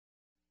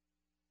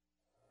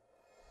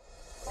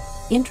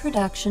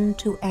Introduction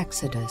to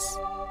Exodus.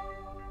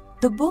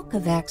 The book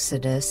of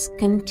Exodus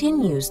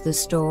continues the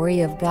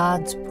story of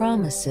God's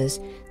promises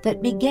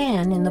that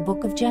began in the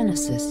book of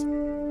Genesis.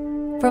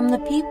 From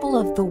the people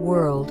of the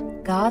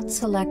world, God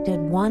selected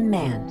one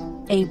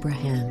man,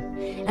 Abraham,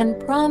 and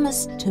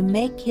promised to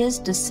make his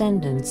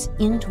descendants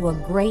into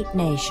a great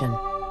nation.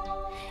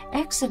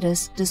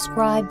 Exodus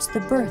describes the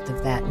birth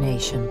of that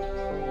nation.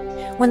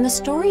 When the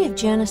story of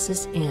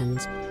Genesis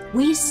ends,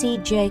 we see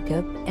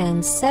Jacob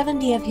and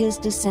 70 of his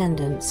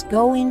descendants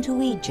go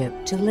into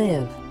Egypt to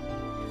live.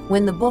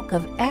 When the book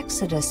of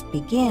Exodus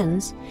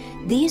begins,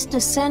 these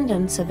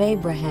descendants of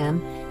Abraham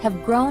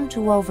have grown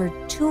to over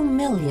 2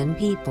 million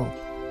people.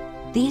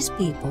 These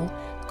people,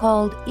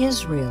 called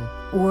Israel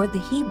or the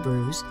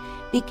Hebrews,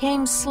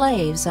 became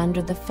slaves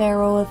under the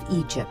Pharaoh of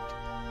Egypt.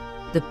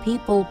 The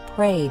people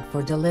prayed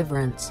for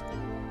deliverance.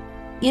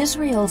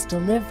 Israel's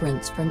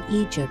deliverance from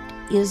Egypt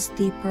is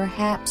the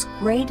perhaps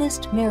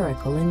greatest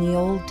miracle in the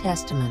Old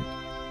Testament.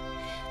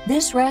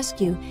 This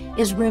rescue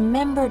is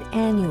remembered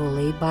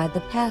annually by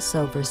the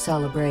Passover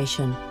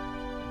celebration.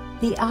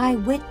 The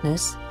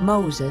eyewitness,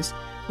 Moses,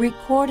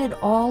 recorded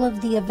all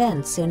of the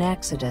events in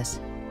Exodus.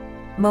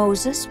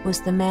 Moses was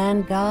the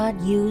man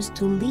God used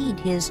to lead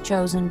his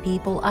chosen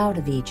people out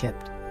of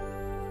Egypt.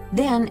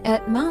 Then,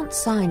 at Mount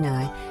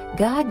Sinai,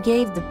 God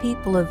gave the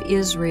people of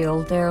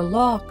Israel their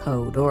law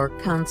code or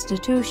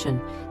constitution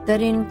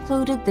that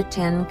included the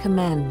 10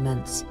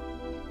 Commandments.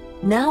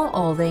 Now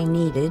all they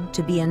needed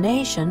to be a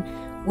nation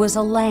was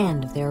a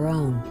land of their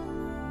own.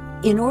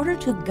 In order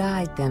to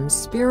guide them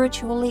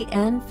spiritually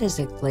and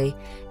physically,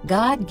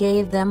 God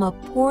gave them a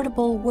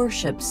portable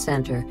worship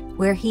center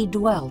where He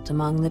dwelt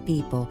among the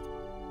people.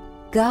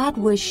 God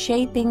was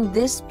shaping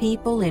this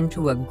people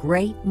into a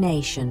great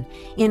nation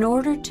in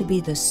order to be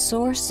the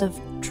source of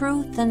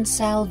truth and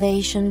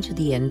salvation to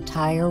the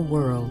entire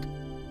world.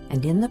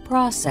 And in the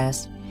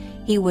process,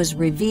 He was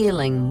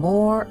revealing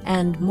more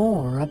and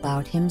more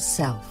about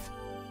Himself.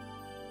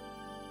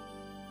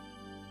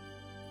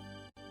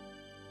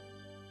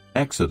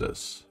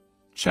 Exodus,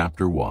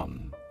 chapter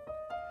 1.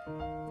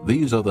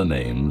 These are the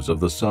names of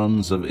the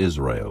sons of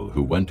Israel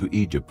who went to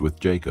Egypt with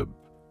Jacob,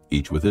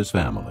 each with his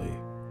family: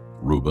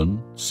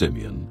 Reuben,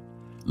 Simeon,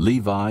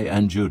 Levi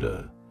and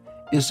Judah,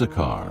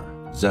 Issachar,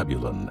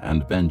 Zebulun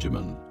and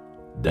Benjamin,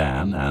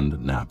 Dan and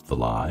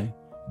Naphtali,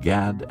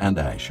 Gad and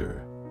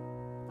Asher.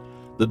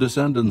 The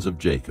descendants of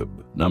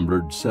Jacob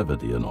numbered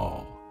 70 in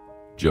all.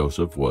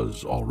 Joseph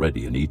was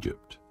already in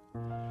Egypt.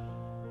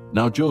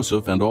 Now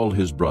Joseph and all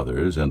his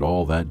brothers and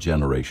all that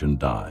generation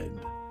died.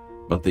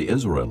 But the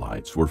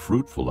Israelites were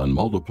fruitful and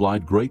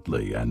multiplied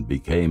greatly and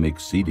became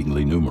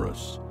exceedingly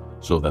numerous,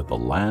 so that the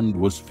land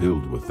was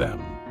filled with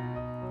them.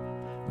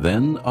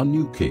 Then a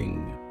new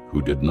king,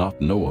 who did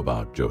not know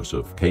about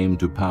Joseph, came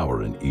to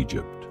power in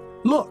Egypt.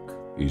 "Look,"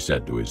 he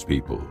said to his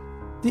people,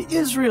 "the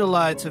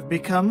Israelites have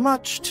become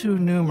much too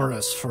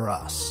numerous for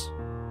us.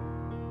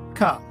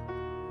 Come,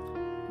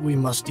 we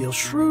must deal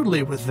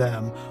shrewdly with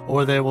them,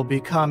 or they will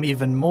become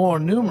even more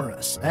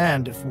numerous,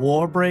 and if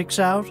war breaks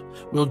out,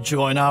 we'll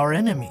join our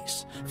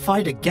enemies,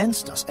 fight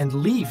against us, and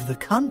leave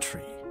the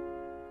country."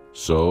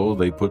 So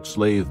they put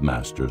slave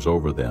masters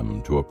over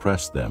them to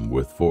oppress them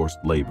with forced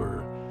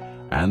labor,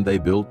 and they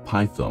built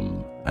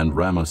Pithom and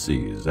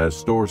Ramesses as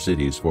store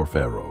cities for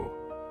Pharaoh.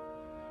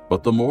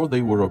 But the more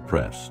they were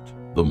oppressed,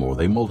 the more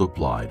they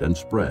multiplied and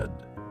spread.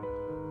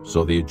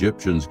 So the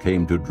Egyptians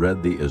came to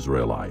dread the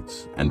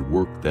Israelites and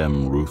worked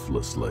them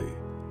ruthlessly.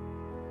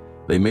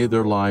 They made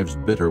their lives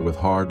bitter with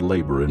hard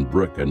labor in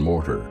brick and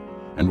mortar,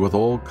 and with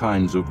all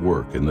kinds of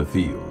work in the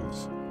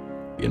fields.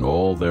 In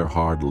all their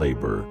hard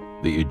labor,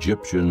 the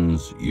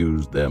Egyptians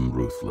used them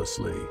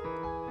ruthlessly.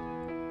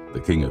 The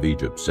king of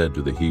Egypt said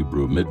to the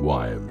Hebrew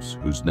midwives,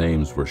 whose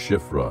names were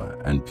Shiphrah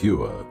and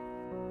Puah,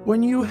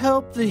 "When you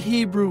help the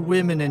Hebrew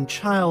women in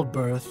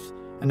childbirth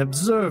and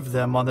observe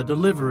them on the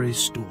delivery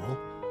stool,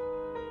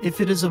 if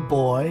it is a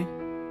boy,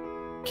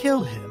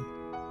 kill him.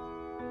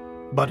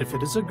 But if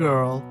it is a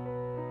girl,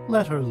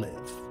 let her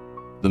live."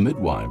 The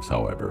midwives,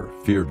 however,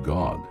 feared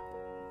God,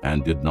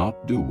 and did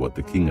not do what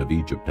the king of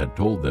Egypt had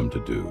told them to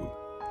do.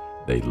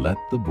 They let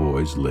the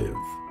boys live.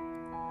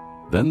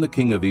 Then the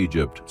king of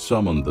Egypt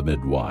summoned the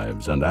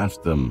midwives and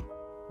asked them,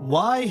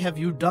 "Why have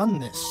you done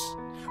this?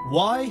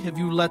 Why have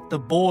you let the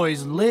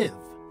boys live?"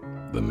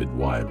 The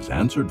midwives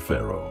answered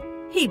Pharaoh,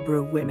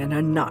 "Hebrew women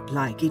are not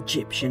like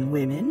Egyptian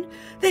women.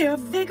 They are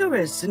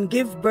vigorous and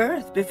give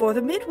birth before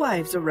the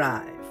midwives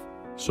arrive."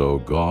 So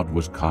God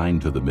was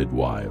kind to the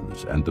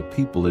midwives, and the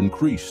people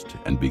increased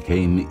and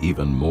became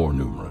even more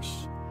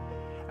numerous.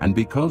 And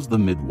because the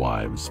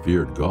midwives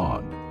feared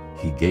God,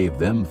 He gave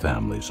them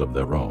families of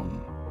their own.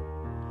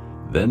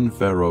 Then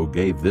Pharaoh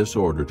gave this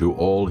order to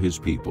all his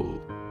people: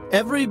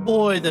 "Every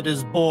boy that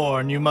is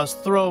born you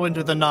must throw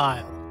into the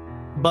Nile,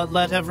 but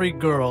let every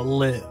girl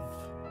live."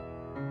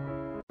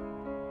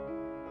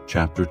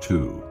 Chapter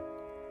 2.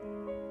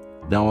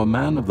 Now a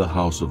man of the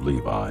house of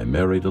Levi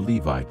married a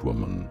Levite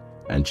woman,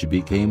 and she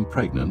became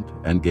pregnant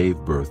and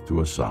gave birth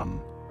to a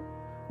son.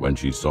 When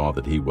she saw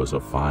that he was a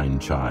fine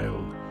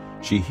child,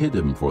 She hid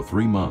him for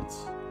 3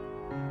 months.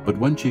 But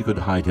when she could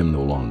hide him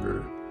no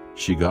longer,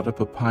 she got a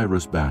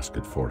papyrus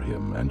basket for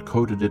him and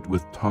coated it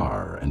with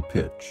tar and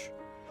pitch.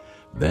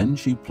 Then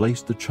she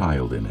placed the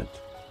child in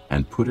it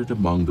and put it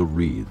among the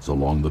reeds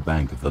along the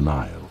bank of the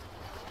Nile.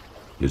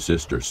 His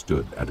sister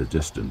stood at a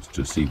distance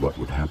to see what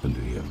would happen to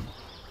him.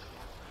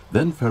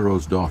 Then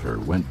Pharaoh's daughter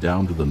went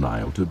down to the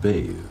Nile to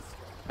bathe,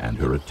 and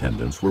her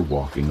attendants were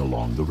walking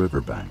along the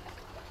riverbank.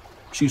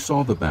 She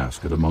saw the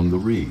basket among the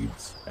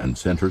reeds and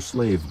sent her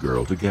slave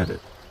girl to get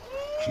it.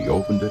 She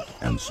opened it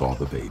and saw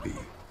the baby.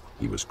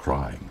 He was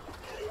crying,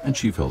 and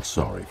she felt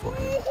sorry for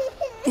him.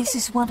 "This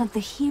is one of the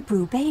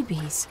Hebrew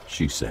babies,"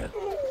 she said.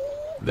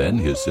 Then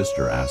his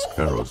sister asked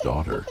Pharaoh's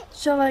daughter,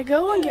 "Shall I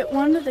go and get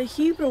one of the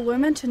Hebrew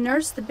women to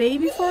nurse the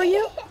baby for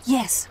you?"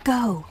 "Yes,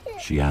 go,"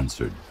 she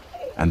answered.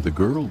 And the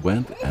girl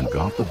went and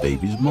got the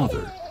baby's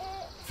mother.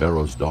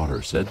 Pharaoh's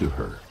daughter said to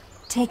her,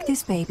 "Take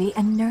this baby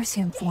and nurse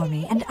him for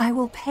me, and I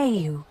will pay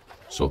you."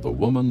 So the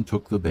woman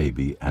took the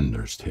baby and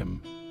nursed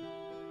him.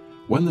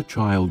 When the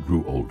child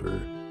grew older,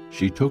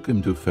 she took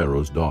him to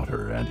Pharaoh's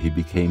daughter, and he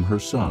became her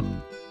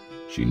son.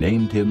 She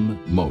named him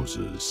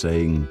Moses,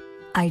 saying,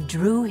 "I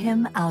drew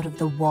him out of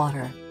the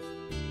water."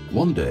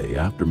 One day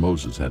after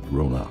Moses had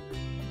grown up,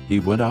 he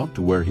went out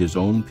to where his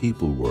own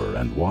people were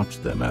and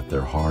watched them at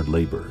their hard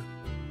labor.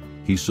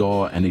 He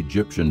saw an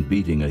Egyptian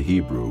beating a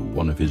Hebrew,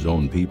 one of his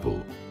own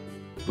people.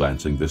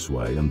 Glancing this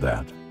way and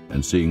that,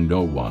 and seeing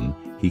no one,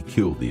 he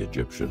killed the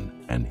Egyptian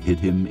and hid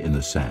him in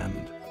the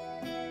sand.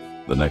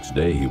 The next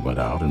day he went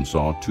out and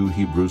saw 2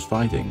 Hebrews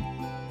fighting.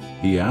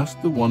 He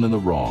asked the one in the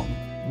wrong,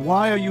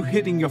 "Why are you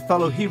hitting your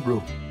fellow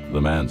Hebrew?"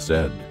 The man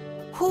said,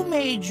 Who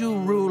made you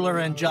ruler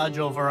and judge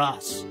over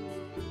us?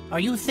 Are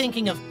you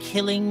thinking of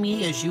killing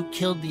me as you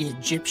killed the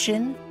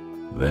Egyptian?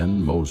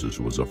 Then Moses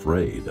was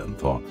afraid and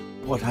thought,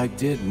 What I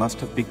did must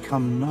have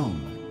become known.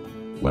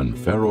 When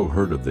Pharaoh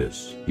heard of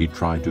this, he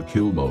tried to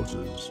kill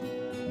Moses.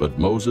 But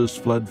Moses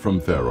fled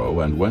from Pharaoh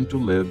and went to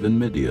live in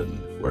Midian,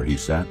 where he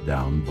sat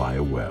down by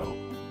a well.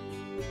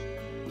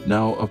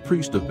 Now a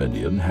priest of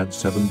Midian had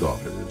 7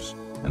 daughters,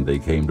 and they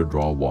came to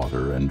draw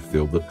water and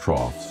fill the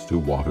troughs to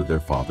water their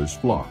father's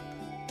flock.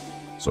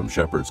 Some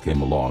shepherds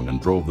came along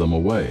and drove them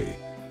away,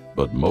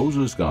 but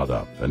Moses got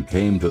up and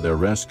came to their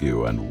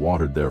rescue and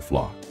watered their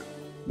flock.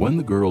 When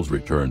the girls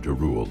returned to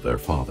Reuel, their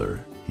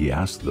father, he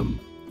asked them,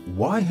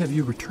 "Why have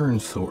you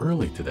returned so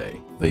early today?"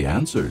 They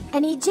answered,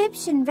 "An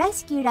Egyptian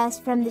rescued us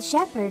from the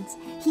shepherds.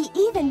 He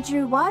even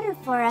drew water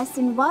for us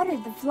and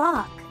watered the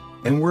flock."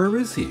 "And where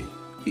is he?"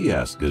 he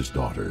asked his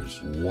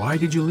daughters. "Why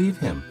did you leave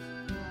him?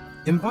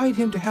 Invite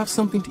him to have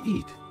something to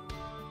eat."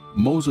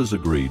 Moses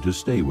agreed to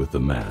stay with the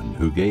man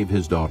who gave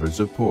his daughter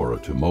Zipporah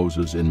to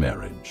Moses in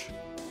marriage.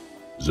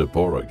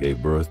 Zipporah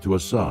gave birth to a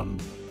son,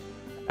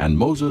 and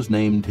Moses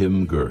named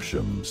him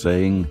Gershom,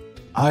 saying,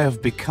 I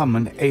have become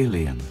an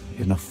alien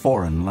in a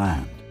foreign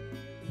land.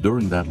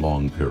 During that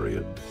long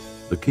period,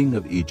 the king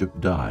of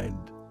Egypt died.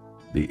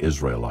 The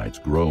Israelites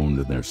groaned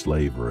in their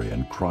slavery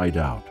and cried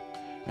out,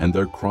 and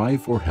their cry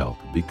for help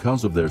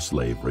because of their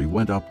slavery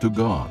went up to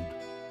God.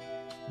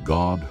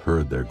 God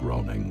heard their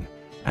groaning,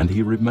 and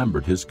he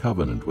remembered his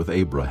covenant with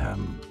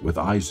Abraham, with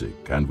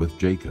Isaac, and with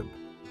Jacob.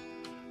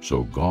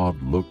 So God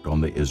looked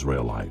on the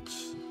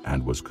Israelites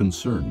and was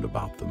concerned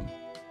about them.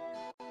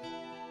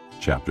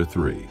 Chapter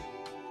 3.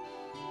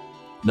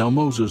 Now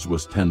Moses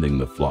was tending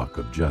the flock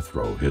of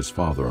Jethro, his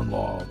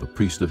father-in-law, the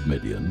priest of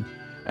Midian,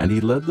 and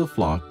he led the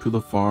flock to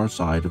the far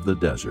side of the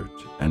desert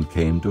and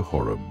came to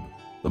Horeb,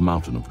 the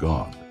mountain of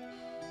God.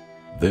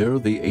 There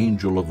the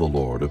angel of the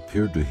Lord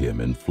appeared to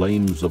him in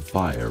flames of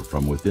fire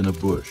from within a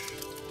bush.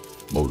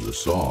 Moses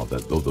saw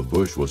that though the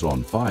bush was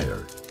on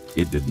fire,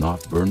 it did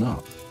not burn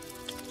up.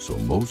 So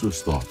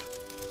Moses thought,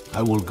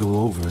 I will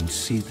go over and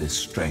see this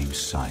strange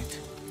sight,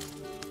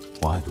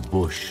 why the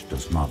bush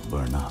does not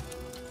burn up.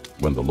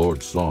 When the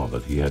Lord saw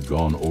that he had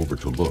gone over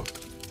to look,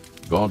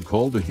 God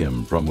called to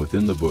him from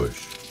within the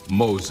bush,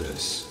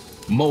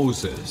 Moses,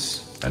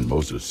 Moses. And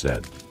Moses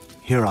said,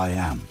 Here I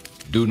am.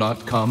 Do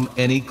not come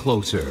any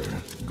closer.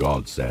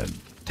 God said,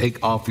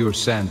 Take off your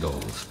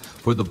sandals,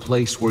 for the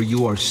place where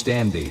you are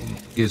standing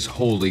is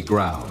holy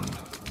ground.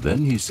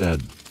 Then he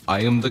said,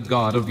 I am the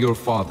God of your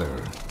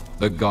father,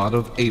 the God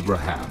of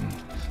Abraham,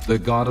 the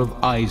God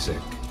of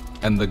Isaac,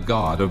 and the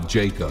God of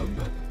Jacob.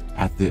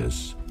 At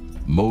this,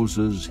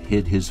 Moses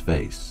hid his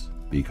face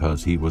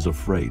because he was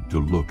afraid to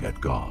look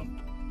at God.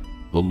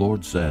 The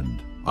Lord said,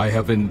 I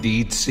have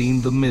indeed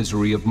seen the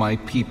misery of my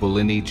people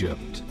in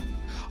Egypt.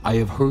 I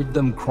have heard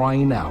them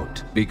crying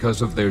out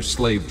because of their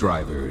slave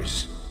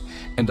drivers,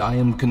 and I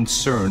am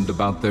concerned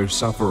about their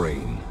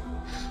suffering.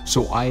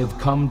 So I have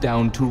come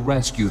down to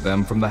rescue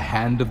them from the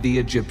hand of the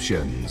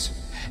Egyptians,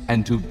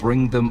 and to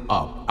bring them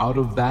up out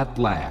of that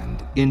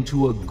land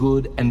into a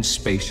good and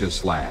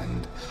spacious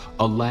land,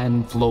 a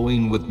land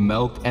flowing with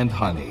milk and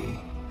honey,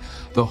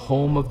 the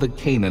home of the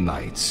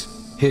Canaanites,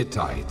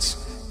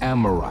 Hittites,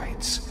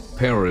 Amorites,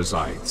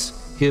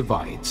 Perizzites,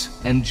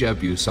 Hivites, and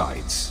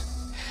Jebusites.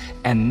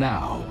 And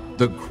now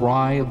the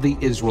cry of the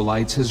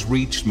Israelites has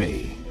reached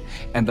me,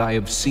 and I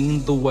have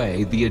seen the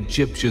way the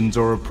Egyptians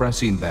are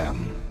oppressing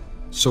them.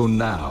 So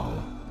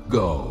now,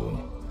 go.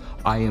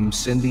 I am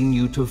sending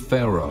you to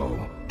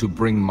Pharaoh to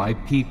bring my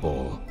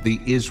people, the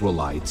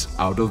Israelites,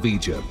 out of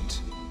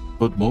Egypt."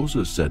 But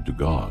Moses said to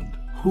God,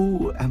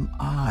 "Who am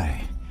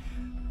I,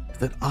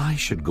 that I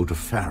should go to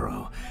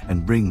Pharaoh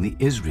and bring the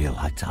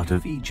Israelites out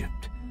of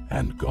Egypt?"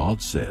 And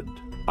God said,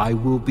 "I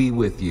will be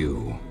with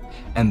you,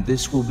 and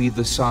this will be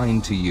the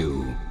sign to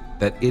you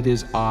that it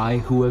is I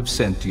who have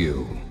sent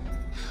you.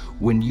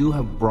 When you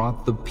have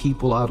brought the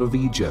people out of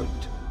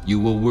Egypt, you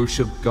will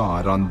worship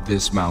God on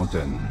this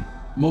mountain."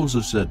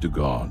 Moses said to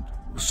God,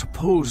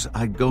 "Suppose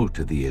I go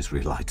to the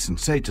Israelites and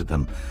say to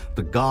them,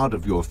 'The God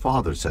of your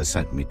fathers has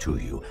sent me to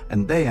you,'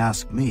 and they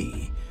ask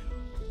me,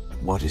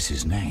 'What is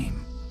his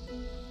name?'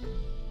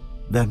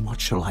 Then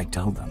what shall I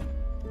tell them?"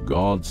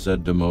 God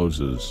said to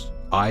Moses,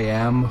 "I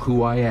am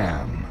who I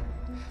am.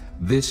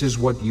 This is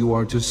what you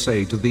are to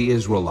say to the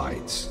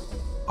Israelites.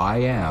 I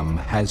am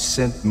has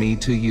sent me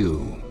to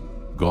you."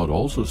 God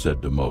also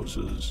said to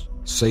Moses,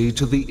 "Say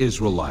to the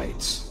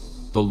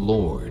Israelites, 'The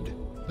Lord,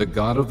 the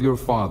God of your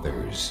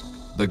fathers,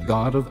 the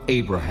God of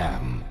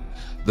Abraham,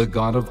 the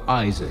God of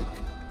Isaac,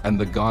 and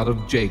the God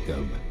of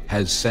Jacob,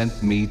 has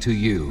sent me to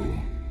you.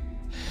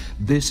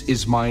 This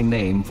is my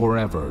name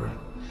forever,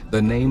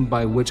 the name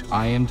by which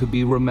I am to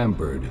be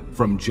remembered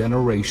from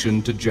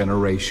generation to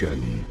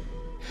generation.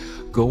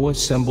 Go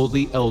assemble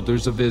the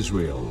elders of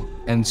Israel,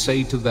 and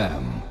say to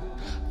them,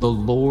 'The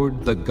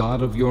Lord, the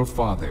God of your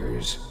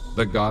fathers,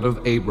 the God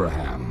of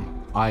Abraham,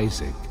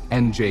 Isaac,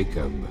 and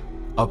Jacob,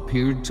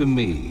 appeared to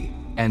me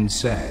and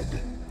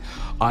said,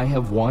 I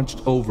have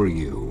watched over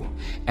you,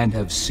 and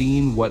have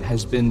seen what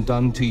has been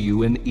done to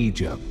you in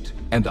Egypt,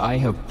 and I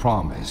have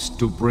promised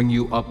to bring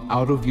you up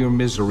out of your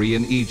misery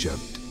in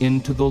Egypt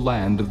into the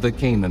land of the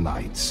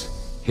Canaanites,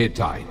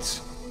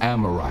 Hittites,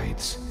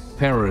 Amorites,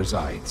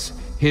 Perizzites,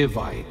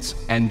 Hivites,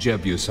 and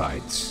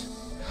Jebusites,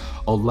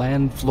 a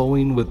land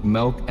flowing with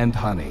milk and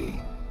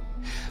honey.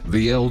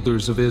 The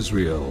elders of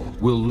Israel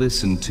will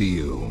listen to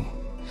you.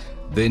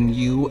 Then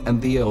you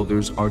and the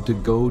elders are to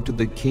go to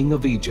the king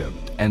of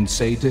Egypt and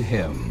say to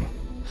him,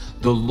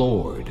 The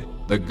Lord,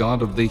 the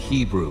God of the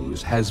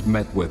Hebrews, has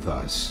met with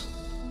us.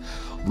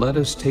 Let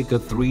us take a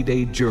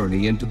 3-day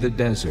journey into the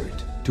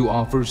desert to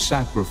offer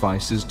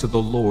sacrifices to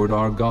the Lord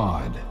our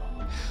God.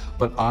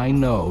 But I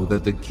know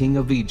that the king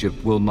of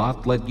Egypt will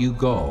not let you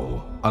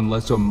go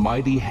unless a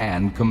mighty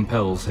hand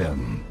compels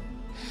him.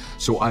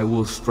 So I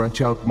will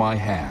stretch out my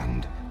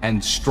hand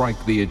and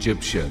strike the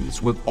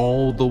Egyptians with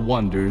all the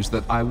wonders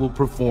that I will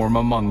perform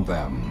among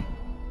them.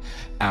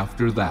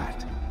 After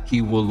that,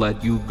 he will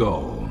let you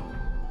go.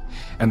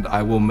 And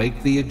I will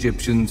make the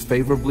Egyptians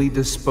favorably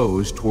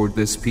disposed toward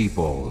this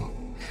people,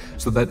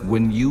 so that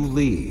when you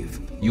leave,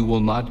 you will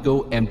not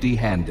go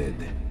empty-handed.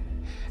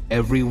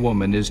 Every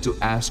woman is to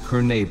ask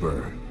her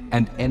neighbor,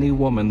 and any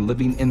woman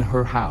living in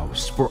her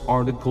house, for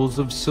articles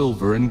of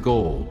silver and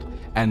gold,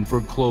 and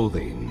for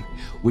clothing,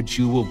 which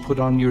you will put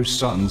on your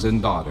sons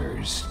and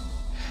daughters.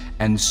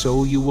 And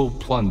so you will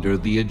plunder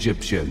the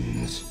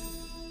Egyptians."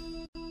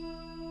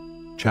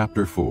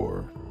 Chapter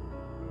 4.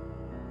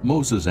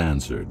 Moses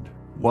answered,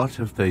 "What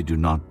if they do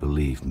not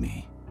believe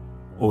me,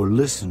 or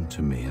listen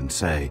to me and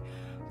say,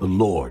 'The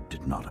Lord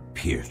did not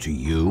appear to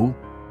you'?"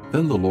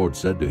 Then the Lord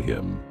said to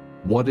him,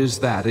 "What is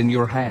that in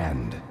your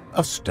hand?"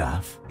 "A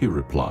staff," he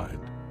replied.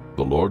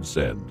 The Lord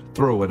said,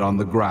 "Throw it on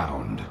the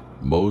ground."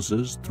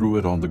 Moses threw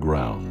it on the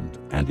ground,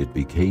 and it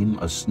became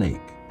a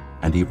snake,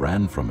 and he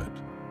ran from it.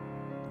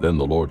 Then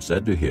the Lord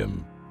said to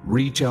him,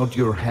 "Reach out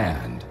your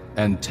hand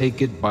and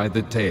take it by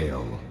the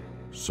tail."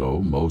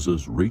 So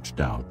Moses reached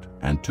out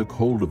and took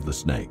hold of the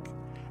snake,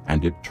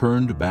 and it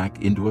turned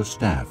back into a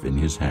staff in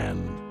his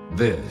hand.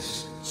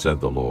 "This,"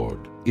 said the Lord,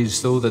 "is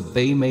so that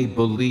they may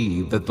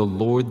believe that the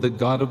Lord, the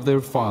God of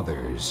their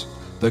fathers,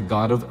 the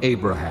God of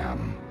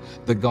Abraham,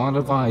 the God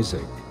of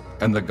Isaac,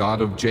 and the God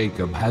of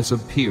Jacob has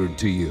appeared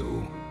to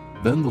you."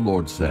 Then the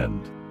Lord said,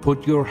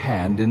 "Put your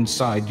hand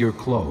inside your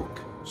cloak."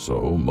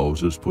 So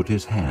Moses put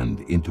his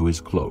hand into his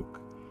cloak,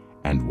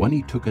 and when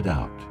he took it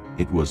out,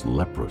 it was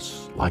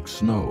leprous like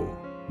snow.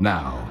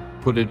 "Now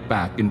put it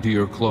back into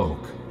your cloak,"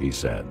 he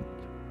said.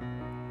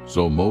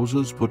 So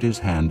Moses put his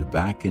hand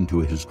back into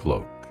his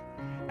cloak,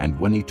 and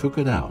when he took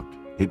it out,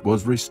 it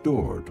was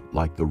restored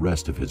like the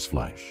rest of his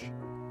flesh.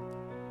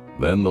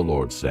 Then the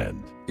Lord said,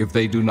 "If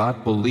they do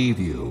not believe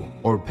you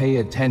or pay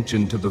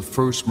attention to the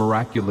first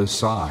miraculous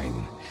sign,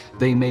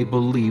 they may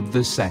believe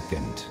the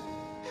second.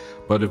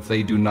 But if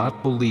they do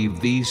not believe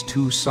these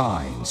 2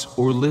 signs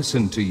or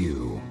listen to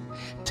you,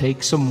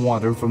 take some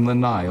water from the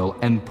Nile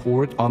and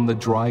pour it on the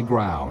dry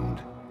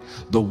ground.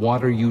 The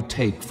water you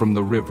take from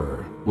the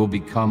river will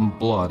become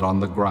blood on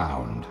the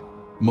ground."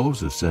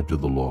 Moses said to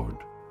the Lord,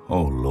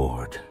 "O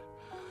Lord,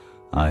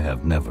 I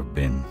have never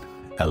been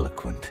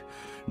eloquent,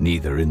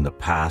 neither in the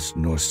past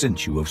nor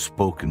since you have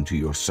spoken to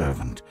your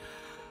servant.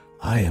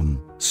 I am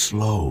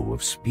slow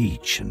of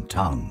speech and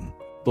tongue."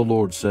 The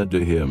Lord said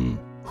to him,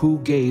 "Who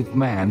gave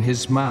man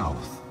his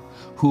mouth?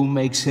 Who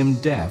makes him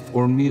deaf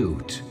or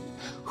mute?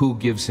 Who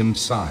gives him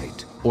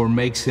sight or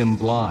makes him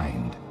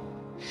blind?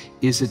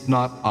 Is it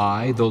not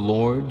I, the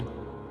Lord?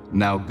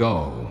 Now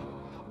go,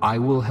 I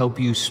will help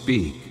you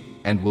speak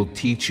and will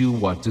teach you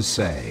what to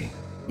say.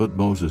 But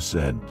Moses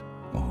said,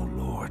 "O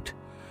Lord,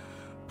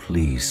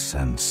 please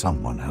send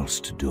someone else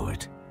to do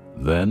it."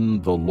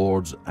 Then the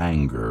Lord's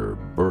anger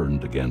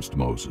burned against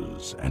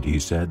Moses, and he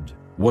said,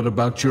 What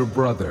about your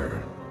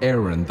brother,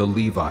 Aaron the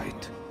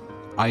Levite?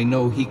 I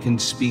know he can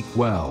speak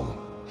well.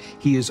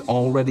 He is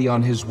already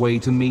on his way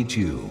to meet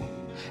you,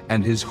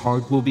 and his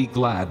heart will be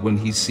glad when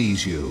he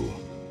sees you.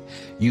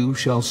 You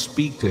shall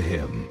speak to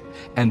him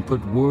and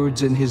put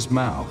words in his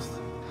mouth.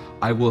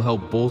 I will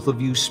help both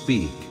of you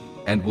speak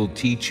and will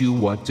teach you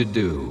what to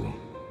do.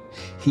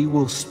 He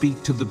will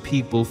speak to the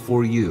people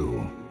for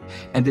you,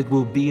 and it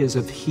will be as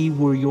if he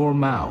were your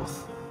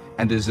mouth,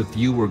 and as if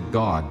you were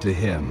God to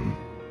him.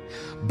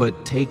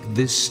 But take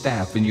this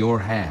staff in your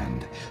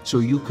hand, so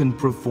you can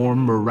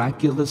perform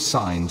miraculous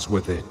signs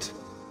with it.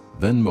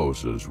 Then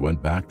Moses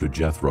went back to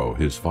Jethro,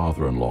 his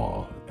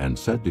father-in-law, and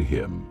said to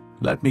him,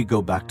 "Let me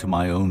go back to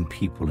my own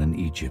people in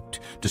Egypt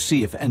to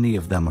see if any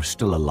of them are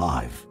still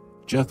alive."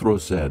 Jethro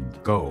said,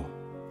 "Go,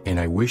 and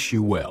I wish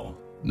you well."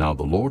 Now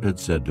the Lord had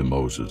said to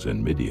Moses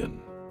in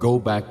Midian, Go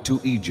back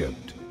to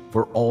Egypt,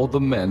 for all the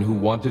men who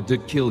wanted to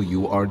kill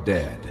you are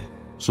dead.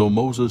 So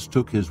Moses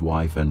took his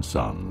wife and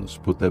sons,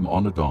 put them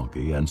on a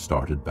donkey, and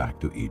started back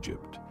to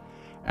Egypt.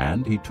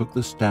 And he took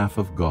the staff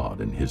of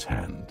God in his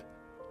hand.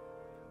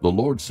 The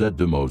Lord said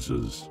to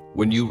Moses,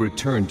 When you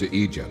return to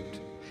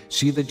Egypt,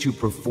 see that you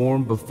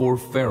perform before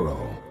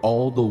Pharaoh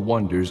all the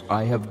wonders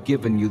I have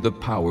given you the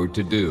power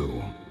to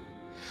do.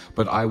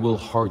 But I will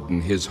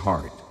harden his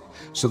heart,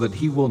 so that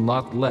he will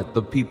not let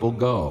the people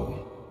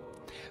go.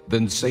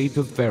 Then say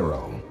to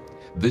Pharaoh,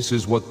 This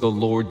is what the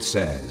Lord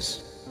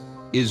says,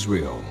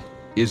 Israel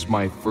is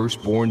my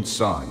firstborn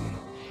son,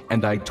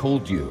 and I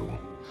told you,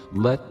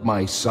 Let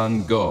my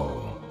son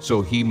go,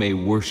 so he may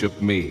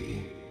worship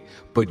me.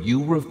 But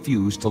you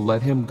refuse to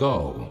let him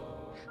go,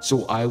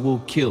 so I will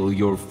kill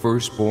your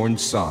firstborn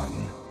son.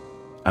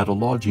 At a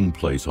lodging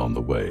place on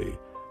the way,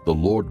 the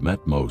Lord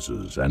met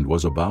Moses and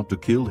was about to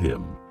kill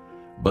him.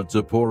 But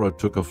Zipporah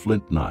took a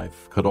flint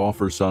knife, cut off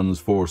her son's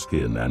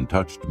foreskin, and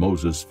touched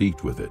Moses'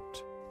 feet with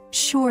it.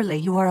 Surely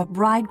you are a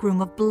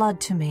bridegroom of blood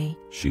to me,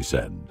 she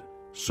said.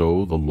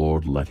 So the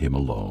Lord let him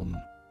alone.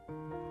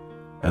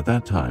 At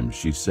that time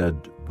she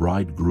said,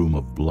 bridegroom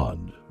of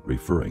blood,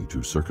 referring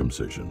to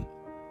circumcision.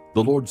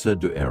 The Lord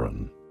said to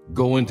Aaron,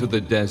 Go into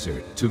the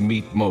desert to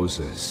meet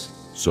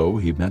Moses. So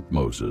he met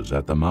Moses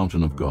at the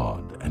mountain of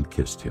God and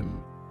kissed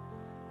him.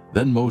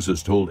 Then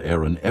Moses told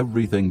Aaron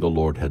everything the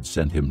Lord had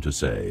sent him to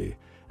say,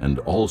 and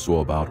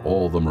also about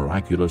all the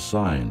miraculous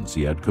signs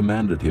he had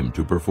commanded him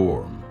to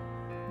perform.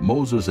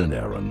 Moses and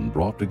Aaron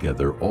brought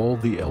together all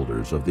the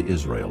elders of the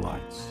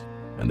Israelites,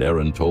 and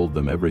Aaron told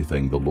them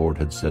everything the Lord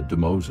had said to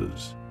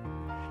Moses.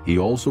 He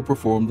also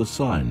performed the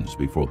signs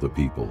before the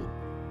people,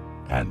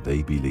 and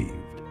they believed.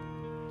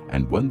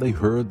 And when they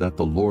heard that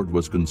the Lord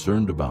was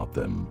concerned about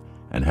them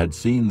and had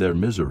seen their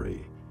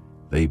misery,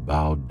 they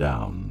bowed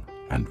down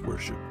and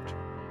worshipped.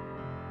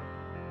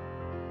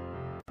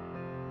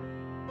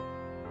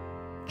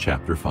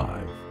 Chapter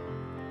 5.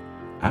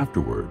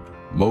 Afterward,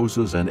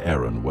 Moses and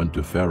Aaron went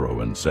to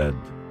Pharaoh and said,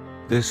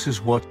 "This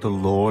is what the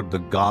Lord, the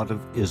God of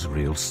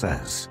Israel,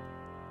 says.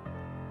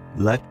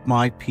 Let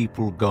my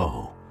people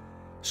go,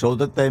 so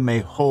that they may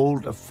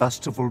hold a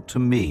festival to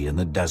me in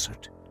the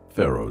desert."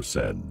 Pharaoh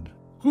said,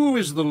 Who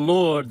is the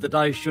Lord that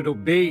I should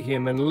obey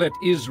him and let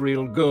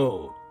Israel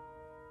go?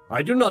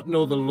 I do not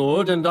know the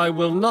Lord, and I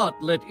will not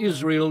let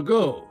Israel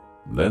go.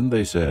 Then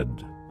they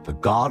said, "The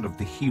God of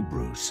the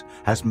Hebrews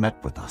has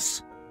met with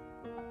us.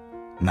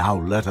 Now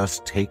let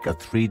us take a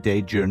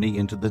 3-day journey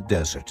into the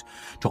desert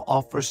to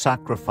offer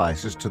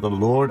sacrifices to the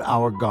Lord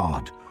our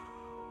God,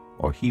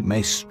 or he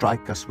may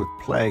strike us with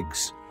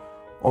plagues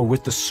or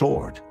with the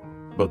sword."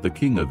 But the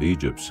king of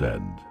Egypt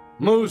said,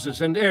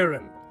 Moses and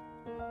Aaron,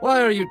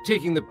 why are you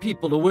taking the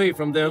people away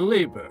from their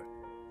labor?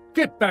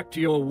 Get back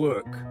to your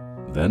work.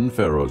 Then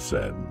Pharaoh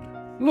said,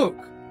 Look,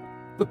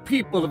 the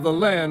people of the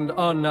land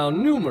are now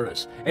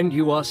numerous, and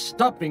you are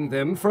stopping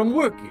them from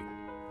working.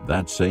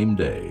 That same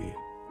day,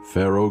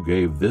 Pharaoh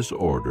gave this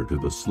order to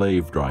the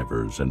slave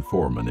drivers and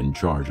foremen in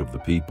charge of the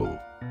people.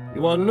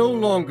 You are no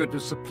longer to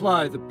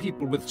supply the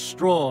people with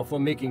straw for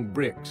making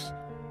bricks.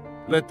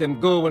 Let them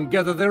go and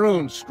gather their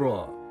own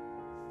straw.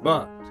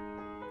 But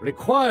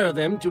require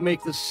them to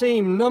make the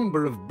same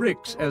number of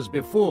bricks as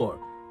before.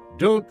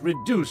 Don't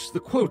reduce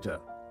the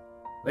quota.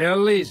 They are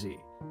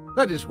lazy.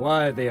 That is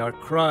why they are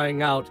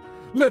crying out,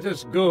 Let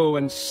us go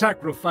and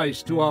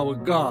sacrifice to our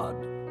God.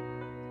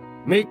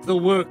 Make the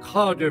work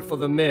harder for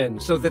the men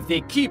so that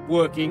they keep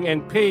working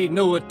and pay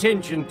no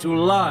attention to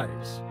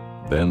lies.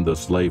 Then the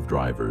slave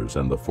drivers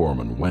and the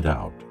foremen went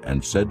out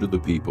and said to the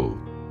people,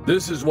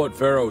 This is what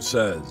Pharaoh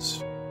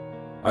says.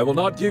 I will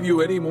not give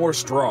you any more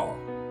straw.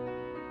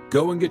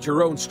 Go and get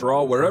your own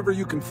straw wherever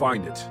you can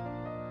find it.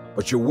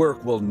 But your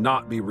work will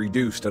not be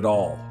reduced at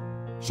all.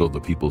 So the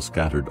people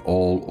scattered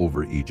all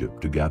over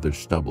Egypt to gather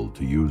stubble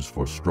to use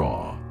for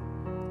straw.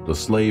 The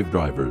slave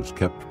drivers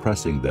kept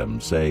pressing them,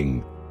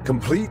 saying,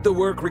 "Complete the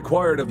work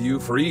required of you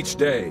for each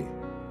day,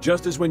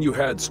 just as when you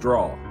had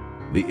straw."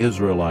 The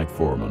Israelite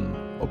foremen,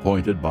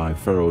 appointed by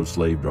Pharaoh's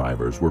slave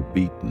drivers, were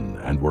beaten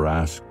and were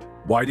asked,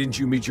 "Why didn't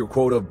you meet your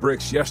quota of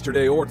bricks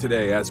yesterday or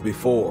today as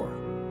before?"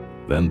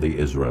 Then the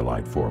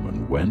Israelite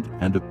foreman went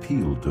and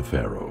appealed to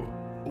Pharaoh.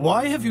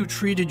 "Why have you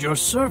treated your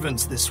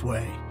servants this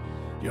way?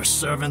 Your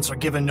servants are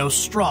given no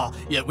straw,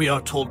 yet we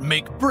are told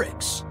make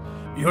bricks.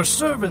 Your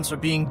servants are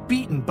being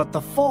beaten, but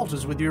the fault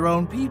is with your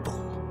own people."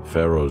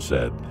 Pharaoh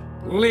said,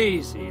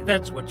 Lazy,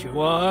 that's what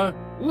you are.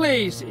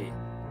 Lazy.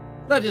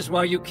 That is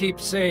why you keep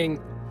saying,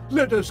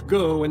 "Let us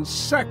go and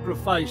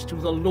sacrifice to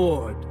the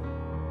Lord."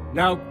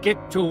 Now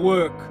get to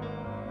work.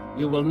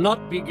 You will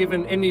not be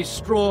given any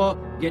straw,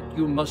 yet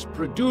you must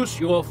produce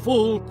your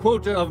full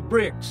quota of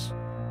bricks.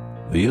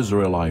 The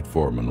Israelite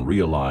foremen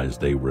realized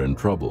they were in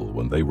trouble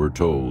when they were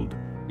told,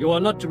 "You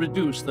are not to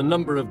reduce the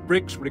number of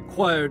bricks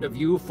required of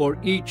you for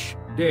each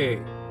day."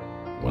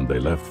 When they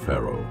left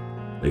Pharaoh,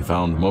 they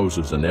found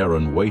Moses and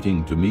Aaron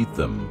waiting to meet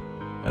them,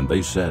 and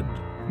they said,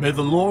 "May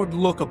the Lord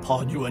look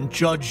upon you and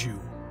judge you.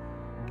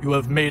 You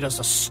have made us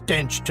a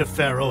stench to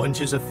Pharaoh and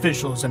his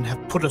officials and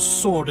have put a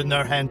sword in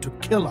their hand to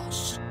kill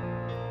us."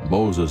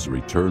 Moses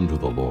returned to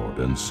the Lord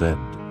and said,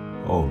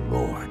 "O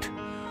Lord,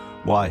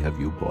 why have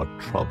you brought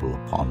trouble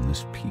upon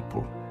this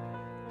people?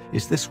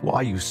 Is this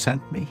why you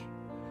sent me?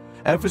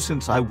 Ever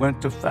since I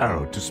went to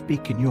Pharaoh to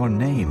speak in your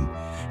name,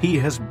 he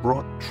has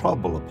brought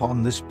trouble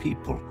upon this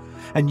people,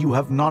 and you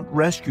have not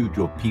rescued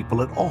your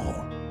people at all."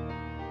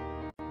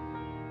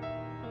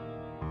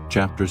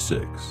 Chapter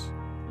 6.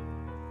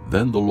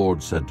 Then the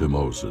Lord said to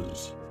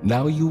Moses,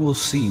 "Now you will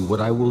see what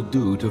I will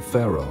do to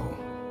Pharaoh.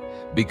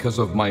 Because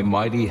of my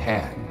mighty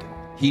hand,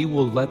 he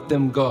will let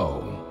them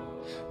go.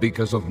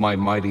 Because of my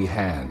mighty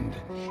hand,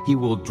 he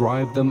will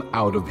drive them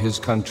out of his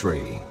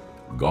country."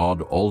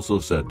 God also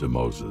said to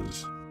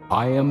Moses,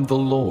 "I am the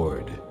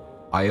Lord.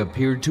 I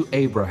appeared to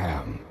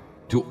Abraham,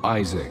 to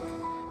Isaac,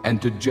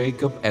 and to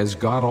Jacob as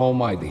God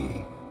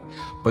Almighty.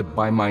 But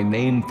by my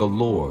name the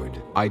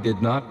Lord, I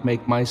did not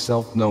make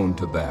myself known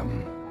to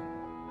them.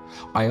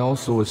 I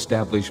also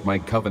established my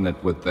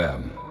covenant with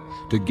them,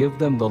 to give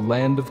them the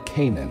land of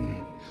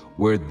Canaan,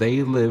 where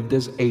they lived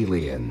as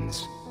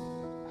aliens.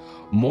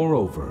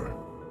 Moreover,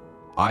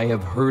 I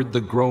have heard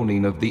the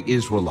groaning of the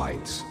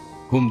Israelites,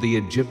 whom the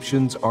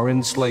Egyptians are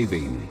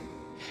enslaving,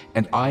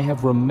 and I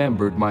have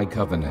remembered my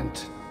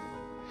covenant.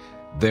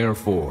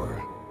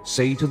 Therefore,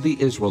 say to the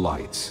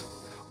Israelites,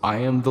 I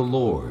am the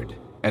Lord,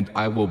 and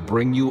I will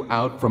bring you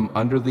out from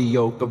under the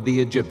yoke of the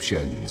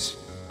Egyptians.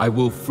 I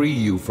will free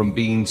you from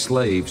being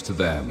slaves to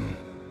them,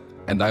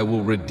 and I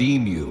will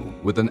redeem you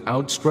with an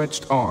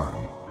outstretched arm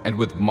and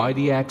with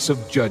mighty acts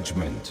of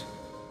judgment.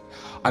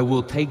 I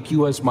will take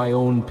you as my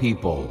own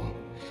people,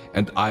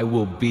 and I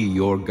will be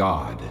your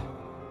God.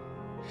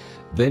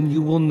 Then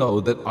you will know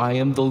that I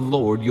am the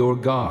Lord your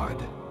God,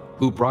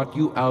 who brought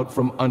you out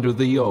from under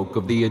the yoke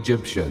of the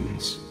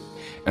Egyptians.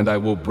 And I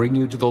will bring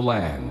you to the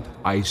land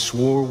I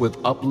swore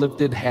with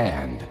uplifted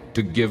hand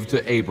to give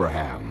to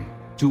Abraham,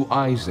 to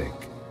Isaac,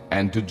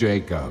 and to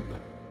Jacob.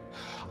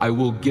 I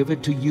will give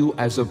it to you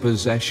as a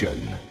possession.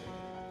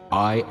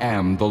 I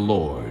am the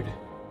Lord."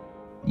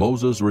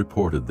 Moses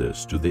reported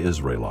this to the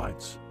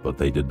Israelites, but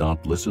they did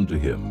not listen to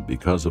him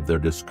because of their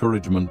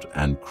discouragement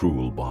and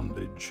cruel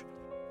bondage.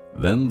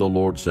 Then the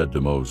Lord said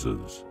to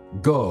Moses,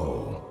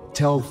 "Go,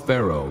 tell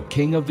Pharaoh,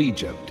 king of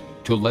Egypt,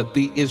 to let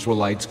the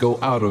Israelites go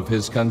out of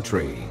his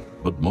country."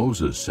 But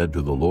Moses said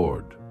to the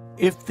Lord,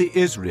 "If the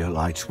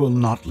Israelites will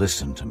not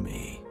listen to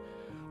me,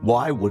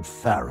 why would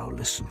Pharaoh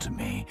listen to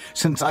me,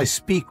 since I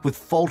speak with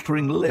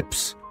faltering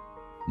lips?"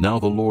 Now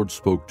the Lord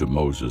spoke to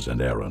Moses and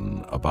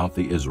Aaron about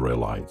the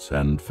Israelites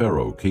and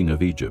Pharaoh, king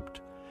of Egypt,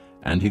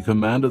 and he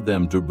commanded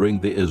them to bring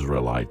the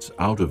Israelites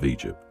out of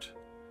Egypt.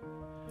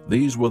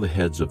 These were the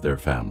heads of their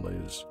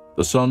families.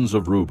 The sons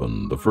of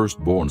Reuben, the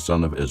firstborn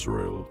son of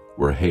Israel,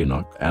 were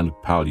Hanok and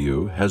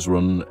Pallu,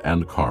 Hezron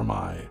and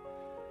Carmi.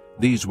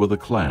 These were the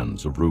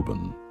clans of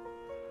Reuben.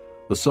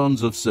 The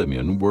sons of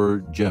Simeon were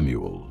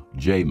Jemuel,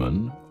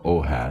 Jamin,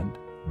 Ohad,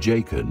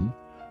 Jachin,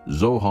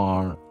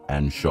 Zohar,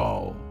 and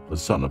Shaul, the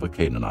son of a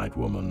Canaanite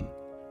woman.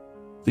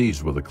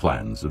 These were the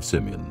clans of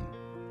Simeon.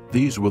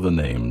 These were the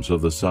names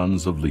of the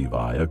sons of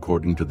Levi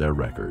according to their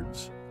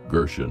records: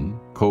 Gershon,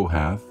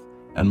 Kohath,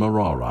 and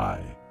Merari.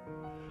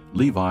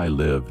 Levi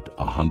lived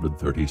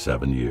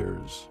 137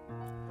 years.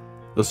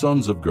 The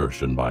sons of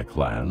Gershon by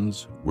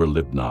clans were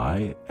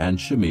Libni and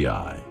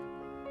Shimei.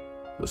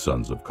 The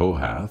sons of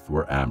Kohath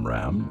were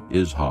Amram,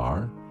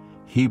 Izhar,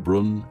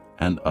 Hebron,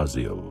 and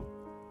Uzziel.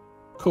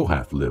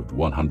 Kohath lived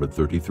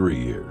 133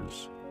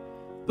 years.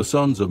 The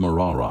sons of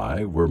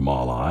Merari were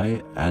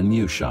Mahli and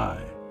Mushi.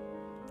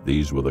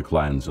 These were the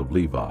clans of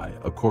Levi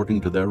according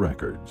to their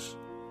records.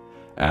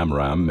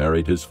 Amram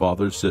married his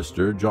father's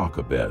sister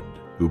Jochebed,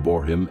 who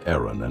bore him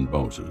Aaron and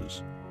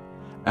Moses.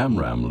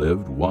 Amram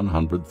lived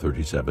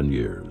 137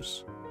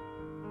 years.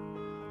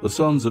 The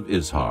sons of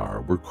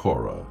Izhar were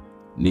Korah,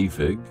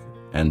 Nepheg,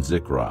 and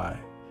Zichri.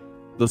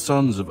 The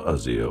sons of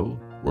Uzziel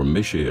were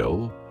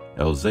Mishael,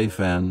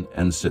 Elzaphan,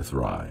 and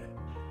Sithri.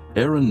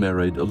 Aaron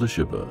married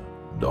Elisheba,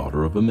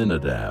 daughter of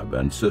Amminadab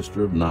and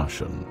sister of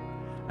Nahshon,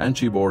 and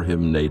she bore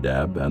him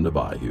Nadab and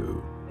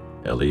Abihu,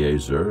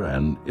 Eleazar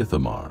and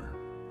Ithamar.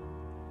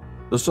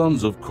 The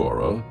sons of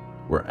Korah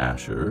were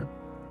Asher,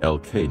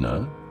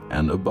 Elkanah,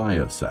 and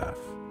Abiasaph.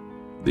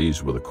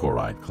 These were the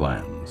Korite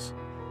clans.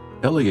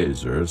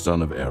 Eleazar,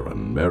 son of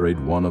Aaron, married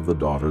one of the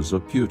daughters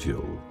of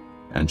Putiel,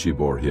 and she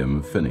bore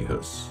him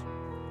Phinehas.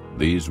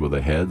 These were the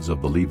heads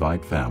of the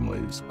Levite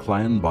families,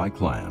 clan by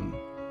clan.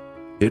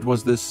 It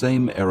was this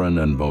same Aaron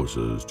and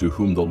Moses to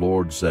whom the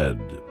Lord said,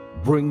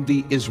 "Bring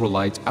the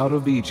Israelites out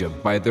of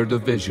Egypt by their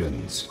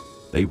divisions."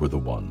 They were the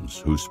ones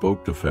who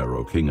spoke to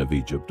Pharaoh, king of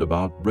Egypt,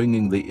 about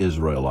bringing the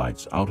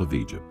Israelites out of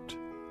Egypt.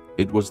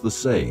 It was the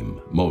same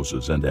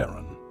Moses and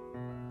Aaron.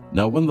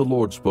 Now when the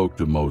Lord spoke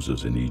to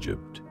Moses in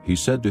Egypt, he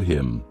said to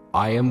him,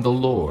 "I am the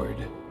Lord.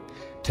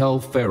 Tell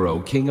Pharaoh,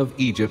 king of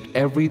Egypt,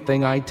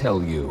 everything I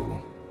tell you."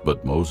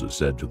 But Moses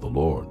said to the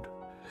Lord,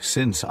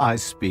 "Since I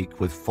speak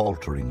with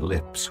faltering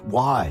lips,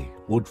 why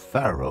would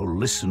Pharaoh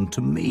listen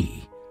to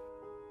me?"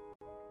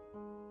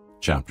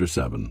 Chapter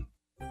 7.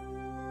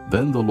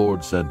 Then the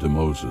Lord said to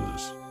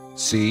Moses,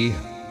 "See,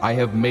 I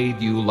have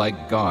made you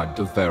like God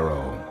to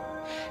Pharaoh,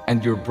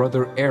 and your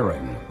brother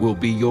Aaron will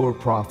be your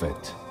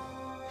prophet.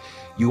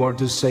 You are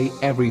to say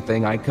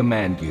everything I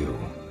command you,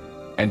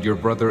 and your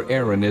brother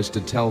Aaron is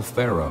to tell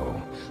Pharaoh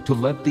to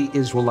let the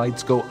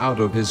Israelites go out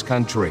of his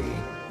country.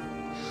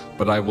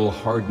 But I will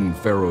harden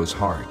Pharaoh's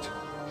heart,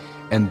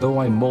 and though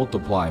I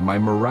multiply my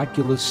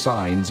miraculous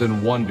signs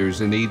and wonders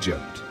in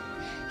Egypt,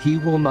 he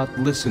will not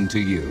listen to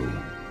you.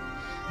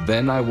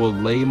 Then I will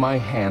lay my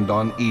hand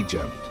on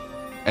Egypt,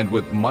 and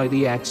with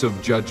mighty acts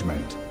of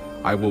judgment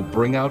I will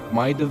bring out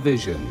my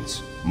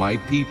divisions, my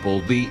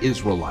people the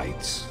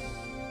Israelites.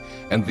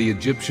 And the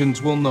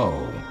Egyptians will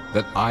know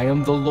that I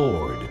am the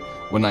Lord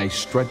when I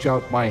stretch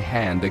out my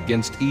hand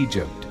against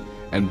Egypt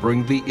and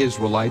bring the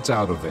Israelites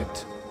out of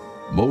it."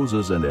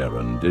 Moses and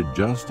Aaron did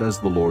just as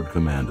the Lord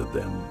commanded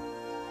them.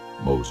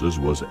 Moses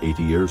was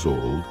 80 years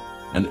old,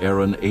 and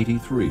Aaron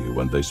 83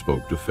 when they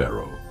spoke to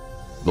Pharaoh.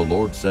 The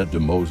Lord said to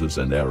Moses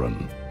and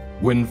Aaron,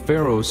 "When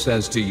Pharaoh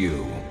says to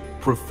you,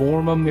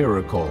 'Perform a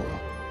miracle,'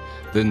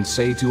 then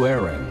say to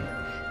Aaron,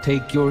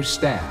 'Take your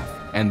staff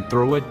and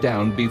throw it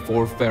down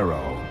before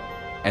Pharaoh,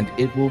 and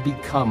it will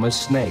become a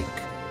snake.'"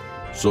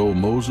 So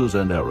Moses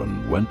and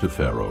Aaron went to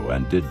Pharaoh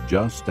and did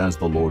just as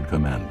the Lord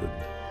commanded.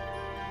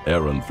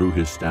 Aaron threw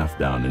his staff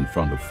down in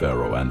front of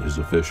Pharaoh and his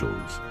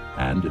officials,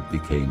 and it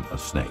became a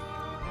snake.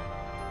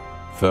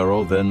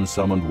 Pharaoh then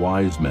summoned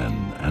wise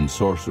men and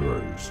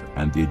sorcerers,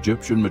 and the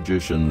Egyptian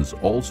magicians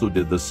also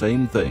did the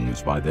same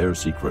things by their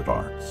secret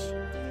arts.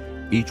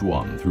 Each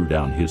one threw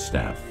down his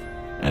staff,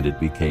 and it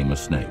became a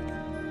snake.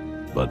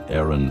 But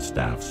Aaron's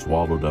staff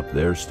swallowed up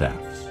their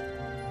staffs.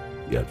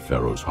 Yet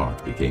Pharaoh's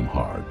heart became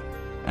hard,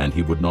 and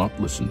he would not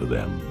listen to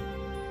them,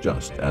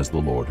 just as the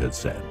Lord had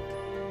said.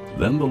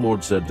 Then the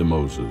Lord said to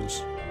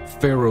Moses,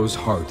 "Pharaoh's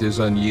heart is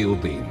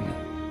unyielding.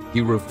 He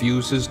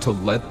refuses to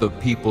let the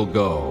people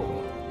go.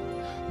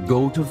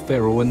 Go to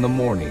Pharaoh in the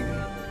morning,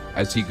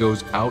 as he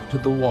goes out to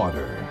the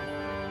water.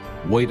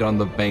 Wait on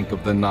the bank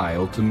of the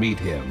Nile to meet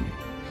him,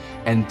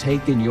 and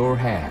take in your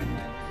hand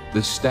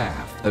the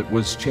staff that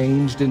was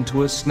changed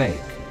into a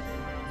snake.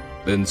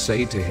 Then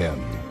say to him,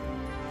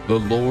 'The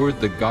Lord,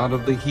 the God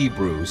of the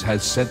Hebrews,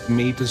 has sent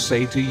me to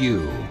say to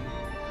you,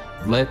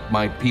 let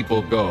my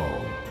people go,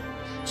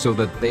 so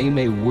that they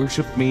may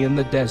worship me in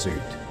the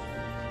desert.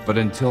 But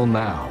until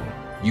now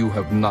you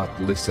have not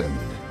listened.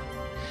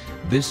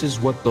 This is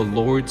what the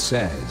Lord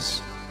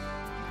says.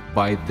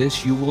 By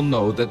this you will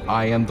know that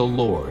I am the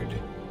Lord.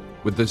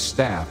 With the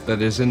staff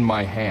that is in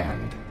my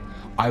hand,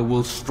 I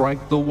will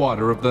strike the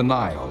water of the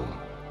Nile,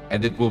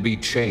 and it will be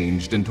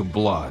changed into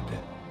blood.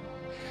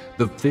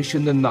 The fish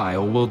in the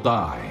Nile will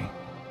die,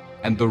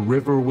 and the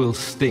river will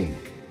stink.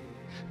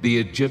 The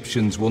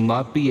Egyptians will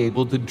not be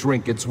able to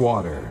drink its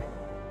water."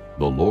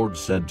 The Lord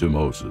said to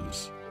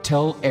Moses,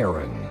 "Tell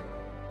Aaron,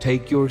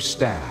 take your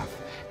staff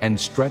and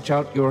stretch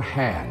out your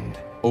hand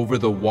over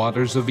the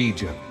waters of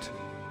Egypt,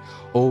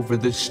 over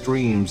the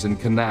streams and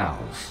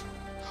canals,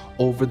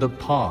 over the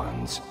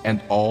ponds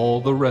and all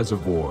the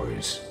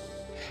reservoirs,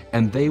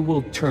 and they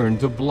will turn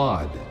to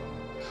blood.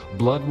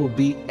 Blood will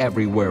be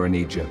everywhere in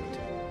Egypt,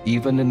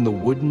 even in the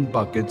wooden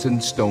buckets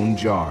and stone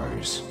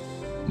jars."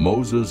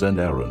 Moses and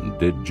Aaron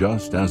did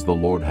just as the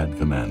Lord had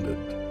commanded.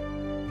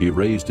 He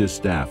raised his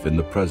staff in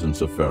the presence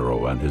of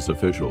Pharaoh and his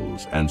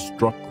officials and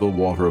struck the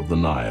water of the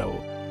Nile,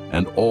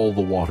 and all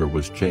the water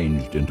was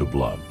changed into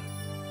blood.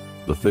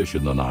 The fish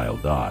in the Nile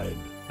died,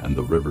 and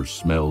the river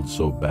smelled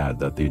so bad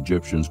that the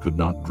Egyptians could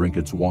not drink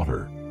its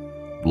water.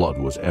 Blood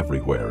was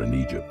everywhere in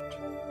Egypt.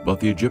 But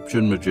the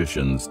Egyptian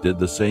magicians did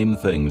the same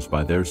things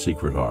by their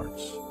secret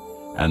arts,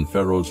 and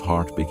Pharaoh's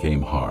heart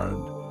became hard.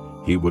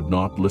 He would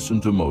not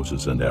listen to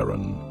Moses and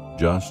Aaron,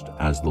 just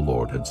as the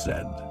Lord had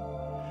said.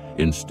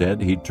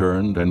 Instead, he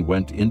turned and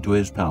went into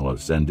his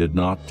palace and did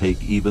not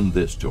take even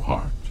this to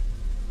heart.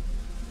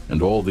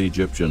 And all the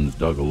Egyptians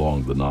dug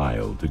along the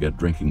Nile to get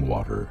drinking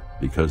water,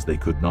 because they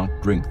could not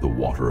drink the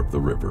water of the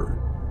river.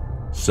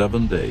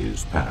 7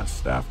 days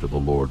passed after the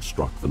Lord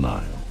struck the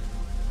Nile.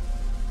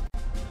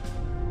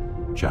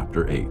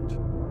 Chapter 8.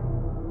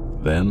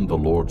 Then the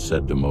Lord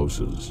said to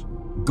Moses,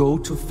 "Go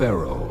to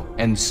Pharaoh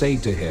and say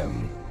to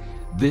him,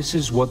 'This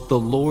is what the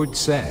Lord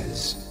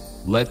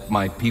says, let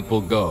my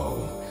people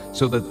go,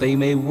 so that they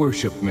may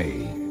worship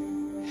me.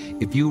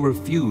 If you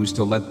refuse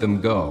to let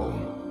them go,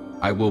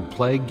 I will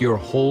plague your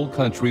whole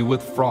country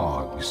with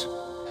frogs.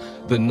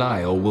 The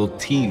Nile will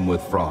teem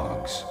with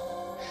frogs.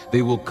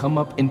 They will come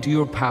up into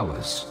your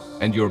palace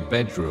and your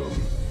bedroom,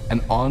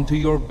 and onto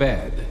your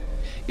bed,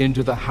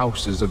 into the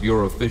houses of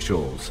your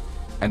officials,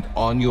 and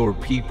on your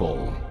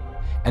people,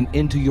 and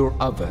into your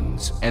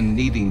ovens and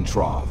kneading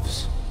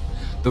troughs.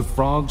 The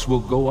frogs will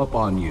go up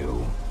on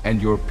you,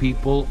 and your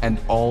people and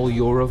all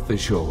your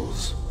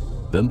officials.'"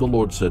 Then the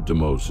Lord said to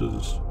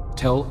Moses,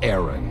 "Tell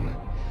Aaron,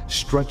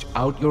 stretch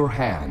out your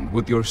hand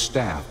with your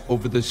staff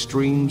over the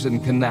streams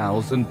and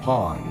canals and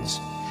ponds,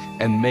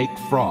 and make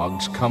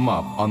frogs come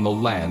up on the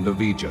land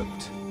of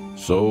Egypt."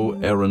 So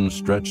Aaron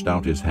stretched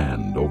out his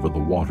hand over the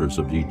waters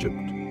of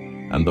Egypt,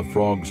 and the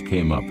frogs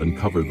came up and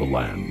covered the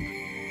land.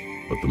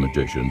 But the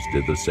magicians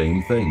did the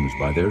same things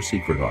by their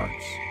secret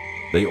arts.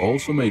 They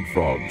also made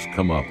frogs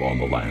come up on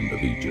the land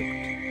of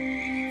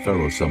Egypt.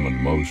 Pharaoh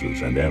summoned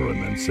Moses and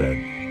Aaron and said,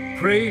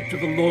 "Pray to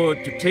the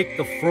Lord to take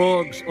the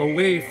frogs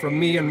away from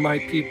me and my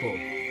people,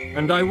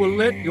 and I will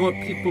let your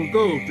people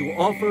go to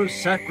offer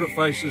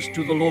sacrifices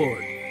to the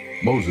Lord."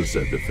 Moses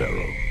said to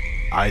Pharaoh,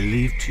 "I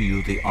leave to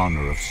you the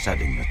honor of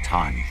setting the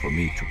time for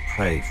me to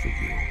pray for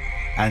you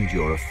and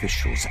your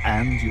officials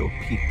and your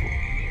people,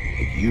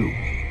 that you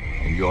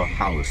and your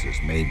houses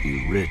may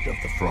be rid of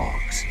the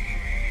frogs,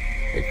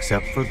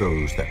 except for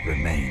those that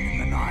remain in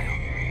the Nile."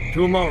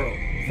 "Tomorrow,"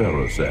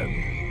 Pharaoh said.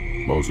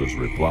 Moses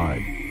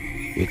replied,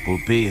 "It will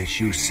be as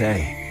you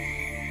say,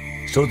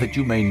 so that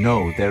you may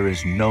know there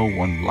is no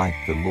one like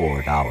the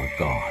Lord our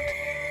God.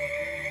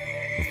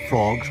 The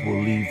frogs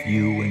will leave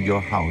you and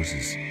your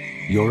houses,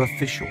 your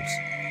officials,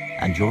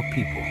 and your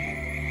people.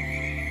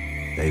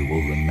 They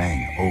will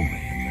remain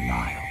only in the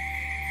Nile."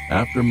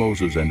 After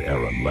Moses and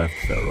Aaron left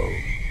Pharaoh,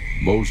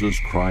 Moses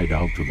cried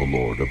out to the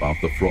Lord about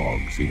the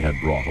frogs he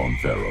had brought on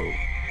Pharaoh.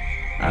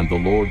 And the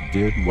Lord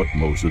did what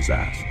Moses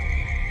asked.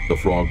 The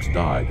frogs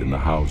died in the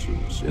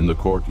houses, in the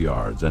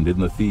courtyards, and in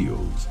the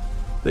fields.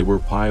 They were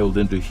piled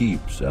into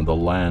heaps, and the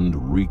land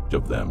reeked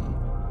of them.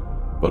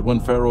 But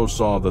when Pharaoh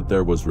saw that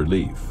there was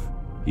relief,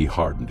 he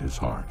hardened his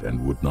heart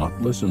and would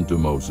not listen to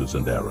Moses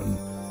and Aaron,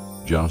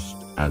 just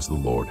as the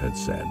Lord had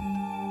said.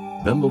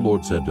 Then the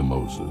Lord said to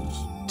Moses,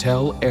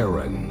 "Tell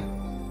Aaron,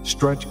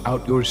 stretch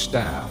out your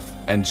staff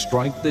and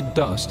strike the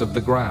dust of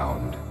the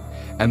ground,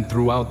 and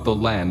throughout the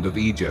land of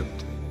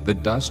Egypt the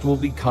dust will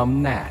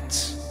become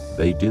gnats."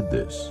 They did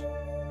this.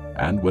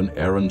 And when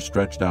Aaron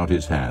stretched out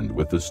his hand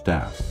with the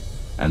staff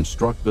and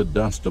struck the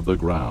dust of the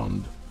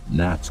ground,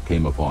 gnats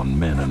came upon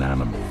men and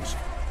animals.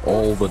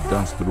 All the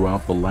dust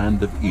throughout the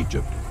land of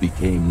Egypt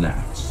became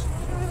gnats.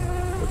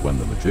 But when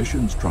the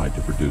magicians tried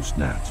to produce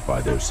gnats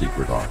by their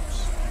secret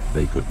arts,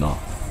 they could not.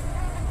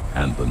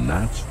 And the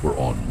gnats were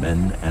on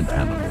men and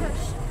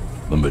animals.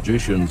 The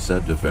magician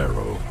said to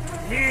Pharaoh,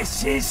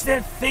 "This is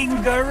the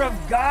finger of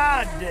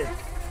God."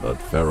 But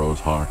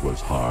Pharaoh's heart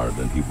was hard,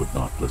 and he would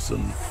not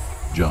listen,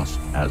 just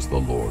as the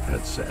Lord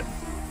had said.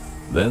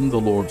 Then the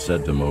Lord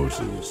said to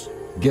Moses,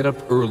 "Get up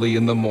early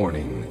in the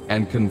morning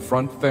and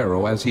confront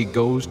Pharaoh as he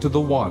goes to the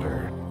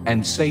water,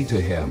 and say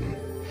to him,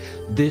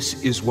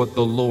 'This is what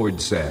the Lord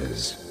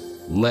says,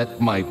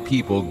 let my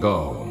people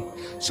go,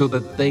 so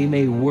that they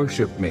may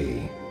worship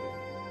me.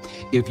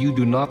 If you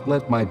do not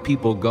let my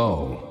people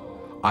go,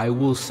 I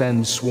will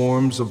send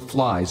swarms of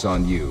flies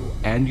on you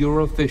and your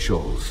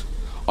officials,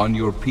 on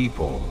your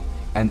people,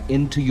 and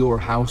into your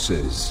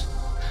houses.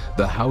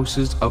 The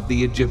houses of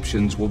the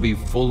Egyptians will be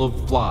full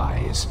of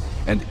flies,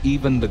 and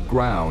even the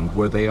ground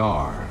where they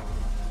are.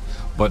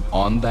 But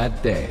on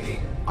that day,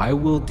 I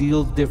will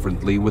deal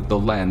differently with the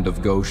land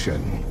of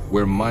Goshen,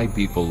 where my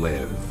people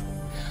live.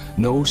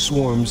 No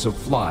swarms of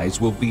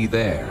flies will be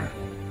there,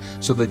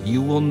 so that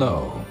you will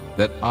know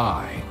that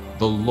I,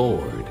 the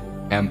Lord,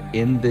 am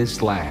in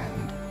this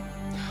land.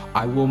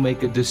 I will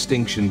make a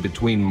distinction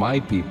between my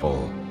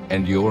people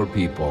and your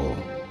people.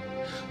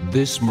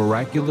 This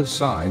miraculous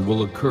sign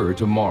will occur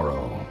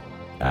tomorrow."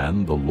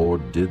 And the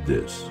Lord did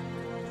this.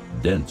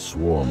 Dense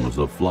swarms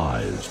of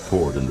flies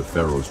poured into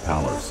Pharaoh's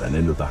palace and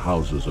into the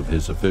houses of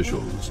his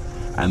officials,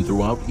 and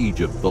throughout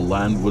Egypt the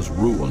land was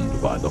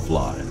ruined by the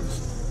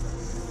flies.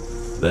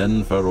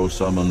 Then Pharaoh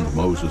summoned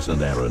Moses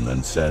and Aaron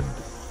and said,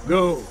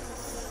 "Go,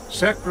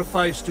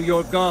 sacrifice to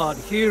your God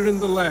here in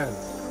the land."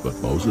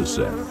 But Moses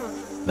said,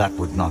 "That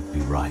would not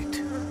be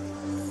right.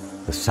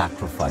 The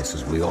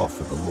sacrifices we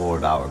offer the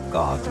Lord our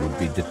God would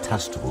be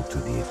detestable to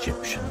the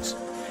Egyptians.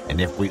 And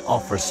if we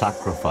offer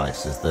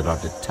sacrifices that are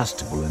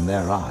detestable in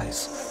their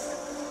eyes,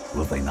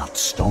 will they not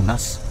stone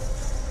us?"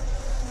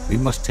 We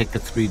must take a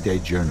 3-day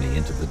journey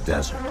into the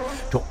desert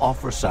to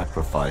offer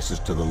sacrifices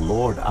to the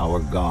Lord our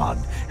God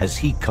as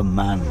he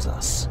commands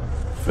us."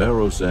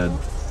 Pharaoh said,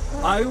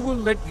 "I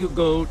will let you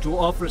go to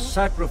offer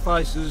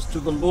sacrifices to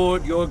the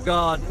Lord your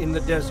God in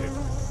the desert,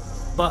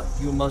 but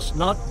you must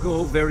not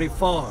go very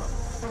far.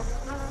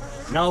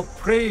 Now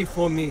pray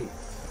for me."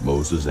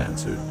 Moses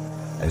answered,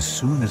 "As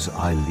soon as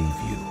I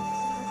leave you,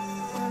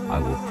 I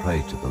will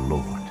pray to the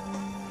Lord.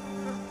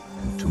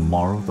 And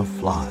tomorrow the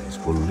flies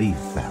will leave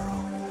Pharaoh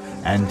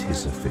and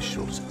his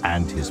officials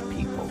and his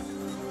people.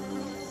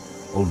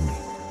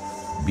 Only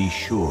be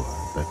sure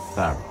that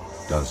Pharaoh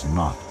does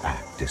not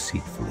act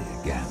deceitfully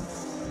again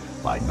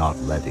by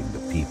not letting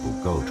the people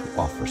go to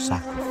offer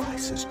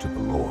sacrifices to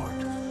the Lord."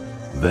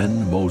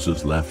 Then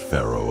Moses left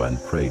Pharaoh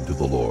and prayed to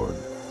the Lord.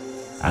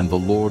 And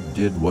the Lord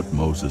did what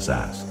Moses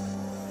asked.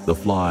 The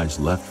flies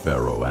left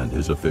Pharaoh and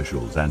his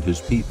officials and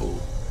his people.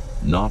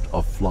 Not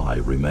a fly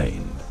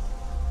remained.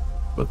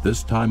 But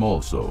this time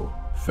also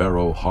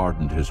Pharaoh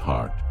hardened his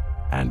heart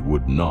and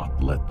would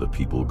not let the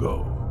people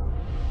go.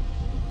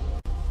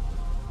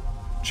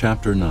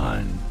 Chapter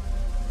 9.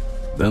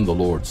 Then the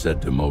Lord said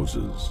to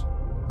Moses,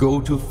 "Go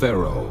to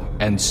Pharaoh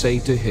and say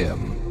to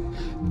him,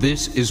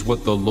 'This is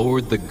what the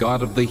Lord, the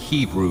God of the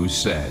Hebrews,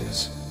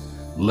 says.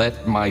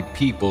 Let my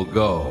people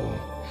go,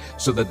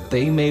 so that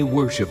they may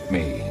worship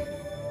me.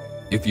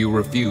 If you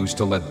refuse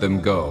to let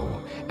them go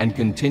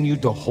and continue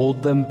to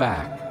hold them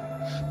back,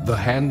 the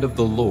hand of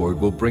the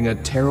Lord will bring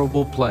a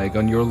terrible plague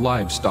on your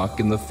livestock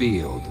in the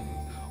field,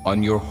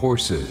 on your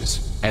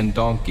horses and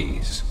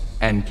donkeys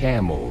and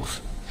camels,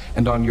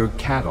 and on your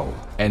cattle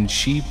and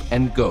sheep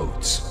and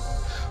goats.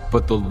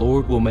 But the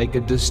Lord will make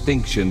a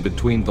distinction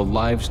between the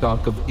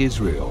livestock of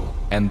Israel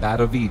and that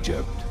of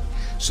Egypt,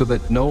 so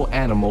that no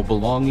animal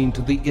belonging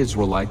to the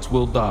Israelites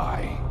will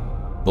die.'"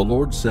 The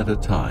Lord set a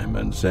time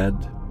and said,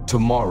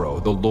 "Tomorrow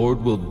the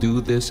Lord will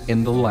do this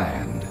in the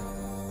land."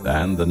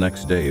 And the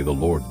next day the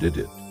Lord did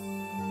it.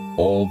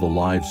 All the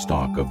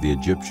livestock of the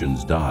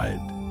Egyptians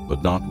died,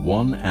 but not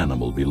one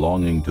animal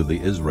belonging to the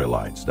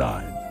Israelites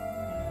died.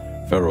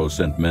 Pharaoh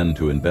sent men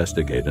to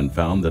investigate and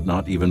found that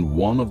not even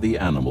one of the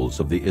animals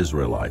of the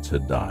Israelites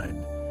had died.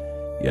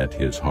 Yet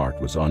his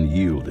heart was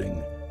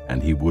unyielding,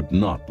 and he would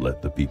not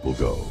let the people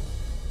go.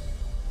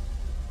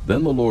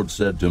 Then the Lord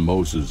said to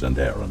Moses and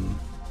Aaron,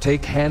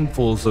 "Take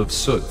handfuls of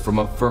soot from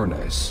a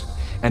furnace,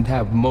 and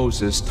have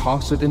Moses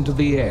toss it into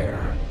the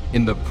air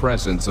in the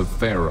presence of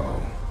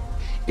Pharaoh.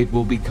 It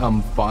will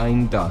become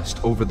fine dust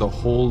over the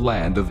whole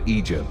land of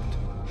Egypt,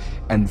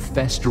 and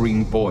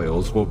festering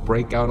boils will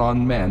break out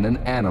on men and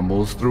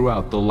animals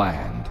throughout the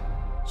land."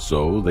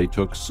 So they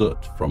took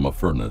soot from a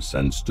furnace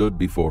and stood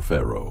before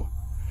Pharaoh.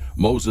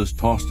 Moses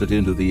tossed it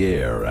into the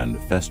air, and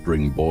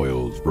festering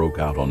boils broke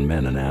out on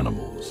men and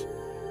animals.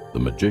 The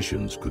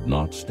magicians could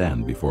not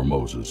stand before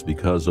Moses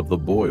because of the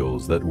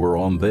boils that were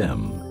on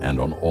them and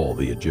on all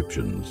the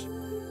Egyptians.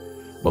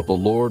 But the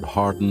Lord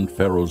hardened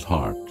Pharaoh's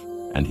heart,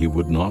 and he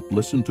would not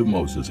listen to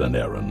Moses and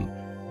Aaron,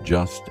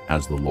 just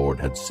as the Lord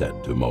had said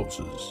to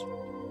Moses.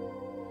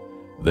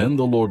 Then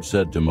the Lord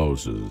said to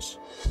Moses,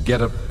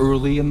 "Get up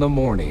early in the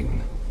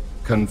morning,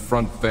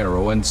 confront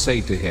Pharaoh and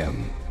say to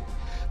him,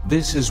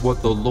 'This is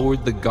what the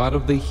Lord, the God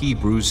of the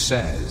Hebrews,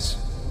 says.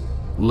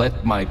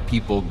 Let my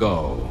people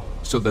go,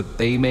 so that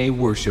they may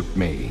worship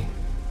me.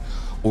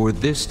 Or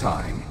this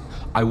time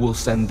I will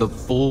send the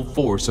full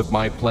force of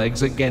my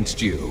plagues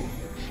against you,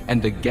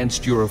 and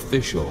against your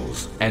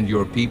officials and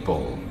your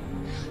people,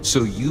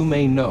 so you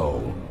may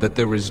know that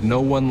there is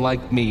no one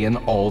like me in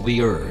all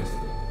the earth.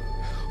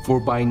 For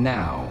by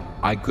now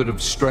I could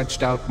have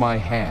stretched out my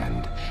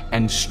hand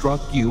and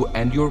struck you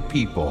and your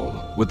people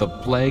with a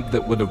plague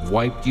that would have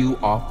wiped you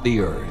off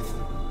the earth.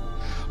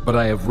 But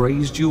I have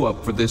raised you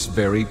up for this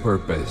very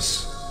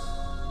purpose,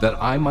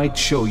 that I might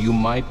show you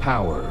my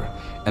power,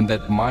 and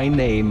that my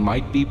name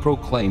might be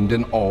proclaimed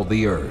in all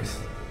the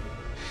earth.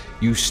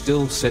 You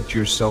still set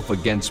yourself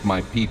against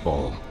my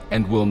people,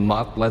 and will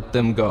not let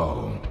them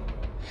go.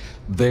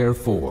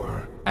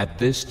 Therefore, at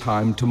this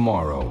time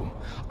tomorrow,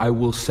 I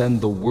will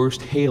send the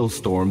worst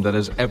hailstorm that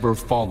has ever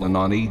fallen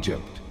on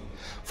Egypt,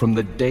 from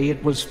the day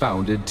it was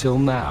founded till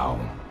now.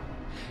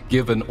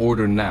 Give an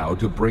order now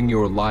to bring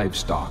your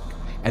livestock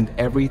and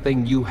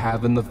everything you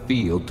have in the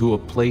field to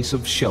a place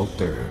of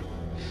shelter,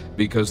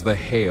 because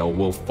the hail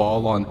will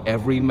fall on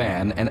every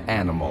man and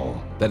animal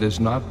that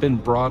has not been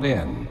brought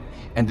in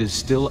and is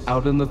still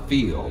out in the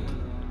field,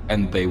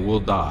 and they will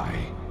die."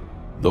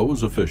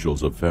 Those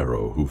officials of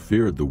Pharaoh who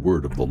feared the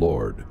word of the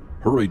Lord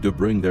hurried to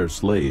bring their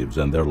slaves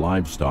and their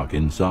livestock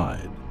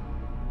inside.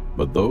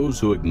 But those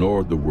who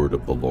ignored the word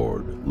of the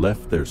Lord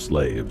left their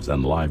slaves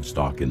and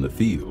livestock in the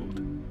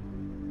field.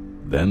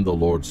 Then the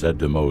Lord said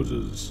to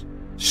Moses,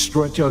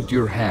 "Stretch out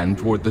your hand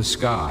toward the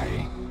sky,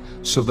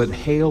 so that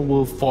hail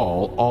will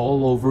fall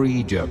all over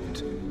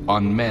Egypt,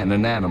 on men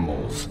and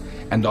animals,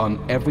 and on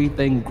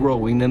everything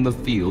growing in the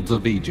fields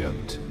of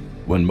Egypt."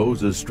 When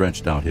Moses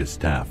stretched out his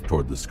staff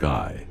toward the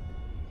sky,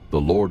 the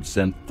Lord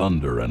sent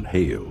thunder and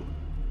hail,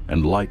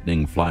 and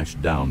lightning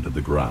flashed down to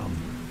the ground.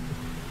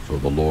 so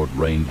the Lord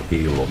rained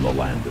hail on the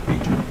land of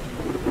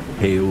Egypt.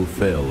 Hail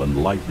fell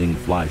and lightning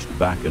flashed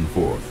back and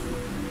forth.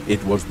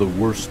 It was the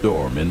worst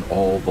storm in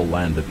all the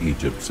land of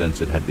Egypt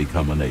since it had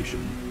become a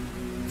nation.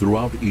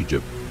 Throughout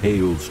Egypt,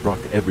 hail struck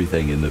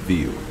everything in the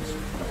fields,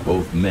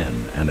 both men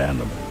and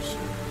animals.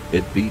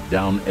 It beat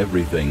down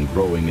everything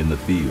growing in the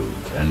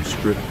fields and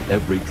stripped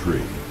every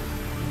tree.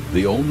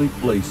 The only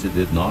place it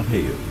did not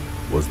hail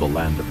was the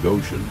land of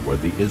Goshen, where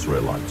the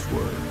Israelites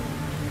were.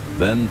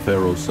 Then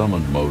Pharaoh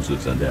summoned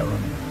Moses and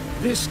Aaron.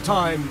 "This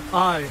time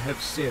I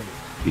have sinned,"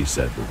 he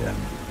said to them.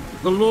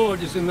 "The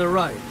Lord is in the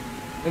right,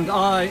 and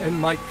I and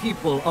my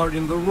people are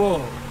in the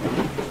wrong.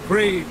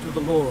 Pray to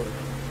the Lord,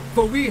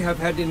 for we have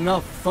had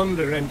enough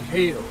thunder and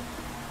hail.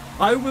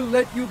 I will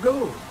let you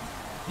go.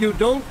 You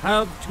don't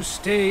have to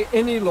stay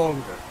any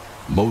longer."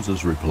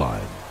 Moses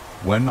replied,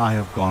 "When I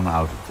have gone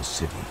out of the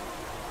city,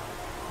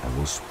 I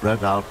will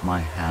spread out my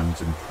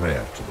hands in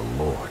prayer to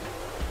the Lord.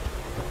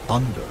 The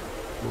thunder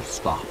will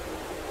stop,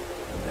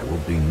 and there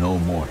will be no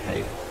more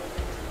hail.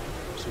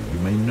 So you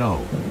may know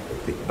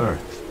that the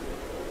earth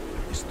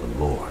is the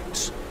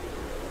Lord's.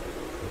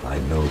 But I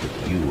know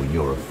that you and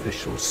your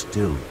officials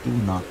still do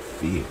not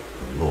fear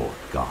the Lord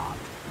God."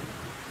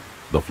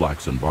 The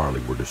flax and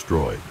barley were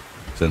destroyed,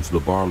 since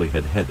the barley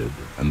had headed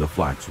and the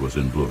flax was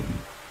in bloom.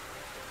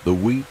 The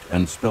wheat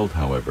and spelt,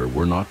 however,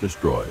 were not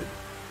destroyed,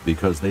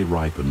 because they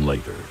ripen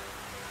later.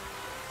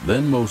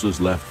 Then Moses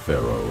left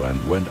Pharaoh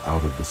and went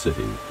out of the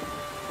city.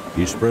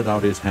 He spread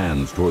out his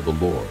hands toward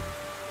the Lord.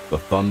 The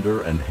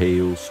thunder and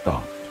hail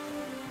stopped,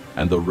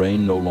 and the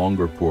rain no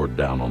longer poured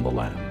down on the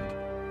land.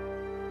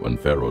 When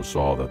Pharaoh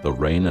saw that the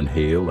rain and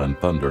hail and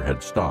thunder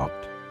had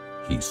stopped,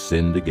 he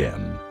sinned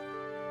again.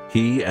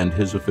 He and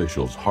his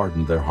officials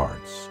hardened their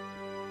hearts.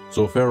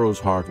 So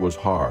Pharaoh's heart was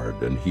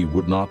hard, and he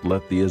would not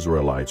let the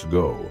Israelites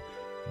go,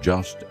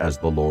 just as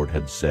the Lord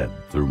had said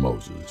through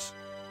Moses.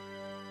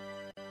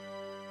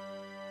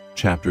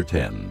 Chapter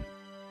 10.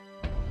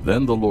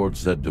 Then the Lord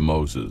said to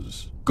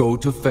Moses, "Go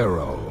to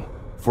Pharaoh,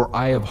 for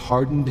I have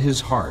hardened his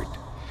heart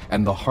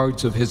and the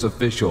hearts of his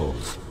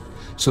officials,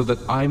 so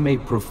that I may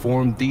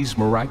perform these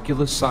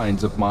miraculous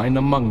signs of mine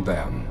among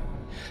them,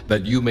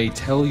 that you may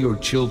tell your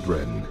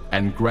children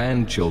and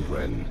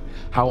grandchildren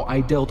how I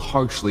dealt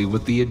harshly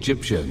with the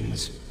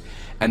Egyptians,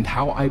 and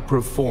how I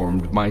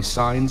performed my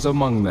signs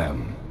among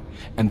them,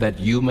 and that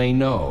you may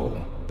know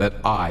that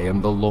I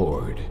am the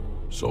Lord."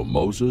 So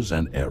Moses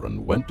and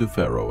Aaron went to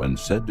Pharaoh and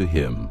said to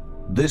him,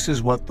 "This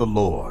is what the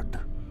Lord,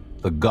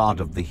 the God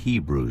of the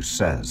Hebrews,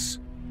 says.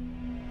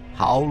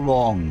 How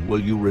long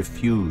will you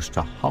refuse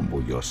to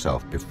humble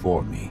yourself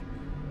before me?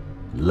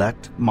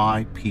 Let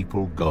my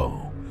people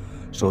go,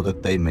 so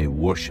that they may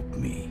worship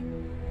me.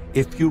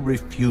 If you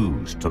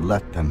refuse to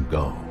let them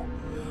go,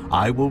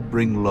 I will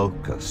bring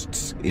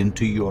locusts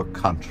into your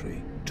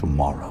country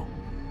tomorrow.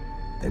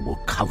 They will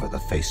cover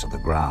the face of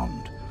the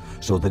ground,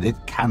 so that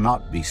it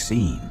cannot be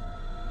seen.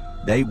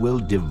 They will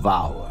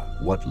devour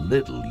what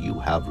little you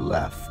have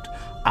left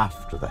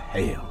after the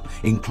hail,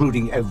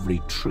 including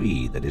every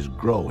tree that is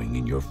growing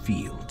in your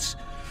fields.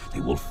 They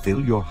will fill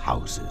your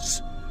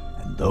houses,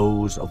 and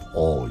those of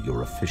all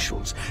your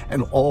officials,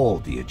 and all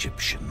the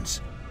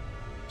Egyptians.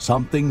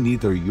 Something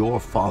neither your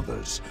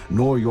fathers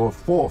nor your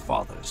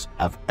forefathers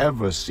have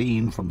ever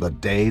seen from the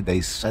day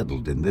they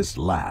settled in this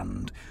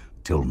land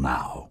till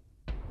now."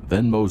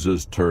 Then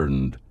Moses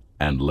turned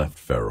and left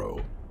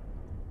Pharaoh.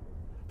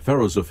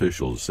 Pharaoh's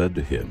officials said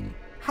to him,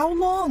 "How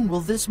long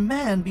will this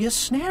man be a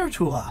snare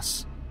to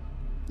us?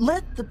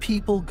 Let the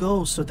people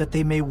go so that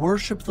they may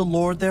worship the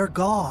Lord their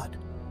God.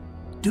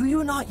 Do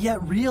you not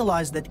yet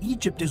realize that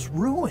Egypt is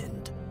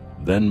ruined?"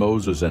 Then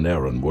Moses and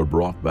Aaron were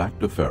brought back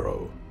to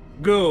Pharaoh.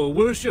 "Go,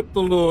 worship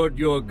the Lord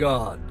your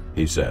God,"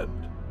 he said.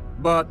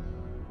 "But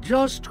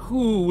just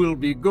who will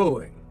be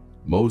going?"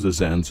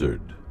 Moses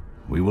answered,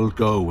 "We will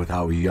go with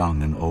our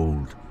young and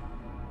old,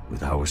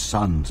 with our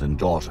sons and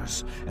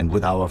daughters, and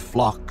with our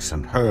flocks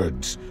and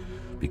herds,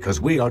 because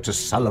we are to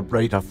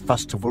celebrate a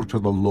festival to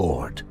the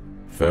Lord."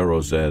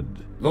 Pharaoh said,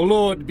 "The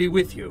Lord be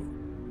with you.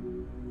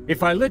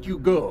 If I let you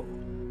go,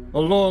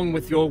 along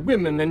with your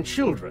women and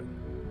children,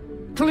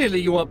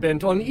 clearly you are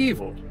bent on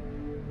evil.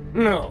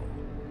 No,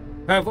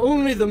 have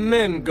only the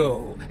men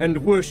go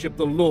and worship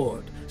the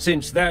Lord,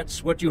 since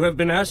that's what you have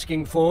been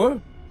asking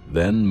for."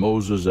 Then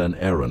Moses and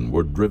Aaron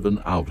were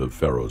driven out of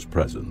Pharaoh's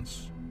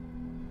presence.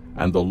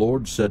 And the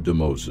Lord said to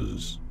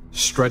Moses,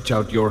 "Stretch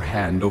out your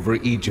hand over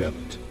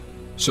Egypt,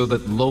 so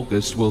that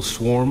locusts will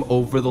swarm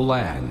over the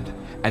land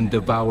and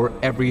devour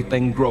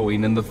everything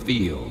growing in the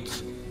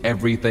fields,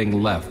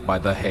 everything left by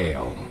the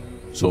hail."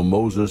 So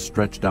Moses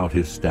stretched out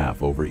his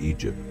staff over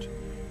Egypt,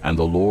 and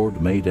the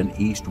Lord made an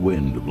east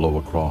wind blow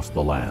across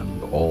the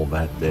land all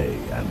that day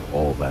and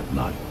all that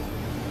night.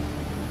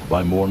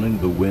 By morning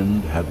the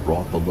wind had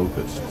brought the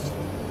locusts.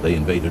 They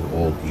invaded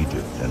all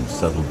Egypt and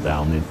settled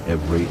down in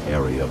every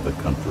area of the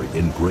country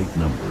in great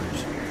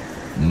numbers.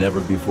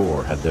 Never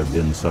before had there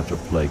been such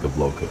a plague of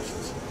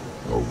locusts,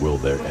 nor will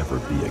there ever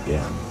be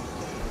again.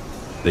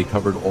 They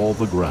covered all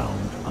the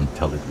ground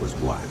until it was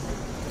black.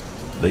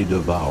 They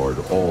devoured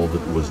all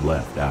that was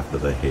left after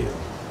the hail,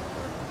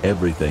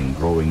 everything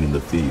growing in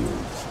the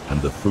fields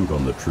and the fruit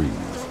on the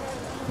trees.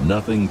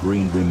 Nothing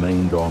green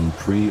remained on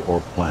tree or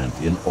plant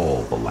in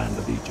all the land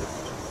of Egypt.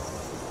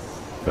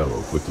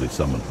 Pharaoh quickly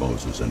summoned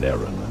Moses and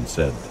Aaron and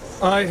said,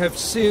 I have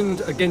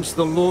sinned against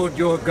the Lord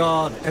your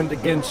God and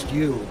against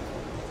you.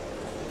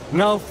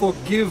 Now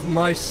forgive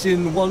my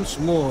sin once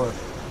more,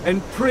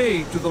 and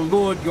pray to the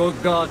Lord your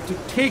God to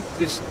take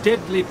this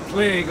deadly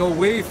plague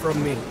away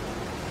from me.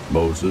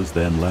 Moses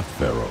then left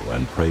Pharaoh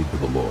and prayed to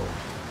the Lord.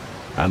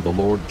 And the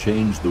Lord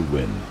changed the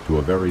wind to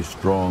a very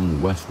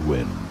strong west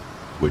wind,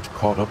 which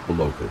caught up the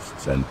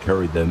locusts and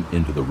carried them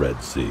into the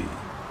Red Sea.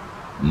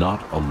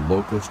 Not a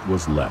locust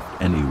was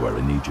left anywhere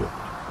in Egypt.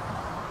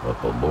 But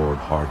the Lord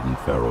hardened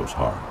Pharaoh's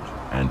heart,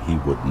 and he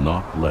would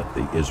not let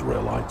the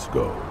Israelites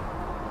go.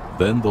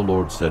 Then the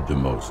Lord said to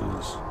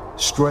Moses,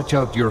 Stretch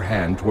out your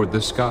hand toward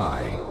the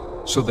sky,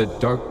 so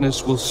that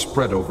darkness will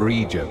spread over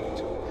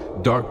Egypt,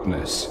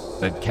 darkness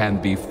that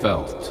can be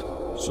felt.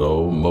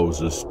 So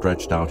Moses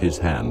stretched out his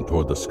hand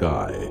toward the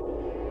sky,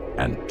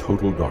 and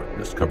total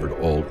darkness covered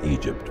all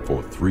Egypt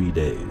for 3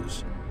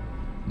 days.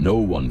 No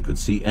one could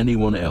see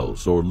anyone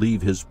else or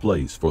leave his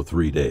place for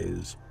 3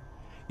 days.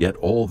 Yet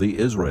all the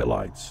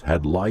Israelites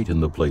had light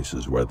in the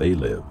places where they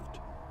lived.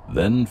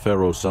 Then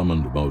Pharaoh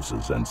summoned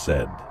Moses and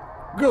said,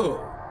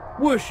 Go,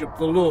 worship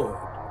the Lord.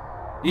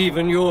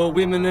 Even your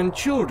women and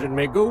children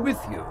may go with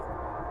you.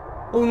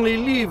 Only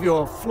leave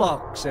your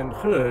flocks and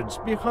herds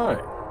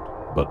behind.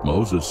 But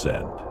Moses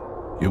said,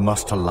 You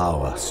must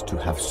allow us to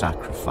have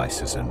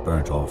sacrifices and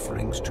burnt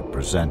offerings to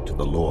present to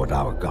the Lord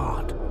our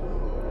God.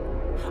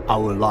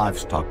 Our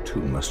livestock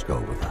too must go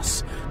with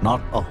us.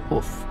 Not a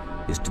hoof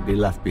is to be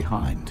left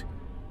behind.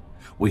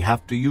 We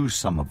have to use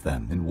some of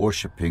them in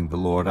worshiping the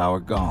Lord our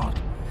God,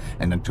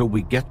 and until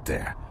we get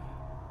there,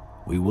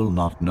 we will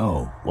not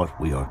know what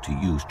we are to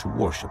use to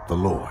worship the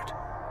Lord.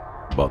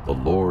 But the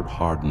Lord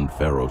hardened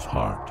Pharaoh's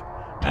heart,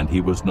 and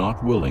he was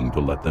not willing to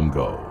let them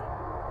go.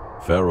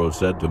 Pharaoh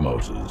said to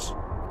Moses,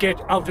 Get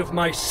out of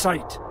my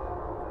sight.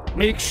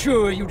 Make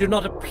sure you do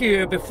not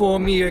appear before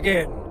me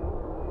again.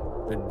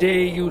 The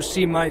day you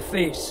see my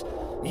face,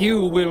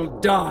 you will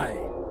die.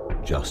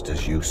 Just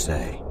as you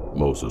say,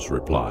 Moses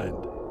replied.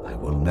 I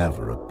will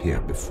never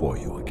appear before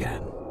you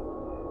again.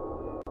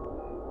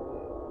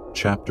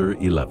 Chapter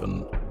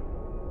 11.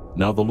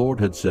 Now the Lord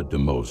had said to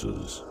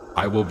Moses,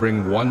 I will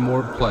bring one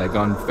more plague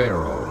on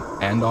Pharaoh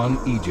and on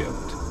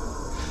Egypt.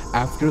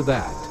 After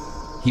that,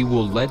 he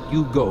will let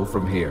you go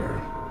from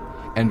here.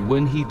 And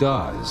when he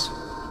does,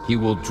 he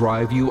will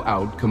drive you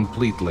out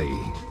completely.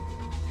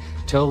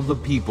 Tell the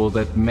people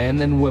that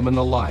men and women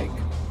alike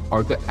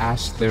are to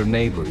ask their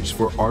neighbors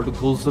for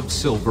articles of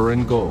silver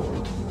and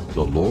gold.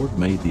 The Lord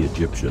made the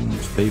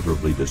Egyptians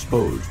favorably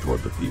disposed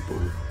toward the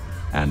people,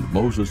 and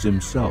Moses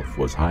himself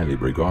was highly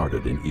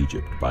regarded in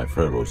Egypt by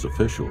Pharaoh's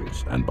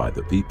officials and by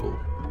the people.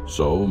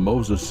 So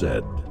Moses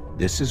said,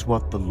 This is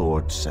what the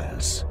Lord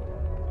says.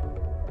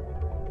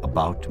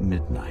 About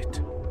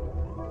midnight,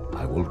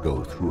 I will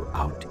go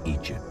throughout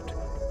Egypt.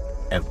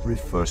 Every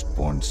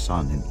firstborn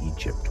son in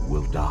Egypt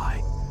will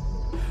die,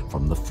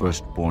 from the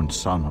firstborn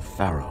son of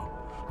Pharaoh,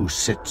 who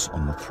sits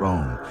on the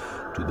throne,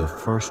 to the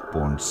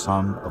firstborn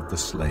son of the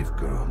slave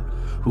girl,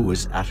 who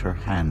is at her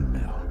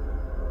handmill,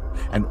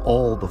 and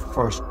all the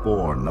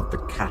firstborn of the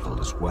cattle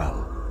as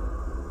well.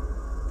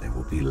 There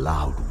will be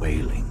loud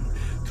wailing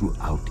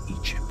throughout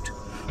Egypt,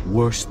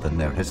 worse than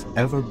there has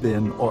ever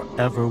been or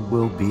ever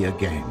will be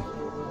again.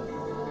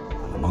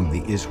 But among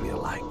the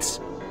Israelites,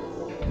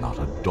 not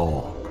a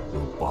dog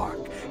will bark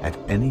at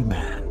any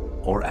man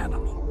or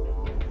animal.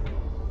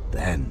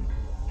 Then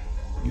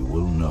you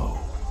will know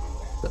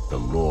that the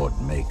Lord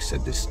makes a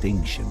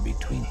distinction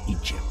between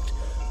Egypt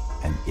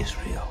and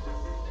Israel.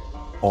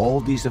 All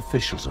these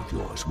officials of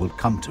yours will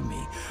come to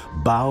me,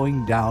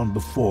 bowing down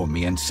before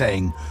me and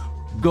saying,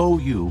 Go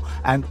you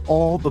and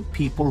all the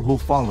people who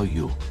follow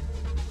you.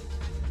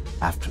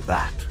 After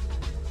that,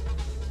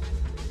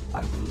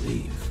 I will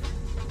leave.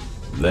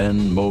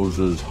 Then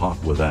Moses,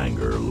 hot with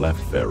anger,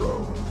 left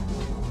Pharaoh.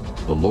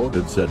 The Lord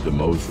had said to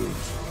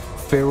Moses,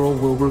 Pharaoh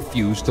will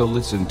refuse to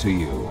listen to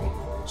you,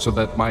 so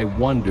that my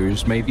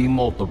wonders may be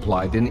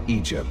multiplied in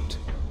Egypt.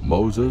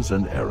 Moses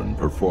and Aaron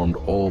performed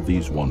all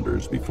these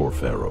wonders before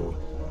Pharaoh.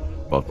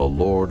 But the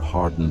Lord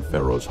hardened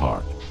Pharaoh's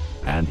heart,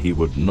 and he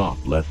would not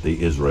let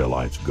the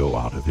Israelites go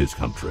out of his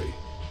country.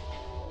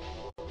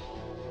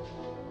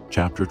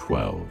 Chapter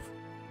 12.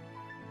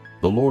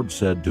 The Lord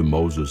said to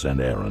Moses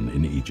and Aaron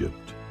in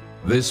Egypt,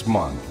 This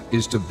month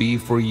is to be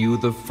for you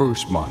the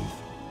first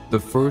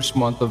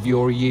month of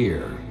your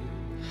year.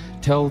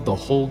 Tell the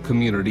whole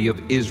community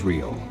of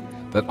Israel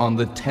that on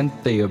the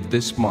 10th day of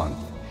this month,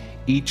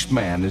 each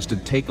man is to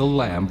take a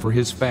lamb for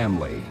his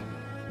family,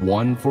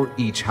 one for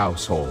each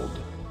household.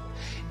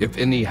 If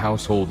any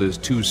household is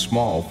too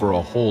small for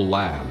a whole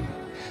lamb,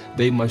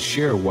 they must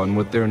share one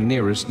with their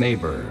nearest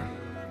neighbor,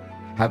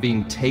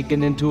 having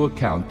taken into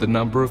account the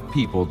number of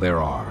people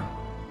there are.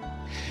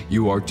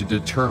 You are to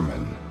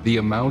determine the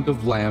amount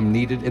of lamb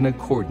needed in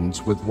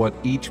accordance with what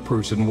each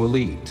person will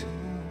eat.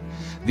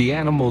 The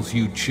animals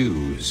you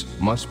choose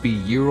must be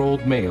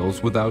year-old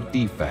males without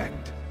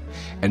defect,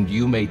 and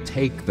you may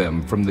take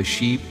them from the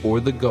sheep or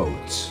the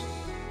goats.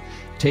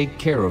 Take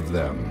care of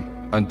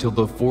them until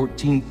the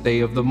 14th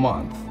day of the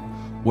month,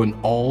 when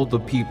all the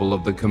people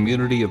of the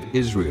community of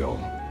Israel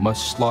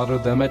must slaughter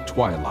them at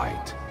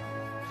twilight.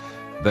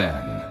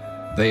 Then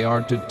they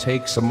are to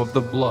take some of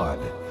the blood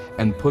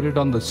and put it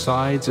on the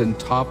sides and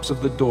tops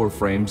of the door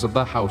frames of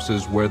the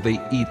houses where they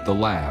eat the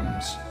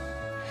lambs.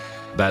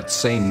 That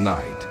same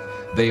night,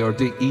 they are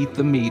to eat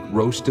the meat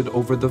roasted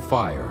over the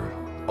fire,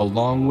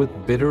 along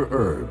with bitter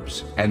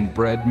herbs and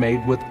bread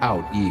made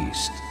without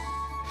yeast.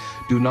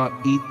 Do not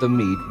eat the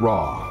meat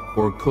raw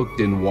or cooked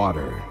in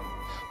water,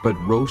 but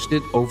roast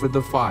it over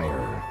the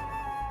fire,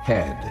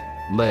 head,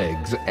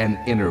 legs, and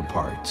inner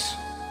parts.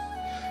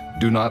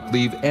 Do not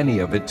leave any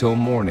of it till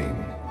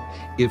morning.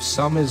 If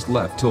some is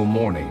left till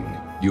morning,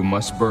 you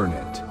must burn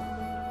it.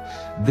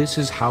 This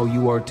is how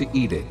you are to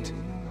eat it,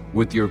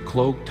 with your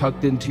cloak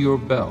tucked into your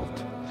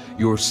belt,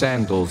 your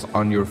sandals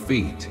on your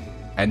feet,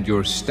 and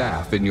your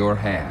staff in your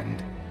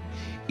hand.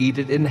 Eat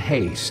it in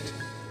haste.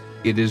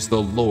 It is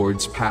the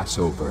Lord's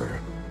Passover.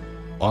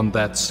 On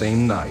that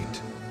same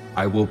night,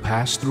 I will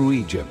pass through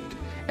Egypt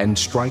and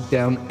strike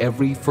down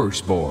every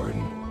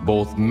firstborn,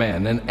 both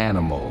men and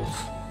animals.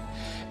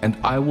 And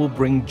I will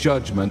bring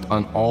judgment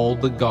on all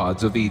the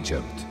gods of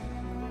Egypt.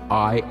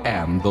 I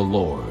am the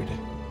Lord.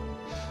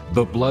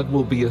 The blood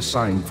will be a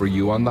sign for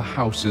you on the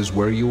houses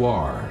where you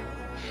are,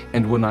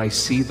 and when I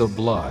see the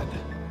blood,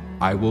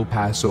 I will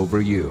pass over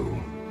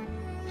you.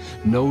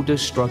 No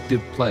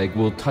destructive plague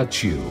will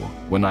touch you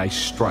when I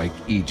strike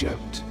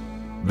Egypt.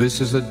 This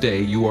is a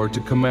day you are to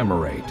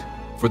commemorate.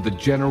 For the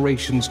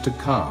generations to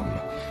come,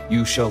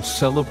 you shall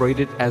celebrate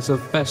it as a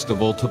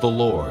festival to the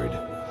Lord,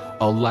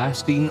 a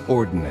lasting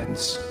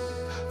ordinance.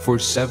 For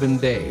 7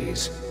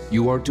 days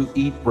you are to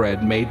eat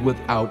bread made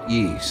without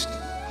yeast.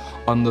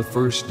 On the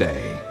first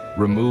day,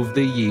 remove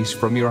the yeast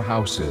from your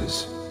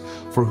houses.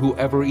 For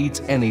whoever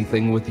eats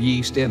anything with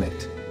yeast in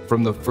it,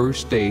 from the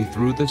first day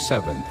through the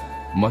 7th,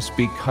 must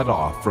be cut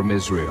off from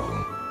Israel.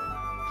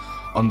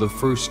 On the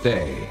first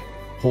day,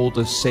 hold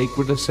a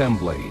sacred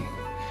assembly,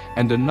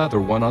 and another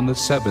one on the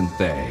 7th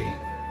day.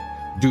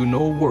 Do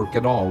no work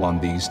at all on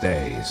these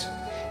days,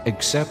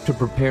 except to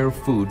prepare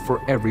food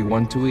for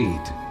everyone to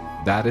eat.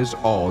 That is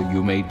all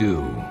you may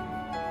do.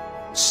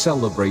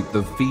 Celebrate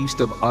the Feast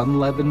of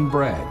Unleavened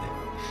Bread,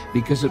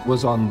 because it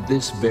was on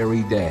this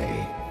very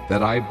day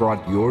that I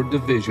brought your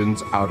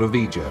divisions out of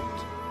Egypt.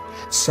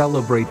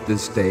 Celebrate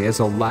this day as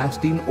a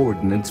lasting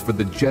ordinance for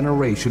the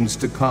generations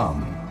to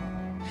come.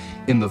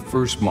 In the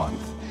first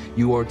month,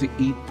 you are to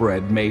eat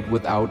bread made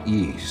without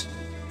yeast,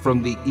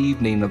 from the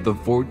evening of the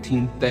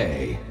 14th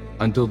day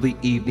until the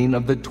evening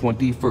of the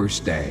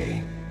 21st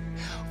day.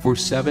 For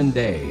 7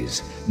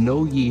 days,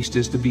 no yeast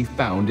is to be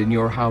found in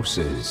your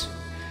houses,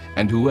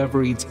 and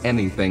whoever eats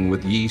anything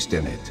with yeast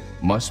in it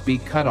must be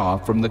cut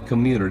off from the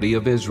community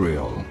of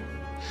Israel,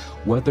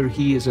 whether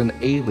he is an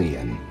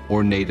alien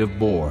or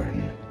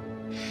native-born.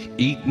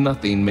 Eat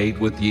nothing made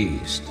with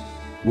yeast.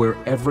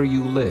 Wherever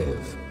you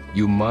live,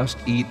 you must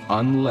eat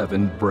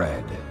unleavened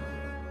bread.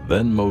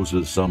 Then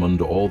Moses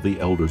summoned all the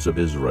elders of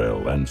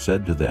Israel and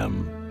said to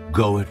them,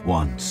 Go at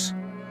once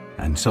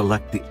and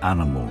select the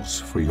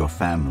animals for your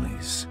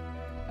families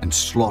and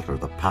slaughter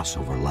the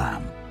Passover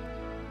lamb.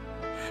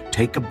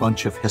 Take a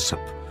bunch of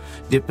hyssop,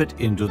 dip it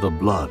into the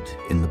blood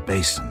in the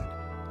basin,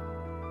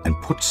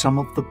 and put some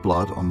of the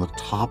blood on the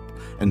top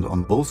and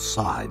on both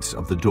sides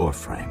of the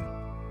doorframe.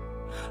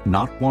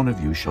 Not one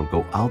of you shall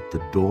go out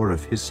the door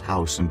of his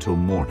house until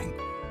morning.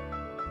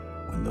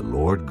 When the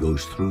Lord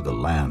goes through the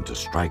land to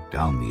strike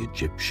down the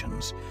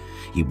Egyptians,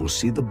 he will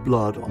see the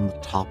blood on the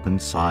top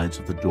and sides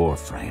of the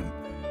doorframe,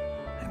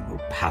 and will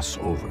pass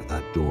over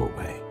that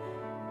doorway.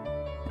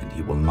 And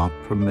he will not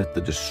permit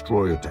the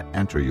destroyer to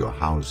enter your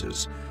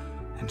houses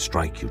and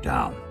strike you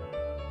down.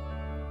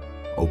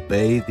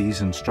 Obey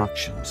these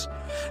instructions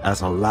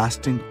as a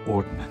lasting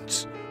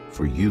ordinance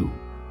for you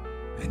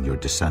and your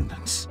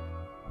descendants.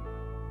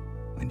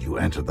 When you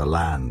enter the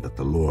land that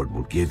the Lord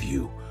will give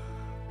you,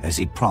 as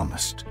he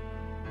promised,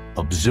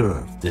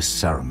 observe this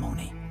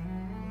ceremony.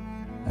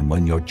 And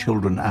when your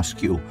children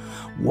ask you,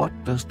 What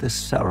does this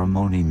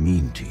ceremony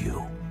mean to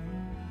you?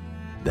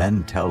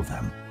 Then tell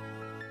them,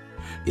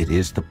 It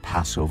is the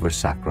Passover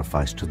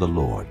sacrifice to the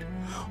Lord,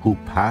 who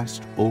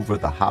passed over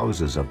the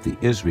houses of the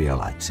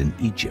Israelites in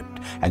Egypt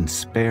and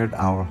spared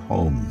our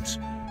homes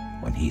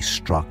when he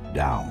struck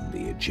down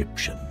the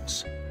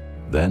Egyptians.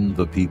 Then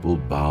the people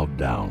bowed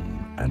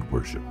down and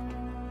worshipped.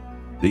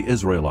 The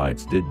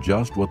Israelites did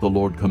just what the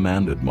Lord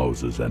commanded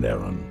Moses and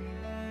Aaron.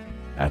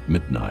 At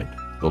midnight,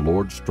 the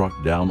Lord struck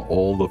down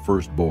all the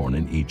firstborn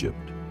in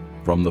Egypt,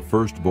 from the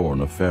firstborn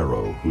of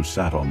Pharaoh who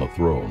sat on the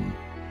throne,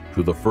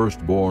 to the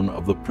firstborn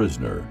of the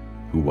prisoner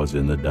who was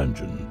in the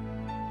dungeon,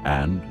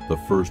 and the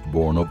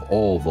firstborn of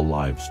all the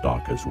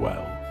livestock as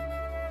well.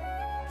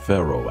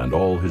 Pharaoh and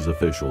all his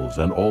officials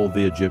and all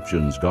the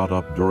Egyptians got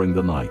up during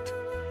the night,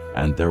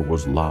 and there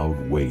was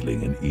loud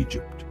wailing in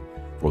Egypt,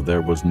 for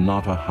there was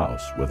not a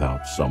house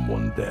without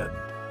someone dead.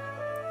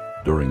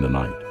 During the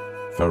night,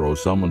 Pharaoh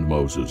summoned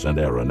Moses and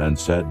Aaron and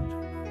said,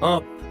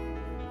 Up!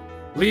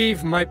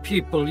 Leave my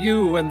people,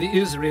 you and the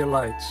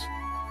Israelites.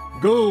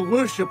 Go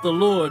worship the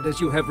Lord as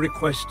you have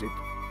requested.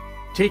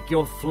 Take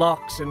your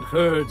flocks and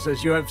herds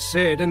as you have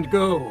said, and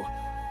go,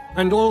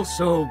 and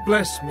also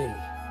bless me.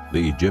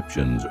 The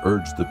Egyptians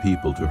urged the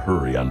people to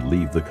hurry and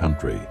leave the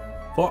country.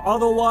 For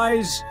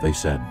otherwise, they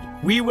said,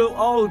 we will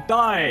all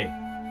die.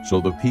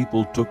 So the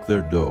people took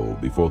their dough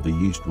before the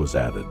yeast was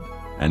added,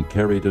 and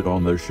carried it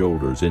on their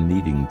shoulders in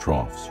kneading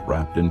troughs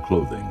wrapped in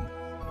clothing.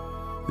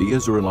 The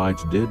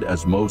Israelites did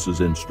as Moses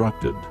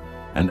instructed,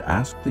 and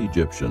asked the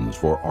Egyptians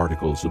for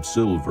articles of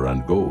silver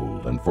and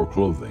gold and for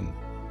clothing.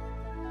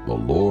 The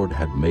Lord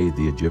had made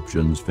the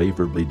Egyptians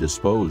favorably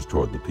disposed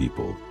toward the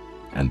people,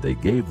 and they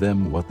gave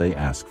them what they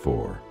asked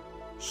for.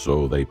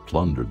 So they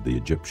plundered the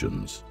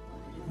Egyptians.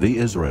 The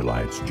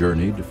Israelites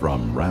journeyed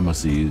from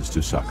Ramesses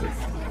to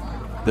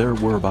Succoth. There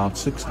were about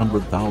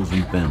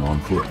 600,000 men on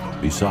foot,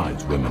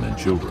 besides women and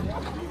children.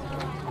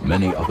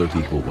 Many other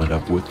people went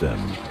up with them,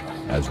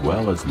 as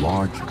well as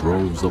large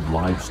droves of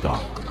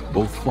livestock,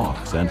 both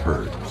flocks and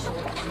herds.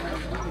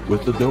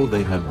 With the dough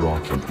they had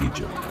brought from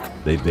Egypt,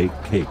 they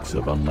baked cakes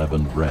of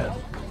unleavened bread.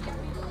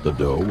 The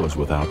dough was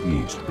without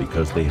yeast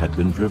because they had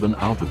been driven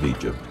out of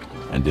Egypt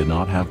and did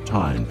not have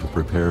time to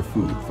prepare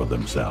food for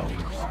themselves.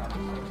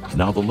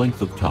 Now the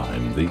length of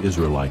time the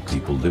Israelite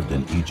people lived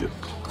in Egypt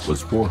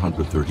was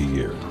 430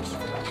 years.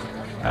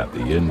 At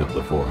the end of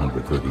the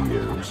 430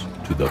 years,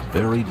 to the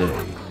very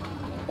day,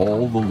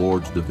 all the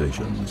Lord's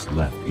divisions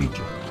left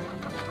Egypt.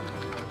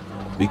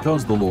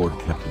 Because the Lord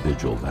kept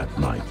vigil that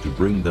night to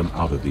bring them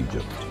out of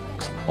Egypt,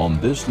 on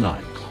this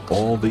night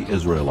all the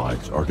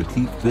Israelites are to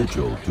keep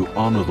vigil to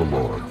honor the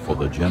Lord for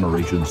the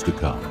generations to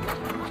come.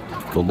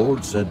 The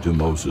Lord said to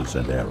Moses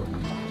and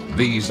Aaron,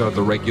 These are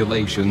the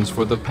regulations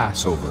for the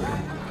Passover.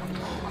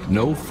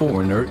 No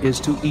foreigner is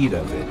to eat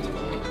of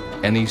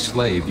it. Any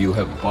slave you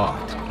have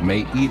bought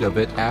may eat of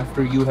it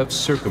after you have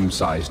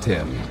circumcised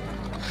him.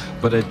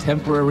 But a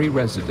temporary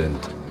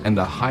resident and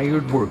a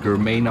hired worker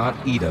may not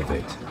eat of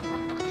it.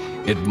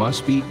 It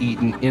must be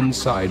eaten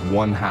inside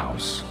one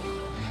house.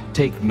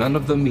 Take none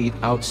of the meat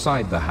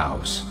outside the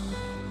house.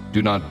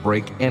 Do not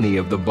break any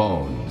of the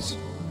bones.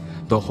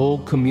 The whole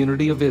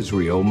community of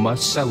Israel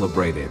must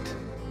celebrate it.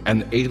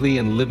 An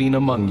alien living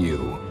among you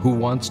who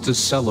wants to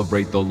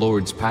celebrate the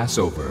Lord's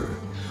Passover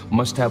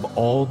must have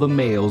all the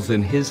males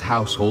in his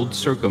household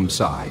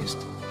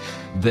circumcised.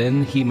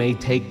 Then he may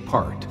take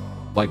part,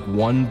 like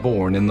one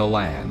born in the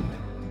land.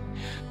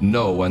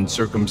 No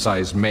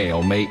uncircumcised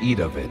male may eat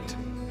of it.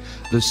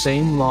 The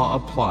same law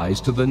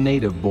applies to the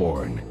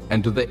native-born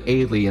and to the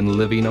alien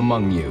living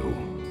among you.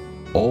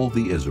 All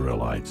the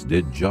Israelites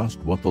did just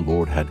what the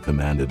Lord had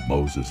commanded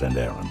Moses and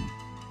Aaron.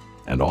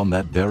 And on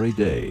that very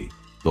day,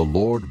 the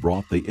Lord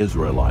brought the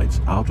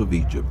Israelites out of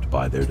Egypt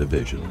by their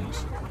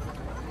divisions.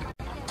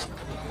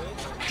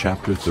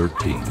 Chapter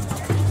 13.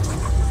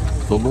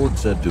 The Lord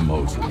said to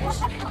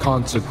Moses,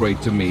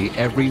 Consecrate to me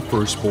every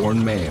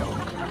firstborn male.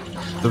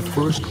 The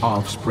first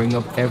offspring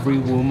of every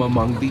womb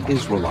among the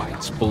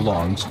Israelites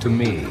belongs to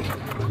me,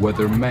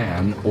 whether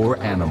man or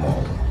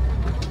animal.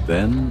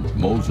 Then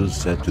Moses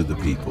said to the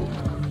people,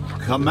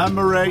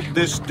 Commemorate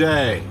this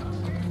day,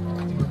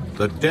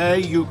 the day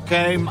you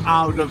came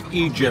out of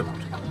Egypt,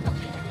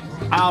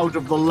 out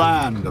of the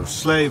land of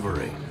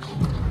slavery,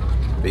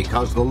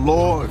 because the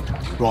Lord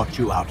brought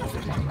you out of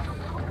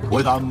it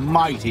with a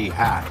mighty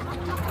hand.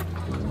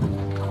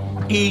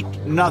 Eat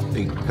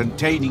nothing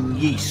containing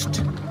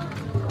yeast.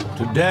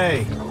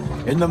 Today,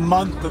 in the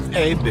month of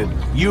Abib,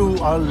 you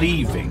are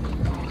leaving.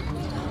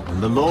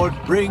 And the Lord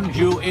brings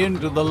you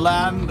into the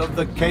land of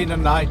the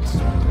Canaanites,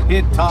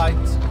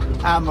 Hittites,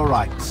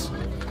 Amorites,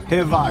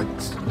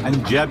 Hivites,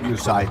 and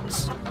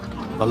Jebusites,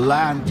 the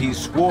land he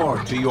swore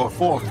to your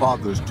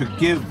forefathers to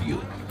give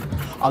you,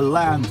 a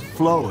land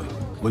flowing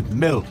with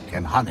milk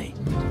and honey.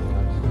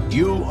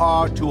 You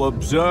are to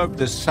observe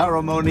the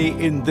ceremony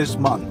in this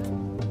month.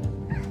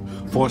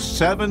 For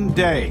 7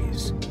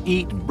 days,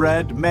 eat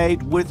bread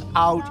made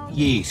without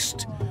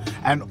yeast,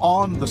 and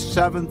on the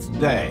 7th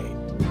day,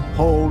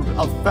 hold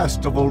a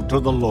festival to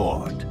the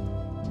Lord.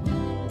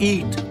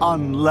 Eat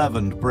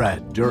unleavened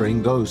bread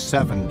during those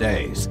 7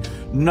 days.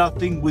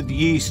 Nothing with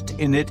yeast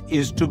in it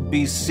is to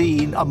be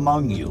seen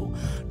among you,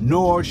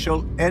 nor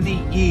shall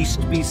any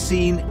yeast be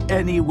seen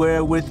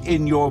anywhere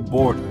within your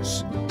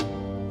borders.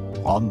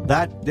 On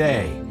that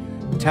day,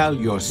 tell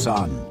your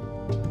son,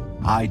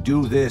 I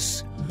do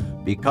this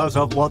because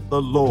of what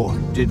the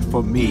Lord did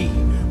for me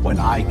when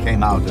I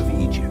came out of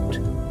Egypt.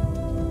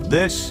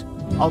 This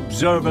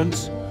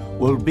observance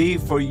will be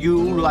for you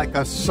like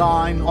a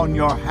sign on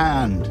your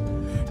hand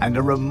and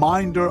a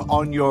reminder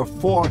on your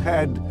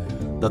forehead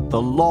that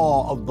the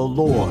law of the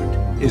Lord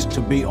is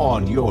to be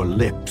on your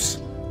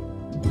lips.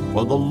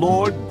 For the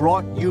Lord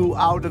brought you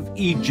out of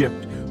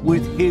Egypt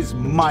with his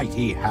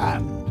mighty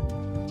hand.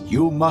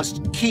 You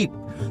must keep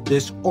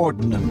this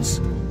ordinance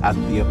at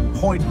the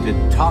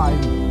appointed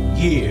time,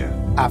 year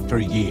after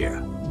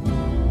year.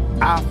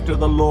 After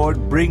the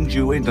Lord brings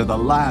you into the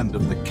land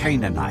of the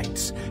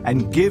Canaanites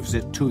and gives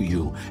it to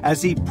you,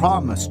 as he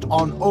promised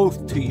on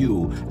oath to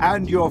you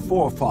and your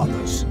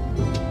forefathers,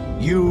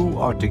 you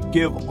are to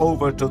give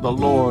over to the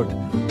Lord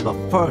the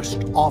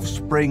first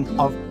offspring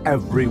of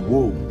every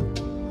womb.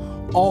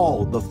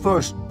 All the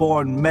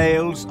firstborn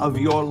males of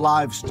your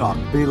livestock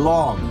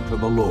belong to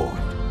the Lord.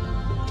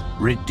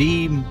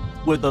 Redeem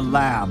with a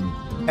lamb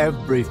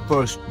every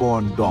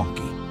firstborn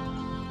donkey.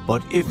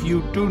 But if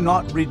you do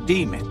not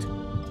redeem it,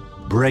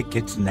 break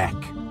its neck.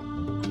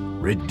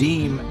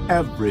 Redeem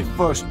every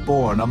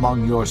firstborn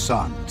among your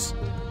sons.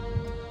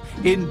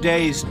 In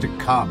days to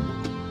come,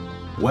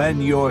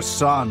 when your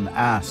son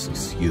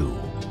asks you,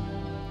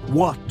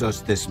 "What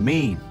does this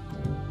mean?"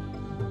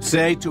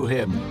 say to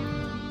him,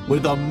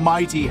 "With a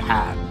mighty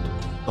hand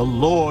the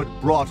Lord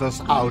brought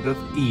us out of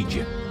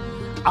Egypt,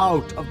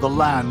 out of the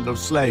land of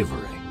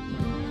slavery.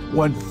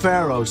 When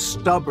Pharaoh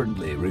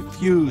stubbornly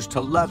refused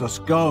to let us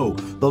go,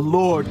 the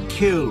Lord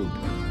killed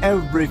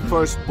every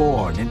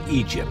firstborn in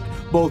Egypt,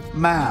 both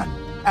man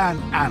and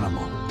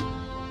animal.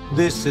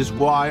 This is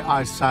why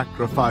I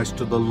sacrifice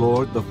to the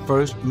Lord the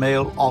first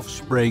male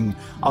offspring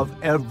of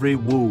every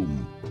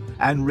womb,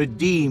 and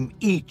redeem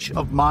each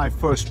of my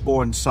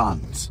firstborn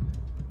sons.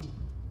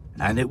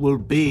 And it will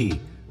be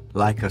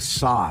like a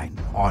sign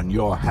on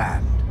your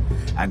hand,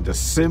 and a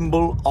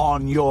symbol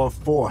on your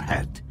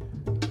forehead,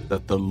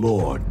 that the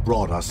Lord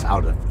brought us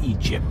out of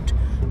Egypt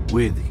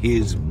with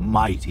his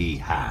mighty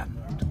hand."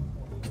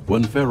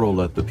 When Pharaoh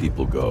let the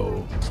people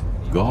go,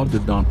 God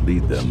did not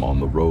lead them on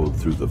the road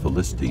through the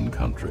Philistine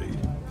country,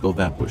 though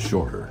that was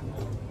shorter.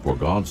 For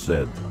God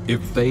said,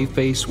 "If they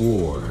face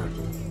war,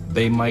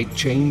 they might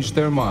change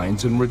their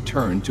minds and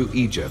return to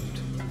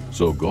Egypt."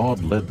 So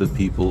God led the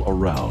people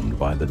around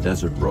by the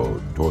desert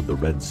road toward the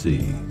Red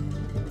Sea.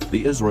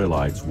 The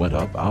Israelites went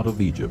up out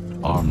of Egypt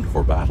armed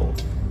for battle.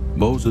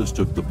 Moses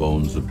took the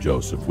bones of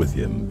Joseph with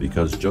him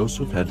because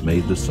Joseph had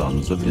made the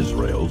sons of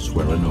Israel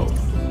swear an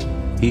oath.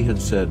 He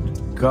had said,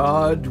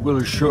 "God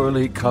will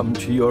surely come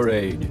to your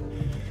aid,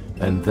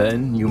 and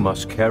then you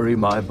must carry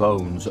my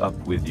bones up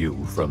with you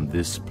from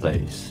this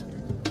place."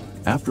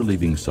 After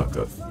leaving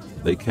Succoth,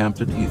 they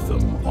camped at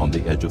Etham on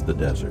the edge of the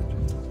desert.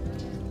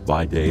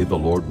 By day the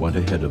Lord went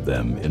ahead of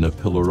them in a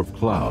pillar of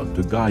cloud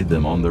to guide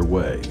them on their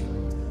way,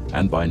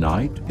 and by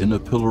night in a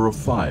pillar of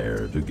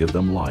fire to give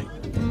them light,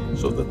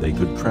 so that they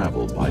could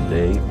travel by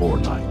day or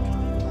night.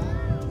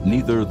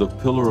 Neither the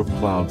pillar of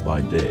cloud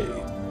by day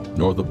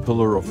nor the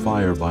pillar of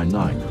fire by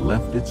night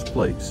left its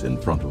place in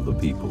front of the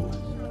people.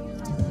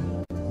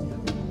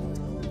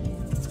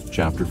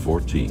 Chapter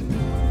 14.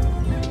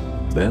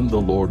 Then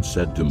the Lord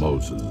said to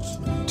Moses,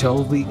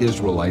 "Tell the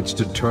Israelites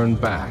to turn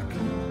back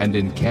and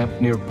encamp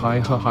near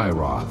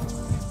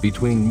Pi-hahiroth,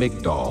 between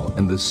Migdol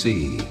and the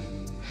sea.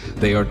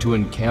 They are to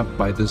encamp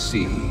by the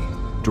sea,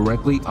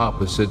 directly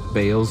opposite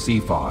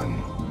Baal-zephon.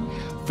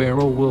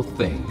 Pharaoh will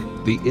think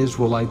the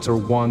Israelites are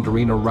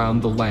wandering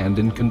around the land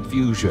in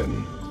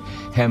confusion,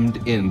 hemmed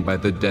in by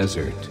the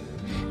desert,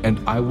 and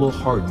I will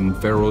harden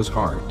Pharaoh's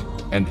heart,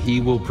 and he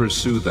will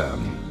pursue them.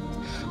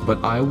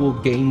 But I will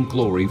gain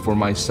glory for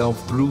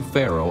myself through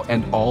Pharaoh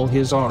and all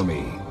his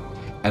army,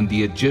 and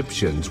the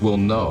Egyptians will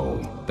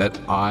know that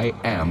I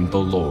am the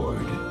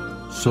Lord."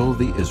 So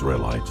the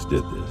Israelites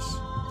did this.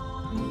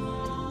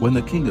 When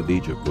the king of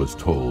Egypt was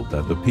told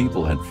that the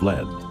people had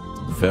fled,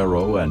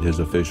 Pharaoh and his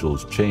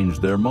officials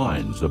changed their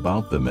minds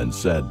about them and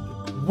said,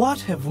 "What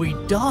have we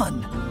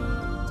done?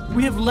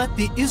 We have let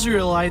the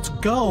Israelites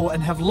go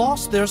and have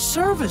lost their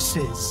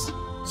services."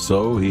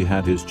 So he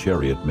had his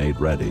chariot made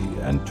ready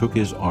and took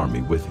his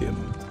army with him.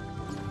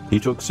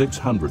 He took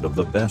 600 of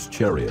the best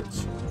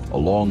chariots,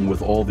 along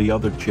with all the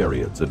other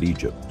chariots of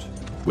Egypt,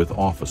 with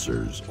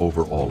officers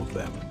over all of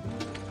them.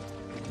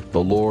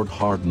 The Lord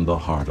hardened the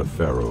heart of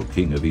Pharaoh,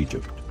 king of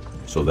Egypt,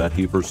 so that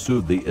he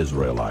pursued the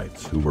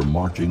Israelites who were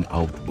marching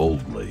out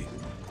boldly.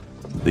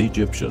 The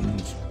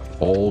Egyptians,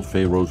 all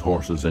Pharaoh's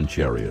horses and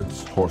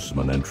chariots,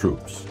 horsemen and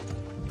troops,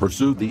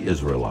 pursued the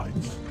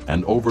Israelites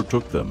and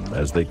overtook them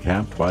as they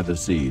camped by the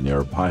sea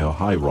near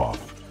Pi-hahiroth,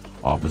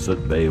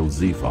 opposite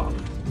Baal-zephon.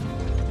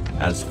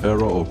 As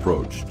Pharaoh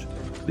approached,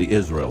 the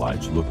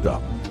Israelites looked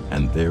up,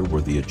 and there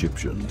were the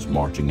Egyptians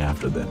marching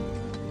after them.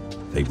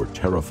 They were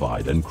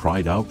terrified and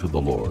cried out to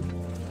the Lord.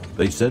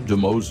 They said to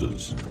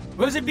Moses,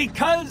 "Was it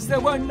because there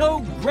were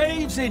no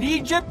graves in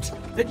Egypt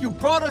that you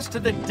brought us to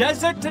the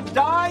desert to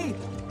die?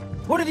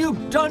 What have you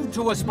done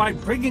to us by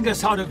bringing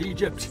us out of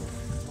Egypt?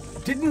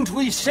 Didn't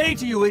we say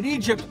to you in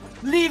Egypt,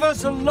 'Leave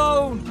us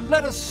alone,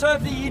 let us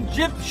serve the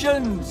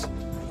Egyptians'?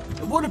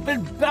 It would have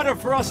been better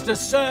for us to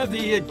serve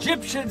the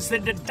Egyptians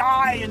than to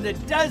die in the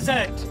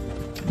desert."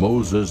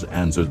 Moses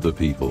answered the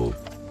people,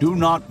 "Do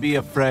not be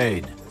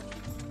afraid.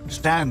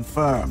 Stand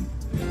firm,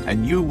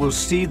 and you will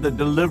see the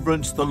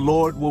deliverance the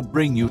Lord will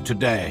bring you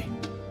today.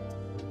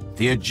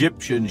 The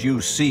Egyptians you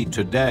see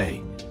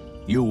today,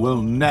 you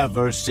will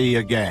never see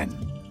again.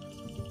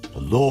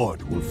 The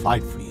Lord will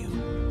fight for you.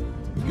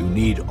 You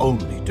need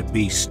only to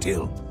be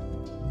still."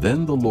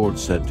 Then the Lord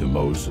said to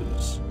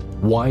Moses,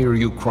 "Why are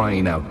you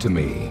crying out to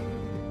me?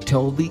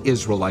 Tell the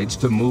Israelites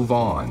to move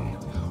on.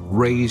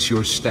 Raise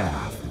your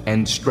staff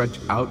and stretch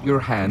out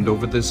your hand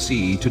over the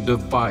sea to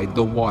divide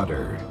the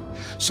water,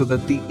 so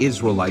that the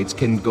Israelites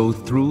can go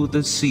through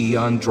the sea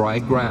on dry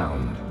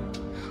ground.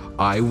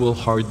 I will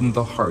harden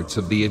the hearts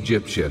of the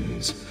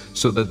Egyptians,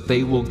 so that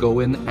they will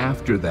go in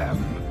after them.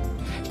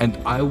 And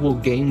I will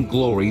gain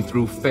glory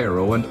through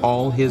Pharaoh and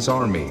all his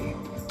army,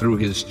 through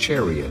his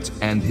chariots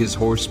and his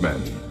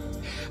horsemen.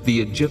 The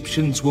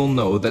Egyptians will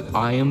know that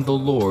I am the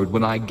Lord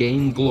when I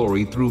gain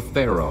glory through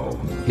Pharaoh,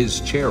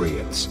 his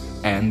chariots,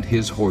 and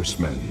his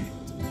horsemen.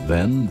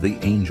 Then the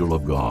angel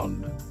of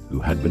God, who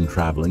had been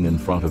traveling in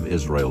front of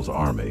Israel's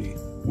army,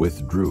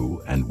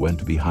 withdrew and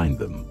went behind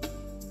them.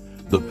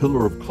 The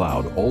pillar of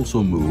cloud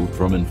also moved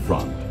from in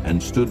front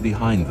and stood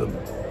behind them,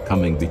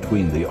 coming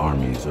between the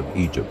armies of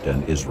Egypt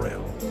and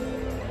Israel.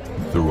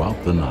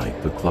 Throughout the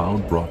night the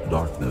cloud brought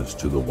darkness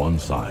to the one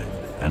side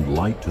and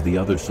light to the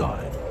other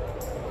side,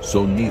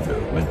 so neither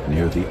went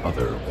near the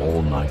other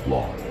all night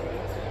long.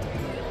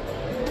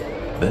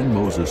 Then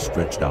Moses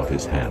stretched out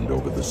his hand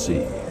over the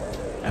sea,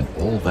 and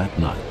all that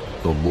night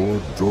the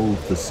Lord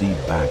drove the sea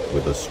back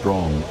with a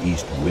strong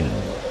east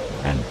wind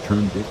and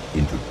turned it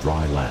into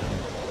dry land.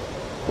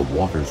 The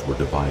waters were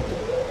divided,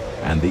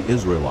 and the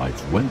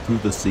Israelites went through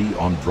the sea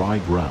on dry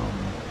ground,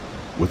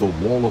 with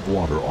a wall of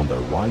water on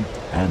their right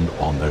and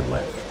on their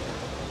left.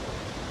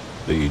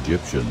 The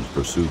Egyptians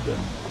pursued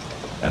them,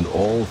 and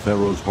all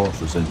Pharaoh's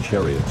horses and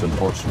chariots and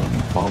horsemen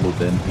followed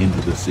them into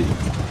the sea.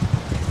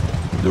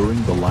 During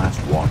the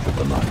last watch of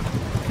the night,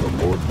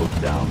 the Lord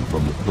looked down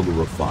from the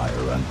pillar of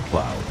fire and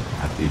cloud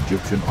at the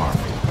Egyptian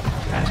army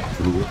and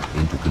threw it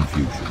into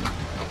confusion.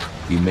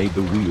 He made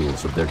the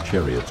wheels of their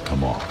chariots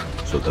come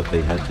off, so that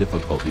they had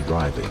difficulty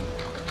driving.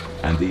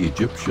 And the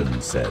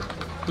Egyptians said,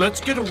 "Let's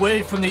get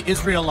away from the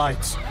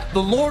Israelites.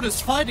 The Lord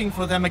is fighting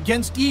for them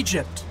against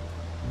Egypt."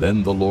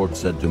 Then the Lord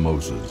said to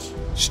Moses,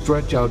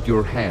 Stretch out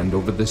your hand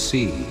over the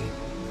sea,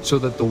 so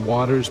that the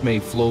waters may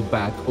flow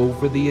back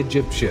over the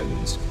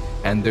Egyptians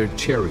and their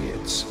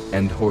chariots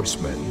and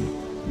horsemen.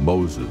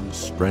 Moses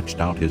stretched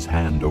out his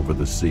hand over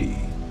the sea,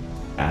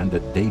 and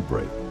at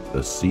daybreak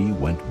the sea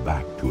went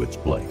back to its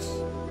place.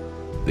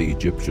 The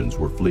Egyptians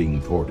were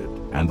fleeing toward it,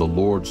 and the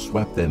Lord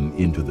swept them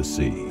into the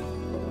sea.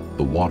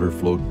 The water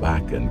flowed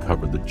back and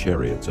covered the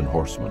chariots and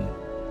horsemen,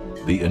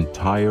 the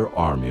entire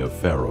army of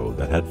Pharaoh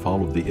that had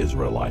followed the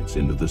Israelites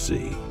into the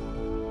sea.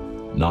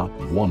 Not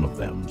one of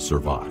them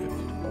survived.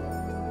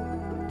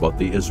 But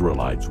the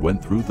Israelites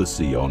went through the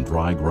sea on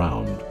dry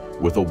ground,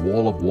 with a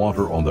wall of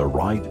water on their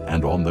right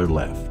and on their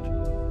left.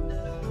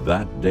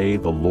 That day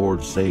the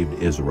Lord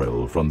saved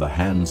Israel from the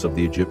hands of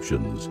the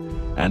Egyptians,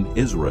 and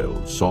Israel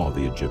saw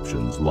the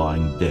Egyptians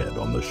lying dead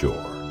on the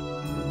shore.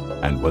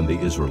 And when the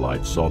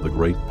Israelites saw the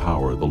great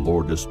power the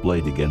Lord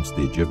displayed against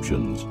the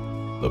Egyptians,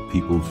 the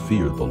people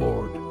feared the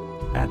Lord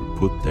and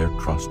put their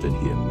trust in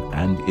him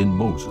and in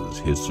Moses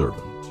his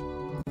servant.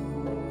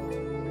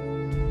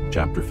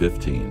 Chapter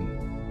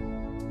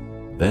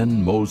 15.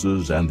 Then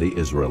Moses and the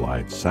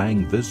Israelites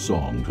sang this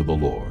song to the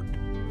Lord.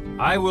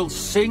 I will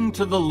sing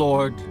to the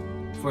Lord,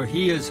 for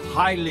he is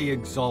highly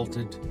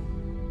exalted.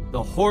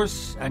 The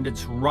horse and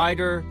its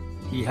rider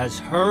he has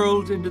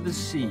hurled into the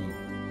sea.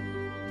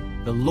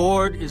 The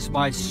Lord is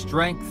my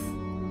strength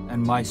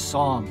and my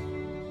song.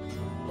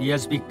 He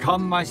has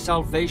become my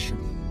salvation.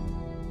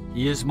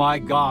 He is my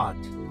God,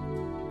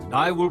 and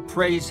I will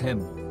praise him,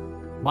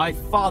 my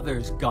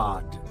father's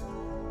God,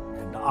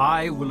 and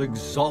I will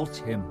exalt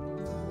him.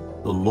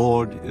 The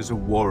Lord is a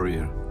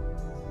warrior.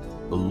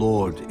 The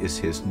Lord is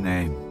his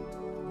name.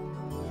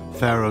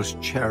 Pharaoh's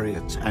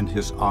chariots and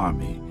his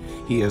army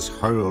he has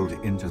hurled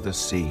into the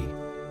sea.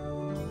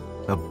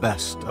 The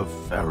best of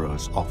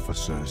Pharaoh's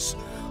officers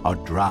are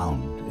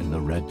drowned in the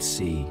Red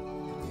Sea.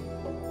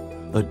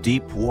 The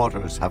deep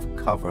waters have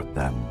covered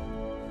them.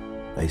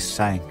 They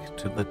sank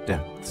to the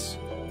depths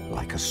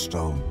like a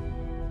stone.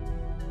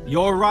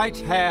 Your right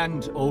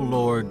hand, O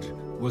Lord,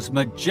 was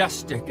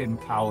majestic in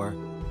power.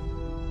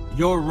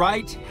 Your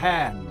right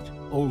hand,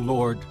 O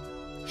Lord,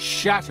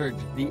 shattered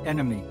the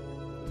enemy.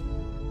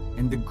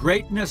 In the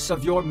greatness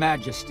of your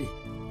majesty,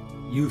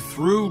 you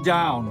threw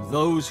down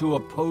those who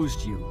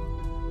opposed you.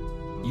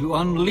 You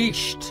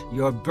unleashed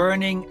your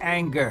burning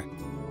anger.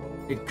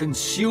 It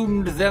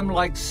consumed them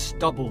like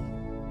stubble.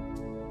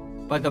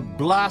 By the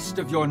blast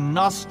of your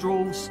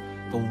nostrils,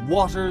 the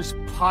waters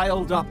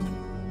piled up.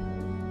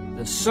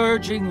 The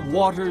surging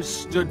waters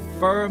stood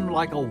firm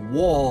like a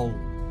wall.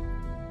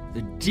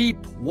 The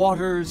deep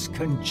waters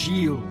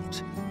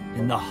congealed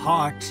in the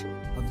heart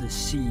of the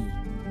sea.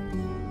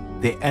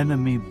 The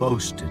enemy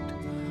boasted,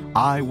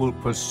 I will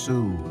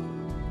pursue,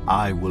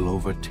 I will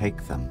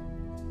overtake them.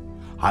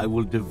 I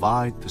will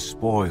divide the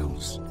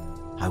spoils,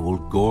 I will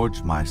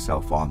gorge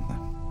myself on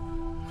them.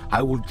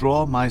 I will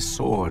draw my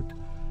sword,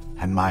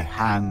 and my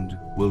hand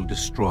will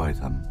destroy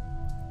them.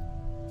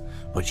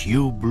 But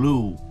you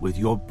blew with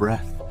your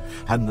breath,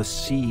 and the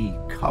sea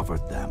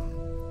covered them.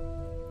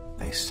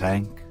 They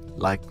sank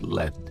like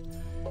lead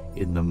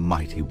in the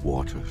mighty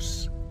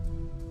waters.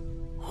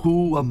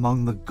 Who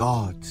among the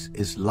gods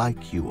is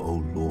like you,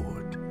 O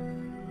Lord?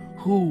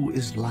 Who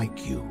is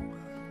like you,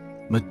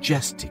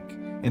 majestic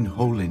in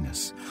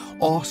holiness,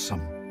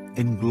 awesome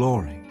in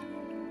glory,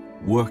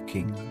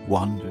 working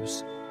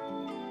wonders?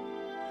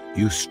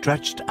 You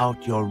stretched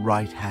out your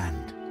right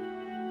hand,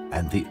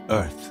 and the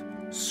earth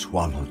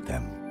swallowed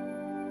them.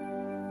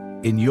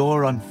 In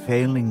your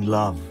unfailing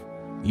love,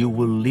 you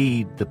will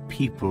lead the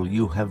people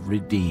you have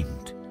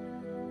redeemed.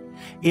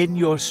 In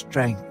your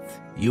strength,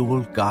 you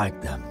will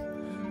guide them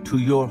to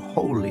your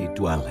holy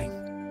dwelling.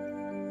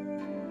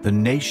 The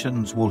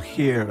nations will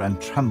hear and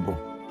tremble.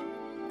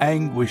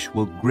 Anguish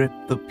will grip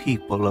the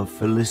people of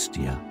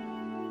Philistia.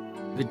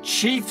 The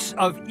chiefs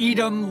of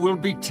Edom will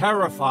be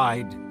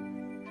terrified.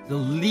 The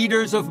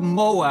leaders of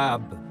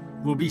Moab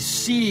will be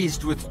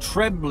seized with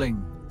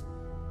trembling.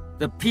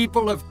 The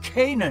people of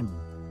Canaan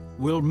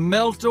will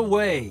melt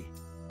away.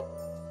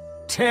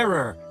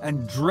 Terror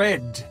and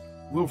dread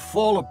will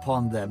fall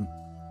upon them.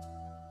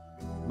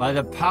 By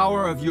the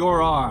power of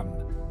your arm,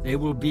 they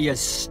will be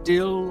as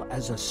still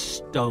as a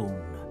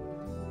stone.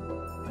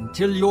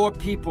 Until your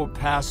people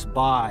pass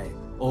by,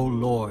 O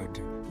Lord,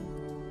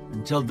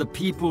 until the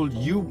people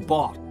you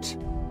bought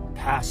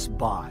pass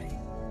by.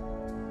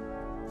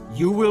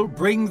 You will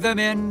bring them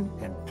in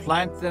and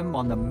plant them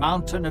on the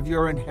mountain of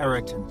your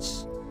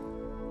inheritance,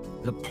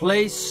 the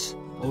place,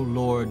 O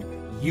Lord,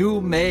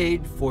 you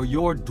made for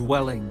your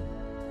dwelling,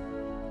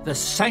 the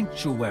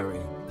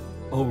sanctuary,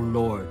 O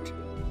Lord,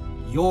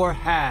 your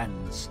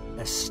hands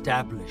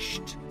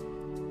established.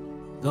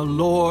 The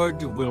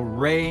Lord will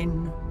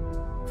reign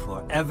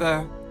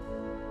forever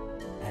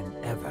and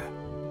ever.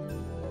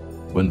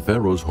 When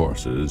Pharaoh's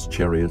horses,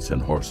 chariots,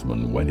 and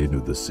horsemen went into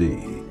the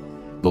sea,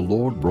 the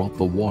Lord brought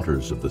the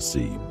waters of the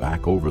sea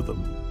back over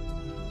them.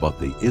 But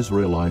the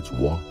Israelites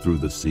walked through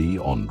the sea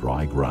on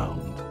dry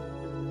ground.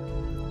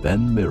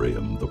 Then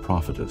Miriam, the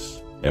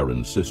prophetess,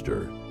 Aaron's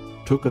sister,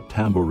 took a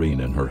tambourine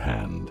in her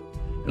hand,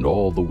 and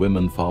all the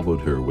women followed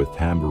her with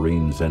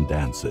tambourines and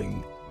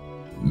dancing.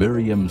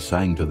 Miriam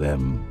sang to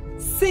them,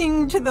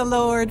 "Sing to the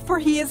Lord, for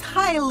he is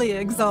highly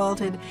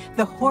exalted.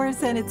 The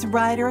horse and its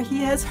rider he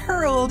has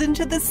hurled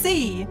into the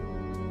sea."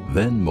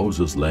 Then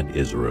Moses led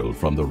Israel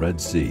from the Red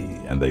Sea,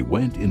 and they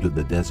went into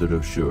the desert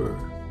of Shur.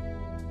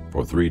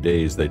 For 3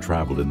 days they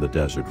traveled in the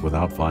desert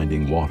without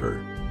finding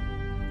water.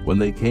 When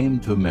they came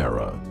to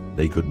Marah,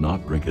 they could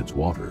not drink its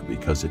water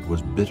because it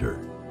was bitter.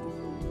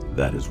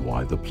 That is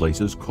why the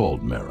place is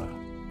called Marah.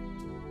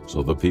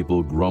 So the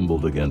people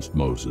grumbled against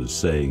Moses,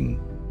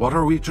 saying, "What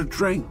are we to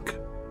drink?"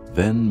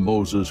 Then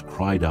Moses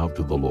cried out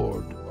to the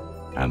Lord,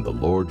 and the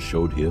Lord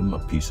showed him a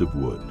piece of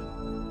wood.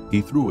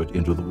 He threw it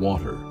into the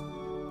water,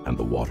 and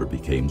the water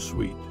became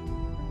sweet.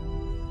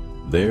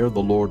 There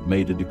the Lord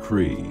made a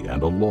decree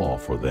and a law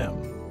for them,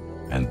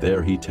 and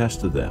there he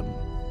tested them.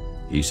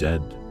 He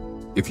said,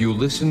 "If you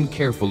listen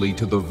carefully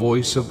to the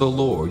voice of the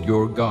Lord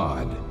your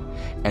God,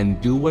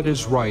 and do what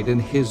is right in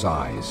his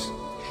eyes,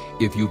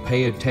 if you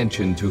pay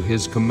attention to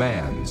his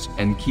commands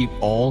and keep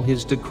all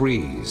his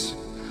decrees,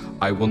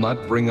 I will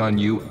not bring on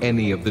you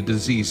any of the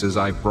diseases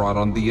I brought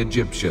on the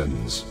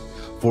Egyptians,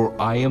 for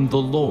I am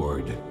the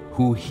Lord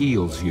who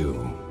heals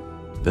you."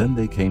 Then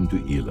they came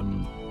to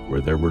Elim,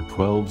 where there were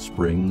 12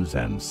 springs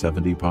and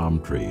 70 palm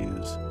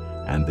trees,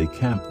 and they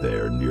camped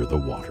there near the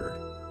water.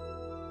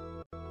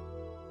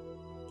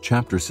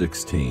 Chapter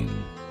 16.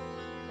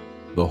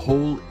 The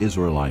whole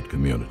Israelite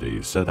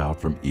community set out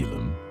from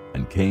Elim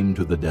and came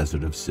to the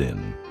desert of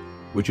Sin,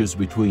 which is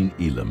between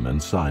Elim and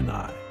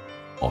Sinai,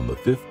 on the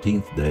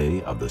 15th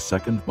day of the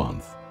 2nd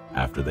month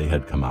after they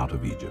had come out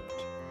of Egypt.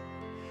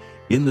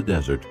 In the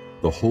desert,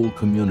 the whole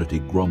community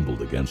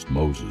grumbled against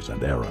Moses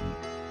and Aaron.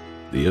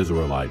 The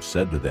Israelites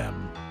said to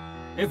them,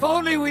 "If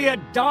only we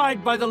had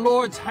died by the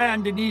Lord's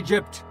hand in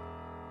Egypt.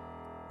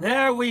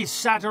 There we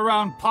sat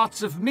around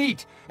pots of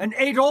meat and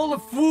ate all the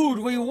food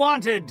we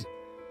wanted.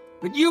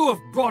 But you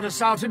have brought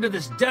us out into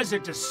this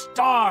desert to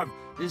starve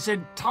this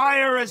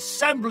entire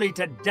assembly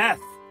to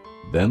death."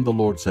 Then the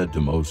Lord said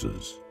to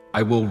Moses,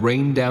 "I will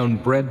rain down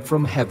bread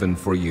from heaven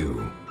for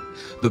you.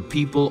 The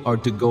people are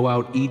to go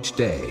out each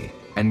day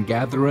and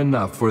gather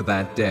enough for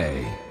that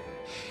day.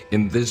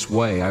 In this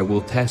way I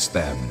will test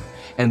them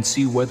and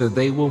see whether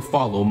they will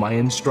follow my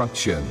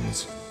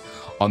instructions.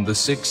 On the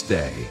 6th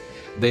day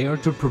they are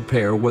to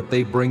prepare what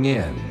they bring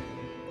in,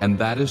 and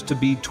that is to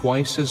be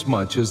twice as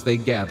much as they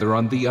gather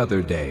on the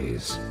other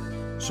days."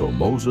 So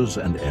Moses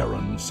and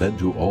Aaron said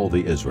to all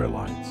the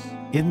Israelites,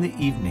 "In the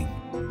evening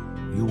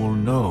you will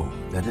know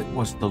that it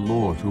was the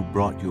Lord who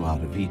brought you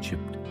out of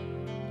Egypt.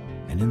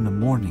 And in the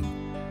morning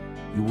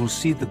you will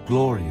see the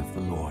glory of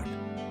the Lord,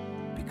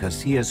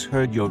 because he has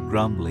heard your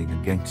grumbling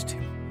against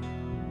him.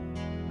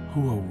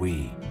 Who are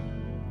we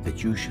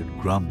that you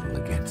should grumble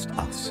against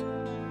us?"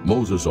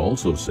 Moses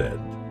also said,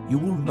 "You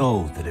will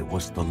know that it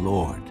was the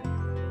Lord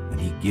when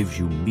he gives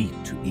you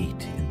meat to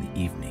eat in the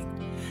evening,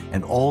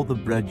 and all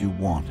the bread you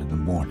want in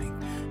the morning,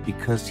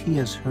 because he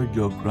has heard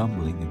your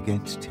grumbling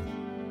against him.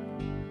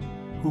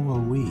 Who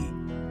are we?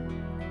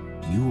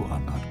 You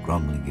are not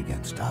grumbling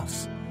against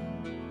us,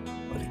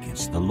 but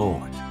against the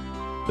Lord."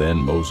 Then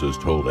Moses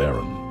told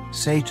Aaron,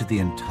 "Say to the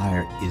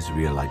entire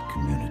Israelite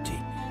community,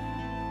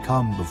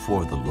 'Come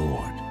before the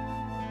Lord,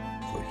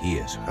 for he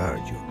has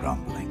heard your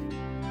grumbling.'"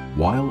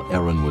 While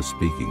Aaron was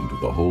speaking to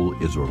the whole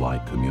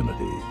Israelite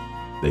community,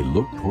 they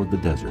looked toward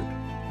the desert,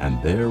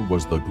 and there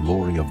was the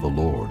glory of the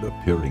Lord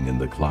appearing in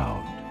the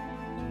cloud.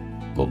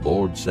 The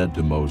Lord said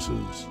to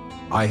Moses,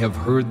 I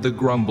have heard the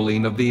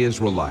grumbling of the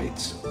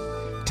Israelites.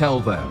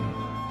 Tell them,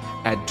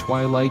 at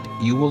twilight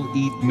you will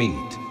eat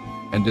meat,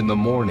 and in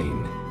the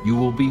morning you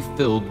will be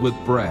filled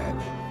with bread.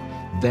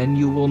 Then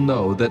you will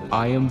know that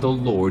I am the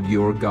Lord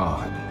your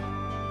God.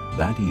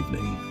 That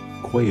evening,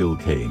 quail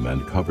came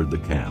and covered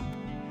the camp,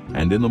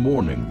 and in the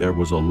morning there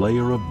was a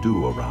layer of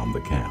dew around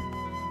the camp.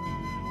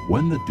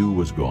 When the dew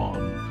was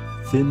gone,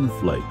 thin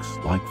flakes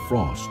like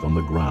frost on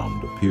the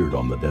ground appeared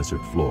on the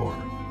desert floor.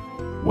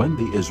 When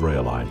the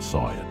Israelites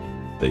saw it,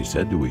 they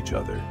said to each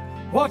other,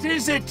 "What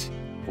is it?"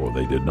 For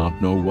they did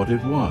not know what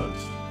it was.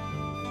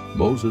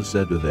 Moses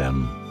said to them,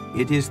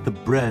 "It is the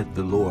bread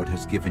the Lord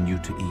has given you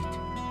to eat.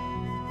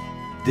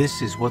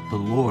 This is what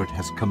the Lord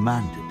has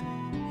commanded.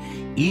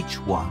 Each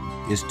one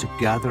is to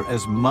gather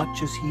as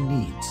much as he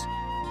needs.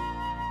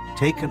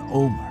 Take an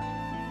omer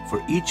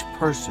for each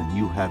person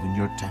you have in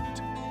your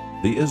tent."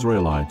 The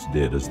Israelites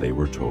did as they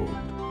were told.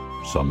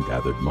 Some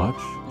gathered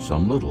much,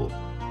 some little.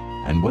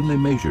 And when they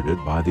measured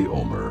it by the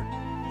omer,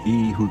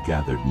 he who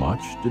gathered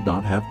much did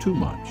not have too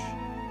much,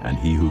 and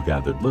he who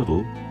gathered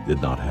little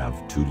did not have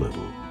too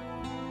little.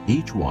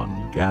 Each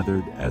one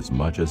gathered as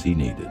much as he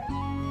needed.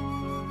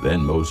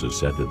 Then Moses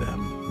said to them,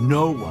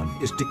 "No one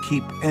is to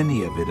keep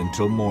any of it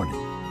until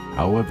morning."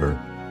 However,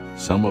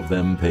 some of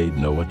them paid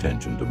no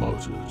attention to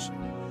Moses.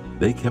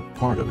 They kept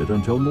part of it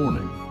until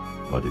morning,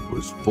 but it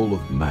was full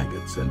of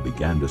maggots and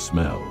began to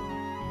smell.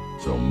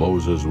 So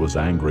Moses was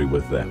angry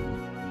with them.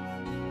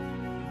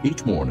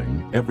 Each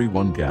morning,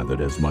 everyone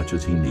gathered as much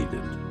as he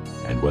needed,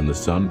 and when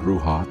the sun grew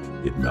hot,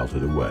 it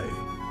melted away.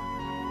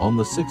 On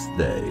the sixth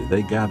day,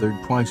 they gathered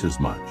twice as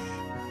much,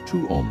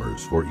 2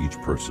 omers for each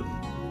person.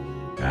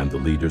 And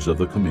the leaders of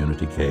the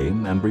community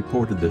came and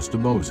reported this to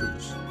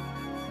Moses.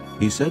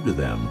 He said to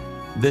them,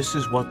 "This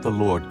is what the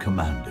Lord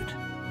commanded.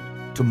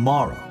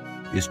 Tomorrow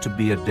is to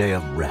be a day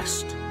of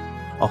rest,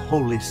 a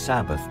holy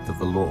Sabbath to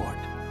the Lord.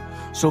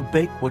 So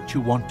bake what you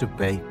want to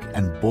bake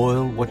and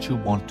boil what you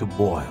want to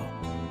boil.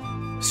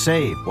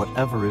 Save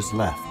whatever is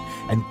left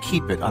and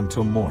keep it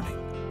until morning."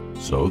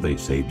 So they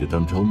saved it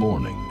until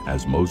morning,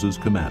 as Moses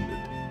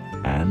commanded,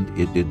 and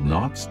it did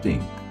not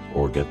stink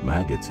or get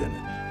maggots in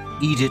it.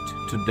 "Eat it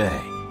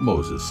today,"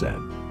 Moses said,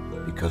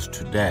 "because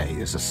today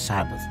is a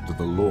Sabbath to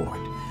the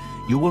Lord.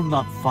 You will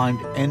not find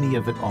any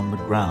of it on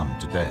the ground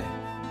today.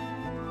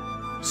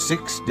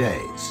 6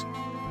 days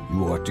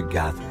you are to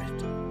gather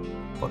it,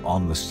 but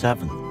on the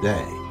 7th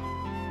day,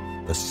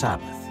 the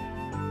Sabbath,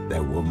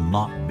 there will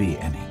not be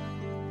any."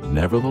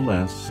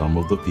 Nevertheless, some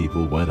of the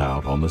people went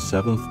out on the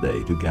 7th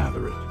day to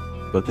gather it,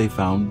 but they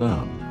found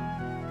none.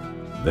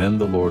 Then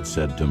the Lord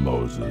said to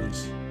Moses,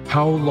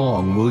 How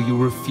long will you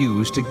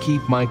refuse to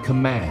keep my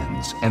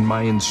commands and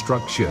my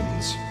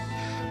instructions?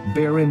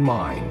 Bear in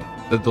mind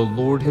that the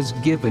Lord has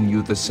given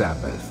you the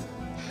Sabbath.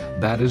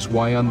 That is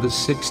why on the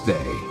 6th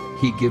day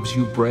he gives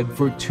you bread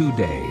for 2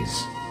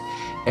 days.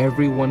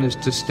 Everyone is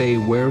to stay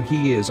where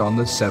he is on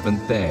the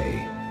 7th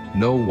day.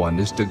 No one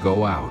is to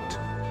go out.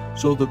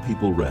 So the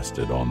people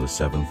rested on the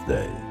 7th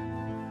day.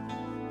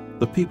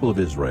 The people of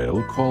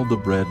Israel called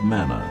the bread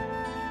manna.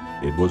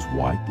 It was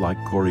white like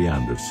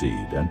coriander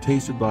seed and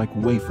tasted like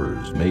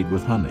wafers made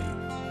with honey.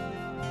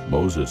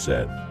 Moses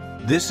said,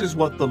 "This is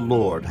what the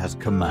Lord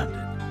has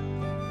commanded.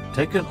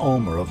 Take an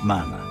omer of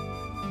manna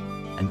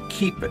and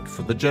keep it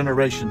for the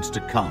generations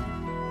to come,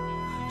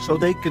 so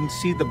they can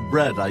see the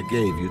bread I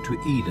gave you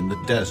to eat in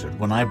the desert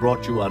when I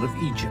brought you out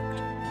of Egypt."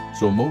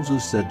 So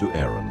Moses said to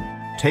Aaron,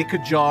 "Take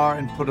a jar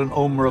and put an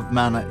omer of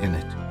manna in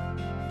it.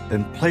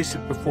 Then place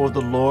it before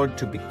the Lord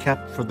to be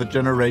kept for the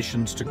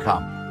generations to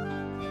come."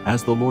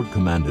 As the Lord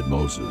commanded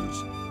Moses,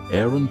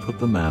 Aaron put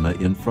the manna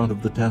in front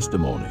of the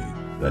testimony,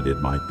 that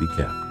it might be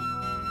kept.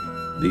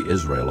 The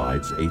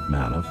Israelites ate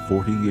manna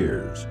 40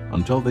 years,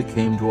 until they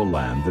came to a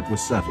land that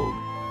was settled.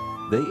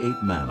 They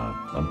ate manna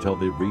until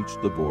they reached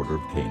the border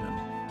of Canaan.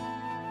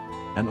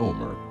 An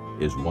omer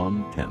is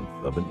 1/10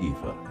 of an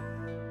ephah.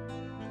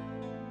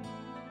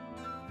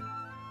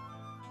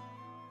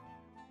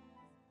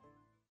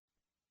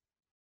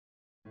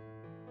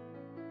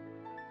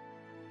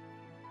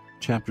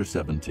 Chapter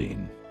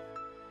 17.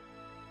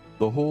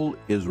 The whole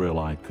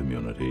Israelite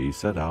community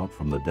set out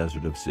from the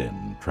desert of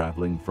Sin,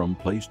 traveling from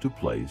place to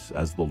place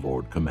as the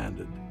Lord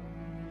commanded.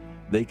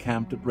 They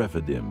camped at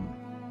Rephidim,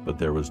 but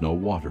there was no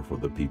water for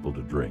the people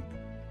to drink.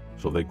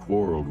 So they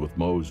quarreled with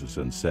Moses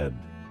and said,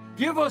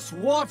 "Give us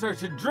water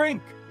to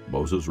drink."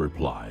 Moses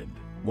replied,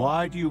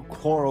 "Why do you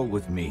quarrel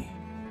with me?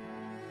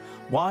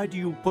 Why do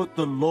you put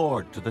the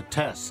Lord to the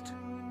test?"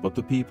 But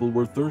the people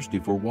were thirsty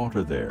for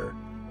water there,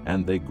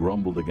 and they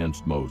grumbled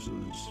against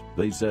Moses.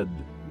 They said,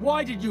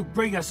 "Why did you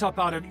bring us up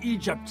out of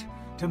Egypt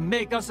to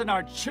make us and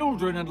our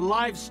children and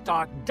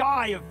livestock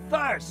die of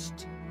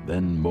thirst?"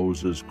 Then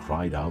Moses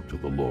cried out to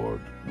the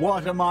Lord,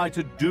 "What am I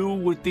to do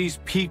with these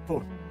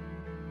people?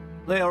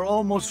 They are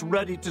almost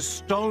ready to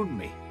stone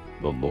me."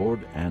 The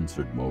Lord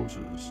answered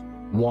Moses,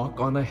 "Walk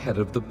on ahead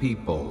of the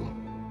people.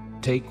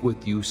 Take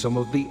with you some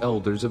of the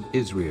elders of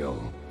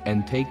Israel,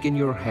 and take in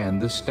your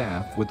hand the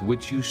staff with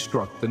which you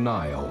struck the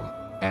Nile,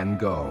 and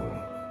go.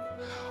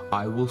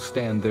 I will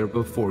stand there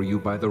before you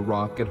by the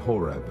rock at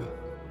Horeb.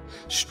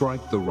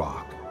 Strike the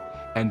rock,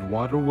 and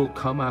water will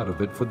come out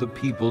of it for the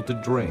people to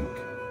drink."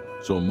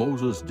 So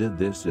Moses did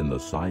this in the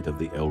sight of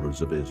the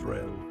elders of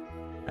Israel.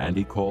 And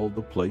he called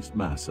the place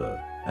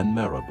Massah and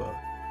Meribah,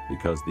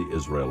 because the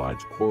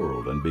Israelites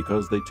quarreled, and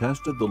because they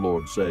tested the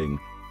Lord, saying,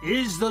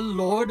 "Is the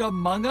Lord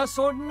among us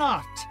or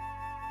not?"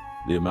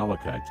 The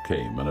Amalekites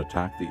came and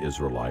attacked the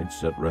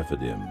Israelites at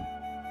Rephidim.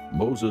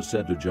 Moses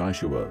said to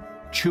Joshua,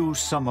 "Choose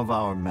some of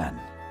our men,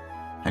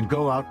 and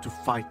go out to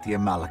fight the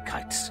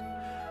Amalekites.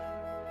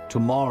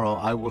 Tomorrow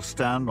I will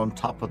stand on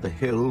top of the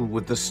hill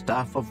with the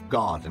staff of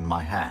God in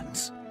my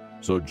hands."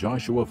 So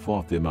Joshua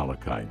fought the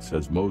Amalekites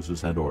as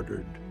Moses had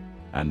ordered.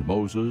 And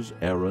Moses,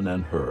 Aaron,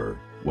 and Hur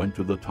went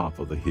to the top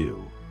of the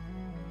hill.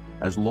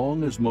 As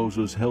long as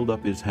Moses held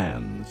up his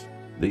hands,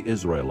 the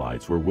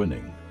Israelites were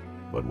winning.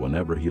 But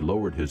whenever he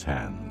lowered his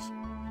hands,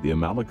 the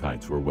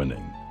Amalekites were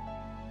winning.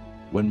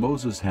 When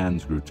Moses'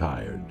 hands grew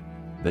tired,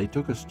 they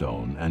took a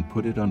stone and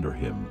put it under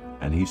him,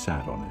 and he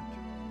sat on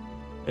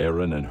it.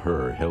 Aaron and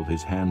Hur held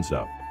his hands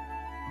up,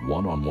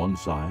 one on one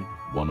side,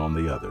 one on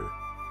the other,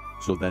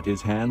 so that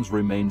his hands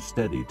remained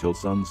steady till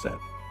sunset.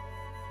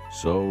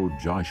 So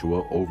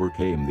Joshua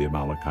overcame the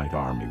Amalekite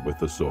army with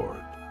the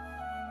sword.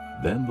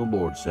 Then the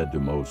Lord said to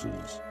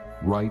Moses,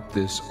 "Write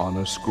this on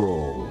a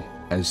scroll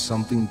as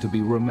something to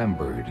be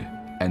remembered,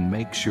 and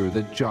make sure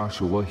that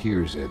Joshua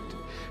hears it,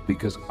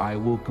 because I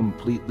will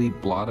completely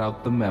blot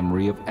out the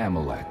memory of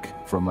Amalek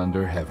from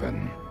under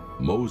heaven."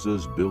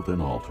 Moses built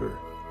an altar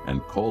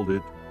and called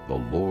it,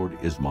 "The Lord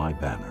is my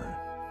banner."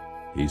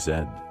 He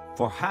said,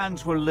 "For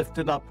hands were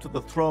lifted up to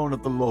the throne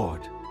of the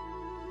Lord.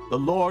 The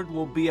Lord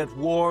will be at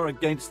war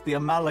against the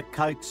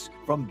Amalekites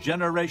from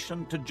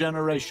generation to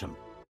generation."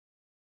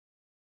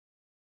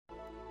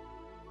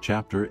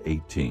 Chapter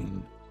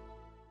 18.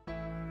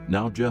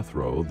 Now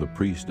Jethro, the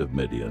priest of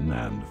Midian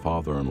and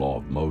father-in-law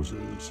of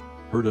Moses,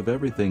 heard of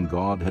everything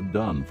God had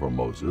done for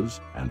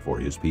Moses and for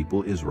his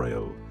people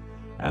Israel,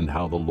 and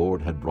how the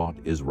Lord had brought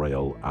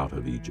Israel out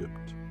of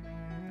Egypt.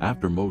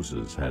 After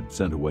Moses had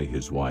sent away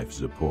his wife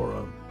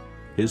Zipporah,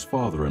 his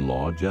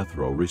father-in-law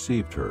Jethro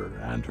received her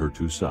and her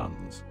 2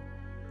 sons.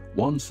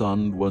 One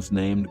son was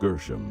named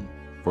Gershom,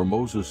 for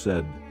Moses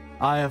said,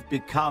 "I have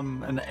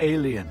become an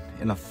alien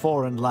in a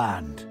foreign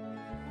land."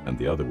 And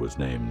the other was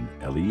named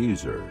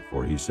Eliezer,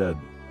 for he said,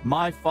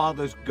 "My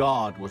father's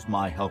God was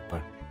my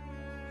helper.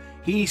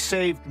 He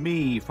saved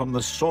me from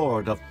the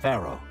sword of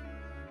Pharaoh."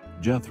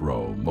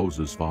 Jethro,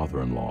 Moses'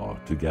 father-in-law,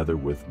 together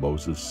with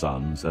Moses'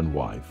 sons and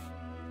wife,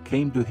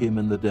 came to him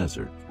in the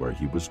desert where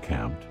he was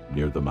camped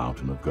near the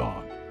mountain of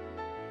God.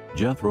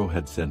 Jethro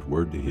had sent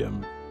word to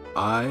him,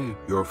 "I,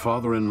 your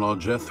father-in-law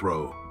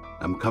Jethro,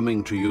 am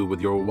coming to you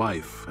with your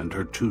wife and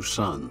her 2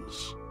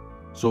 sons."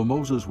 So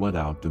Moses went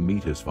out to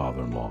meet his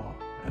father-in-law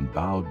and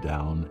bowed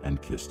down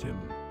and kissed him.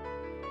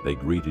 They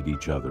greeted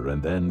each other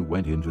and then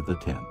went into the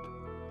tent.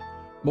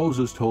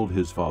 Moses told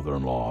his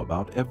father-in-law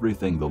about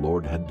everything the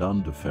Lord had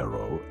done to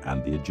Pharaoh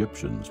and the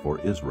Egyptians for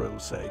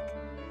Israel's sake,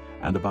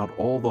 and about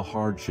all the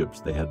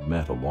hardships they had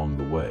met along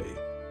the way,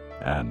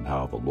 and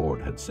how the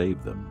Lord had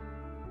saved them.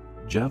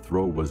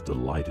 Jethro was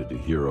delighted to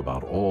hear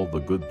about all the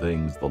good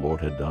things the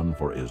Lord had done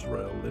for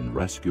Israel in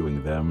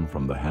rescuing them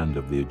from the hand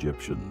of the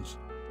Egyptians.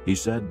 He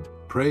said,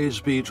 "Praise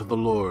be to the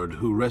Lord,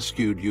 who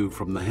rescued you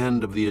from the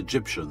hand of the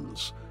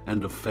Egyptians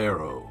and of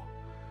Pharaoh,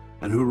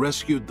 and who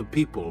rescued the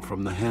people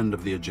from the hand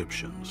of the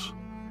Egyptians.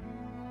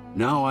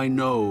 Now I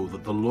know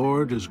that the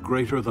Lord is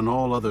greater than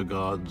all other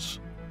gods,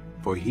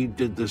 for he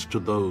did this to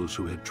those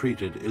who had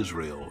treated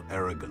Israel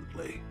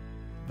arrogantly."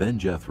 Then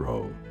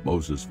Jethro,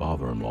 Moses'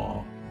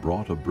 father-in-law,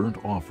 brought a burnt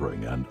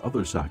offering and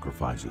other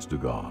sacrifices to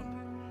God.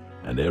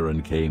 And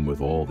Aaron came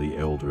with all the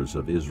elders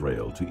of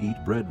Israel to eat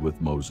bread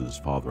with Moses'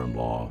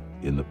 father-in-law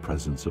in the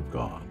presence of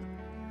God.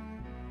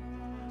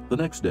 The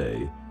next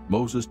day,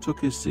 Moses took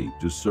his seat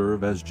to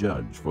serve as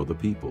judge for the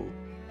people,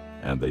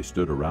 and they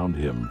stood around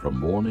him from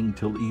morning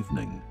till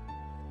evening.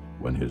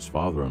 When his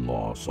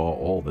father-in-law saw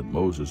all that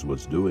Moses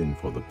was doing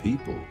for the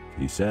people,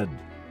 he said,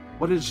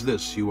 "What is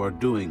this you are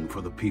doing for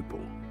the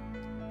people?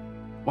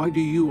 Why do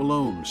you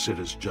alone sit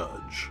as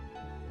judge,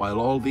 while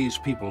all these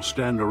people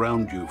stand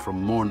around you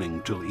from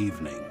morning till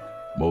evening?"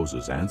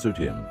 Moses answered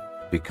him,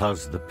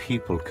 "Because the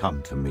people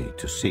come to me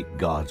to seek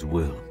God's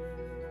will.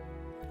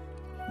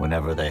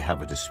 Whenever they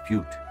have a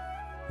dispute,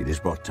 it is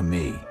brought to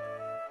me,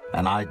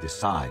 and I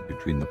decide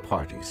between the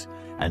parties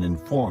and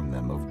inform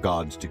them of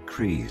God's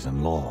decrees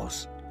and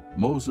laws."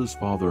 Moses'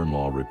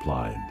 father-in-law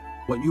replied,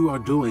 "What you are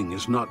doing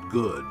is not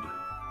good.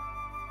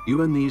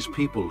 You and these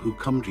people who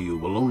come to you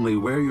will only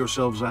wear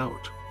yourselves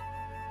out.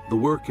 The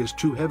work is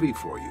too heavy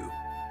for you.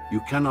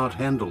 You cannot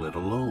handle it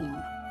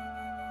alone.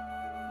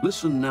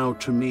 Listen now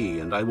to me,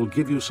 and I will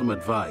give you some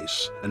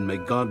advice, and may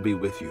God be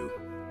with you.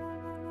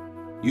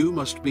 You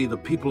must be the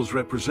people's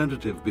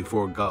representative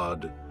before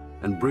God,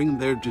 and bring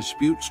their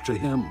disputes to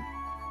him.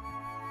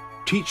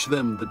 Teach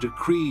them the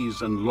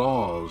decrees and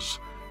laws,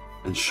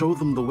 and show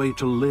them the way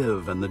to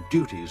live and the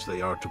duties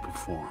they are to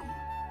perform.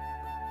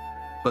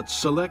 But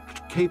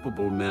select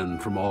capable men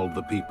from all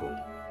the people,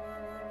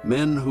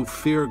 men who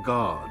fear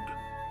God,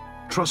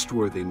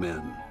 trustworthy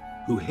men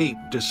who hate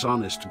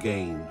dishonest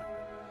gain,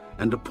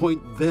 and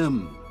appoint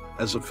them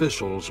as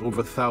officials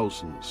over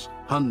thousands,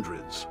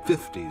 hundreds,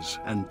 fifties,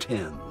 and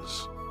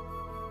tens.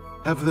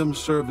 Have them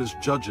serve as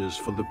judges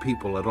for the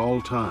people at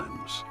all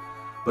times,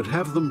 but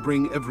have them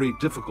bring every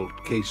difficult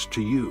case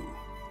to you.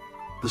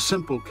 The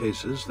simple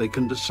cases they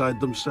can decide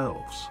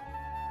themselves.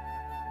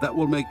 That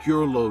will make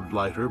your load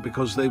lighter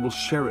because they will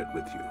share it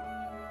with you.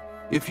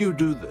 If you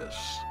do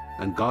this,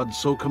 and God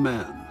so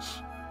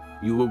commands,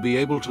 you will be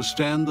able to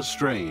stand the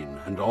strain,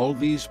 and all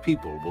these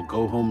people will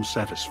go home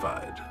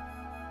satisfied.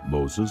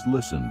 Moses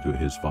listened to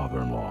his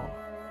father-in-law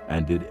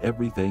and did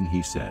everything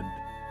he said.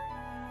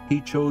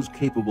 He chose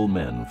capable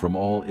men from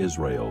all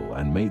Israel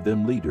and made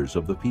them leaders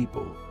of the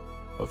people,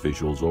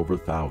 officials over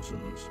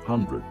thousands,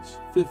 hundreds,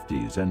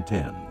 fifties, and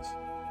tens.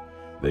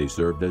 They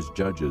served as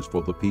judges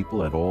for the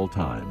people at all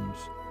times.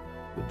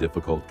 The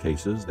difficult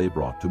cases they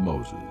brought to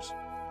Moses,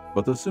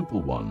 but the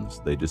simple ones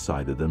they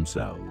decided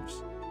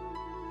themselves.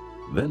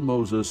 Then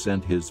Moses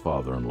sent his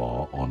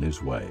father-in-law on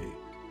his way,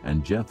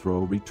 and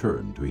Jethro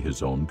returned to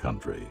his own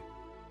country.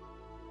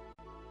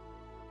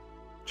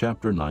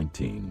 Chapter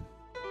 19.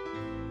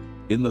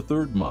 In the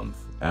 3rd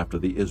month after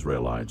the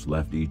Israelites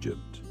left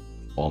Egypt,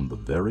 on the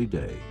very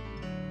day,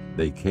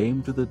 they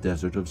came to the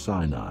desert of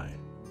Sinai.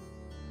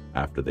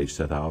 After they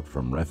set out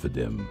from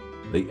Rephidim,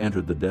 they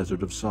entered the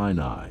desert of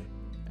Sinai,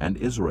 and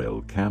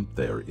Israel camped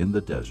there in the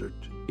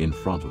desert, in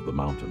front of the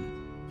mountain.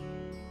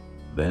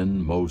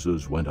 Then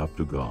Moses went up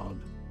to God,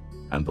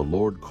 and the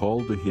Lord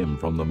called to him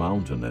from the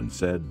mountain and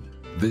said,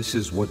 "This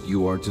is what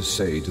you are to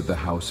say to the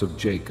house of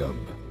Jacob,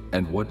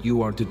 and what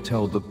you are to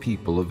tell the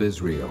people of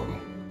Israel.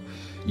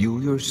 You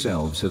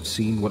yourselves have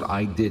seen what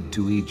I did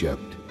to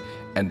Egypt,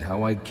 and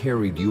how I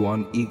carried you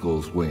on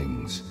eagle's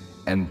wings,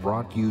 and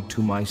brought you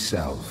to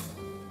myself.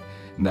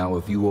 Now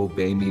if you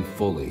obey me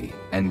fully,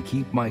 and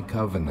keep my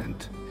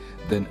covenant,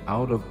 then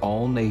out of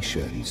all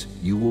nations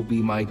you will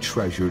be my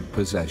treasured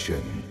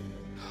possession.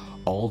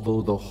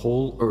 Although the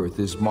whole earth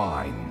is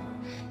mine,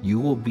 you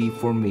will be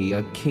for me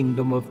a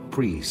kingdom of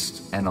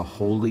priests and a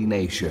holy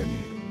nation.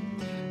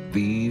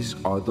 These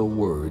are the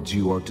words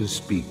you are to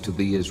speak to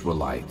the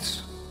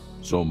Israelites."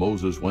 So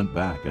Moses went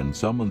back and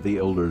summoned the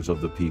elders of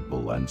the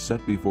people and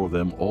set before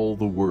them all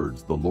the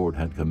words the Lord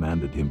had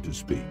commanded him to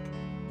speak.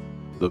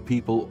 The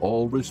people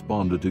all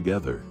responded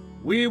together,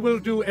 "We will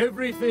do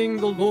everything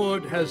the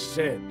Lord has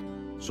said."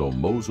 So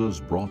Moses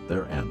brought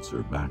their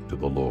answer back to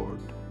the Lord.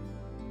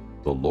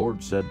 The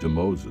Lord said to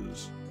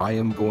Moses, "I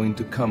am going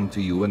to come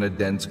to you in a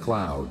dense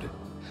cloud,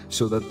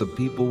 so that the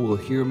people will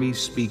hear me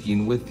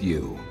speaking with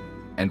you,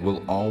 and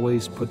will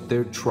always put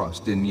their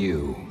trust in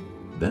you."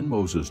 Then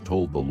Moses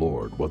told the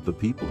Lord what the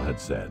people had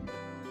said.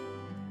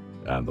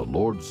 And the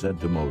Lord said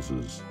to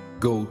Moses,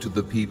 "Go to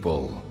the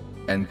people,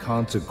 and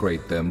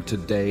consecrate them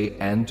today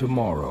and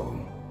tomorrow.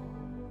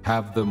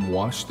 Have them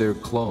wash their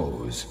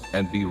clothes,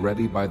 and be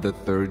ready by the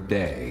 3rd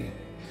day,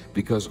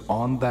 because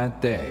on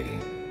that day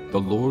the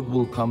Lord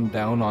will come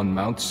down on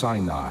Mount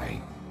Sinai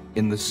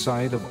in the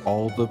sight of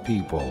all the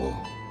people.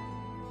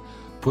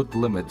 Put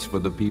limits for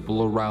the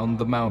people around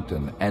the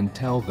mountain and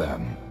tell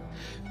them,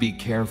 'Be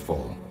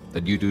careful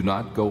that you do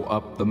not go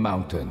up the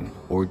mountain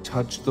or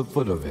touch the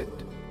foot of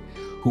it.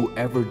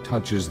 Whoever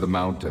touches the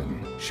mountain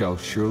shall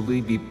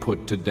surely be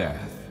put to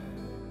death.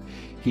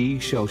 He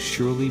shall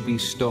surely be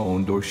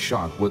stoned or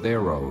shot with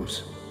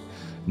arrows.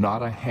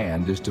 Not a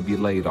hand is to be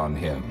laid on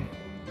him.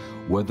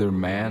 Whether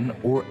man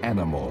or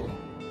animal,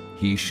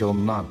 he shall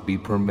not be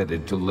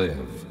permitted to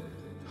live.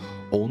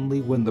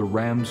 Only when the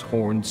ram's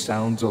horn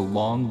sounds a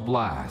long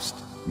blast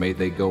may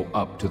they go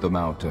up to the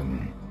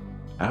mountain."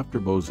 After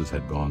Moses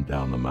had gone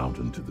down the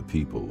mountain to the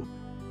people,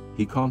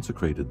 he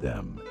consecrated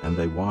them, and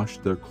they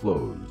washed their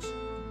clothes.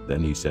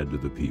 Then he said to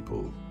the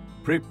people,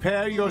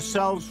 "Prepare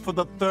yourselves for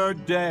the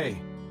 3rd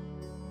day.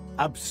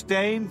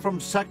 Abstain from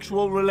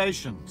sexual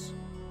relations."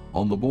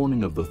 On the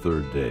morning of the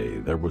 3rd day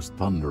there was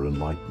thunder and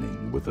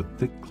lightning, with a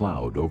thick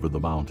cloud over the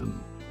mountain,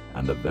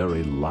 and a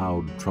very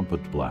loud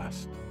trumpet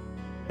blast.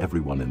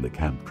 Everyone in the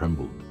camp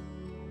trembled.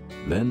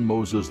 Then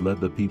Moses led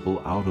the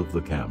people out of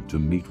the camp to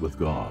meet with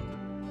God,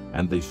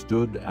 and they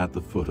stood at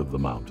the foot of the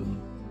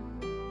mountain.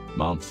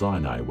 Mount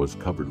Sinai was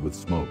covered with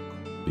smoke,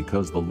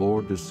 because the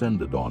Lord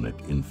descended on it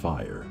in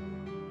fire.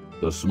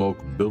 The smoke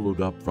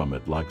billowed up from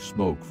it like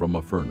smoke from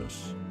a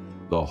furnace.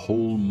 The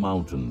whole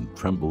mountain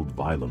trembled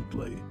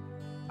violently,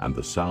 and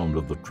the sound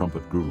of the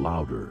trumpet grew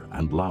louder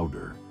and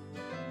louder.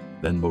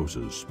 Then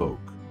Moses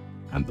spoke,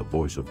 and the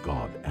voice of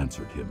God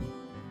answered him.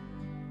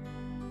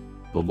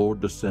 The Lord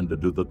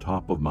descended to the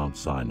top of Mount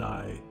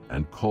Sinai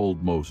and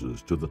called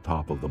Moses to the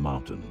top of the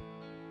mountain.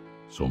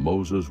 So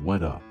Moses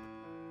went up,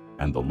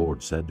 And the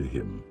Lord said to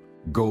him,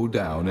 Go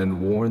down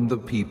and warn the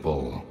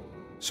people,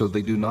 so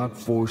they do not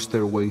force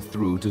their way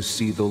through to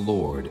see the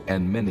Lord,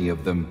 and many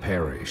of them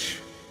perish.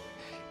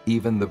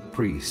 Even the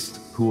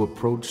priests who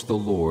approach the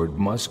Lord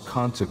must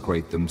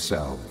consecrate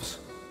themselves,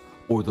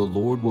 or the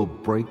Lord will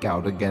break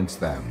out against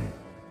them.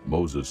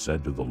 Moses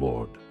said to the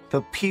Lord,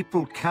 The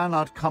people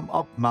cannot come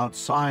up Mount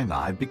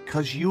Sinai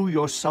because you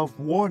yourself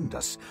warned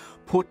us.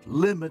 Put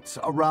limits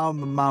around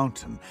the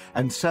mountain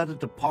and set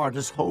it apart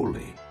as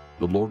holy.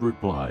 The Lord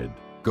replied,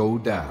 Go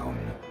down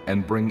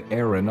and bring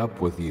Aaron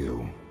up with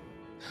you.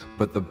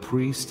 But the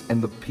priests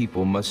and the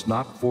people must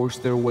not force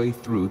their way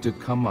through to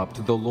come up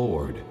to the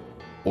Lord,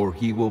 or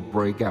he will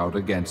break out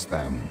against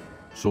them.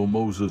 So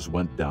Moses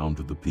went down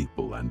to the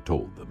people and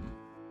told them.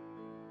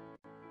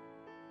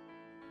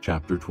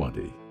 Chapter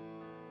 20.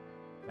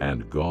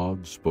 And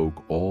God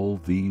spoke all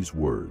these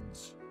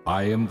words.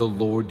 I am the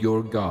Lord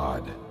your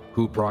God,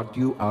 who brought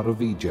you out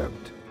of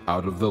Egypt,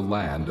 out of the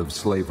land of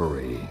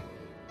slavery.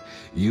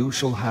 You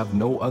shall have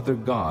no other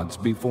gods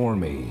before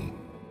me.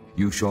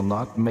 You shall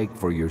not make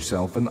for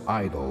yourself an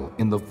idol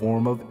in the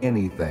form of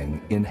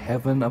anything in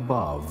heaven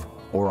above,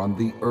 or on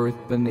the earth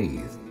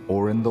beneath,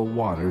 or in the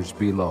waters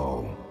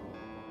below.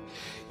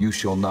 You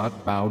shall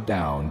not bow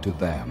down to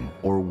them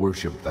or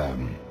worship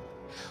them.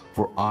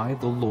 For I,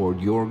 the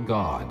Lord your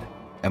God,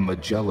 am a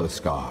jealous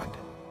God,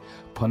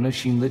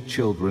 punishing the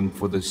children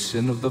for the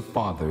sin of the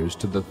fathers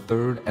to the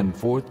third and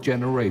fourth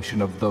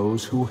generation of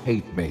those who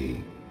hate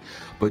me,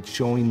 but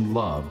showing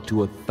love to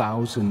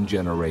 1,000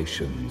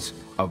 generations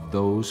of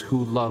those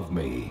who love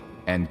me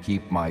and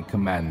keep my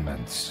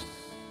commandments.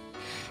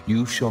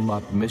 You shall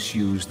not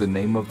misuse the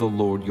name of the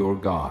Lord your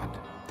God,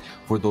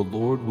 for the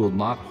Lord will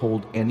not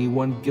hold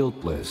anyone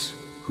guiltless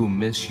who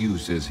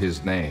misuses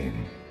his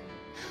name.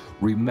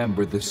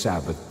 Remember the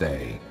Sabbath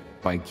day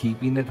by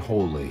keeping it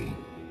holy.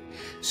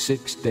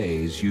 6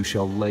 days you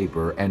shall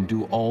labor and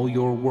do all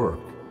your work,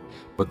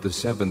 but the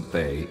seventh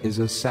day is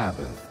a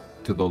Sabbath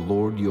to the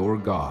Lord your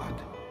God.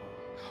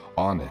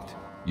 On it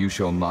you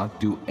shall not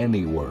do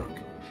any work,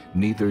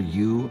 neither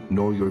you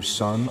nor your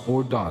son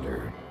or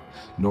daughter,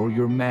 nor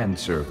your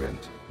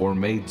manservant or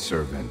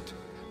maidservant,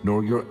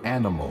 nor your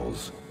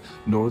animals,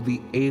 nor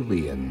the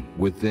alien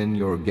within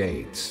your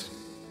gates.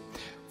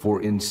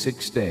 For in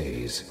 6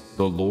 days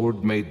the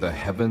Lord made the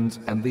heavens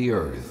and the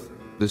earth,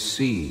 the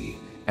sea,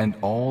 and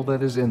all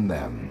that is in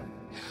them,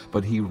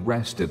 but he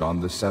rested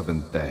on the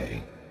seventh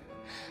day.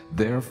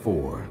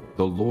 Therefore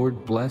the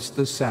Lord blessed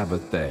the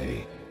Sabbath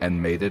day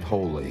and made it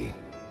holy.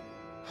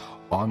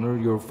 Honor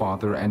your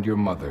father and your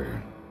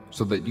mother,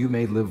 so that you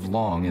may live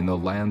long in the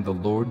land the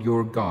Lord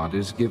your God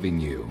is giving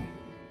you.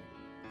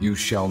 You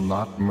shall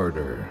not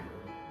murder.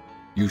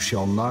 You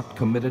shall not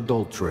commit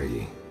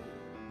adultery.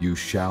 You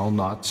shall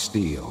not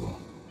steal.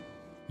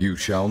 You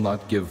shall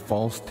not give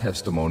false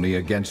testimony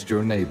against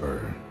your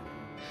neighbor.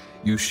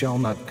 You shall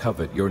not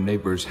covet your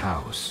neighbor's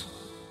house.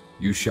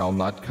 You shall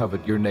not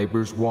covet your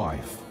neighbor's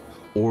wife,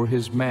 or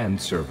his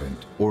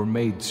manservant or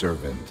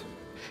maidservant,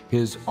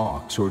 his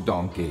ox or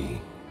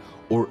donkey,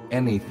 or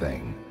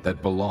anything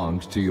that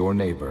belongs to your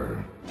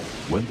neighbor.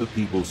 When the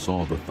people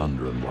saw the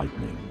thunder and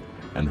lightning,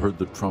 and heard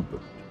the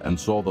trumpet, and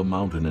saw the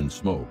mountain in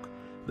smoke,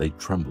 they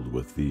trembled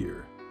with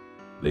fear.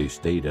 They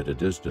stayed at a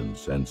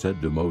distance and said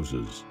to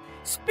Moses,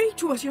 Speak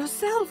to us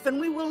yourself, and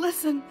we will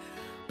listen.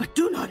 But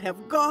do not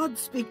have God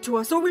speak to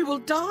us, or we will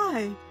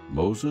die.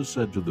 Moses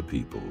said to the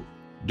people,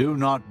 Do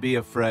not be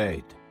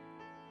afraid.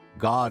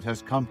 God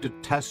has come to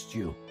test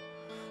you,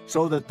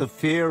 so that the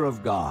fear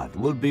of God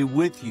will be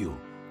with you,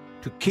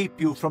 to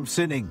keep you from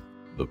sinning.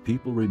 The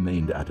people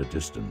remained at a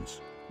distance,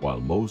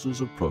 while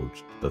Moses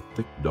approached the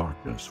thick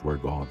darkness where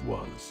God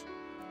was.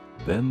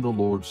 Then the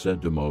Lord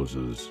said to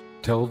Moses,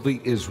 Tell the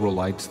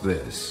Israelites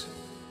this,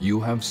 You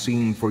have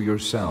seen for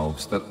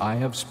yourselves that I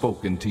have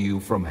spoken to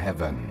you from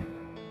heaven.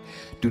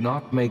 Do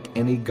not make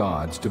any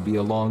gods to be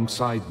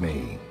alongside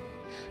me.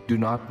 Do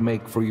not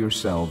make for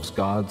yourselves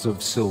gods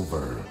of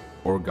silver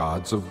or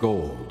gods of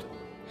gold.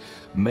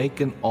 Make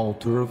an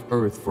altar of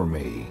earth for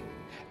me,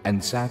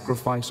 and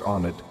sacrifice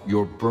on it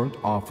your burnt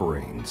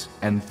offerings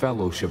and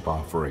fellowship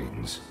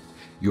offerings,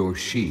 your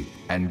sheep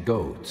and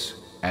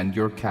goats, and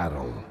your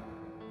cattle.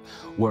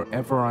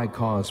 Wherever I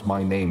cause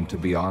my name to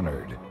be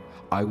honored,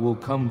 I will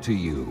come to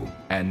you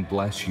and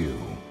bless you.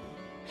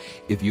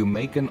 If you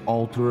make an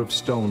altar of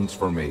stones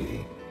for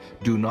me,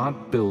 do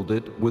not build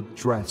it with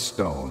dressed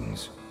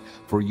stones,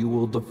 for you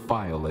will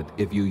defile it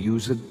if you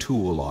use a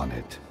tool on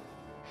it.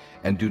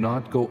 And do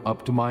not go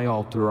up to my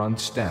altar on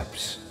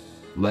steps,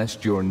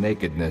 lest your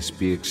nakedness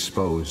be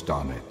exposed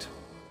on it.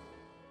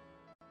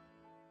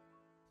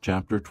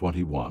 Chapter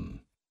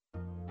 21.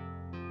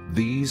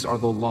 These are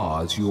the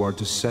laws you are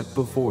to set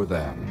before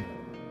them.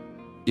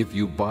 If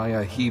you buy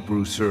a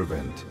Hebrew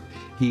servant,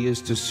 he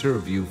is to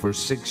serve you for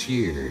 6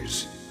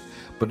 years.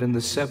 But in the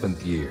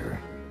 7th year,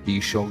 he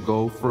shall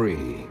go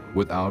free,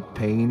 without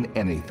paying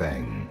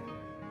anything.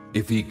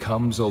 If he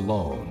comes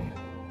alone,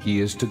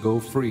 he is to go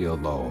free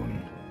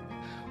alone.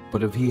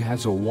 But if he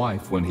has a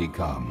wife when he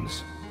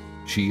comes,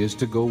 she is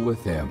to go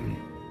with him.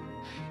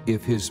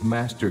 If his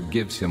master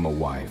gives him a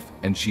wife,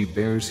 and she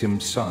bears him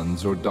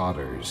sons or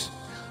daughters,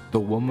 the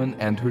woman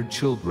and her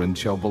children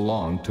shall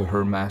belong to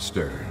her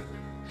master,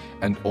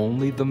 and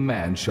only the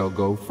man shall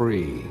go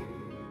free.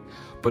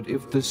 But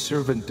if the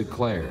servant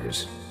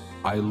declares,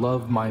 I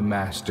love my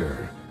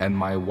master and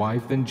my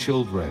wife and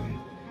children,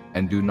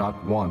 and do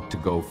not want to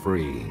go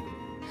free,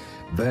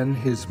 then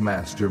his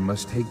master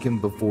must take him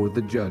before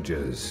the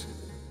judges.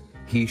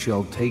 He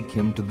shall take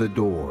him to the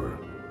door,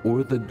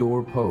 or the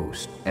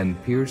doorpost,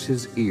 and pierce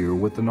his ear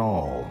with an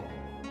awl.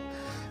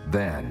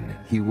 Then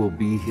he will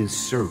be his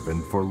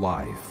servant for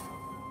life.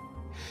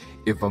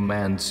 If a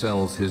man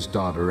sells his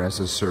daughter as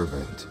a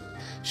servant,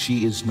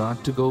 she is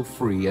not to go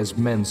free as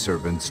men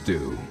servants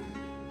do.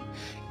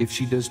 If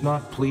she does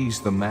not please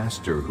the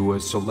master who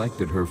has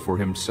selected her for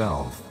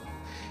himself,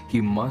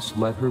 he must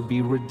let her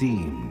be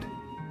redeemed.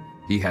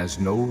 He has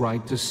no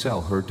right to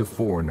sell her to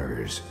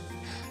foreigners,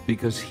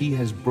 because he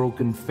has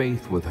broken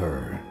faith with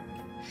her.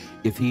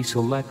 If he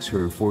selects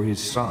her for his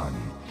son,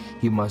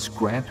 he must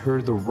grant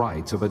her the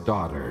rights of a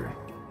daughter.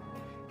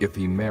 If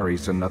he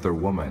marries another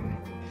woman,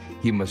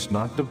 he must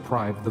not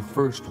deprive the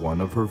first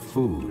one of her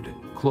food,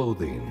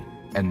 clothing,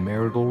 and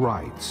marital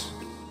rights.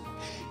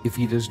 If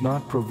he does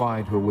not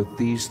provide her with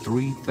these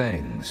 3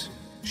 things,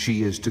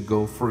 she is to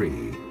go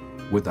free,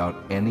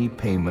 without any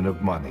payment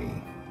of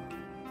money.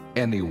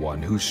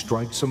 Anyone who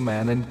strikes a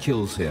man and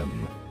kills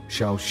him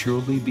shall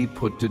surely be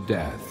put to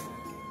death.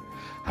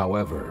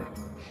 However,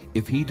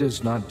 if he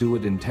does not do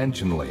it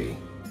intentionally,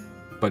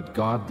 but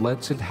God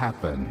lets it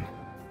happen,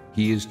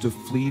 he is to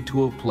flee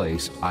to a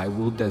place I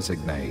will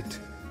designate.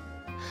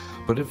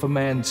 But if a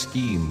man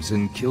schemes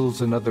and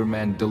kills another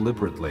man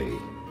deliberately,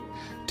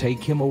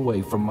 take him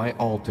away from my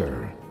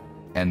altar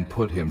and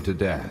put him to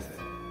death.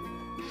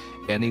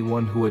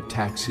 Anyone who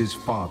attacks his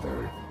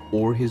father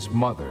or his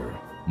mother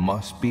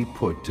must be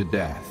put to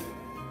death.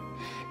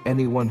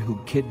 Anyone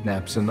who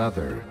kidnaps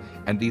another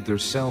and either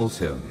sells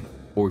him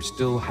or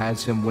still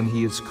has him when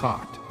he is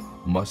caught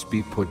must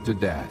be put to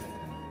death.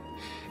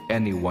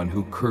 Anyone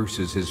who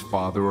curses his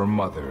father or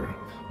mother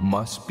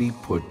must be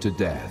put to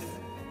death.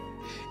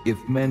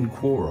 If men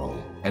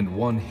quarrel and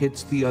one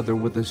hits the other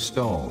with a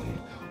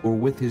stone or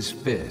with his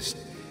fist,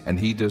 and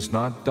he does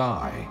not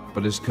die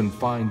but is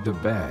confined to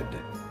bed,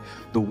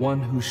 the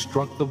one who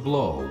struck the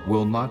blow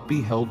will not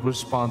be held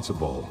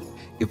responsible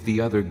if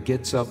the other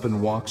gets up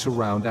and walks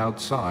around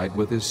outside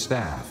with his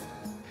staff.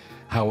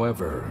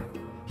 However,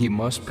 he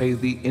must pay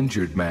the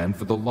injured man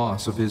for the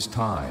loss of his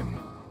time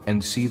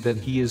and see that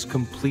he is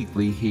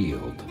completely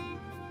healed.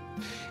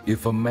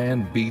 If a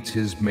man beats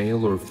his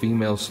male or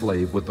female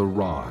slave with a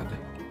rod,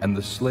 and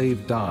the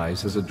slave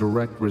dies as a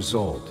direct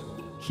result,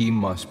 he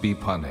must be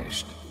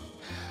punished.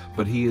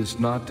 But he is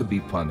not to be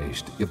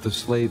punished if the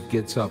slave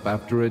gets up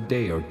after a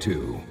day or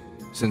 2,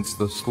 since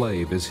the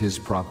slave is his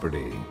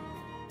property.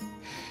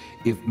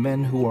 If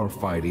men who are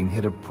fighting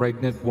hit a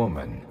pregnant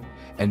woman,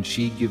 and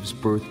she gives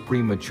birth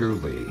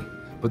prematurely,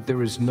 but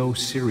there is no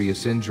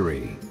serious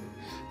injury,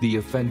 the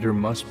offender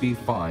must be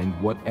fined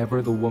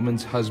whatever the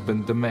woman's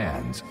husband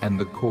demands and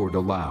the court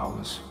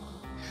allows.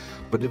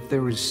 But if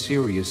there is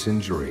serious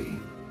injury,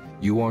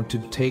 you are to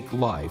take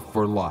life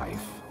for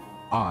life,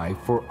 eye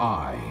for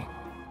eye,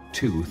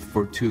 tooth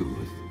for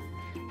tooth,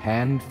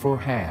 hand for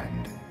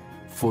hand,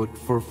 foot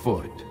for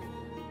foot,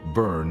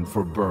 burn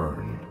for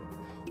burn,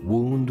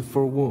 wound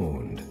for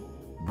wound,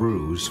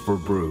 bruise for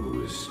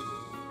bruise.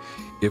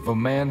 If a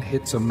man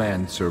hits a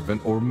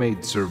manservant or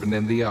maidservant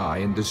in the eye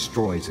and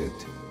destroys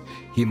it,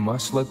 he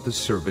must let the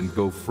servant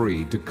go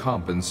free to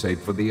compensate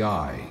for the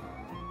eye.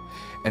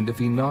 And if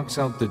he knocks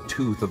out the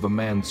tooth of a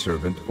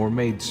manservant or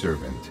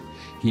maidservant,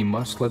 he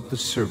must let the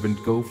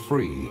servant go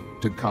free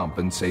to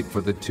compensate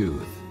for the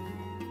tooth.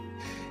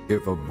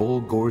 If a bull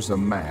gores a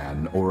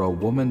man or a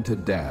woman to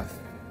death,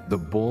 the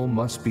bull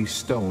must be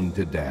stoned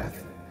to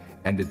death,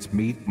 and its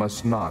meat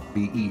must not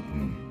be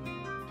eaten.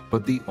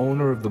 But the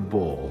owner of the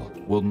bull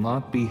will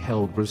not be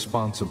held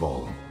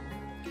responsible.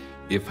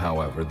 If,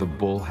 however, the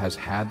bull has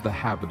had the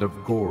habit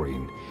of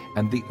goring,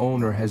 and the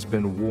owner has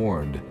been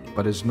warned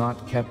but has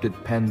not kept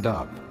it penned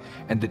up,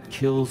 and it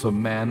kills a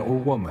man or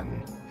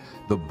woman,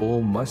 the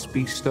bull must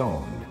be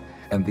stoned,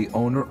 and the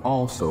owner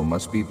also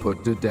must be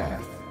put to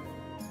death.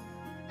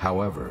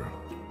 However,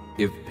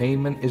 if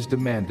payment is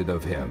demanded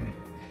of him,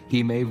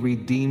 he may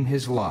redeem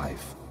his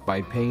life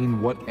by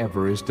paying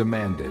whatever is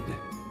demanded.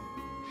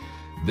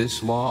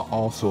 This law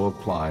also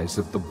applies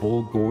if the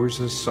bull gores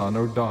a son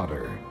or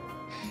daughter.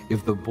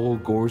 If the bull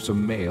gores a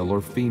male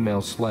or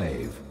female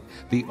slave,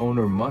 the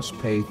owner must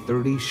pay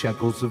 30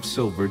 shekels of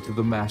silver to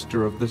the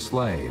master of the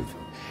slave,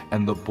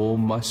 and the bull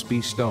must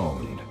be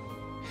stoned.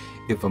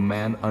 If a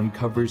man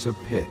uncovers a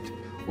pit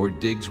or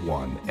digs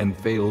one and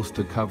fails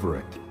to cover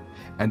it,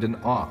 and an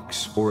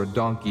ox or a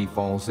donkey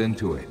falls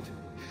into it,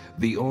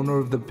 the owner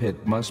of the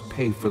pit must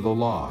pay for the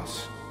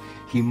loss.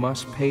 He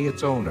must pay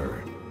its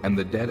owner, and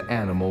the dead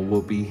animal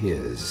will be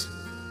his.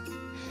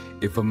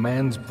 If a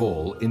man's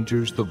bull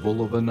injures the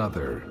bull of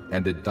another,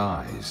 and it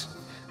dies,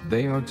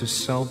 they are to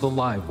sell the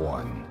live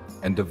one,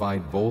 and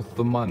divide both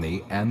the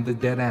money and the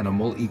dead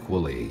animal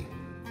equally.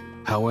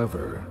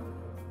 However,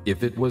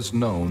 if it was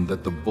known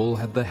that the bull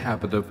had the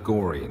habit of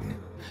goring,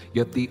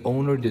 yet the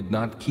owner did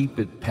not keep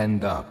it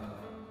penned up,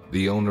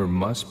 the owner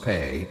must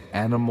pay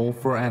animal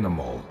for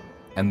animal,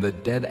 and the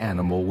dead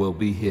animal will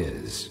be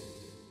his.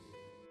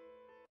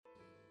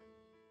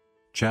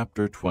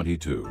 Chapter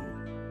 22.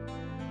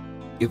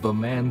 If a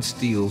man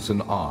steals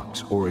an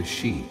ox or a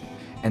sheep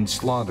and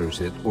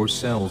slaughters it or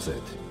sells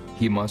it,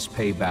 he must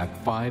pay back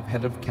 5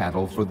 head of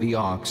cattle for the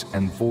ox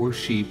and 4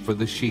 sheep for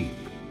the sheep.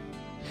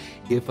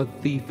 If a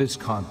thief is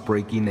caught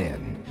breaking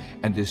in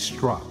and is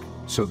struck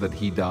so that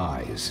he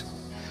dies,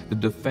 the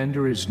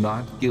defender is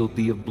not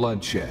guilty of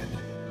bloodshed.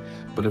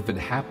 But if it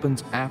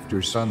happens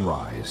after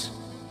sunrise,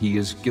 he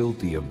is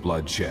guilty of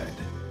bloodshed.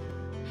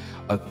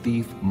 A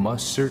thief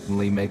must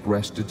certainly make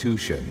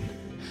restitution,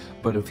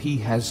 but if he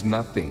has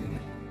nothing,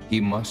 he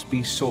must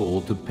be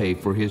sold to pay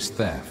for his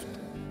theft.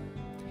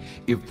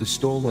 If the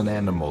stolen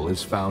animal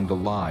is found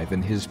alive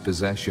in his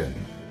possession,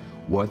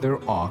 whether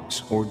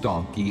ox or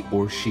donkey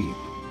or sheep,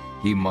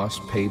 he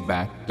must pay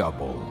back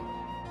double.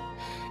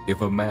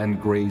 If a man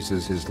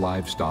grazes his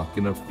livestock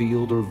in a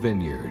field or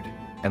vineyard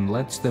and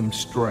lets them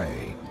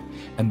stray,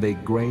 and they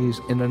graze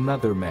in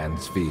another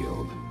man's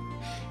field,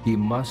 he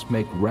must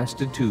make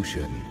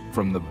restitution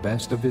from the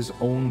best of his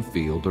own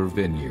field or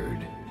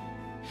vineyard.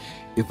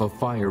 If a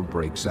fire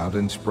breaks out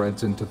and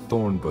spreads into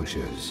thorn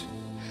bushes,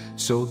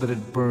 so that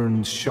it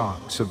burns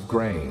shocks of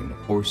grain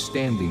or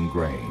standing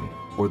grain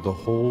or the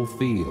whole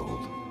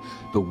field,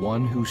 the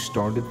one who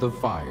started the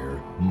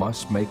fire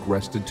must make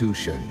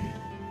restitution.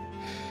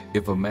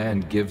 If a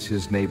man gives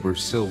his neighbor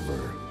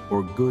silver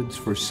or goods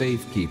for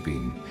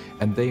safekeeping,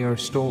 and they are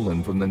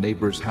stolen from the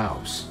neighbor's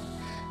house,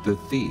 the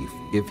thief,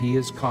 if he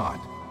is caught,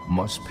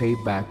 must pay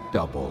back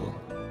double.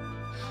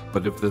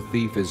 But if the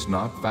thief is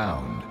not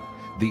found,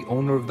 the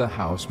owner of the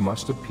house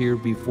must appear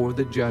before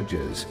the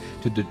judges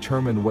to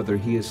determine whether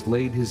he has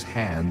laid his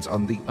hands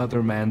on the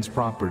other man's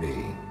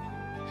property.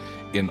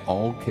 In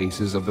all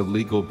cases of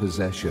illegal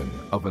possession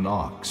of an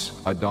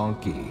ox, a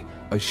donkey,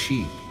 a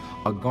sheep,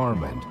 a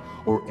garment,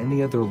 or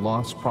any other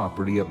lost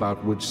property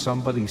about which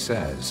somebody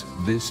says,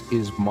 "This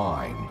is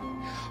mine,"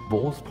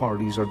 both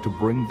parties are to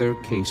bring their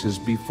cases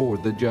before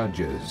the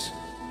judges.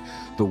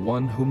 The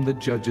one whom the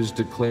judges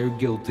declare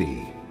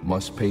guilty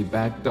must pay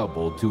back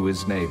double to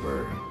his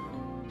neighbor.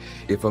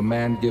 If a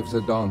man gives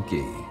a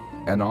donkey,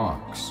 an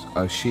ox,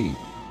 a sheep,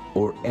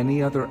 or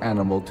any other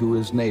animal to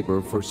his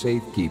neighbor for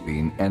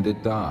safekeeping, and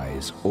it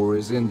dies, or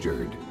is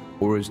injured,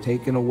 or is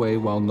taken away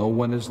while no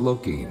one is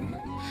looking,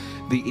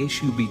 the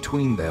issue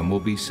between them will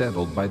be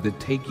settled by the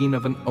taking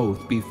of an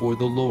oath before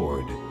the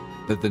Lord,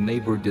 that the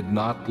neighbor did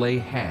not lay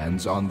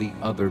hands on the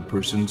other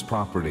person's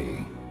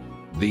property.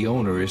 The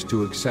owner is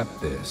to accept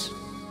this,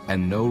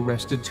 and no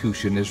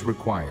restitution is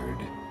required.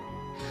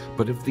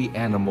 But if the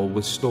animal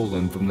was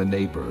stolen from the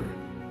neighbor,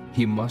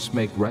 he must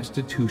make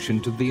restitution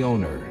to the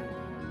owner.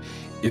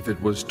 If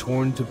it was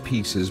torn to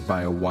pieces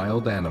by a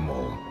wild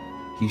animal,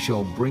 he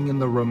shall bring in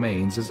the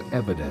remains as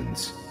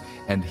evidence,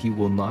 and he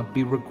will not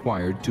be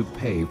required to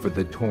pay for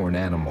the torn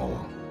animal.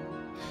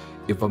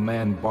 If a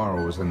man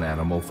borrows an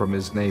animal from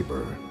his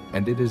neighbor,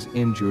 and it is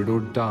injured or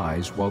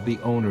dies while the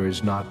owner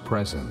is not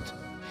present,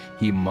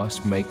 he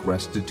must make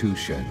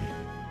restitution.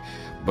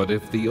 But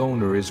if the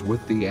owner is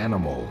with the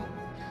animal,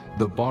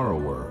 the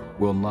borrower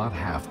will not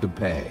have to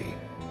pay.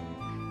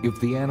 If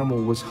the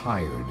animal was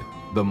hired,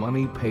 the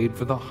money paid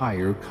for the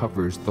hire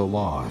covers the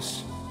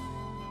loss.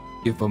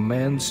 If a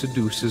man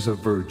seduces a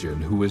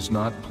virgin who is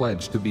not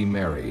pledged to be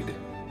married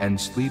and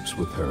sleeps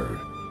with her,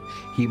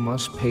 he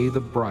must pay the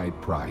bride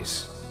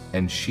price,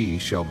 and she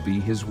shall be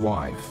his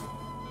wife.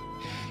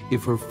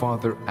 If her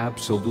father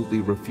absolutely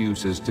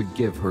refuses to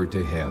give her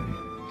to him,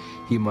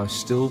 he must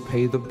still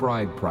pay the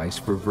bride price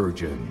for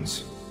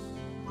virgins.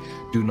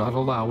 Do not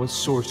allow a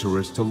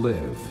sorceress to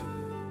live.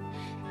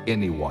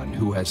 Anyone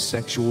who has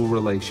sexual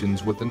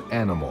relations with an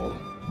animal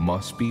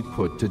must be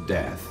put to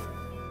death.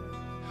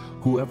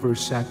 Whoever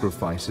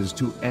sacrifices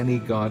to any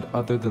god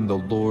other than the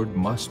Lord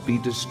must be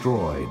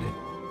destroyed.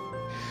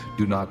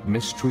 Do not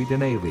mistreat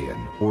an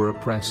alien or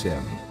oppress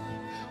him,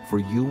 for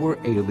you were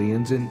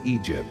aliens in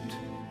Egypt.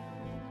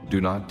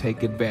 Do not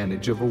take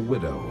advantage of a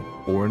widow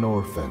or an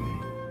orphan.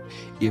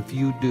 If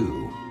you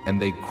do,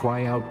 and they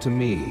cry out to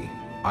me,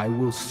 I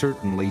will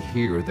certainly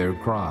hear their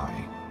cry.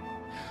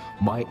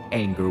 My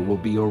anger will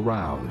be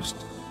aroused,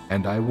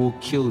 and I will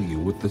kill you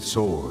with the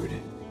sword.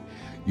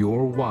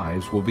 Your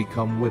wives will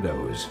become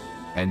widows,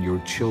 and your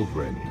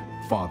children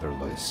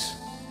fatherless.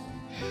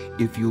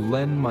 If you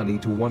lend money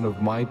to one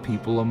of my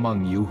people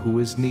among you who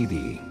is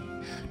needy,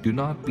 do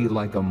not be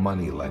like a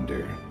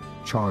moneylender.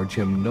 Charge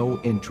him no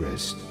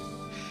interest.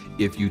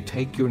 If you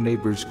take your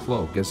neighbor's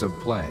cloak as a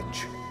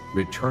pledge,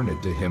 return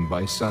it to him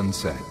by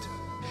sunset,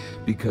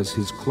 because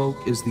his cloak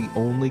is the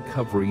only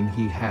covering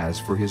he has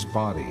for his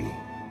body.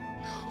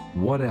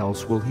 What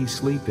else will he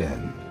sleep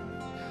in?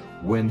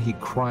 When he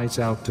cries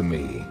out to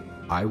me,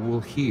 I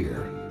will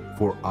hear,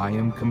 for I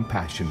am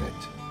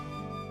compassionate.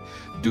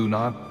 Do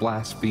not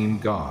blaspheme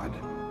God,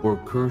 or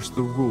curse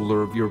the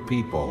ruler of your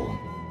people.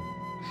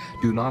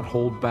 Do not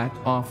hold back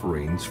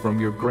offerings from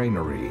your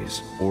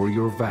granaries or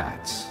your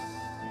vats.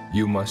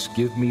 You must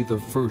give me the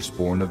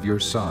firstborn of your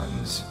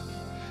sons.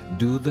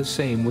 Do the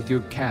same with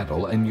your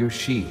cattle and your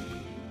sheep.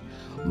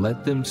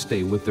 Let them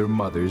stay with their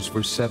mothers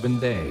for 7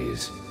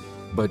 days,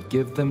 but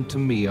give them to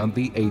me on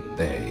the 8th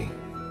day.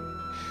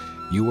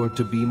 You are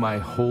to be my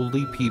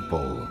holy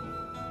people,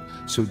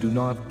 so do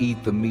not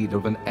eat the meat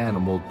of an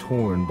animal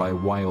torn by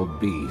wild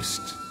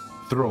beasts.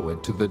 Throw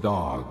it to the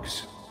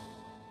dogs.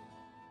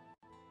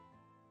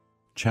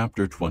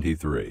 Chapter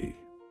 23.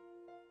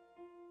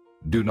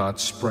 Do not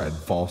spread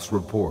false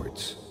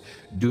reports.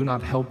 Do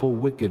not help a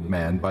wicked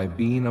man by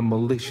being a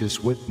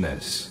malicious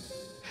witness.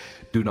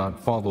 Do not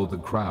follow the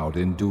crowd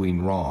in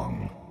doing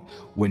wrong.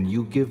 When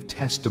you give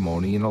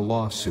testimony in a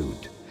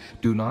lawsuit,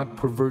 do not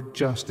pervert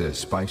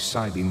justice by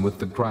siding with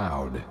the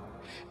crowd,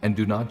 and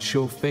do not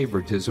show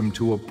favoritism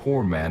to a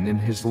poor man in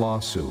his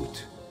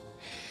lawsuit.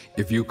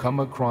 If you come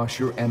across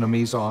your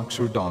enemy's ox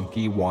or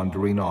donkey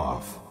wandering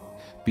off,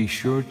 be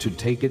sure to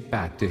take it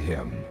back to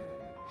him.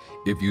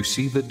 If you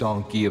see the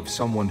donkey of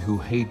someone who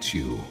hates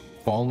you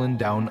fallen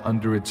down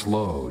under its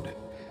load,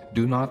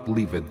 do not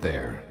leave it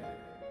there.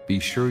 Be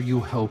sure you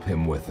help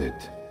him with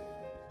it.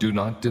 Do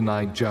not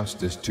deny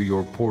justice to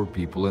your poor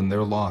people in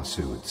their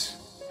lawsuits.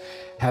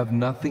 Have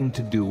nothing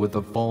to do with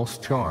a false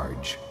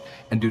charge,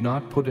 and do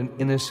not put an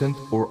innocent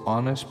or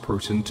honest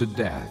person to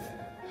death,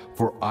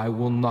 for I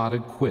will not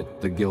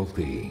acquit the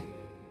guilty.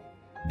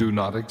 Do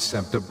not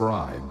accept a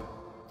bribe,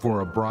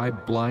 for a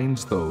bribe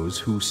blinds those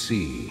who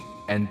see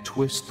and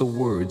twists the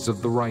words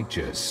of the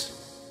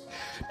righteous.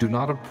 Do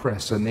not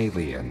oppress an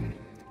alien.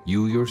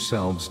 You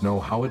yourselves know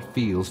how it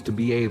feels to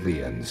be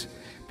aliens,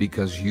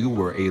 because you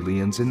were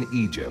aliens in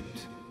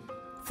Egypt.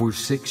 For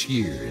 6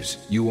 years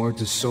you are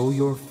to sow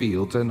your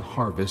fields and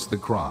harvest the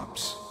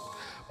crops.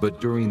 But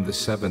during the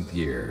 7th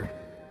year,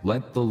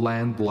 let the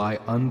land lie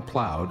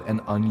unplowed and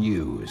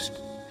unused.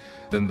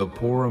 Then the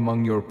poor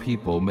among your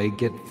people may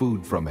get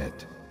food from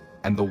it,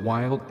 and the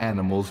wild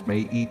animals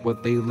may eat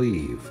what they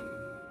leave.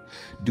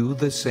 Do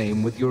the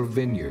same with your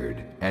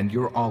vineyard and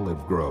your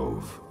olive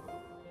grove.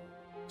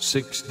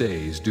 6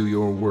 days do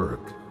your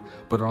work,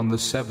 but on the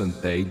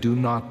 7th day do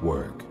not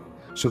work,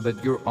 so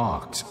that your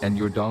ox and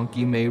your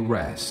donkey may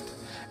rest,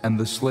 and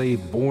the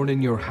slave born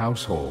in your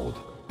household,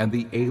 and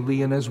the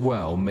alien as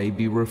well, may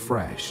be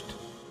refreshed.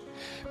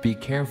 Be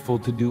careful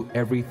to do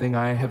everything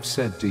I have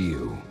said to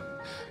you.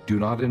 Do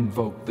not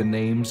invoke the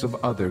names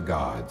of other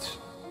gods.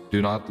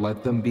 Do not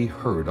let them be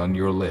heard on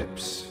your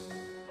lips.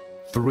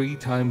 3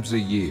 times a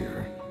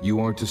year you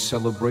are to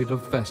celebrate a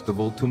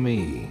festival to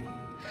me.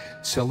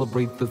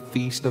 Celebrate the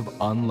Feast of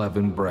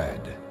Unleavened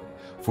Bread.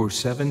 For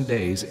 7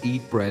 days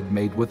eat bread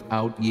made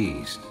without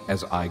yeast,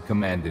 as I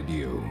commanded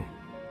you.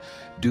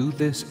 Do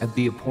this at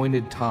the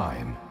appointed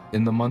time,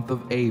 in the month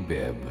of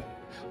Abib,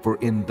 for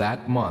in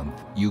that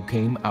month you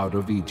came out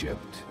of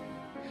Egypt.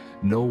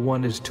 No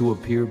one is to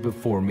appear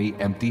before me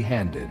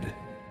empty-handed.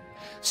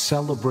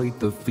 Celebrate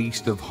the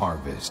Feast of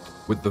Harvest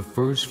with the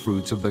first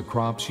fruits of the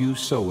crops you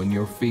sow in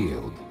your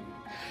field.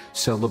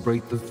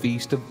 Celebrate the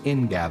Feast of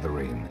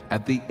Ingathering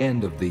at the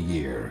end of the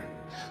year,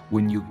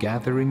 when you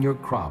gather in your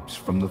crops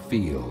from the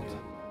field.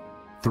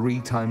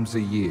 3 times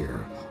a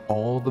year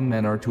all the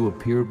men are to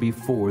appear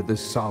before the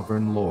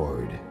Sovereign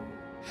Lord.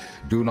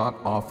 Do not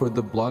offer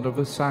the blood of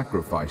a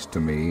sacrifice to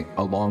me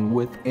along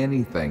with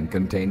anything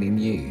containing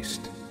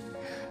yeast.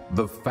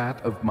 The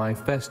fat of my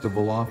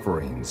festival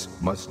offerings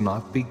must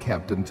not be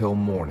kept until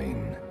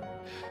morning.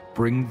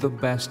 Bring the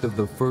best of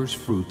the first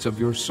fruits of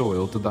your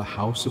soil to the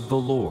house of the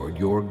Lord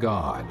your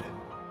God.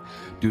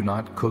 Do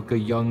not cook a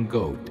young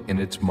goat in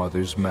its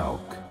mother's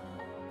milk.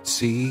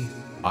 See,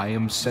 I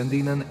am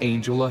sending an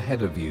angel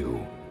ahead of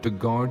you to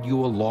guard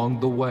you along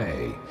the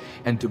way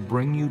and to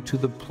bring you to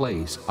the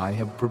place I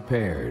have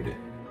prepared.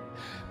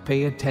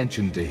 Pay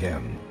attention to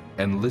him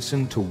and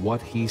listen to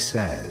what he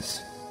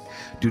says.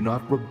 Do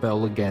not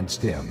rebel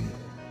against him.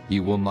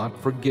 He will not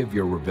forgive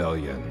your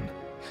rebellion,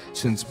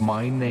 since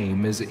my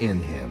name is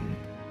in him.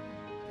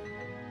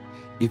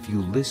 If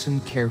you listen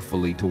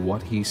carefully to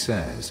what he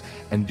says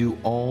and do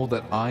all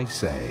that I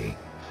say,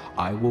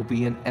 I will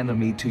be an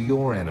enemy to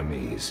your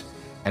enemies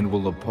and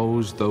will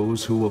oppose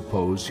those who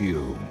oppose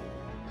you.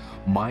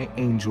 My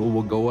angel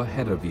will go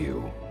ahead of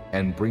you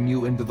and bring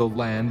you into the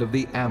land of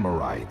the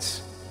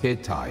Amorites,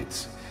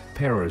 Hittites,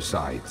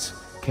 Perizzites,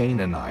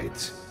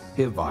 Canaanites,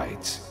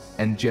 Hivites,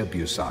 and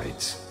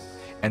Jebusites,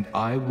 and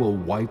I will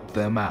wipe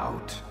them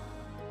out.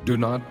 Do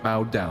not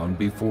bow down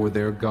before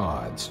their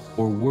gods,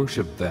 or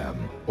worship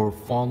them, or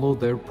follow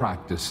their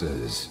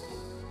practices.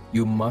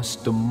 You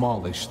must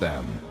demolish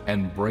them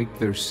and break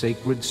their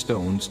sacred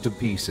stones to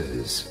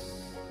pieces.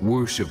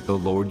 Worship the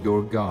Lord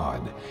your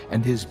God,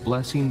 and his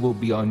blessing will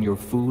be on your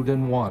food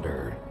and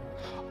water.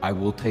 I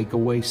will take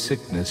away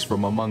sickness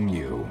from among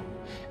you,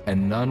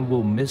 and none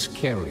will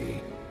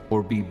miscarry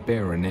or be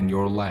barren in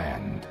your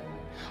land.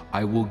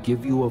 I will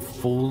give you a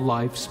full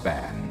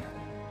lifespan.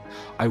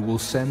 I will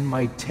send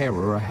my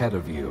terror ahead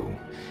of you,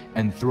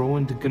 and throw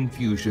into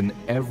confusion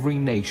every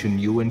nation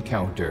you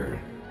encounter.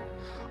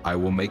 I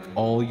will make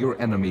all your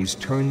enemies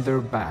turn their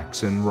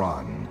backs and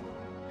run.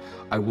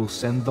 I will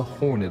send the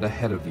hornet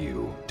ahead of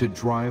you to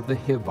drive the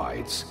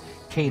Hivites,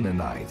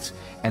 Canaanites,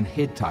 and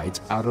Hittites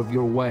out of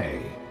your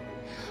way.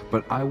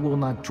 But I will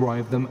not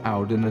drive them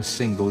out in a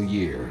single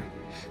year,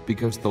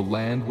 because the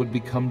land would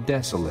become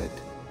desolate,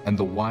 and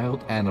the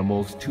wild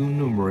animals too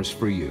numerous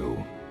for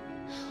you.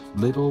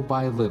 Little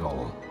by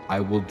little, I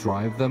will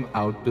drive them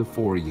out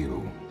before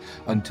you,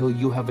 until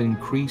you have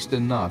increased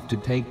enough to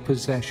take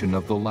possession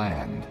of the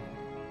land.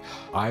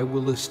 I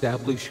will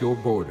establish your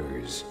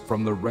borders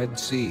from the Red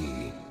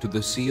Sea to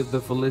the Sea of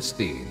the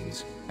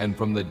Philistines, and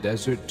from the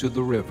desert to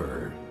the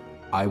river.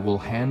 I will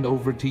hand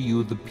over to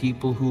you the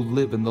people who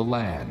live in the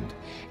land,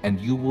 and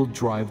you will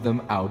drive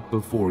them out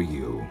before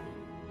you.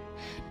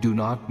 Do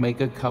not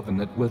make a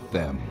covenant with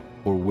them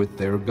or with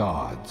their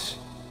gods.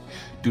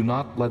 Do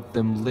not let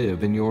them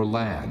live in your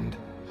land,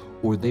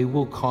 or they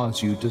will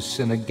cause you to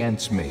sin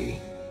against me,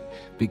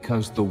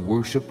 because the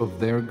worship of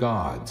their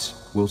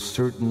gods will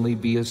certainly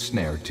be a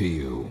snare to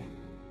you.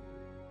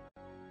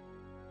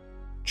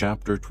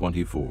 Chapter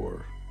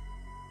 24.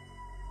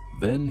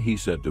 Then he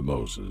said to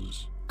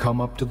Moses, Come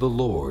up to the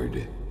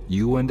Lord,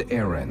 you and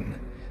Aaron,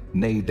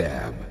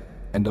 Nadab,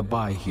 and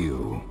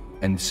Abihu,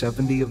 and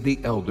 70 of the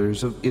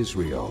elders of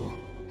Israel.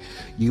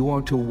 You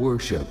are to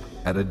worship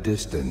at a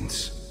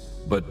distance,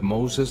 but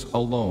Moses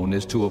alone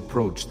is to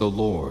approach the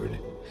Lord.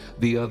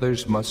 The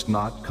others must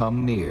not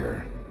come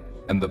near,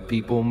 and the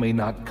people may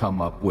not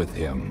come up with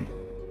him.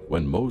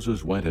 When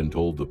Moses went and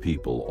told the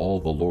people all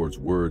the Lord's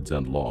words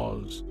and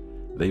laws,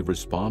 they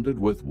responded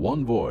with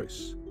one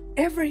voice,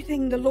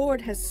 Everything the Lord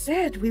has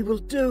said we will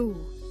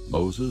do.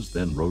 Moses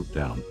then wrote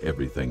down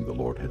everything the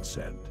Lord had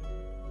said.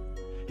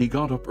 He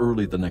got up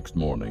early the next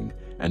morning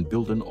and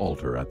built an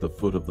altar at the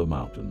foot of the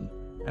mountain,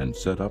 and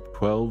set up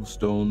 12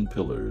 stone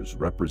pillars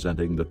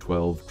representing the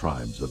 12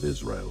 tribes of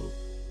Israel.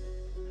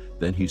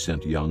 Then he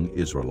sent young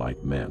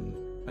Israelite men,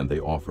 and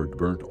they offered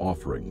burnt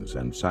offerings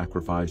and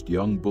sacrificed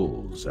young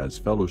bulls as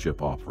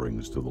fellowship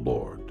offerings to the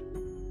Lord.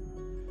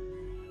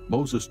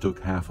 Moses took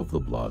half of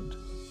the blood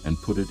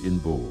and put it in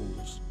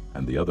bowls,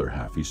 and the other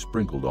half he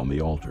sprinkled on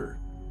the altar.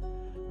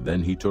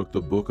 Then he took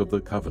the book of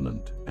the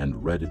covenant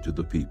and read it to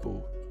the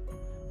people.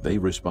 They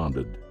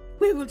responded,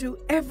 We will do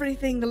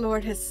everything the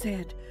Lord has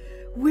said.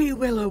 We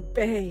will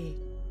obey.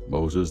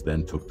 Moses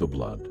then took the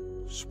blood,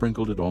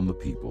 sprinkled it on the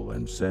people,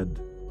 and said,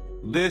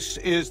 This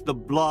is the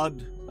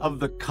blood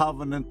of the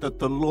covenant that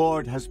the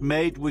Lord has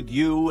made with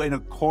you in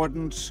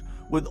accordance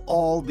with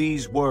all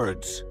these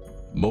words.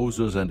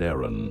 Moses and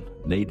Aaron,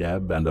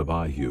 Nadab and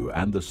Abihu,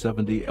 and the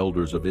 70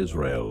 elders of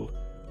Israel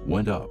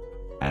went up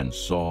and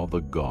saw the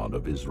God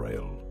of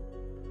Israel.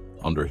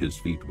 Under his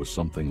feet was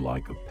something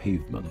like a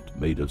pavement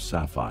made of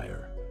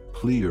sapphire,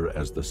 clear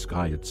as the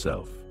sky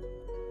itself.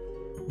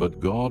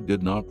 But God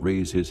did not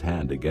raise his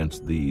hand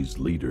against these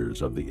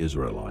leaders of the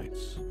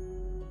Israelites.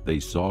 They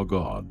saw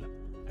God,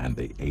 and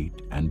they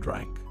ate and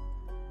drank.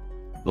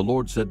 The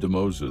Lord said to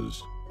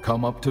Moses,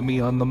 Come up to me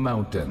on the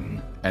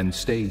mountain, and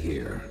stay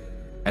here,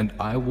 and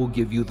I will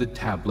give you the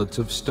tablets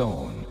of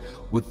stone,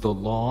 with the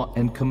law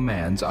and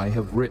commands I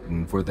have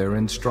written for their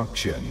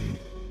instruction.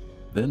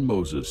 Then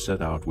Moses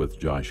set out with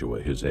Joshua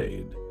his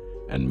aide,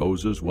 and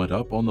Moses went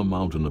up on the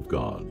mountain of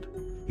God.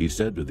 He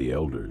said to the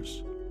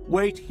elders,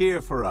 Wait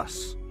here for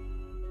us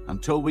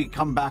until we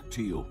come back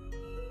to you.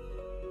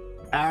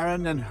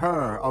 Aaron and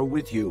Hur are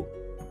with you,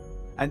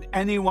 and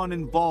anyone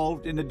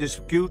involved in a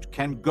dispute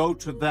can go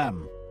to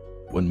them.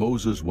 When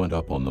Moses went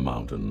up on the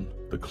mountain,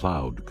 the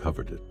cloud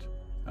covered it,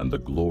 and the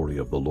glory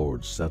of the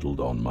Lord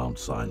settled on Mount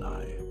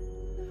Sinai.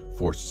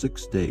 For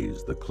 6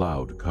 days the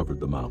cloud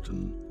covered the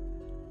mountain,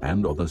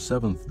 and on the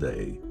 7th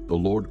day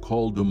the Lord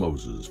called to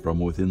Moses from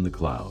within the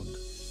cloud.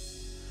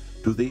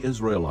 To the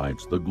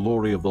Israelites the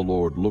glory of the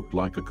Lord looked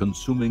like a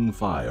consuming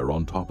fire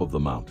on top of the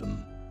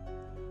mountain.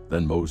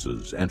 Then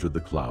Moses entered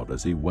the cloud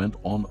as he went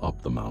on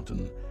up the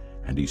mountain,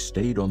 and he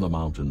stayed on the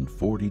mountain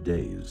 40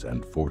 days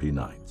and 40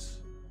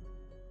 nights.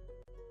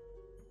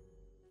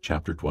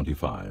 Chapter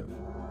 25.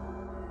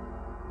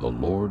 The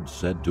Lord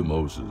said to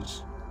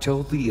Moses,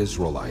 Tell the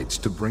Israelites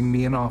to bring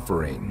me an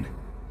offering.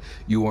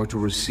 You are to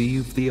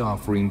receive the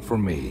offering for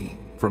me,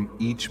 from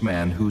each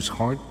man whose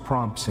heart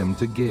prompts him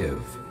to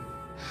give.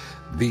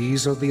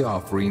 These are the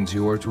offerings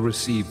you are to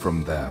receive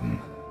from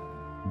them: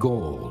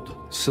 gold,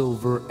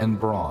 silver, and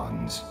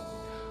bronze,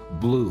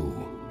 blue,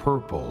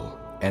 purple,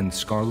 and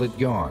scarlet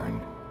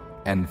yarn,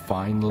 and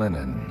fine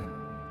linen,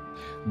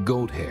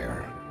 goat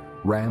hair,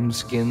 ram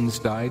skins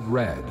dyed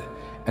red,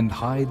 and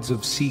hides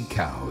of sea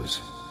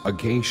cows,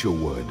 acacia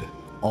wood,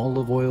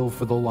 olive oil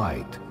for the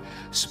light,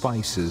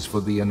 spices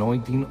for the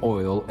anointing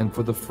oil and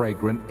for the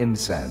fragrant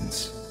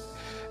incense,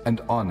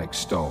 and onyx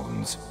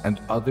stones, and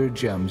other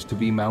gems to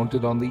be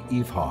mounted on the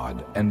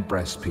ephod and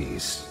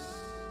breastpiece.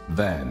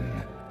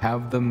 Then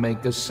have them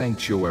make a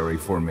sanctuary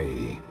for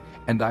me,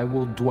 and I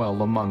will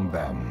dwell among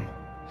them.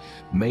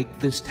 Make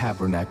this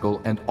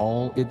tabernacle and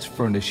all its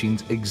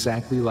furnishings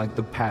exactly like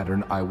the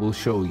pattern I will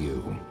show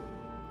you.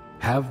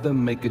 Have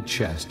them make a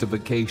chest of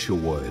acacia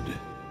wood,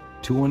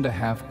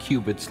 2.5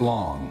 cubits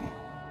long,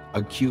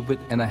 1.5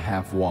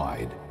 cubits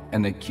wide,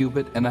 and 1.5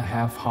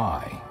 cubits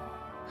high.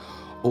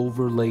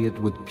 Overlay it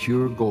with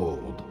pure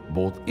gold,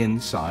 both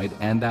inside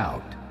and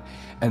out,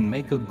 and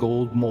make a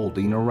gold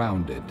molding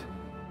around it.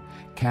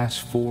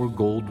 Cast 4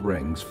 gold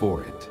rings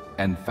for it,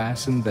 and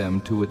fasten them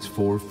to its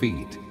 4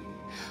 feet,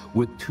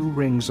 with 2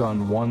 rings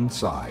on one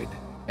side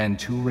and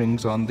 2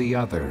 rings on the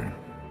other.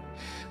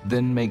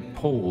 Then make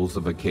poles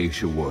of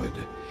acacia wood,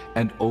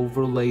 and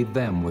overlay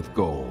them with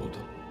gold.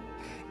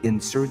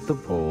 Insert the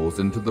poles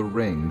into the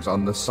rings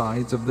on the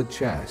sides of the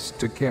chest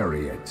to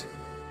carry it.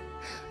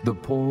 The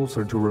poles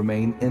are to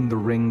remain in the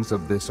rings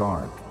of this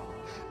ark.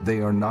 They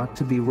are not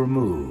to be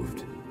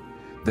removed.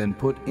 Then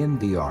put in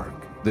the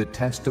ark the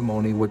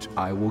testimony which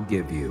I will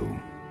give you.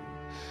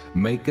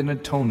 Make an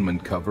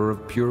atonement cover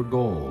of pure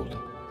gold,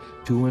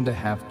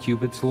 2.5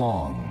 cubits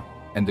long,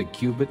 and 1.5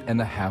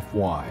 cubits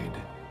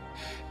wide.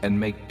 And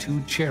make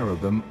 2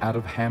 cherubim out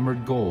of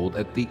hammered gold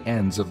at the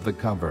ends of the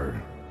cover.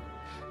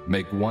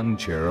 Make 1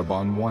 cherub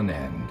on one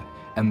end,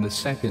 and the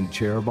second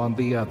cherub on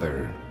the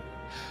other.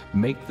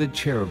 Make the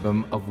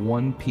cherubim of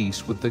one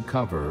piece with the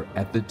cover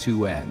at the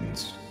 2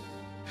 ends.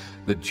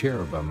 The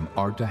cherubim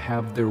are to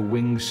have their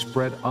wings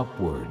spread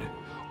upward,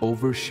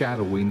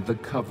 overshadowing the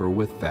cover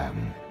with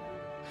them.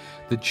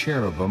 The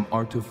cherubim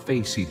are to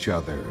face each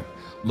other,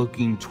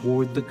 looking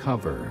toward the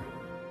cover.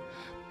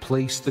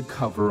 Place the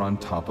cover on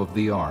top of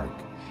the ark,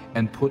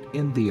 and put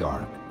in the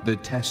ark the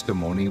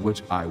testimony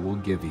which I will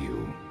give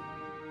you.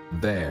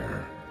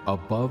 There,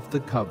 above the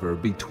cover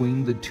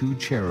between the 2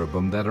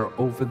 cherubim that are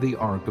over the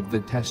ark of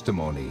the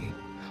testimony,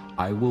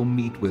 I will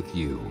meet with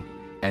you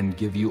and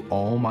give you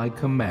all my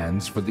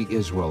commands for the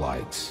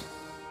Israelites.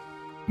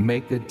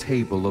 Make a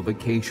table of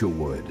acacia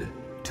wood,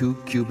 2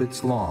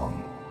 cubits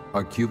long,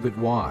 1 cubit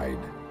wide,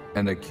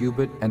 and 1.5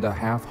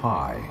 cubits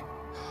high.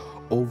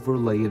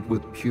 Overlay it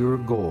with pure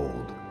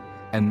gold,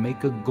 and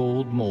make a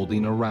gold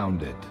molding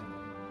around it.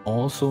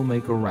 Also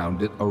make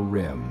around it a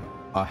rim,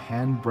 a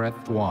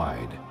handbreadth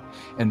wide,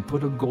 and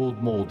put a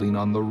gold molding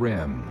on the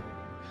rim.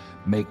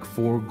 Make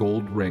 4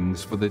 gold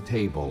rings for the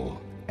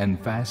table,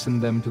 and fasten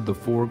them to the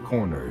 4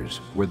 corners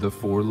where the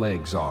 4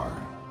 legs are.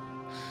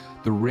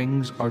 The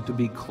rings are to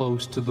be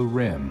close to the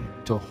rim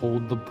to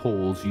hold the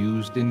poles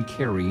used in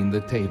carrying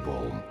the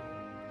table.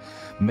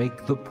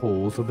 Make the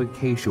poles of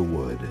acacia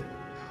wood.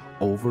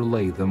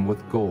 Overlay them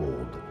with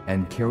gold,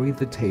 and carry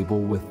the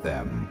table with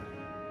them.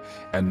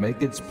 And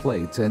make its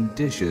plates and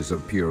dishes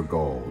of pure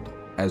gold,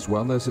 as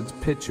well as its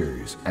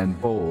pitchers and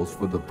bowls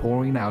for the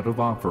pouring out of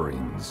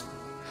offerings.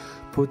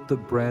 Put the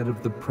bread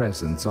of the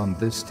presence on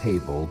this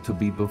table to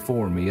be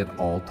before me at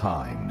all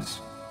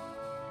times.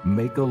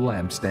 Make a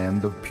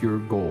lampstand of pure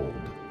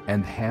gold,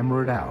 and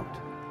hammer it out,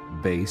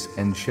 base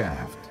and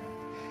shaft.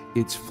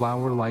 Its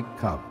flower-like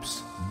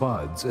cups,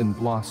 buds, and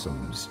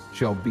blossoms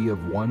shall be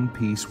of one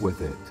piece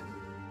with it.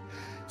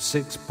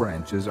 6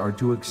 branches are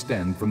to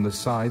extend from the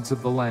sides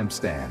of the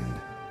lampstand,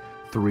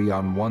 3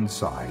 on one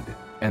side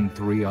and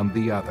 3 on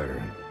the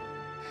other.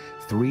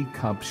 3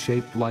 cups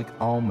shaped like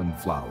almond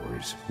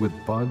flowers with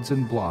buds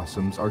and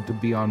blossoms are to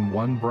be on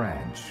one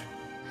branch,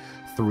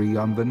 3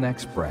 on the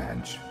next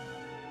branch,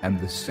 and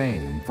the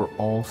same for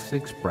all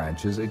 6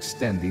 branches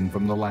extending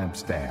from the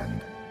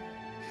lampstand.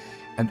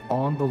 And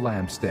on the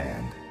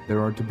lampstand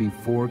there are to be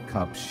 4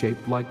 cups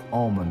shaped like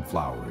almond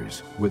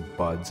flowers with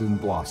buds and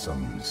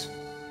blossoms.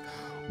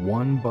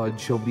 1 bud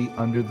shall be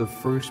under the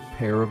first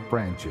pair of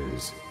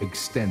branches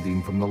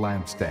extending from the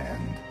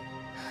lampstand,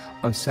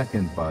 a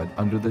 2nd bud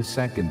under the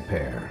 2nd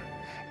pair,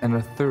 and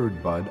a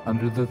 3rd bud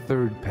under the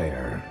 3rd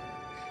pair,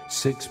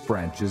 6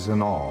 branches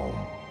in all.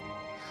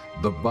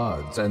 The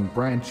buds and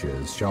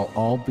branches shall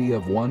all be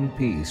of one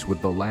piece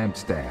with the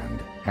lampstand,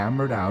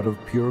 hammered out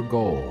of pure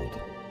gold.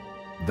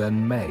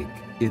 Then make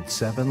it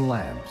 7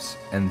 lamps,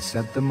 and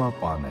set them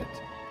up on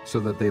it, so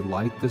that they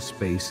light the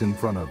space in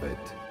front of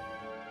it.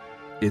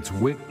 Its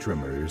wick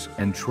trimmers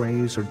and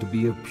trays are to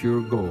be of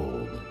pure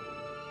gold.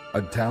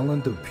 A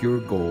talent of pure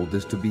gold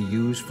is to be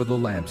used for the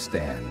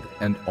lampstand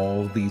and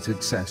all these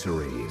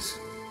accessories.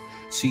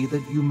 See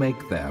that you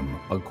make them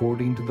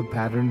according to the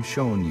pattern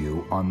shown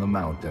you on the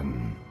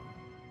mountain.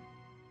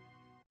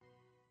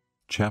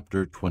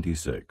 Chapter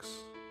 26.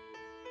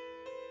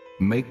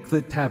 Make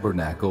the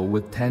tabernacle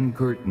with 10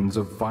 curtains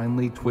of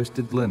finely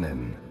twisted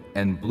linen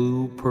and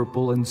blue,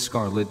 purple, and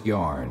scarlet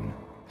yarn,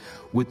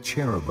 with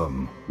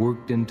cherubim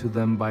worked into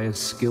them by a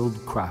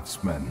skilled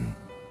craftsman.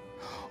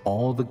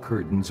 All the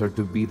curtains are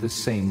to be the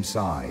same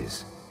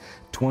size,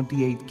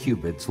 28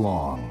 cubits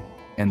long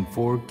and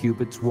 4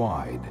 cubits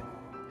wide.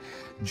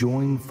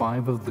 Join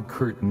 5 of the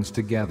curtains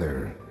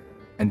together,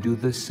 and do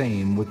the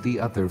same with the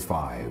other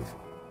 5.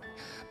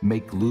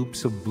 Make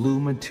loops of blue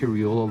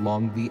material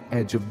along the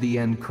edge of the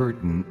end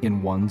curtain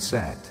in one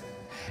set,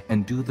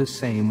 and do the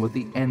same with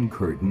the end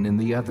curtain in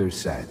the other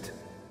set.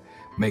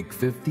 Make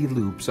 50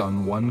 loops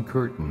on one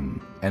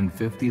curtain, and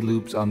 50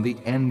 loops on the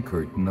end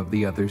curtain of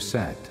the other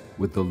set,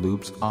 with the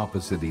loops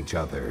opposite each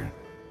other.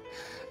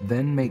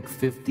 Then make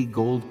 50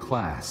 gold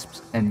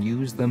clasps, and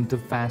use them to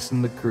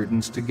fasten the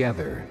curtains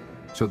together,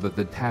 so that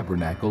the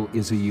tabernacle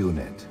is a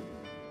unit.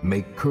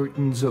 Make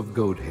curtains of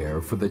goat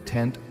hair for the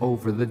tent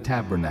over the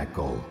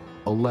tabernacle,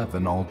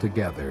 11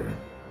 altogether.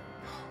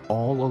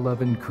 All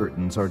 11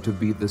 curtains are to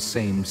be the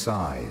same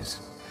size,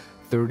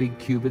 30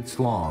 cubits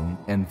long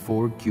and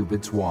 4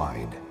 cubits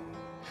wide.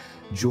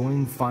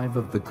 Join 5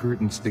 of the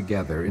curtains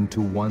together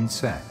into one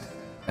set,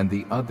 and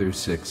the other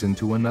 6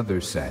 into another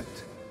set.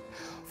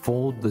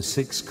 Fold the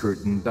 6th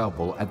curtain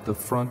double at the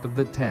front of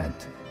the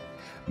tent.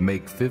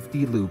 Make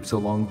 50 loops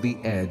along the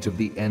edge of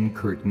the end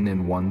curtain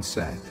in one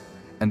set,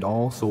 and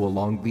also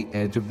along the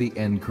edge of the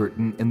end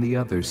curtain in the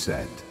other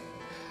set.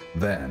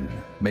 Then,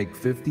 make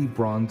 50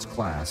 bronze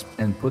clasps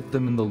and put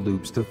them in the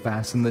loops to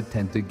fasten the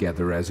tent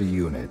together as a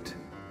unit.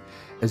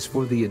 As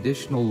for the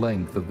additional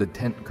length of the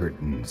tent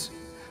curtains,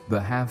 the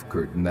half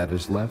curtain that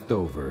is left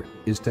over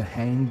is to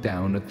hang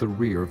down at the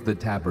rear of the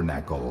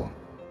tabernacle.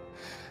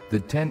 The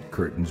tent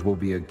curtains will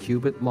be a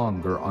cubit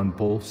longer on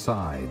both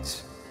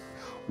sides.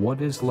 What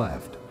is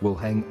left will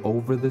hang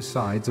over the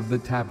sides of the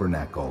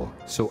tabernacle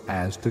so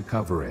as to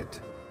cover it.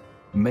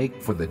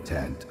 Make for the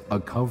tent a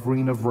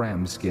covering of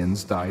ram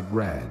skins dyed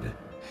red,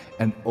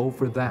 and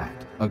over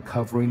that a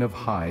covering of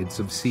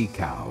hides of sea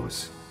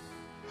cows.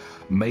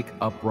 Make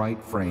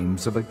upright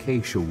frames of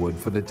acacia wood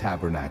for the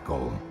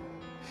tabernacle.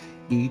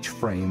 Each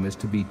frame is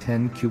to be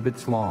 10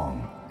 cubits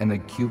long and a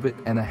cubit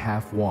and a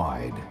half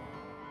wide,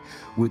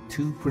 with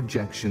 2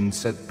 projections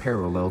set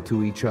parallel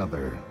to each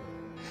other.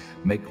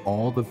 Make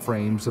all the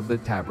frames of the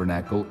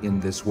tabernacle in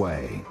this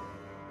way.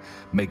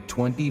 Make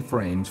 20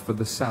 frames for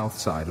the south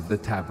side of the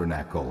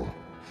tabernacle,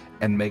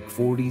 and make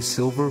 40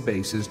 silver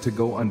bases to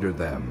go under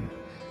them,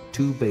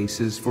 2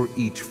 bases for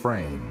each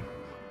frame,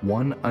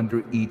 1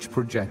 under each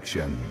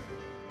projection.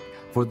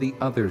 For the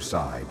other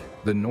side,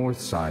 the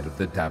north side of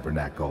the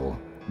tabernacle,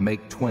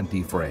 make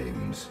 20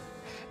 frames,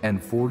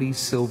 and 40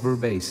 silver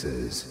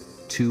bases,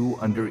 2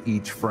 under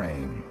each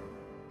frame.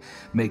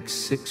 Make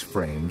 6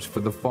 frames for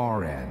the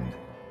far end,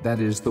 that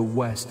is the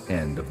west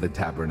end of the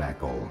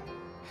tabernacle,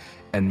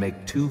 and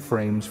make 2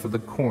 frames for the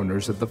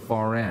corners at the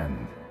far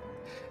end.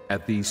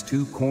 At these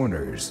 2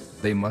 corners,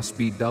 they must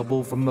be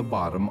double from the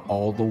bottom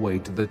all the way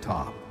to the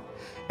top,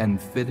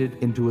 and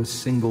fitted into a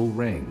single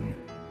ring.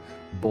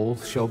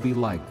 Both shall be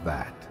like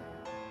that.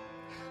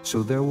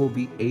 So there will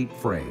be 8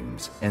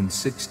 frames and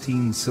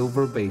 16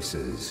 silver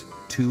bases,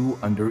 2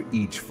 under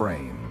each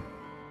frame.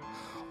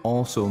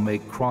 Also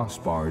make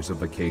crossbars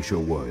of acacia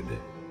wood,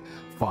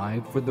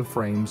 5 for the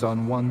frames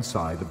on one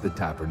side of the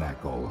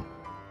tabernacle,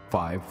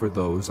 5 for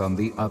those on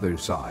the other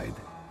side,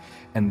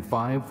 and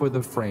 5 for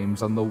the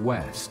frames on the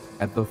west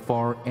at the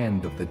far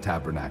end of the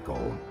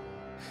tabernacle.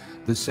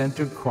 The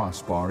center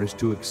crossbar is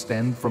to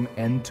extend from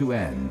end to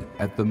end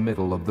at the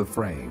middle of the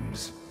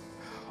frames.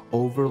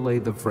 Overlay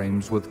the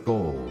frames with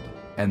gold,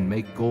 and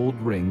make gold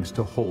rings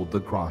to hold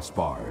the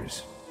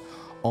crossbars.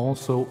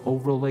 Also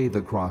overlay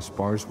the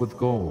crossbars with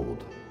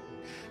gold.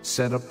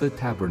 Set up the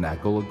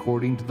tabernacle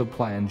according to the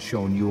plan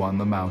shown you on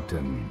the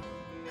mountain.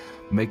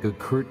 Make a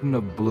curtain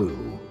of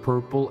blue,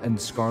 purple, and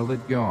scarlet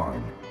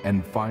yarn,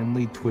 and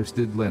finely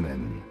twisted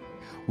linen,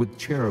 with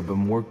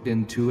cherubim worked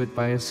into it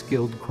by a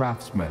skilled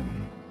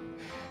craftsman.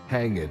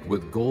 Hang it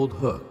with gold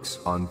hooks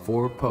on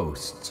 4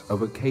 posts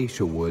of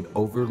acacia wood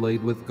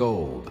overlaid with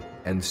gold,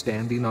 and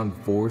standing on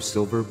 4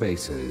 silver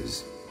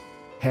bases.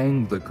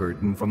 Hang the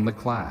curtain from the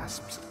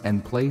clasps,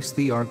 and place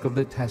the Ark of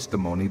the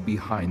Testimony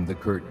behind the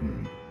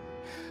curtain.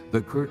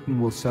 The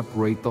curtain will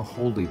separate the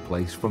holy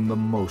place from the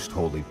most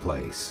holy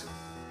place.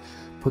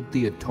 Put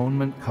the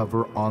atonement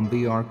cover on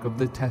the Ark of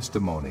the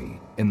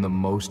Testimony in the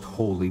most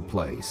holy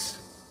place.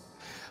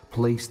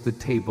 Place the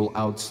table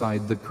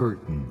outside the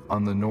curtain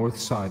on the north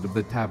side of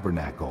the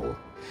tabernacle,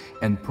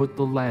 and put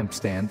the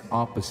lampstand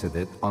opposite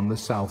it on the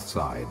south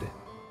side.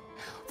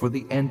 For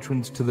the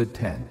entrance to the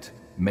tent,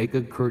 make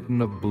a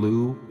curtain of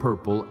blue,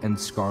 purple, and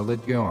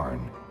scarlet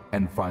yarn,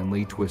 and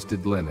finely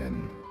twisted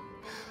linen,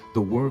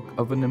 the work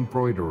of an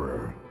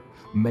embroiderer.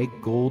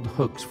 Make gold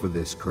hooks for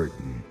this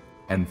curtain,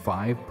 and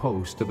 5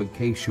 posts of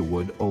acacia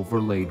wood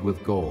overlaid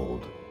with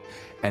gold,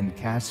 and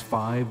cast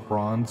 5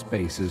 bronze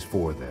bases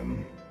for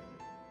them.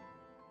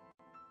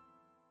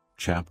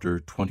 Chapter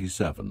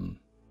 27.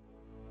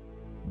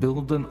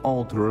 Build an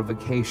altar of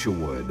acacia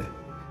wood,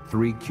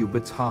 3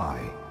 cubits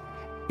high.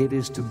 It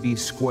is to be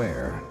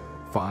square,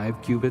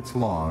 5 cubits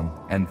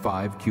long and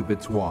 5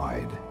 cubits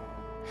wide.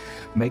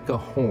 Make a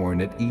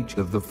horn at each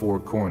of the 4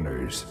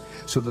 corners,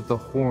 so that the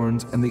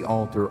horns and the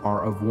altar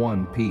are of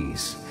one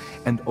piece,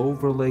 and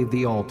overlay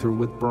the altar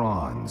with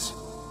bronze.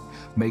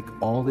 Make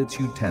all its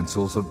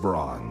utensils of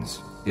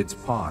bronze, its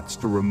pots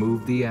to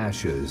remove the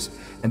ashes,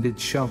 and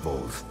its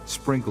shovels,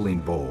 sprinkling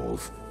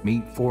bowls,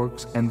 meat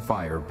forks, and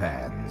fire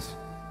pans.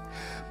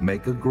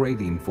 Make a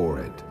grating for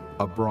it,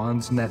 a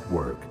bronze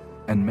network,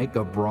 and make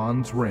a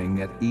bronze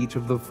ring at each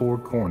of the 4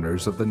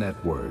 corners of the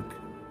network.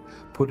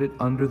 Put it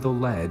under the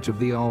ledge of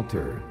the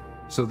altar,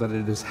 so that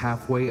it is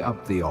halfway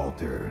up the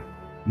altar.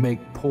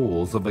 Make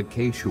poles of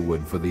acacia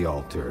wood for the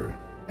altar,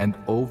 and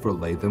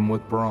overlay them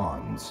with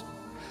bronze.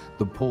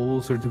 The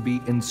poles are to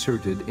be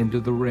inserted into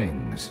the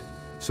rings,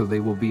 so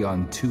they will be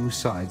on 2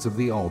 sides of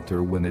the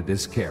altar when it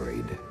is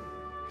carried.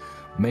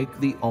 Make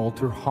the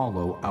altar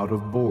hollow out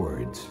of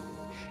boards.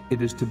 It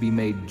is to be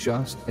made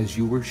just as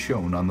you were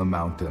shown on the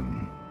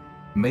mountain.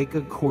 Make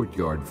a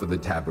courtyard for the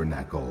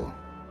tabernacle.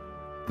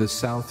 The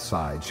south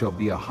side shall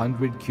be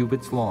 100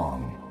 cubits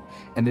long,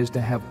 and is to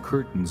have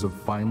curtains of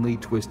finely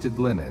twisted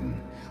linen,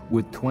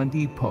 with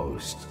 20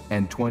 posts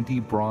and 20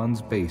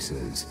 bronze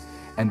bases,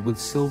 and with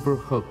silver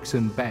hooks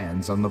and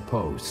bands on the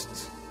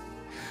posts.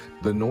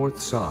 The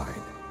north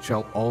side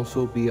shall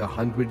also be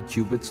 100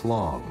 cubits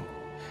long,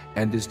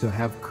 and is to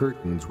have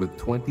curtains with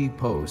 20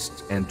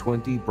 posts and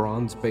 20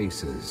 bronze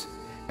bases,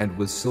 and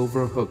with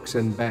silver hooks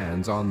and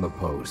bands on the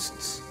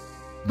posts.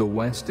 The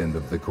west end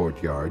of the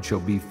courtyard shall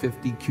be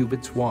 50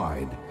 cubits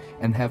wide,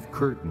 and have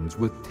curtains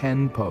with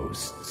 10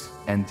 posts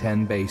and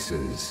 10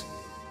 bases.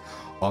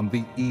 On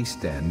the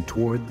east end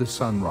toward the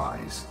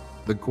sunrise,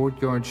 the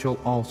courtyard shall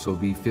also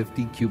be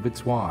 50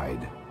 cubits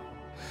wide.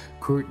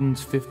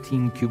 Curtains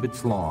 15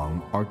 cubits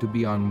long are to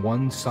be on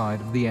one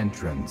side of the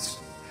entrance,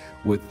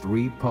 with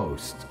 3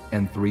 posts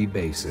and 3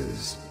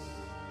 bases.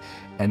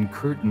 And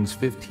curtains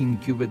 15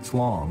 cubits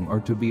long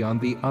are to be on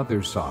the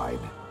other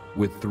side,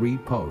 with 3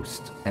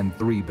 posts and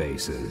 3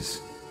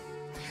 bases.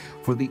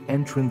 For the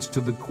entrance to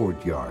the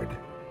courtyard,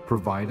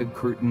 provide a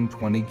curtain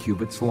 20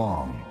 cubits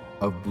long,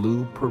 of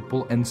blue,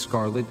 purple, and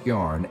scarlet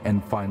yarn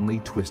and finely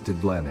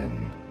twisted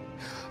linen,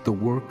 the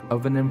work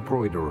of an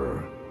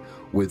embroiderer,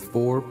 with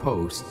 4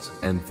 posts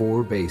and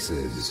 4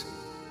 bases.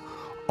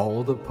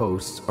 All the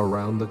posts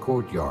around the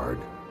courtyard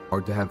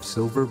are to have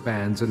silver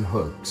bands and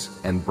hooks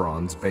and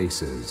bronze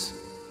bases.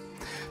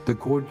 The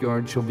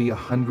courtyard shall be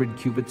 100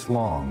 cubits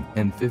long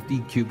and 50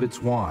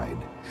 cubits wide,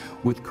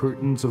 with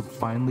curtains of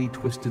finely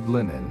twisted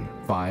linen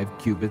 5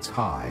 cubits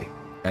high,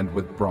 and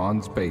with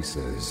bronze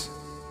bases.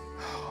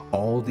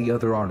 All the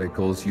other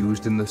articles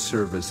used in the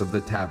service of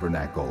the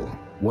tabernacle,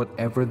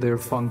 whatever their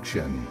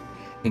function,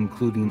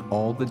 including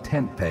all the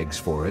tent pegs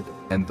for it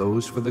and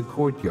those for the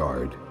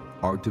courtyard,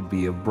 are to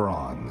be of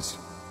bronze.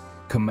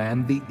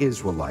 Command the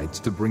Israelites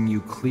to bring you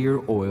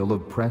clear oil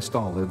of pressed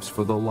olives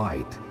for the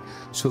light,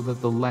 so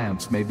that the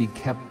lamps may be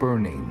kept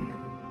burning.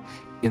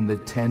 In the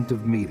tent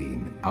of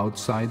meeting,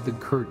 outside the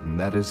curtain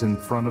that is in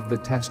front of the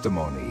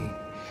testimony,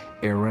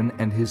 Aaron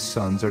and his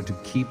sons are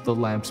to keep the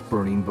lamps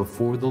burning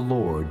before the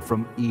Lord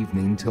from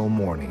evening till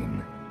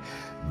morning.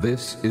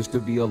 This is to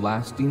be a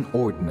lasting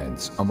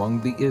ordinance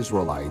among the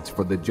Israelites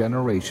for the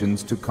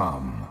generations to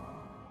come.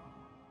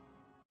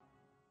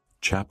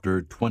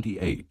 Chapter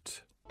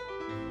 28.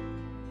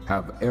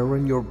 Have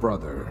Aaron your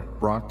brother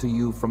brought to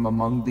you from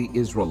among the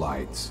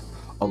Israelites,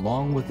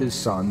 along with his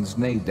sons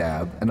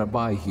Nadab and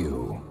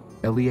Abihu,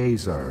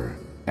 Eleazar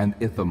and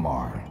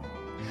Ithamar,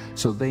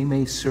 so they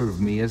may serve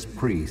me as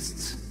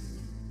priests.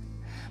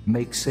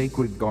 Make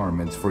sacred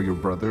garments for your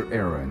brother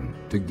Aaron,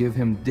 to give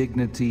him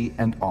dignity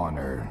and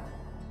honor.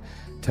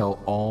 Tell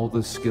all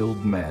the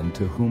skilled men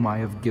to whom I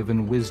have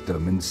given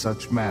wisdom in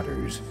such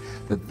matters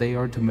that they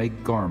are to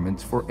make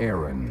garments for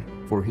Aaron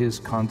for his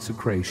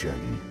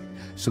consecration,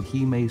 so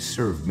he may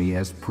serve me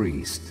as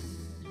priest.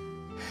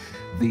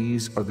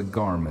 These are the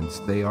garments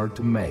they are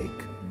to make: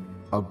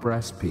 a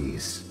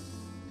breastpiece,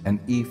 an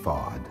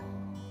ephod,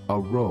 a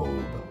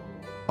robe,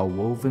 a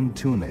woven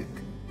tunic,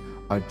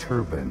 a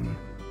turban,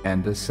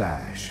 and a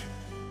sash.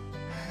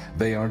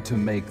 They are to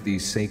make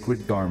these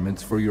sacred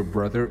garments for your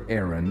brother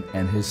Aaron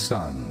and his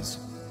sons,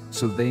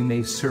 so they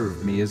may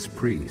serve me as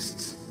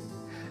priests.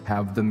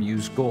 Have them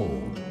use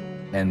gold,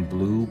 and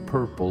blue,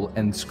 purple,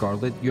 and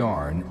scarlet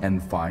yarn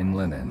and fine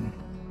linen.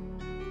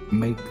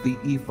 Make the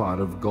ephod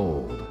of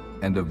gold,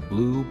 and of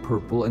blue,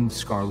 purple, and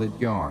scarlet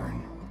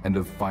yarn, and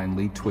of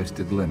finely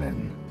twisted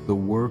linen, the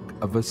work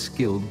of a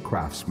skilled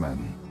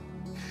craftsman.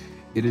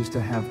 It is to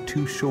have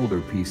 2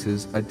 shoulder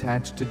pieces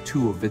attached to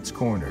 2 of its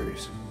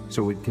corners,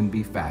 so it can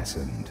be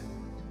fastened.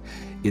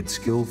 Its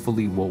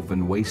skillfully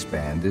woven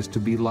waistband is to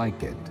be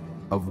like it,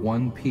 of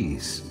 1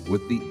 piece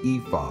with the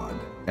ephod,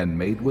 and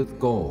made with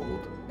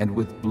gold, and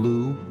with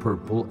blue,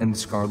 purple, and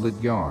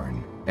scarlet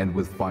yarn, and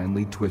with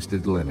finely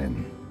twisted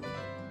linen.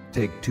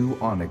 Take 2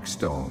 onyx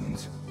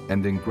stones,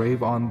 and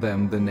engrave on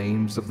them the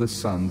names of the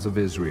sons of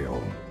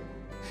Israel,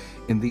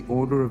 in the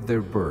order of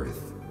their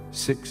birth,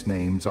 6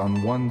 names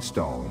on 1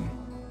 stone,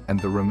 and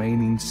the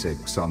remaining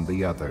 6 on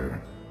the other.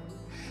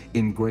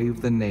 Engrave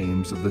the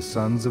names of the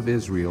sons of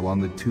Israel on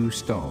the 2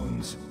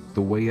 stones,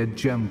 the way a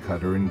gem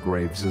cutter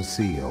engraves a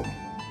seal.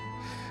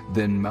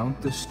 Then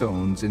mount the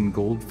stones in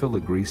gold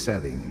filigree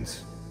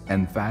settings,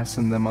 and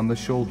fasten them on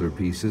the shoulder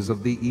pieces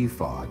of the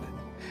ephod,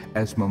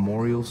 as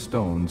memorial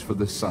stones for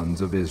the sons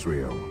of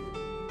Israel.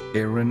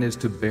 Aaron is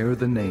to bear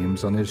the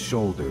names on his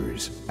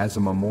shoulders as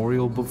a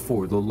memorial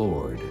before the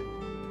Lord.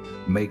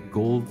 Make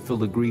gold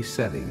filigree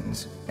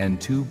settings and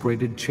 2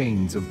 braided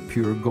chains of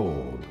pure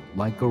gold,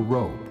 like a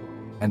rope,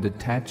 and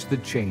attach the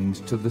chains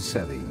to the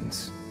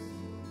settings.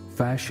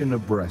 Fashion a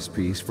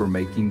breastpiece for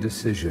making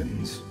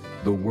decisions,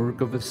 the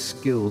work of a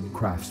skilled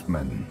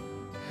craftsman.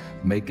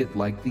 Make it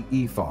like the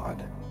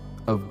ephod,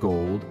 of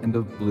gold and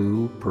of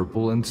blue,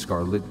 purple, and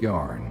scarlet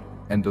yarn,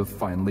 and of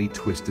finely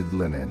twisted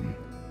linen.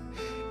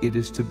 It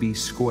is to be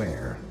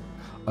square,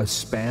 a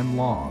span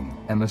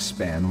long and a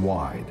span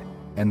wide,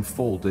 and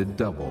folded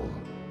double.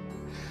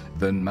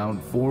 Then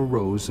mount 4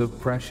 rows of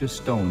precious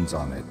stones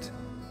on it.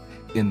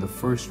 In the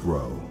first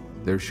row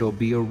there shall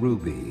be a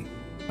ruby,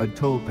 a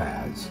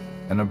topaz,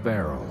 and a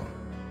beryl.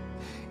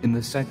 In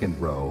the second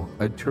row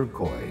a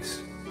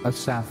turquoise, a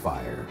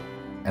sapphire,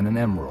 and an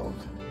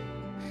emerald.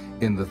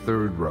 In the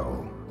third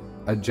row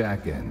a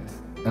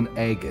jacinth, an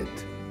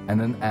agate,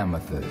 and an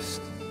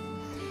amethyst.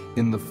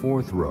 In the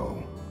fourth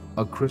row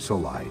a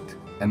chrysolite,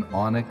 an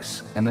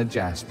onyx, and a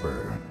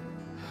jasper.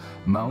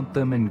 Mount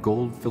them in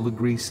gold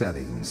filigree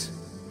settings.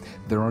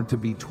 There are to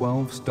be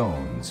 12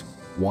 stones,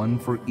 1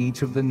 for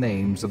each of the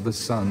names of the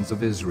sons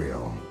of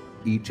Israel,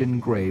 each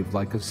engraved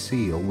like a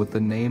seal with the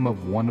name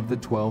of one of the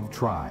 12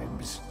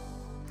 tribes.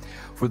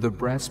 For the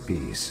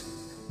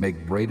breastpiece,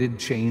 make braided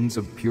chains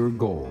of pure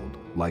gold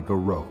like a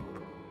rope.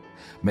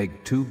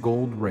 Make 2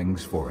 gold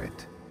rings for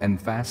it,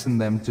 and fasten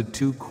them to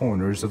 2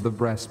 corners of the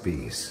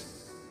breastpiece.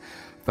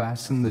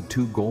 Fasten the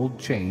 2 gold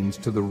chains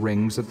to the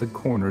rings at the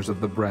corners of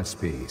the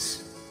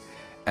breastpiece,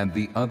 and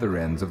the other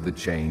ends of the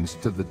chains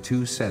to the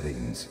 2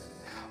 settings,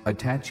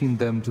 attaching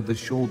them to the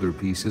shoulder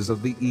pieces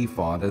of the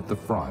ephod at the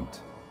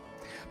front.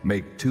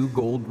 Make 2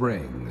 gold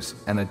rings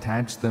and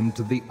attach them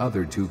to the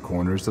other 2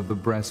 corners of the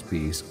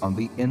breastpiece on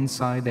the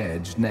inside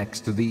edge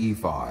next to the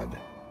ephod.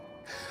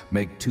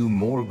 Make 2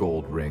 more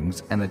gold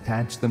rings and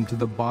attach them to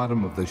the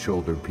bottom of the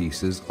shoulder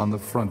pieces on the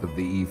front of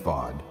the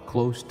ephod,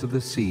 close to the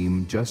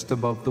seam just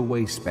above the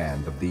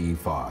waistband of the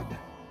ephod.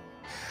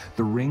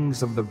 The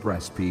rings of the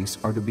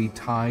breastpiece are to be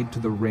tied to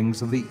the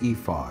rings of the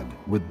ephod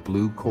with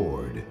blue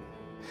cord,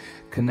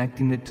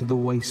 connecting it to the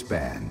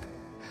waistband,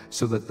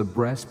 so that the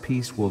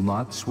breastpiece will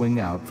not swing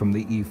out from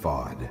the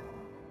ephod.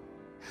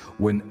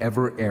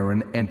 Whenever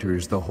Aaron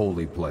enters the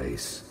holy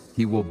place,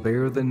 he will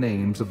bear the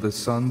names of the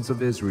sons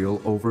of Israel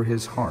over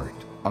his heart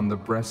on the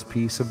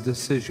breastpiece of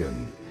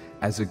decision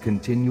as a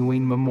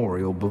continuing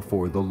memorial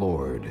before the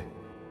Lord.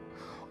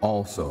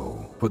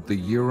 Also, put the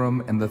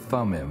Urim and the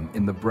Thummim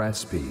in the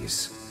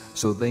breastpiece,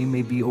 so they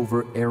may be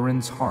over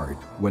Aaron's heart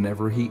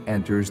whenever he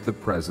enters the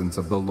presence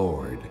of the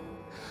Lord.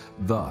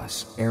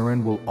 Thus,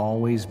 Aaron will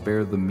always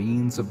bear the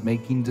means of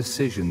making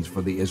decisions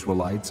for the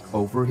Israelites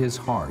over his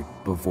heart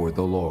before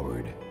the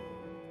Lord.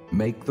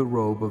 Make the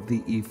robe of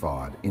the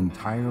ephod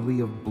entirely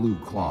of blue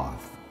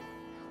cloth,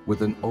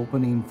 with an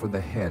opening for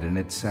the head in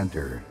its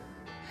center.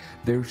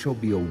 There shall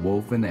be a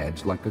woven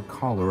edge like a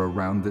collar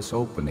around this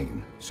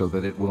opening, so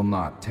that it will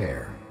not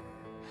tear.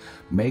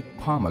 Make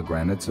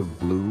pomegranates of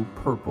blue,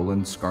 purple,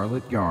 and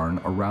scarlet yarn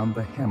around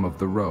the hem of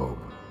the robe,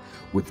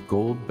 with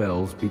gold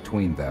bells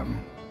between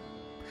them.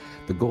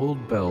 The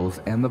gold bells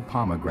and the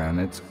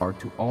pomegranates are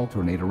to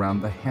alternate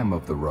around the hem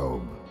of the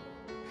robe.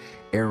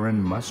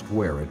 Aaron must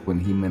wear it when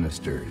he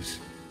ministers.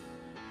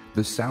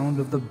 The sound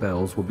of the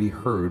bells will be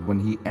heard when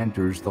he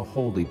enters the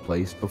holy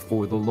place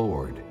before the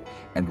Lord,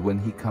 and when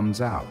he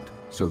comes out,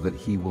 so that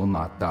he will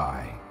not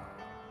die.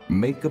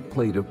 Make a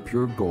plate of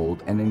pure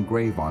gold and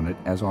engrave on it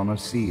as on a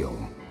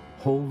seal,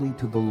 holy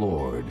to the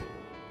Lord.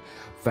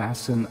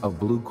 Fasten a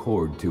blue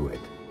cord to it,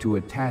 to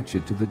attach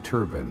it to the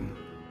turban.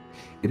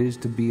 It is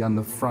to be on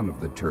the front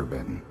of the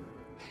turban.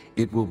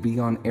 It will be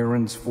on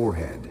Aaron's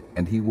forehead,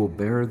 and he will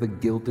bear the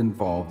guilt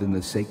involved in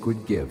the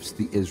sacred gifts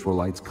the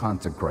Israelites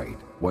consecrate,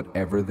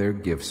 whatever their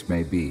gifts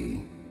may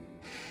be.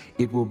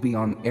 It will be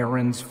on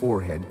Aaron's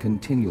forehead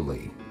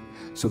continually,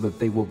 so that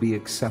they will be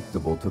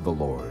acceptable to the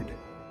Lord.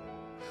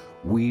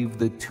 Weave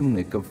the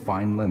tunic of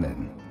fine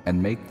linen,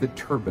 and make the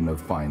turban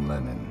of fine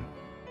linen.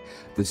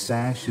 The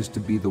sash is to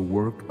be the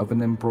work of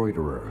an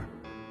embroiderer.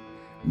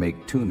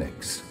 Make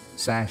tunics,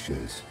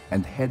 sashes,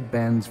 and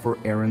headbands for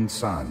Aaron's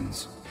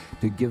sons,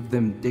 to give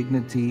them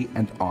dignity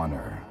and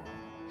honor.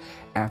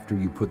 After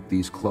you put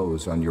these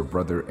clothes on your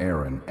brother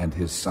Aaron and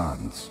his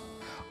sons,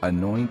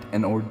 anoint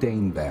and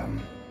ordain them,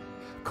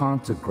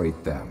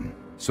 consecrate them,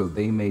 so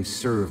they may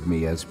serve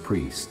me as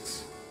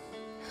priests.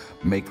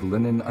 Make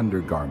linen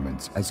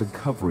undergarments as a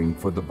covering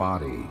for the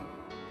body,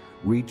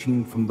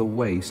 reaching from the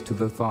waist to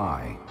the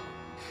thigh.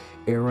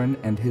 Aaron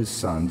and his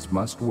sons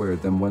must wear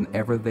them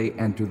whenever they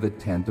enter the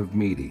tent of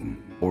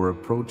meeting or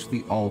approach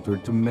the altar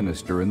to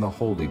minister in the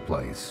holy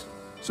place,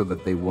 so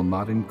that they will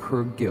not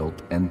incur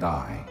guilt and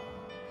die.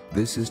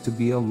 This is to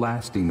be a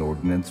lasting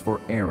ordinance for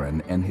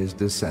Aaron and his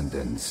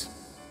descendants.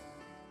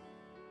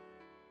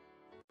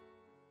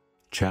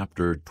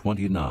 Chapter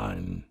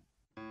 29.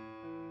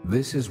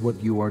 This is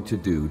what you are to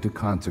do to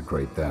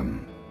consecrate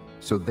them,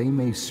 so they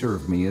may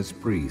serve me as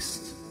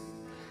priests.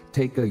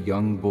 Take a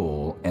young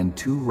bull and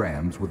 2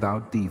 rams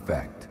without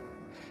defect,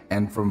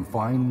 and from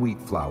fine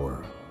wheat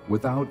flour,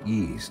 without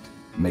yeast,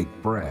 make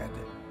bread,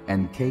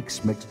 and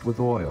cakes mixed with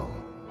oil,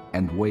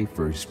 and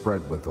wafers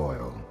spread with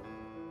oil.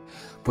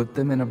 Put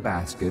them in a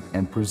basket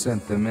and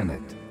present them in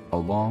it,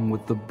 along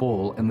with the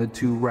bull and the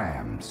 2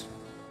 rams.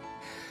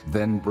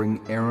 Then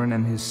bring Aaron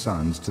and his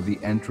sons to the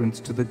entrance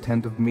to the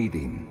tent of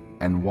meeting,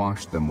 and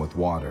wash them with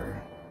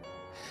water.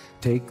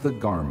 Take the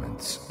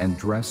garments and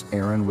dress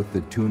Aaron with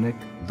the tunic,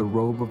 the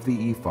robe of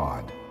the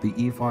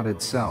ephod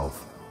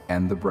itself,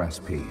 and the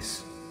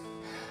breastpiece.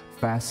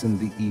 Fasten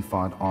the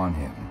ephod on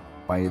him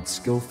by its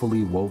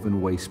skillfully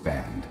woven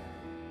waistband.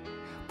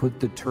 Put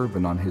the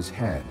turban on his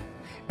head,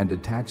 and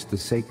attach the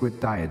sacred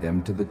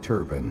diadem to the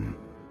turban.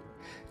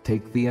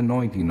 Take the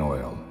anointing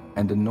oil,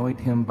 and anoint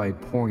him by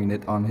pouring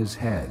it on his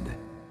head.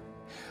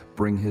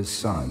 Bring his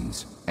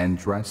sons, and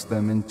dress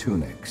them in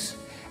tunics,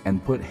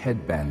 and put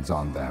headbands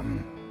on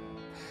them.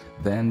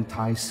 Then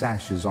tie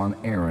sashes on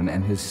Aaron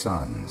and his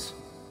sons.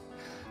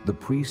 The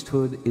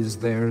priesthood is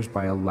theirs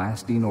by a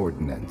lasting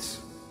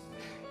ordinance.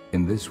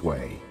 In this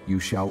way you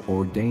shall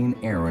ordain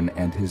Aaron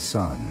and his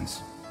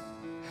sons.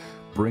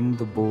 Bring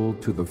the bull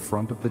to the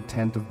front of the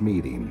tent of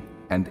meeting,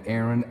 and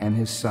Aaron and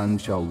his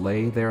sons shall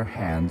lay their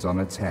hands on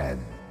its head.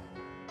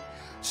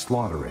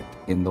 Slaughter it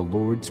in the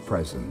Lord's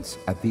presence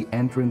at the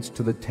entrance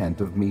to the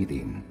tent of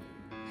meeting.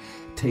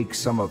 Take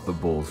some of the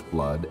bull's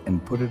blood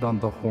and put it on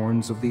the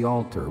horns of the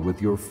altar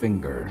with your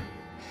finger,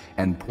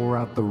 and pour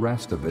out the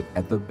rest of it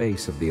at the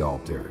base of the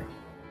altar.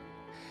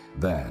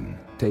 Then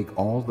take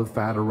all the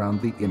fat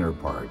around the inner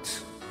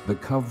parts, the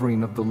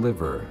covering of the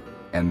liver,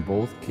 and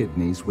both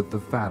kidneys with the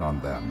fat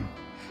on them,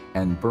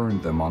 and burn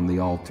them on the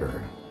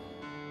altar.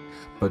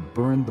 But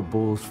burn the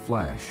bull's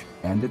flesh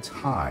and its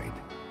hide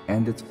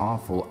and its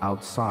offal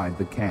outside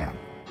the camp.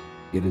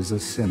 It is a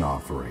sin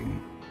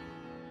offering.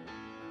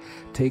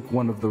 Take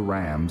one of the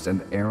rams,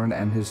 and Aaron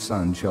and his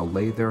sons shall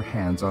lay their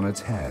hands on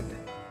its head.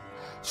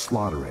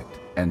 Slaughter it,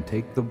 and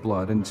take the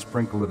blood and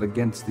sprinkle it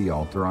against the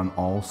altar on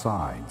all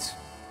sides.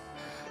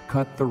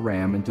 Cut the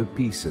ram into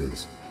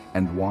pieces,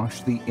 and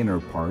wash the inner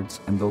parts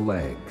and the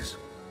legs,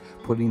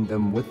 putting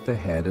them with the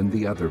head and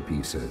the other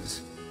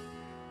pieces.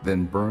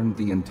 Then burn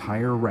the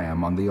entire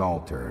ram on the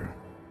altar.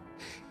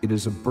 It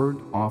is a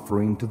burnt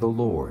offering to the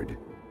Lord,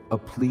 a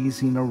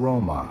pleasing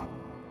aroma,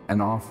 an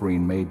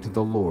offering made to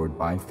the Lord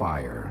by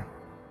fire.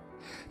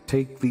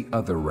 Take the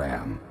other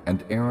ram,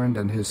 and Aaron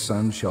and his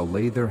sons shall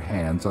lay their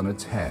hands on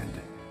its head.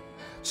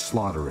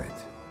 Slaughter it.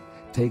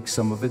 Take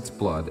some of its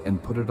blood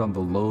and put it on the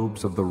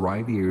lobes of the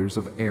right ears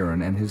of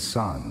Aaron and his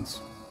sons,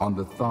 on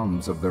the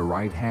thumbs of their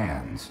right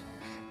hands,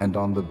 and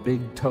on the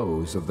big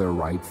toes of their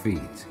right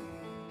feet.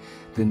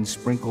 Then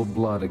sprinkle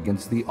blood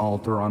against the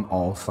altar on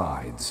all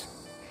sides.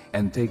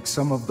 And take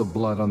some of the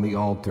blood on the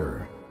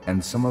altar,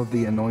 and some of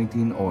the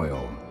anointing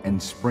oil, and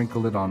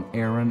sprinkle it on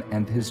Aaron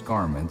and his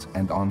garments,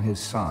 and on his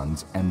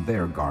sons and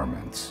their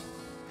garments.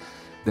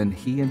 Then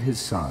he and his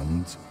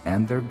sons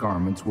and their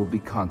garments will be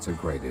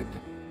consecrated.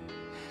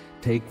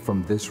 Take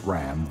from this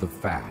ram the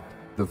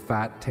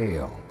fat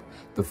tail,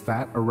 the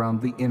fat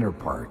around the inner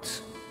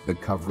parts, the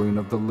covering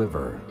of the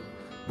liver,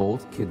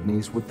 both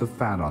kidneys with the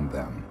fat on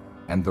them,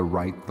 and the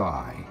right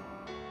thigh.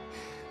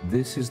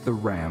 This is the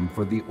ram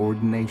for the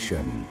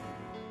ordination.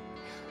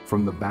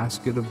 From the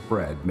basket of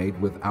bread made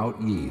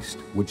without yeast,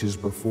 which is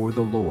before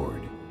the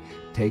Lord,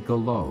 take a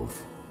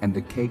loaf, and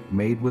a cake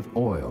made with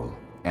oil,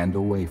 and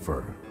a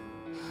wafer.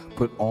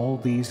 Put all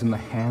these in the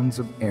hands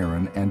of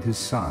Aaron and his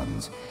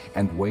sons,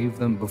 and wave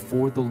them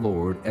before the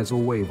Lord as a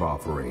wave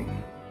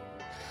offering.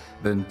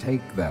 Then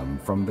take them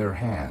from their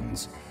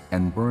hands,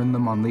 and burn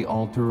them on the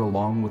altar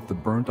along with the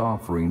burnt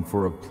offering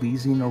for a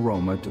pleasing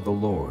aroma to the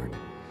Lord,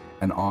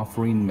 an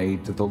offering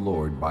made to the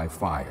Lord by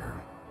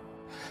fire.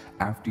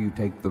 After you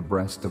take the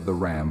breast of the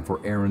ram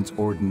for Aaron's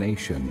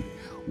ordination,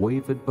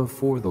 wave it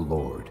before the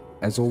Lord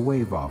as a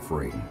wave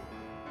offering,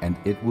 and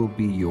it will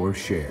be your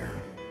share.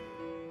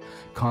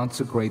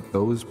 Consecrate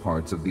those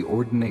parts of the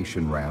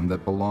ordination ram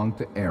that belong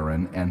to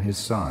Aaron and his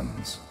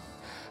sons,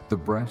 the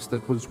breast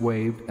that was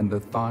waved and the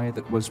thigh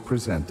that was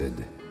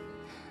presented.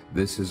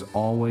 This is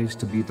always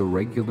to be the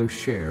regular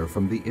share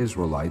from the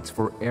Israelites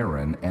for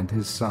Aaron and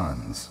his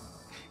sons.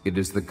 It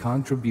is the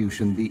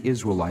contribution the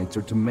Israelites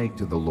are to make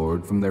to the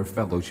Lord from their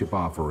fellowship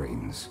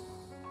offerings.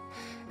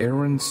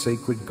 Aaron's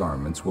sacred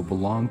garments will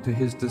belong to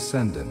his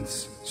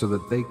descendants, so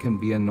that they can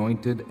be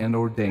anointed and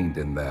ordained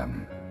in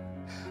them.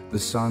 The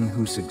son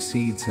who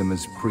succeeds him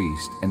as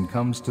priest and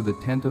comes to the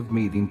tent of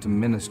meeting to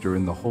minister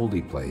in the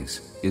holy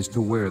place is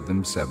to wear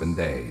them 7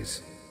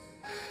 days.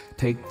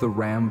 Take the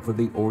ram for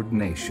the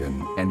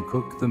ordination and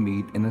cook the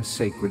meat in a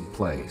sacred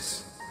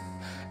place.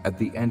 At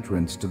the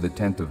entrance to the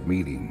tent of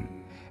meeting,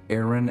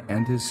 Aaron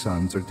and his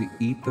sons are to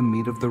eat the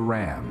meat of the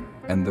ram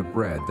and the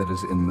bread that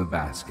is in the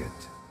basket.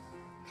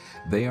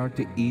 They are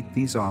to eat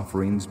these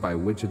offerings by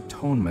which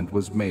atonement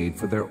was made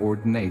for their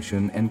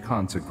ordination and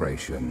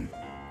consecration.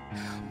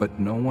 But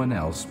no one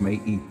else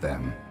may eat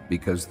them,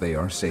 because they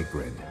are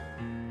sacred.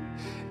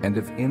 And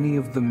if any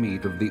of the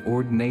meat of the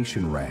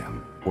ordination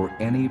ram or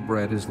any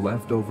bread is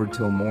left over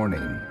till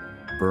morning,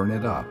 burn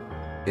it up.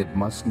 It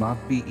must not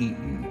be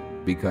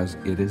eaten, because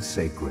it is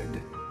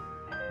sacred.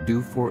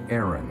 Do for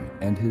Aaron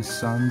and his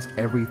sons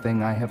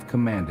everything I have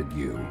commanded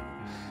you,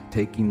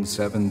 taking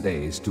 7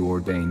 days to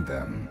ordain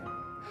them.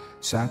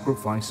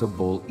 Sacrifice a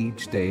bull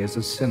each day as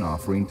a sin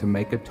offering to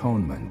make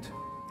atonement.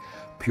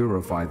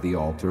 Purify the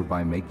altar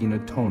by making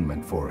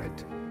atonement for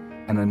it,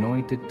 and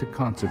anoint it to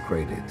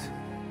consecrate it.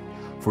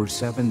 For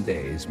 7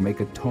 days make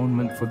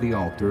atonement for the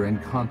altar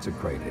and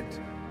consecrate it.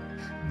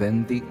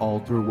 Then the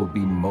altar will be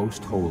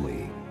most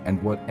holy,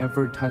 and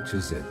whatever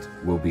touches it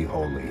will be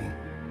holy.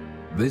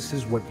 This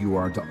is what you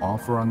are to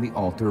offer on the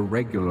altar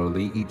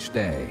regularly each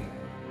day: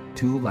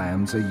 2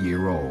 lambs a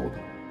year old.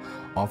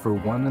 Offer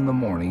one in the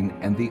morning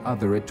and the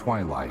other at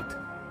twilight.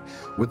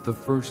 With the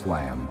first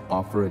lamb,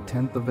 offer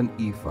 1/10 of an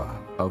ephah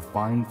of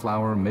fine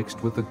flour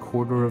mixed with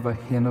 1/4 of a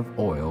hin of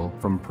oil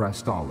from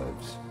pressed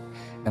olives,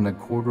 and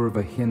 1/4 of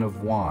a hin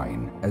of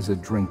wine as a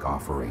drink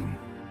offering.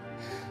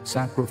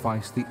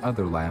 Sacrifice the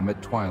other lamb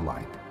at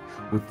twilight,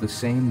 with the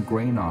same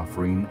grain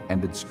offering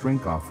and its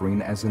drink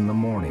offering as in the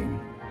morning,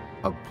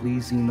 a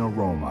pleasing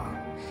aroma,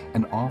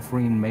 an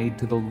offering made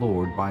to the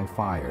Lord by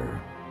fire.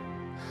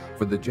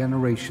 For the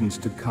generations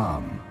to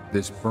come,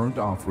 this burnt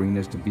offering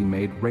is to be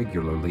made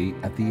regularly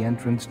at the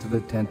entrance to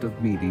the tent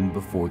of meeting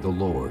before the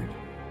Lord.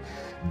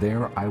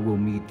 There I will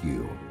meet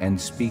you and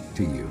speak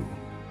to you.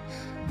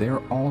 There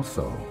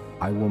also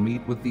I will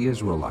meet with the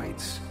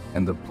Israelites,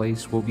 and the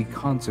place will be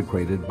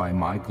consecrated by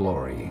my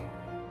glory.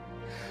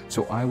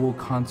 So I will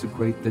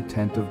consecrate the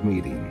tent of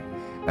meeting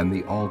and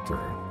the altar,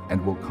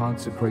 and will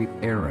consecrate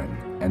Aaron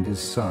and his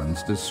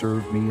sons to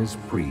serve me as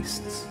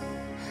priests.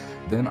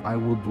 Then I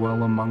will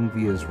dwell among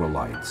the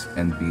Israelites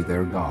and be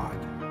their God.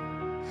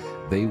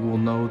 They will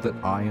know that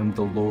I am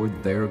the Lord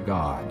their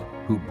God,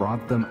 who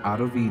brought them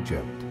out of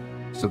Egypt,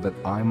 so that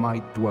I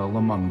might dwell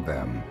among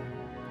them.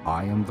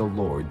 I am the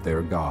Lord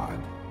their God.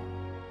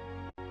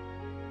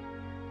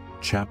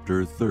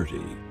 Chapter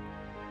 30.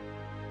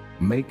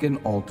 Make an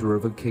altar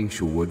of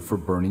acacia wood for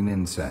burning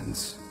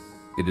incense.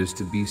 It is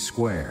to be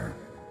square,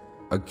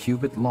 1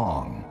 cubit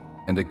long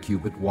and 1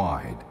 cubit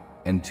wide,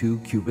 and 2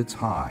 cubits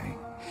high,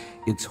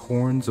 its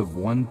horns of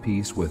 1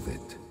 piece with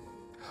it.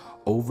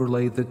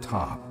 Overlay the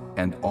top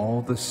and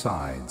all the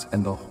sides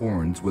and the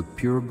horns with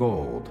pure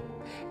gold,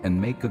 and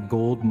make a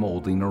gold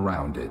molding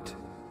around it.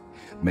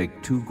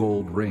 Make 2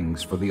 gold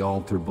rings for the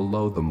altar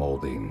below the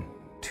molding,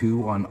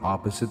 2 on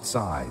opposite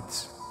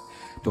sides,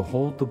 to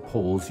hold the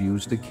poles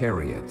used to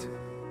carry it.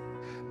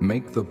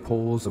 Make the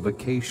poles of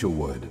acacia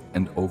wood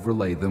and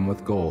overlay them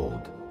with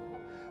gold.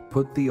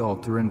 Put the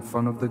altar in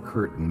front of the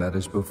curtain that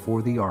is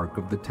before the ark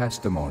of the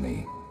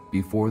testimony,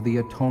 before the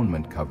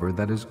atonement cover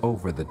that is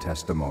over the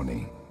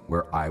testimony,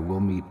 where I will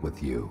meet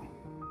with you.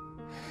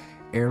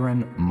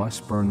 Aaron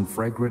must burn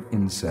fragrant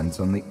incense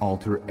on the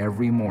altar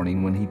every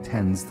morning when he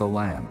tends the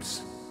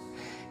lamps.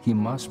 He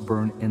must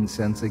burn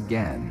incense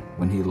again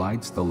when he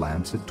lights the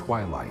lamps at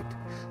twilight,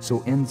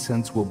 so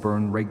incense will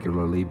burn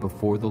regularly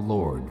before the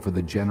Lord for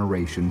the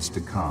generations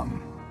to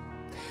come.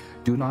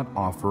 Do not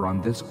offer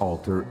on this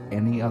altar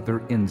any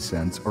other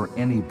incense or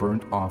any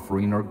burnt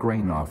offering or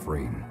grain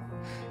offering,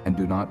 and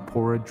do not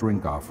pour a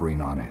drink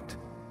offering on it.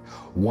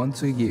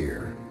 Once a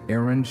year,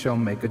 Aaron shall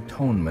make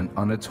atonement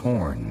on its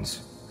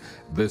horns.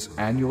 This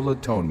annual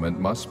atonement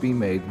must be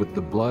made with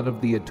the blood of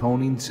the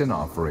atoning sin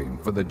offering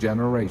for the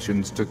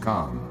generations to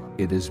come.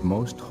 It is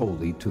most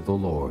holy to the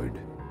Lord.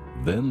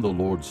 Then the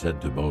Lord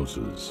said to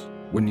Moses,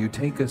 When you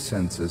take a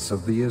census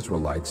of the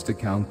Israelites to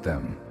count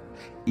them,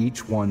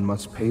 each one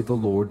must pay the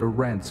Lord a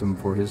ransom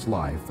for his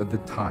life at the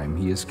time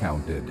he is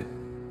counted.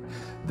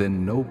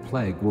 Then no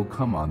plague will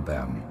come on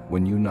them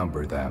when you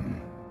number them.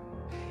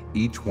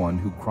 Each one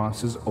who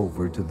crosses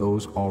over to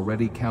those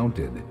already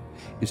counted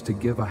is to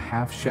give a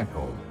half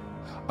shekel,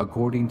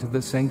 according to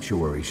the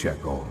sanctuary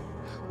shekel,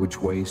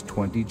 which weighs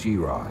 20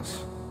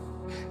 gerahs.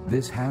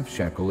 This half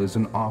shekel is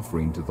an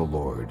offering to the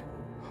Lord.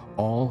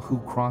 All who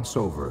cross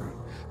over,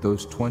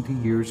 those 20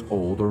 years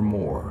old or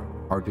more,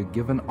 are to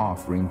give an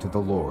offering to the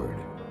Lord.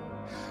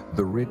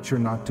 The rich are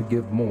not to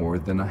give more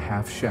than a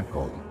half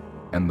shekel,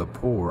 and the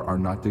poor are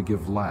not to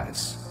give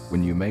less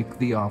when you make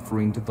the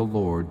offering to the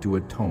Lord to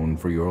atone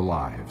for your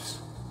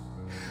lives.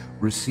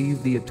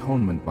 Receive the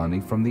atonement money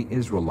from the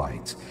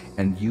Israelites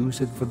and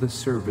use it for the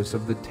service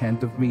of the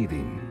tent of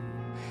meeting.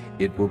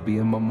 It will be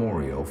a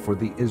memorial for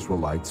the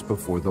Israelites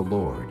before the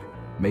Lord,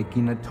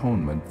 making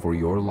atonement for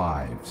your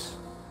lives.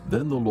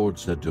 Then the Lord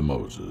said to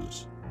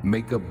Moses,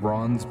 Make a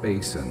bronze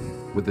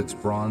basin with its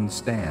bronze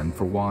stand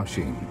for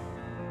washing.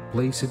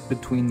 Place it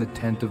between the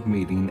tent of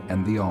meeting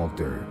and the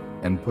altar,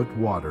 and put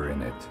water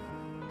in it.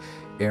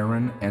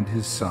 Aaron and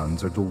his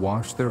sons are to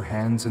wash their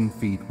hands and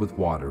feet with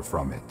water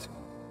from it.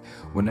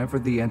 Whenever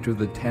they enter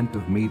the tent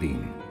of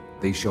meeting,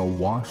 they shall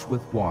wash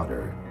with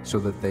water, so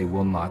that they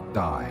will not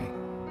die.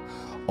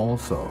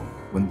 Also,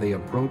 when they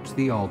approach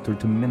the altar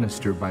to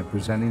minister by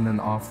presenting an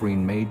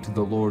offering made to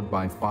the Lord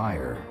by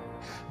fire,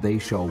 they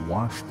shall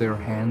wash their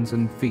hands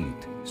and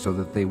feet, so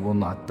that they will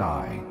not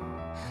die.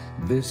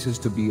 This is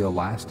to be a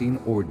lasting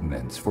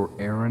ordinance for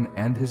Aaron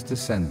and his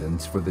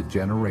descendants for the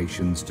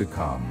generations to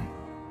come.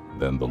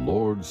 Then the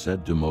Lord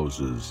said to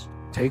Moses,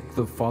 Take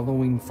the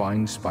following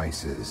fine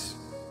spices,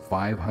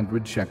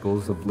 500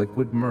 shekels of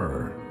liquid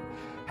myrrh,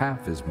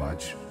 half as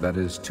much, that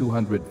is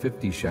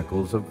 250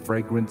 shekels of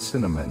fragrant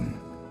cinnamon,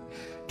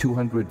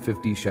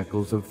 250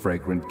 shekels of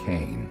fragrant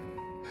cane,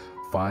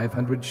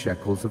 500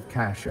 shekels of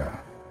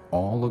cassia,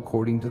 all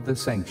according to the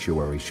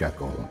sanctuary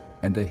shekel,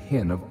 and a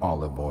hin of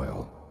olive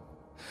oil.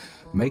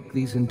 Make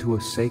these into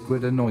a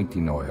sacred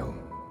anointing oil,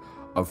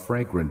 a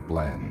fragrant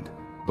blend,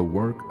 the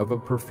work of a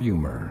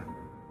perfumer.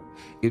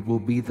 It will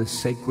be the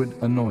sacred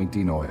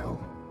anointing oil.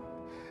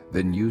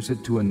 Then use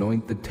it to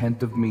anoint the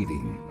tent of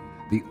meeting,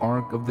 the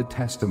ark of the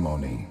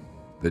testimony,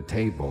 the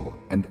table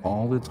and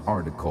all its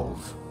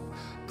articles,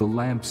 the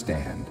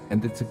lampstand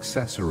and its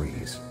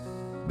accessories,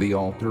 the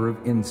altar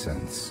of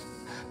incense,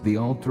 the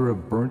altar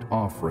of burnt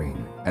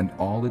offering and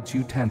all its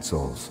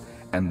utensils,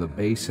 and the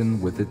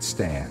basin with its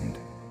stand.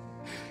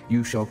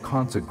 You shall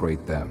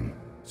consecrate them,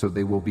 so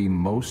they will be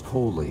most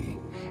holy,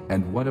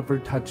 and whatever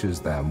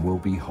touches them will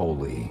be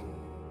holy.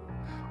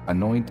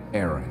 Anoint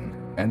Aaron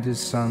and his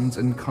sons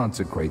and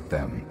consecrate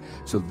them,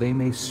 so they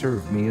may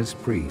serve me as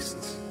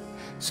priests.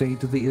 Say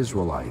to the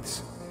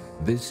Israelites,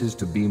 this is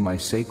to be my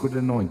sacred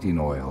anointing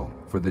oil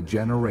for the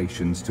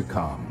generations to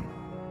come.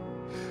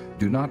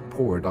 Do not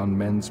pour it on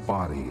men's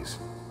bodies,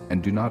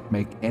 and do not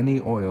make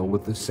any oil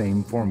with the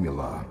same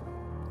formula.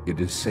 It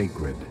is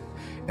sacred,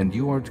 and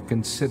you are to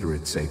consider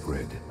it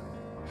sacred.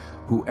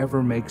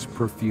 Whoever makes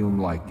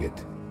perfume like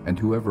it, and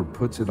whoever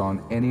puts it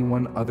on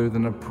anyone other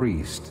than a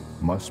priest,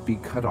 must be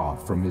cut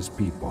off from his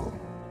people.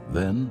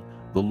 Then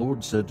the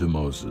Lord said to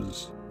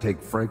Moses,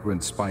 Take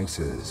fragrant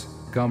spices,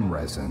 gum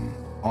resin,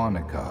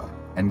 onycha,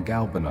 and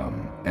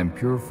galbanum, and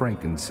pure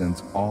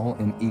frankincense, all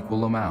in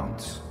equal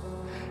amounts,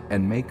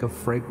 and make a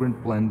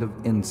fragrant blend of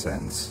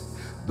incense,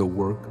 the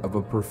work of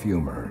a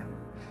perfumer.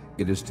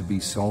 It is to be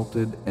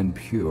salted and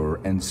pure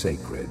and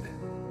sacred.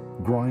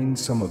 Grind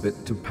some of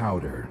it to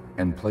powder,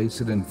 and place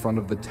it in front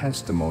of the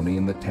testimony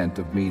in the tent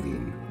of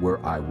meeting,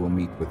 where I will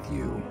meet with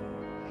you.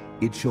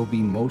 It shall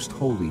be most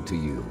holy to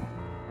you.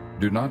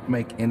 Do not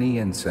make any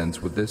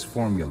incense with this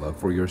formula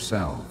for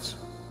yourselves.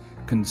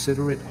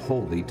 Consider it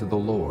holy to the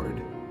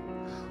Lord.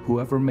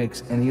 Whoever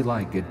makes any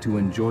like it to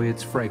enjoy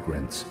its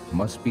fragrance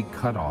must be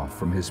cut off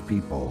from his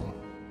people.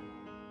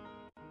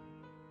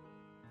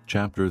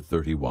 Chapter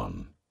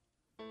 31.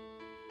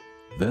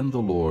 Then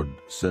the Lord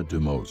said to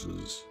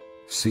Moses,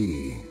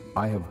 See,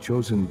 I have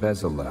chosen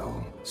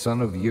Bezalel, son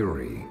of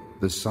Uri,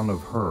 the son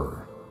of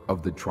Hur,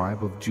 of the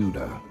tribe of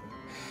Judah,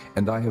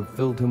 and I have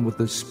filled him with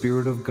the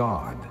Spirit of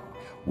God,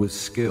 with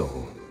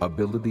skill,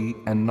 ability,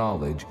 and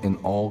knowledge in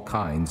all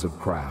kinds of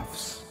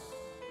crafts,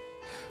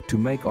 to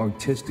make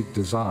artistic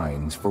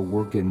designs for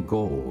work in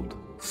gold,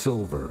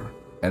 silver,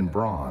 and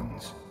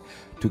bronze,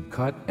 to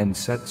cut and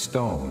set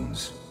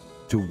stones,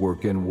 to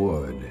work in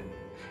wood,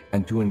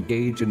 and to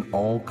engage in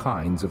all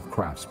kinds of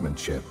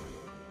craftsmanship.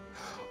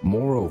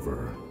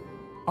 Moreover,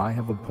 I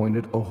have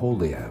appointed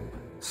Oholiab,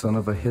 son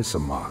of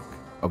Ahisamach,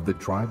 of the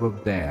tribe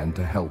of Dan,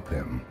 to help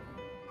him.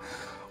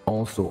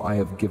 Also I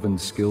have given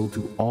skill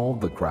to all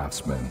the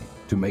craftsmen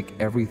to make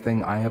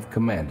everything I have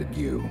commanded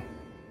you: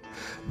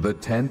 the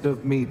tent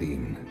of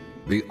meeting,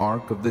 the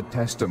ark of the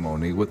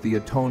testimony with the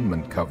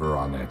atonement cover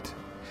on it,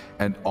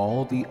 and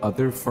all the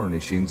other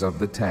furnishings of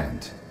the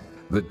tent,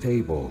 the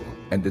table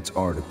and its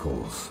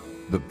articles,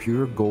 the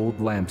pure gold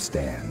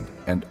lampstand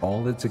and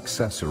all its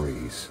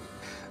accessories,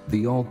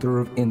 the altar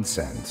of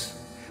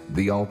incense,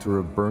 the altar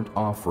of burnt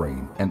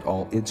offering and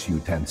all its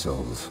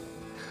utensils,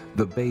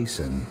 the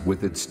basin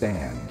with its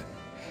stand,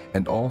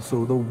 and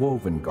also the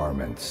woven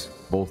garments,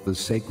 both the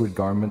sacred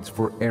garments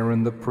for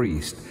Aaron the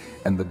priest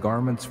and the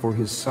garments for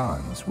his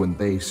sons when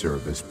they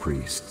serve as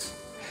priests,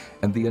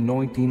 and the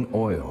anointing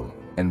oil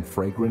and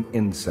fragrant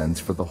incense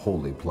for the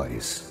holy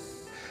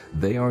place.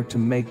 They are to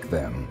make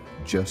them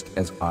just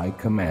as I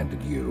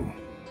commanded you.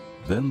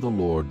 Then the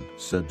Lord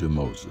said to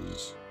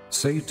Moses,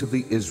 Say to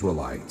the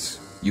Israelites,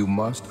 you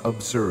must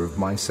observe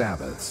my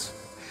Sabbaths.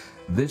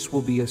 This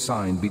will be a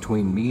sign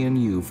between me and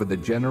you for the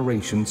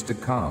generations to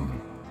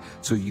come,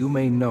 so you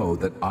may know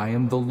that I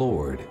am the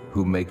Lord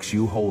who makes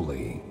you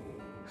holy.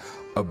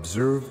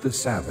 Observe the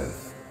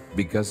Sabbath,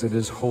 because it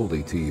is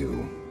holy to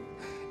you.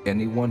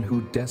 Anyone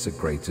who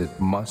desecrates it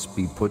must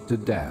be put to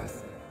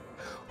death.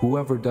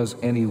 Whoever does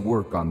any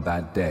work on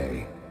that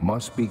day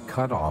must be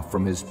cut off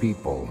from his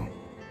people.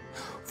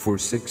 For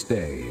 6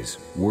 days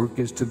work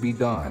is to be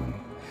done,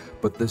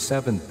 but the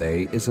seventh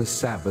day is a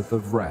Sabbath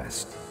of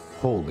rest,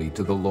 holy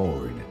to the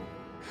Lord.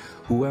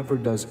 Whoever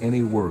does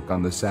any work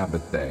on the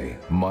Sabbath day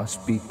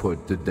must be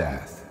put to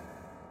death.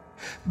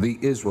 The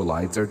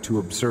Israelites are to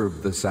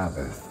observe the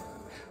Sabbath,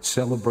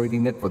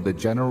 celebrating it for the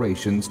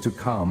generations to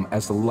come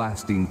as a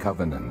lasting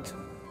covenant.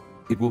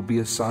 It will be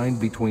a sign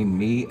between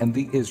me and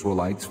the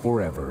Israelites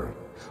forever,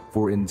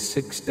 for in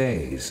 6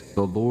 days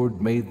the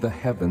Lord made the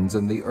heavens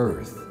and the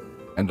earth,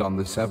 and on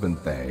the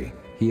seventh day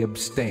he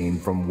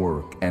abstained from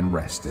work and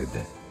rested.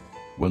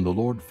 When the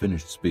Lord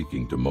finished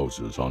speaking to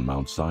Moses on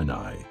Mount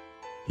Sinai,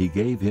 he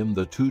gave him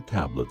the 2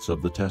 tablets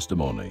of the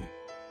testimony,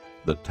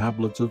 the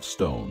tablets of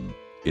stone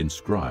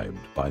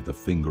inscribed by the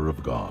finger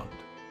of God.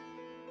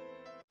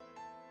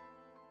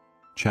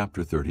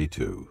 Chapter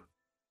 32.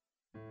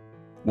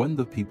 When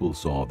the people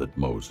saw that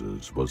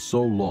Moses was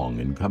so long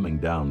in coming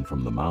down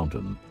from the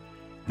mountain,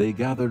 they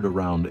gathered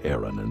around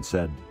Aaron and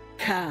said,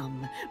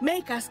 Come,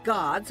 make us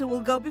gods who will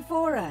go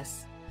before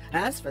us.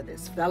 As for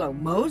this fellow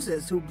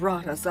Moses who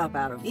brought us up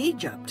out of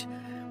Egypt,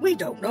 we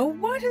don't know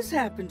what has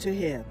happened to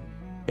him.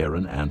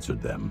 Aaron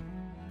answered them,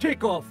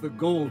 Take off the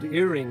gold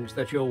earrings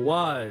that your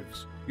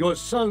wives, your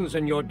sons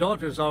and your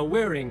daughters are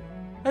wearing,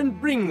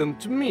 and bring them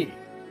to me.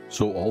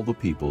 So all the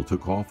people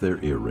took off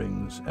their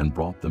earrings and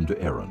brought them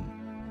to Aaron.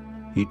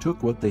 He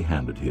took what they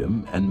handed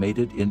him and made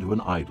it into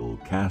an idol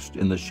cast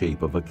in the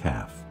shape of a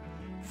calf,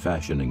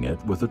 fashioning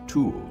it with a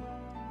tool.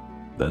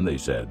 Then they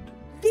said,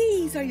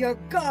 These are your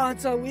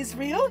gods, O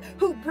Israel,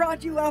 who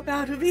brought you up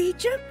out of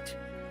Egypt?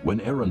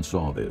 When Aaron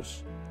saw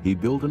this, he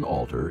built an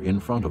altar in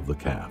front of the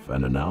calf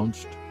and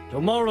announced,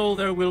 Tomorrow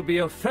there will be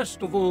a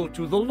festival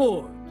to the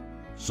Lord.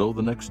 So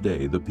the next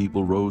day the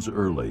people rose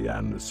early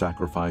and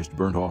sacrificed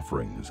burnt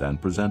offerings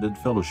and presented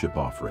fellowship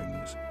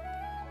offerings.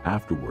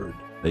 Afterward,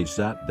 they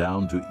sat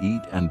down to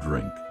eat and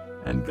drink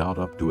and got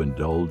up to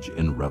indulge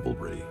in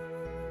revelry.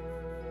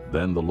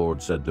 Then the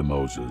Lord said to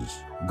Moses,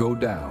 Go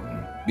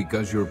down,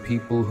 because your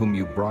people whom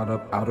you brought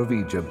up out of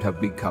Egypt have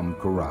become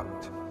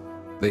corrupt.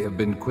 They have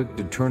been quick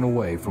to turn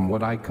away from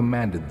what I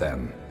commanded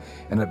them,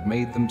 and have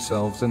made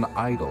themselves an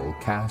idol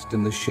cast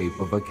in the shape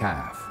of a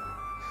calf.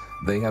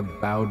 They have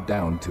bowed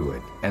down to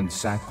it and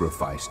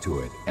sacrificed to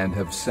it, and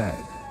have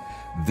said,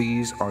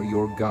 These are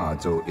your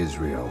gods, O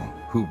Israel,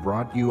 who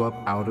brought you up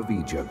out of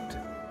Egypt.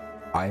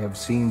 I have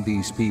seen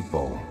these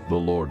people, the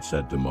Lord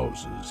said to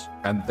Moses,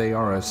 and they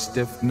are a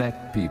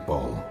stiff-necked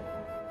people.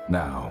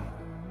 Now,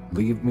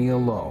 leave me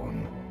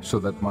alone, so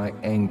that my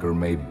anger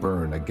may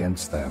burn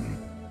against them,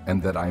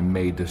 and that I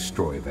may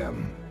destroy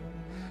them.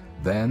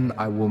 Then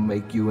I will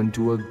make you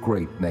into a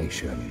great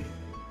nation.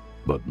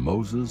 But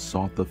Moses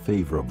sought the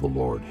favor of the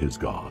Lord his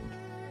God.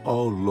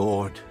 O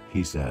Lord,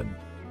 he said,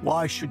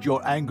 why should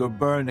your anger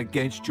burn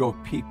against your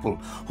people,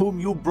 whom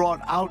you brought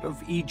out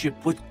of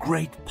Egypt with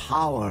great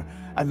power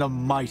and a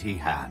mighty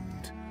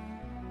hand?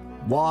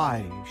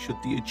 Why should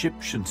the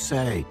Egyptians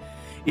say,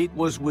 it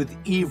was with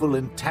evil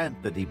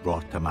intent that he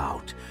brought them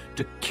out,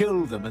 to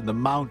kill them in the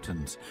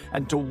mountains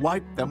and to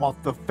wipe them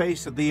off the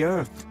face of the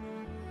earth?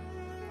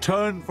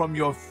 Turn from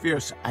your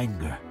fierce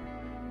anger,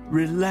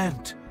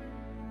 relent,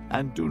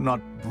 and do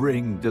not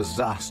bring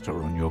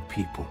disaster on your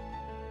people.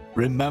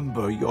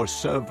 Remember your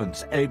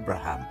servants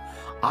Abraham,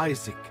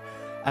 Isaac,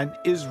 and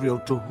Israel,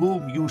 to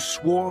whom you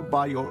swore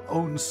by your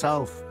own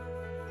self.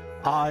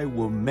 I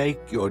will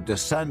make your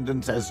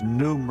descendants as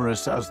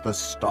numerous as the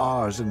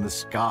stars in the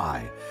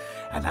sky,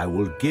 and I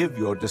will give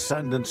your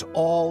descendants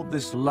all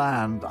this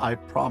land I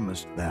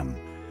promised them,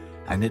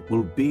 and it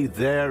will be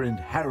their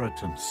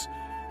inheritance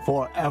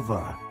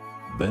forever.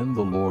 Then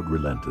the Lord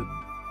relented,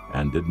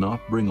 and did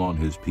not bring on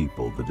his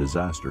people the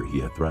disaster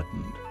he had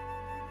threatened.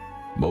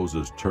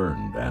 Moses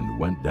turned and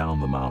went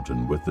down the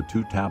mountain with the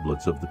 2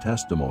 tablets of the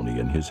testimony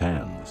in his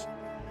hands.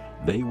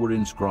 They were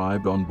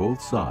inscribed on both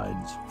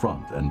sides,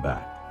 front and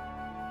back.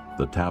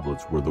 The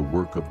tablets were the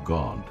work of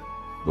God.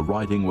 The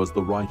writing was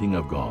the writing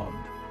of God,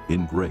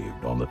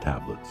 engraved on the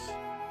tablets.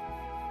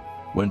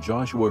 When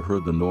Joshua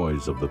heard the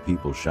noise of the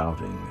people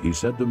shouting, he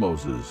said to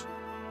Moses,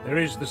 There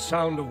is the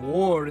sound of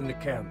war in the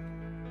camp.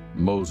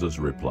 Moses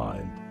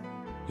replied,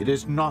 It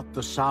is not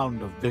the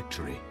sound of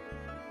victory.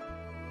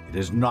 It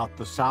is not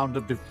the sound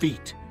of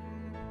defeat.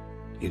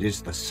 It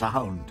is the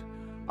sound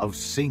of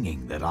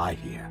singing that I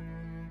hear.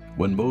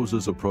 When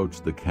Moses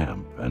approached the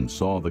camp and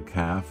saw the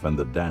calf and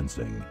the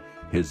dancing,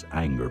 his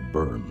anger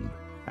burned,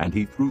 and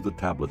he threw the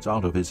tablets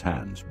out of his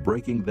hands,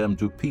 breaking them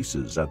to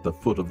pieces at the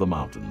foot of the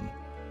mountain.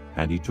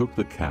 And he took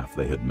the calf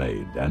they had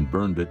made and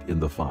burned it in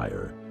the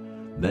fire.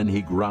 Then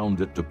he ground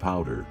it to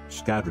powder,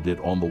 scattered it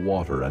on the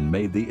water, and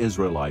made the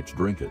Israelites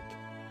drink it.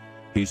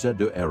 He said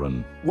to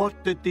Aaron,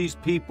 What did these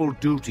people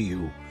do to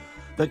you,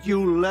 that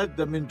you led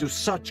them into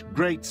such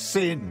great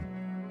sin?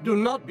 Do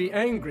not be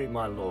angry,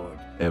 my lord.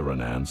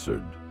 Aaron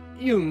answered,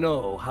 You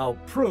know how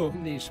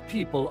prone these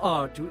people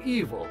are to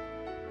evil.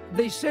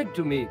 They said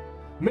to me,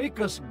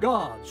 Make us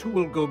gods who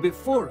will go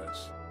before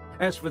us.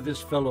 As for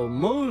this fellow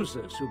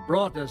Moses who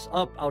brought us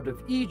up out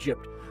of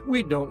Egypt,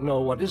 we don't know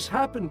what has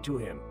happened to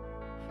him.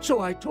 So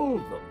I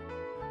told them,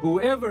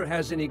 Whoever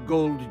has any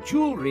gold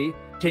jewelry,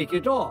 take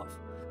it off.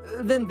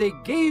 Then they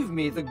gave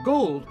me the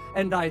gold,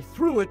 and I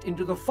threw it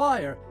into the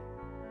fire,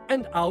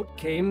 and out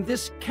came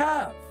this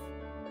calf.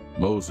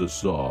 Moses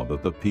saw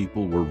that the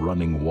people were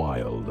running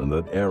wild, and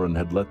that Aaron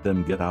had let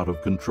them get out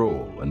of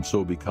control, and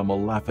so become a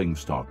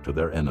laughingstock to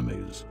their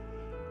enemies.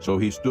 So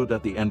he stood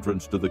at the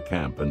entrance to the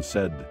camp and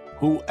said,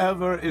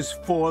 Whoever is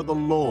for the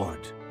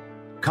Lord,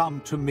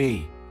 come to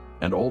me.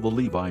 And all the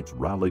Levites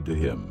rallied to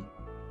him.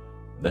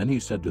 Then he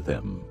said to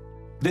them,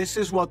 This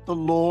is what the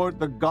Lord,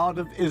 the God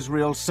of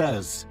Israel,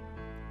 says.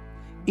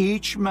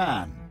 Each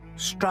man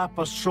strap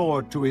a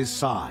sword to his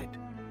side.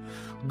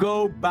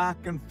 Go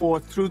back and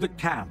forth through the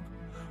camp,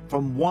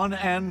 from one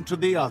end to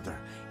the other,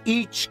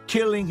 each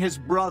killing his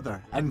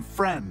brother and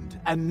friend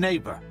and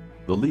neighbor.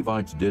 The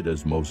Levites did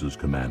as Moses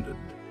commanded,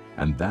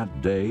 and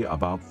that day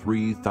about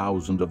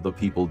 3,000 of the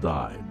people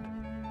died.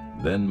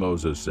 Then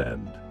Moses said,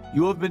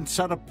 "You have been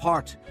set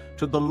apart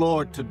to the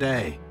Lord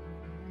today,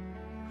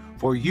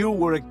 for you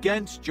were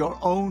against your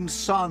own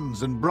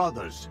sons and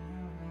brothers,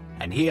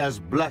 and he has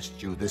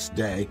blessed you this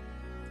day."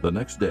 The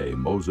next day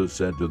Moses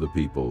said to the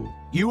people,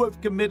 "You have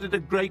committed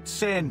a great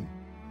sin,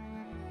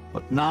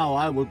 but now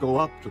I will go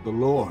up to the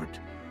Lord.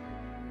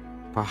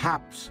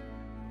 Perhaps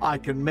I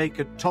can make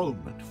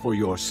atonement for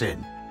your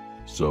sin."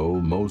 So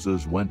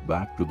Moses went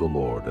back to the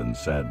Lord and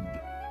said,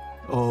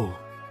 "Oh,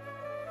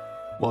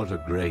 what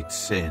a great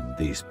sin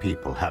these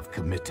people have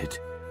committed.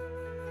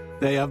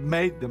 They have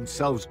made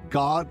themselves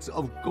gods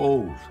of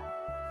gold.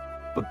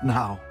 But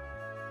now,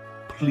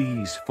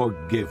 please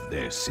forgive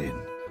their sin.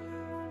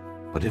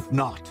 But if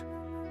not,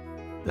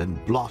 then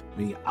blot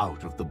me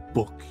out of the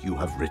book you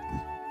have written."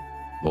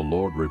 The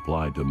Lord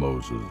replied to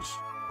Moses,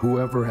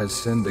 "Whoever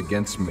has sinned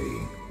against me,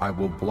 I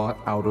will blot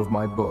out of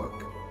my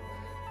book.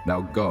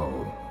 Now go,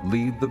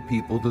 lead the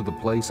people to the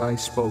place I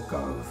spoke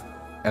of,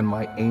 and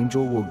my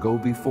angel will go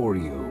before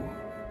you.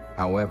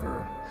 However,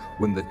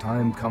 when the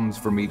time comes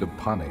for me to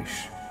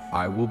punish,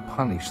 I will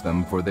punish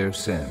them for their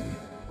sin."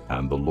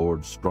 And the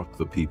Lord struck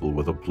the people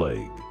with a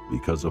plague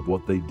because of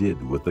what they did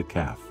with the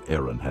calf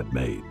Aaron had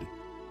made.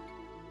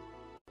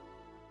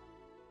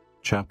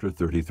 Chapter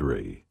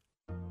 33.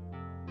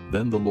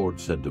 Then the Lord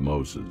said to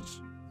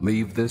Moses,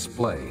 "Leave this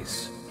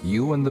place,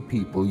 you and the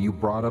people you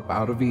brought up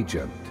out of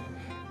Egypt,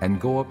 and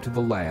go up to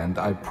the land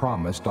I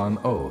promised on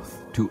oath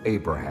to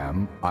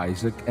Abraham,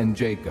 Isaac, and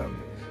Jacob,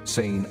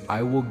 saying,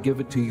 'I will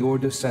give it to your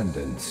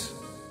descendants.'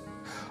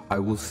 I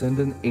will send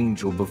an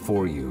angel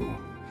before you,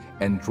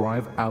 and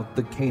drive out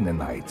the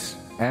Canaanites,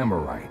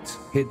 Amorites,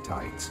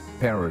 Hittites,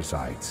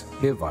 Perizzites,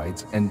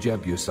 Hivites, and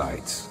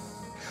Jebusites.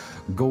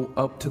 Go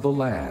up to the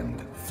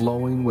land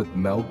flowing with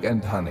milk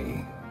and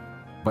honey.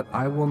 But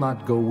I will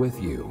not go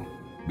with you,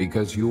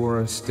 because you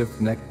are a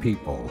stiff-necked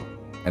people,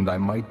 and I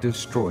might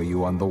destroy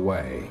you on the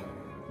way."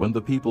 When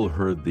the people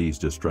heard these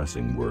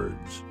distressing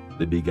words,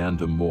 they began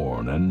to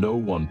mourn, and no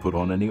one put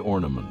on any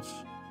ornaments.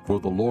 For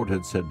the Lord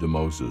had said to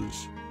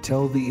Moses,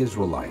 "Tell the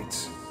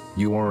Israelites,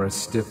 you are a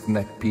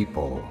stiff-necked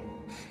people.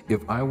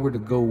 If I were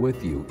to go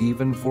with you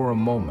even for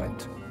a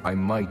moment, I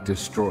might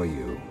destroy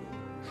you.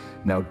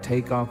 Now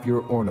take off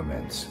your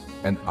ornaments,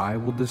 and I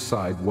will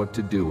decide what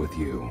to do with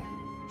you."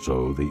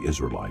 So the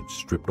Israelites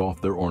stripped off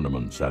their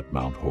ornaments at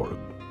Mount Horeb.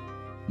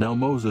 Now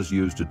Moses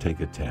used to take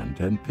a tent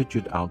and pitch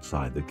it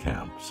outside the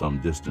camp some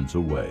distance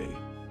away,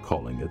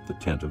 calling it the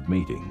tent of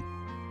meeting.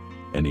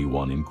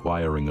 Anyone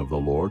inquiring of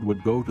the Lord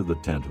would go to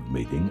the tent of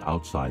meeting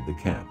outside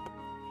the camp.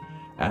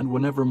 And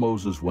whenever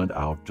Moses went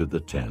out to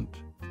the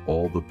tent,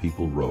 all the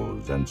people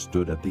rose and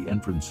stood at the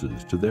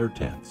entrances to their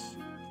tents,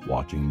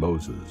 watching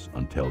Moses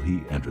until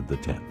he entered the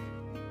tent.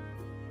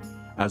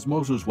 As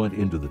Moses went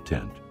into the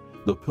tent,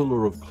 the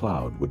pillar of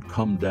cloud would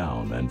come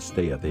down and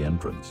stay at the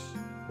entrance,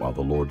 while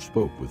the Lord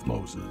spoke with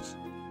Moses.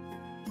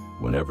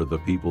 Whenever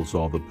the people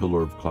saw the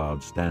pillar of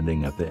cloud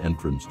standing at the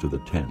entrance to the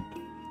tent,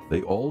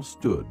 they all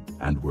stood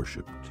and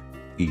worshipped,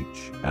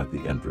 each at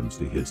the entrance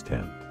to his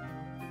tent.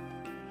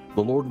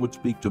 The Lord would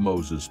speak to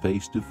Moses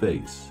face to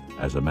face,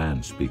 as a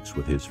man speaks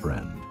with his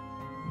friend.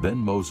 Then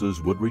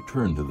Moses would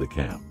return to the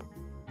camp,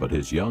 but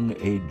his young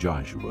aide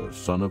Joshua,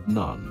 son of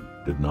Nun,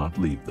 did not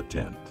leave the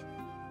tent.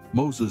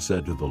 Moses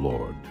said to the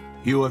Lord,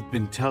 "You have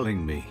been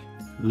telling me,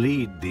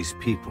 'Lead these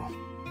people,'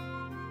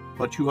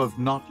 but you have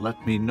not let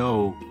me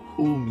know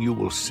whom you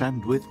will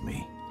send with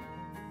me.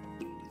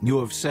 You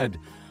have said,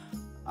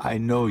 'I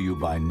know you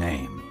by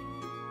name,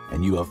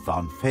 and you have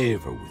found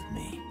favor with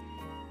me.'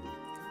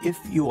 If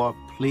you are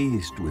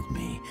pleased with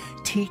me,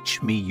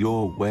 teach me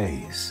your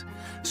ways,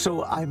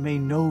 so I may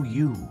know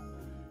you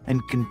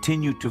and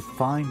continue to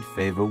find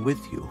favor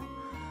with you.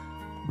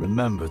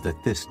 Remember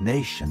that this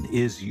nation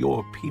is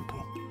your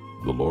people."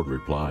 The Lord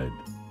replied,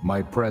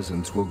 "My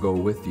presence will go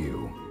with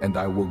you, and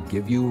I will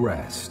give you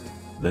rest."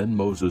 Then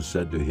Moses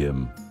said to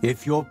him,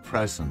 "If your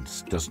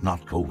presence does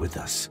not go with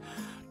us,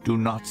 do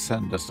not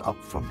send us up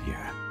from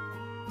here.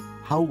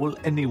 How will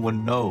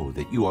anyone know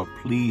that you are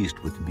pleased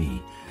with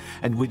me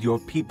and with your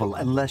people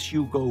unless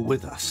you go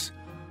with us?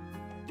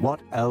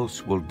 What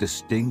else will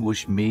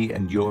distinguish me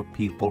and your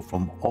people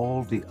from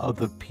all the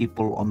other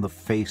people on the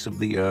face of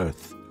the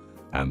earth?"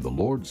 And the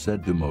Lord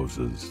said to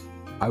Moses,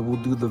 "I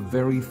will do the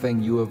very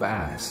thing you have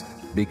asked,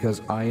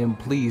 because I am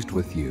pleased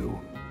with you,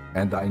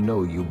 and I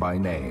know you by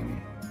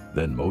name."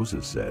 Then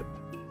Moses said,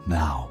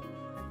 "Now,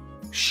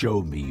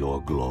 show me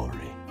your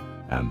glory."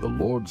 And the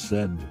Lord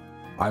said,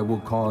 "I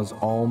will cause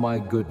all my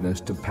goodness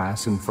to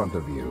pass in front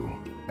of you,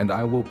 and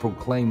I will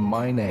proclaim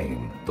my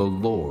name, the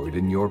Lord,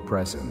 in your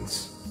presence.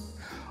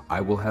 I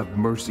will have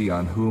mercy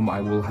on whom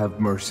I will have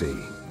mercy,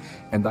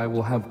 and I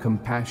will have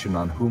compassion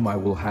on whom I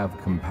will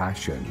have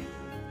compassion.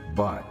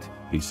 But,"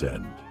 he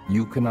said,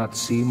 "you cannot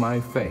see my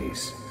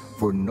face,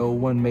 for no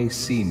one may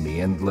see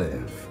me and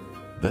live."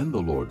 Then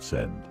the Lord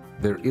said,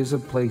 "There is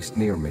a place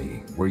near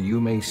me where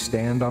you may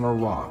stand on a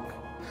rock.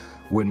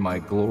 When my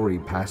glory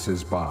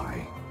passes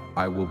by,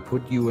 I will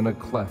put you in a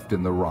cleft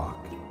in the rock,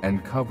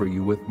 and cover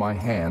you with my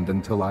hand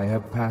until I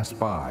have passed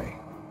by.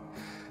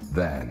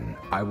 Then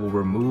I will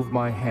remove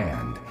my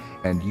hand,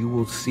 and you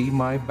will see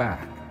my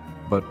back,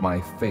 but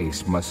my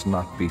face must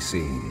not be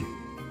seen.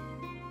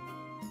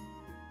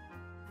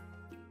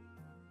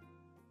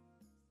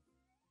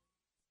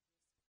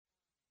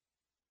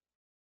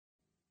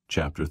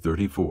 Chapter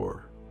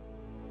 34.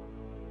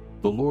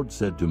 The Lord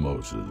said to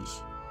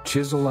Moses,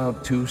 Chisel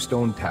out 2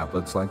 stone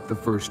tablets like the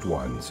first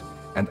ones,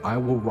 and I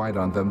will write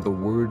on them the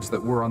words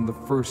that were on the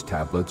first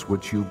tablets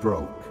which you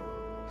broke.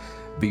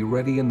 Be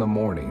ready in the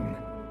morning,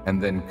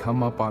 and then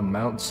come up on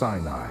Mount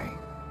Sinai.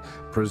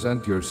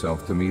 Present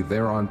yourself to me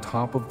there on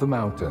top of the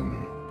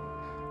mountain.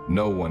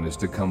 No one is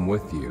to come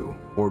with you,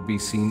 or be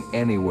seen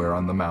anywhere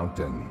on the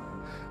mountain.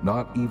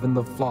 Not even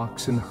the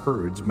flocks and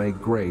herds may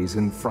graze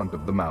in front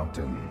of the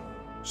mountain.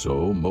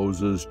 So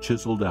Moses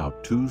chiseled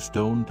out 2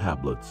 stone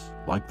tablets,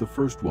 like the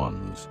first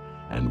ones,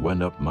 and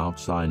went up Mount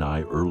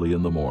Sinai early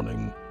in the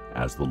morning,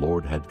 as the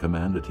Lord had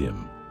commanded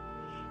him.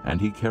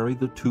 And he carried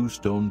the 2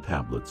 stone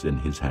tablets in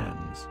his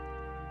hands.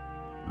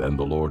 Then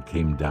the Lord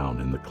came down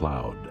in the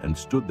cloud, and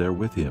stood there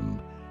with him,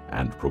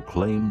 and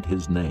proclaimed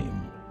his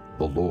name,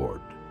 the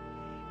Lord.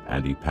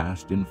 And he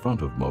passed in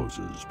front of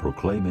Moses,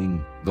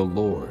 proclaiming, The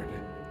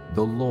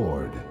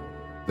Lord,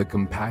 the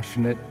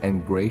compassionate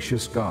and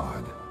gracious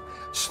God,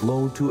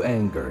 slow to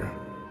anger,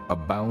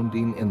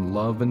 abounding in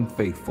love and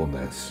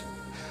faithfulness,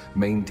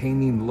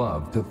 maintaining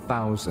love to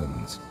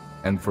thousands,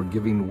 and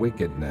forgiving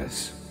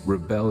wickedness,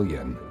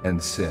 rebellion,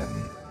 and sin.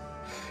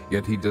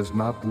 Yet he does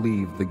not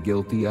leave the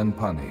guilty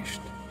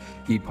unpunished.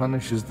 He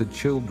punishes the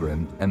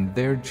children and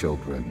their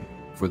children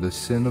for the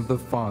sin of the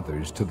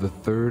fathers to the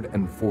 3rd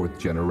and 4th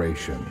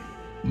generation.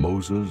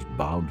 Moses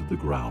bowed to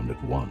the ground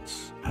at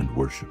once and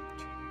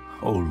worshipped.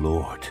 O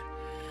Lord,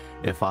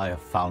 if I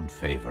have found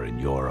favor in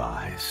your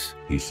eyes,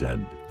 he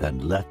said, then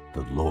let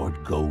the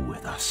Lord go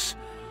with us.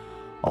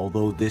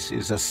 Although this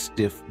is a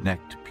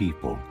stiff-necked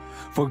people,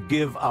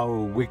 forgive our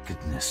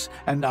wickedness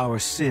and our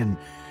sin,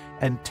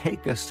 and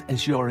take us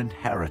as your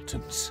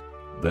inheritance.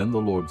 Then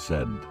the Lord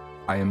said,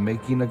 I am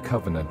making a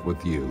covenant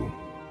with you.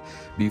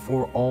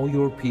 Before all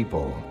your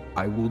people,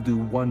 I will do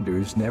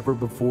wonders never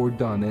before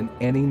done in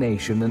any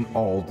nation in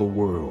all the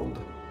world.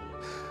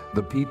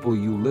 The people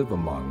you live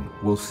among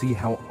will see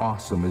how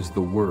awesome is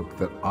the work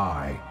that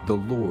I, the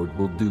Lord,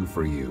 will do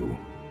for you.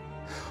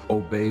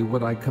 Obey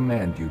what I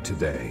command you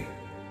today.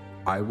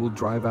 I will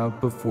drive out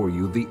before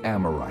you the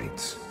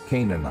Amorites,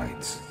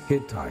 Canaanites,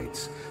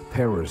 Hittites,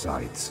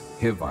 Perizzites,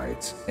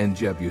 Hivites, and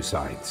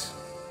Jebusites.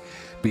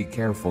 Be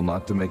careful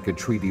not to make a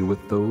treaty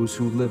with those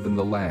who live in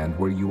the land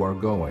where you are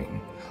going,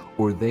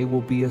 or they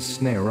will be a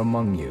snare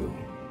among you.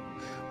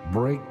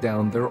 Break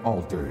down their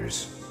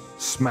altars,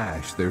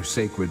 smash their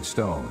sacred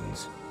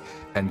stones,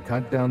 and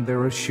cut down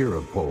their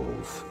Asherah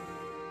poles.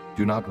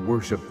 Do not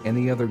worship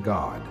any other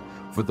god,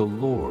 for the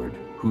Lord,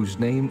 whose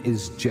name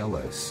is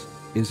jealous,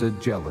 is a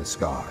jealous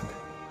God.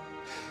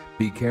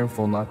 Be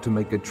careful not to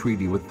make a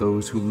treaty with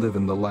those who live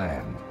in the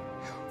land,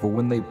 for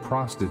when they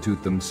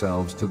prostitute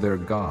themselves to their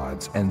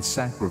gods and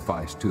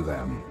sacrifice to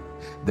them,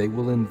 they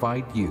will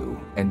invite you,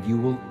 and you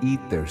will eat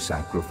their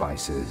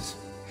sacrifices.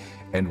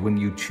 And when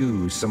you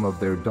choose some of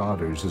their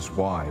daughters as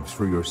wives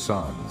for your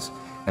sons,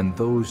 and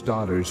those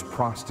daughters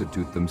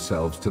prostitute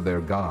themselves to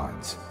their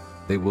gods,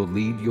 they will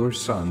lead your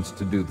sons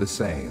to do the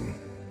same.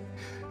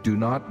 Do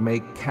not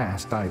make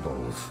cast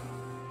idols.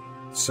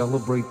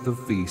 Celebrate the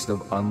feast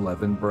of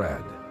unleavened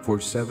bread. For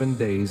 7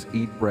 days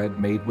eat bread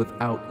made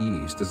without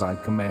yeast, as I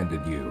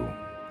commanded you.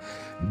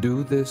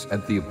 Do this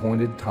at the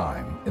appointed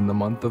time in the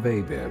month of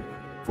Abib,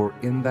 for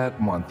in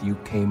that month you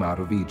came out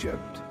of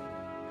Egypt.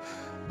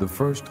 The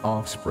first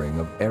offspring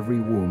of every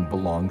womb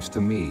belongs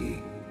to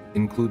me,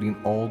 including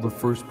all the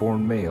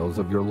firstborn males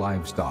of your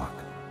livestock,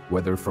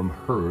 whether from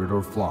herd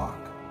or flock.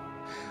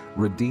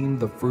 Redeem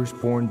the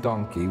firstborn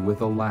donkey with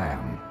a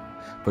lamb,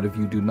 but if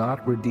you do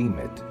not redeem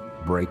it,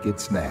 break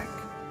its neck.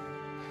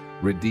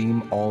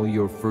 Redeem all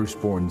your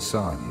firstborn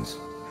sons.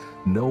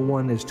 No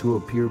one is to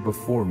appear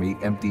before me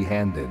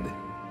empty-handed.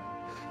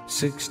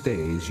 6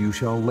 days you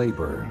shall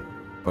labor,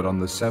 but on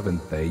the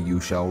 7th day you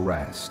shall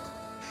rest.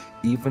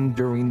 Even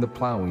during the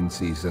plowing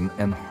season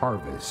and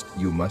harvest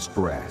you must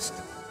rest.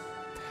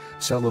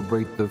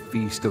 Celebrate the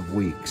Feast of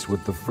Weeks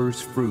with the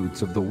first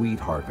fruits of the wheat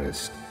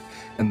harvest,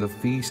 and the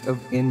Feast of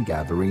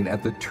Ingathering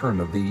at the turn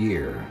of the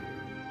year.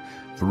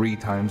 3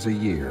 times a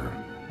year,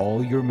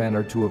 all your men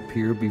are to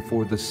appear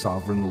before the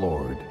sovereign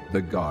Lord,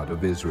 the God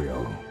of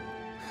Israel.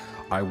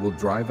 I will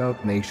drive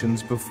out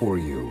nations before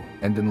you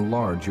and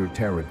enlarge your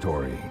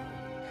territory,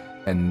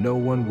 and no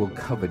one will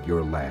covet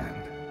your land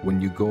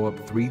when you go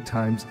up 3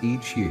 times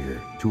each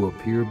year to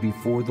appear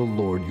before the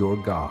Lord your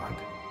God.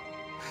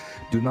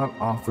 Do not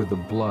offer the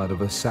blood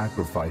of a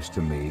sacrifice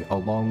to me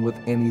along with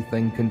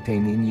anything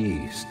containing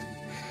yeast,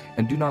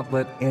 and do not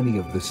let any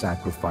of the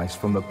sacrifice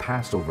from the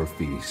Passover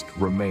feast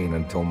remain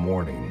until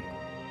morning.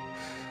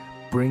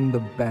 Bring the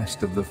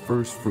best of the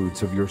first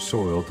fruits of your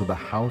soil to the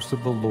house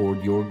of the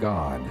Lord your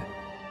God.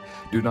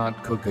 Do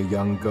not cook a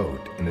young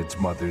goat in its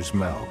mother's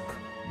milk.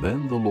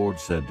 Then the Lord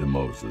said to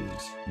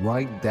Moses,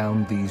 "Write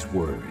down these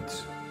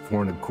words,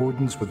 for in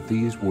accordance with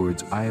these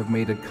words I have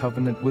made a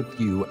covenant with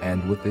you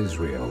and with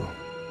Israel."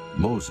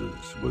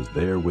 Moses was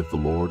there with the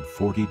Lord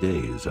 40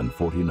 days and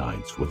 40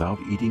 nights without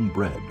eating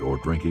bread or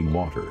drinking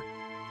water.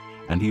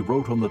 And he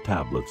wrote on the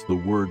tablets the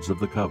words of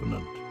the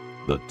covenant,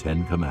 the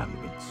 10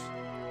 Commandments.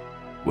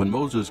 When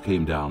Moses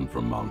came down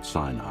from Mount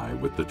Sinai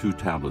with the 2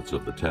 tablets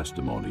of the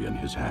testimony in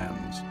his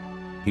hands,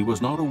 he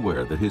was not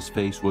aware that his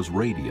face was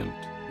radiant,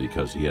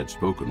 because he had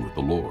spoken with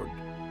the Lord.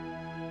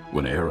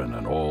 When Aaron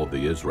and all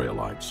the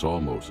Israelites saw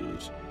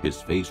Moses,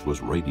 his face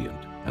was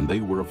radiant, and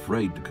they were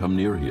afraid to come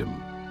near him.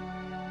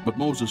 But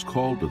Moses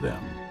called to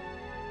them.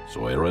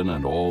 So Aaron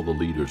and all the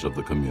leaders of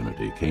the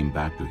community came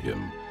back to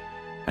him,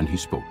 and he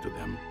spoke to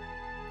them.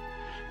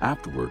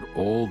 Afterward,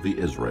 all the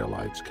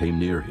Israelites came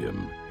near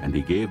him, and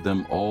he gave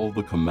them all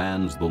the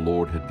commands the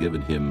Lord had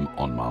given him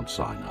on Mount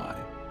Sinai.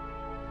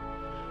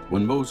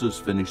 When Moses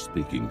finished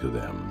speaking to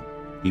them,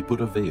 he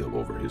put a veil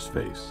over his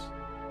face.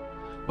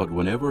 But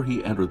whenever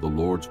he entered the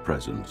Lord's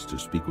presence to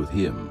speak with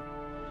him,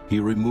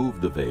 he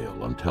removed the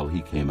veil until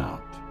he came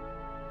out.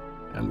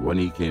 And when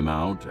he came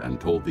out and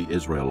told the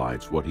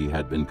Israelites what he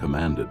had been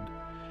commanded,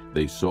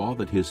 they saw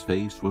that his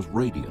face was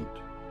radiant.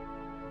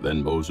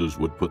 Then Moses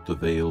would put the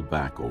veil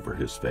back over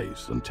his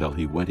face until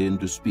he went in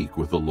to speak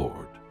with the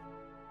Lord.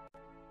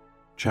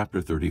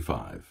 Chapter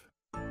 35.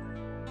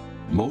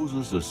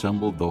 Moses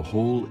assembled the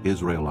whole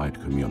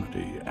Israelite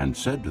community and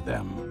said to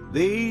them,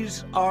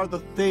 "These are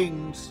the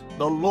things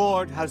the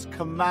Lord has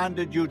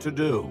commanded you to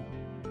do.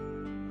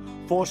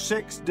 For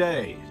 6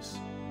 days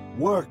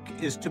work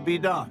is to be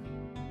done,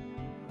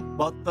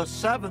 but the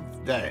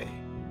 7th day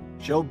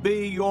shall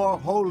be your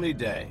holy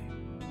day,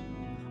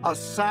 a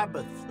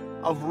Sabbath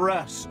of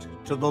rest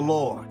to the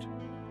Lord.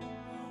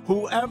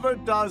 Whoever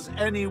does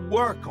any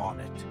work on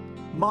it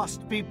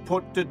must be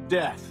put to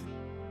death.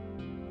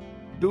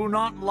 Do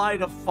not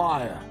light a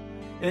fire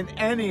in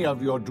any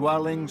of your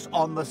dwellings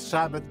on the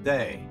Sabbath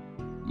day."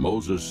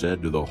 Moses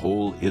said to the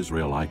whole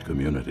Israelite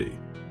community,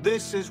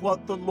 "This is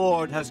what the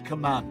Lord has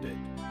commanded.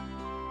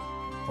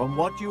 From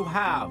what you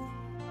have,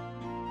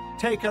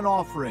 take an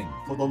offering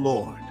for the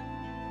Lord.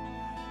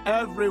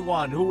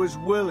 Everyone who is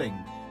willing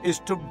is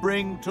to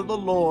bring to the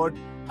Lord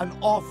an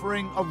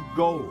offering of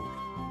gold,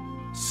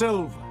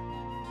 silver,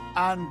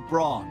 and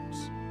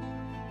bronze,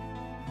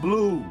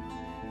 blue,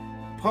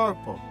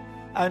 purple,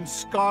 and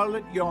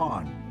scarlet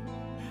yarn,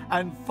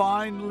 and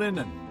fine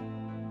linen,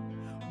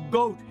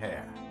 goat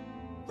hair,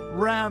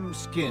 ram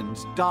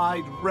skins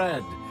dyed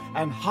red,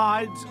 and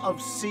hides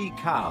of sea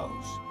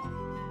cows,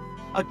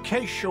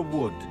 acacia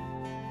wood,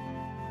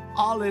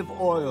 olive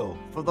oil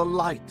for the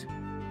light,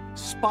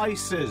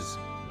 spices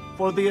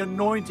for the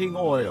anointing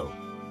oil,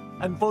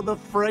 and for the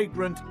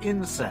fragrant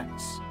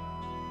incense,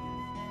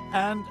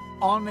 and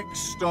onyx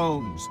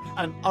stones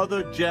and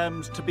other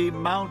gems to be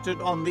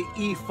mounted on the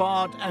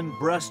ephod and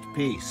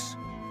breastpiece.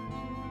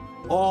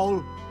 All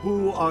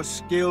who are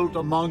skilled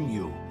among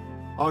you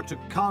are to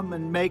come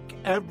and make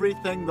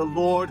everything the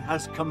Lord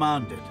has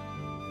commanded: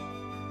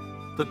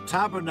 the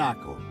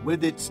tabernacle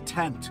with its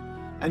tent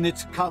and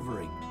its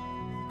covering,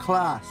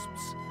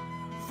 clasps,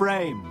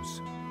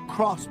 frames,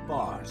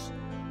 crossbars,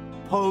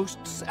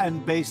 posts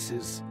and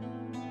bases,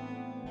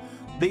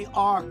 the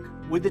ark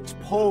with its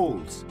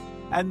poles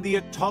and the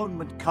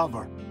atonement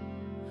cover,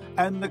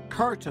 and the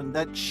curtain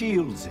that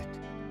shields it,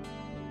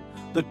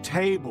 the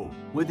table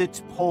with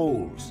its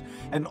poles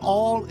and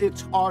all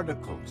its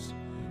articles,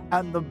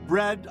 and the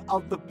bread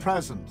of the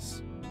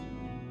presence,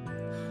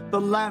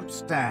 the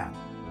lampstand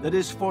that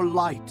is for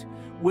light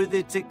with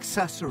its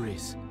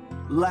accessories,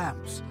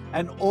 lamps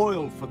and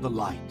oil for the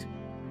light,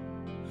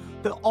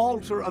 the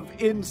altar of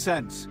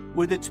incense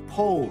with its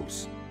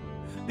poles,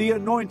 the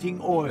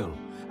anointing oil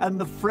and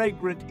the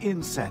fragrant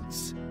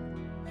incense,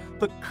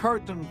 the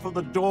curtain for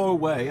the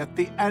doorway at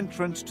the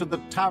entrance to the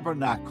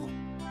tabernacle,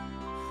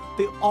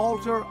 the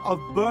altar of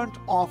burnt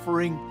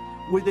offering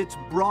with its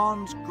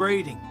bronze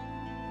grating,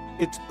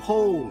 its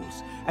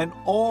poles and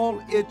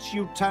all its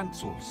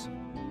utensils,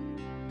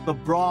 the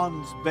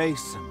bronze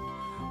basin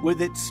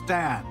with its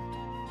stand,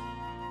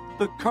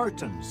 the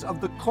curtains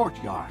of the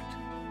courtyard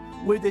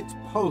with its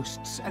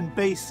posts and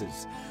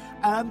bases,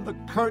 and the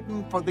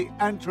curtain for the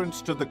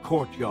entrance to the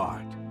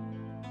courtyard,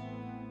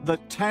 the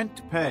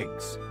tent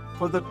pegs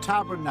for the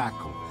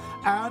tabernacle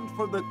and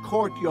for the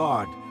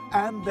courtyard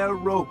and their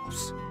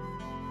ropes,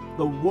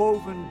 the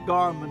woven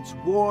garments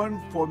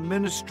worn for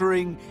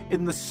ministering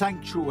in the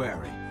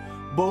sanctuary,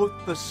 both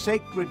the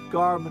sacred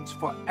garments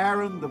for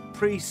Aaron the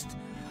priest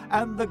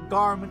and the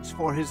garments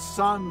for his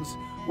sons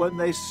when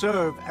they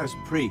serve as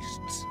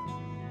priests.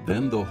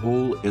 Then the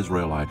whole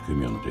Israelite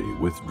community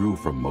withdrew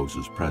from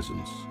Moses'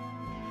 presence,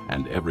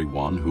 and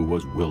everyone who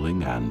was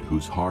willing and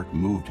whose heart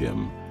moved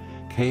him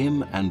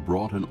came and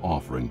brought an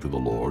offering to the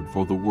Lord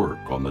for the work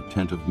on the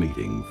tent of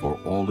meeting, for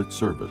all its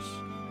service,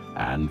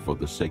 and for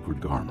the sacred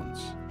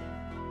garments.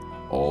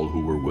 All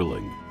who were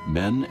willing,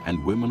 men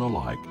and women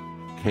alike,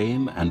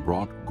 came and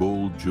brought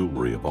gold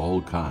jewelry of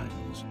all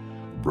kinds,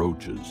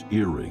 brooches,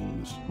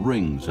 earrings,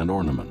 rings, and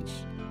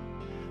ornaments,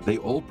 They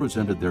all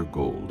presented their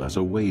gold as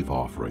a wave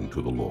offering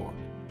to the Lord.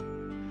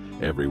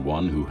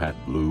 Everyone who had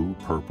blue,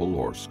 purple,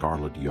 or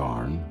scarlet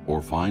yarn,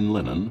 or fine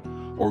linen,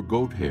 or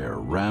goat hair,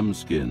 ram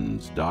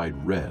skins dyed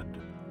red,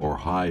 or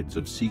hides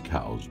of sea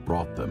cows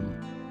brought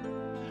them.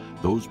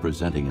 Those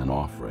presenting an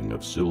offering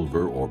of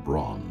silver or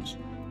bronze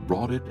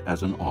brought it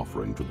as an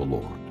offering to the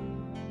Lord.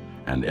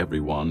 And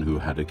everyone who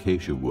had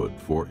acacia wood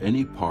for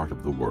any part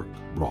of the work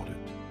brought it.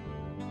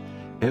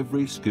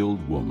 Every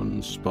skilled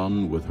woman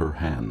spun with her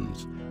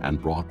hands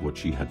and brought what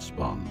she had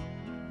spun,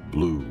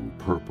 blue,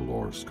 purple,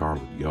 or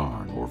scarlet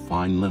yarn, or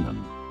fine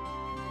linen.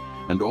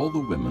 And all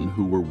the women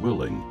who were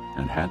willing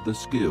and had the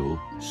skill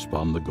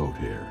spun the goat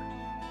hair.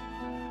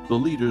 The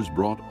leaders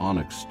brought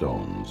onyx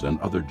stones and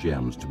other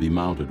gems to be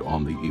mounted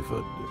on the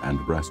ephod and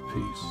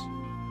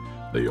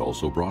breastpiece. They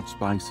also brought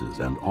spices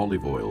and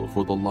olive oil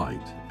for the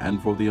light,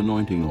 and for the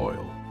anointing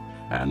oil,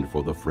 and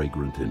for the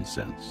fragrant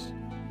incense.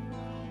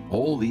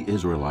 All the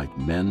Israelite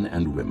men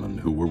and women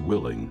who were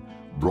willing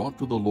brought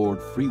to the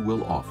Lord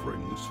freewill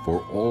offerings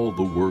for all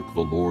the work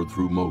the Lord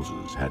through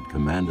Moses had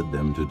commanded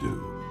them to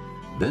do.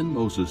 Then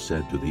Moses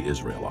said to the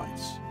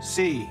Israelites,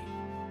 "See,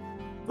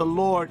 the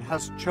Lord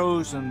has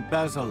chosen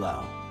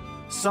Bezalel,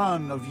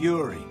 son of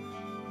Uri,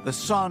 the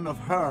son of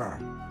Hur,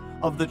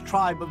 of the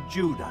tribe of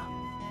Judah,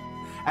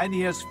 and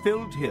he has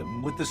filled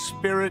him with the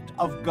Spirit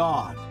of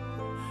God,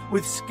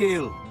 with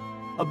skill,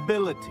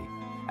 ability,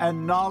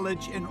 and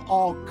knowledge in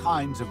all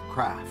kinds of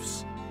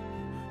crafts,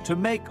 to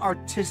make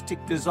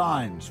artistic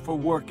designs for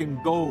work in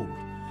gold,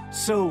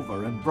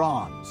 silver, and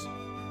bronze,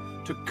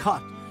 to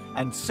cut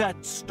and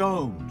set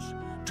stones,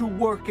 to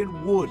work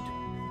in wood,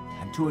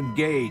 and to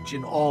engage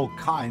in all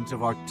kinds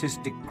of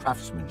artistic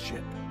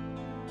craftsmanship.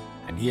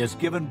 And he has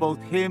given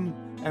both him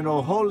and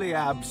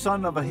Oholiab,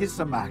 son of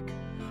Ahisamach,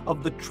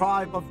 of the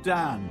tribe of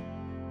Dan,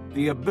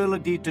 the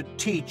ability to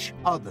teach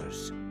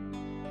others.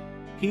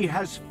 He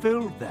has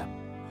filled them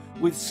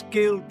with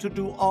skill to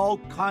do all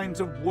kinds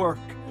of work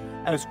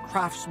as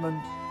craftsmen,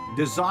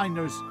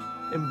 designers,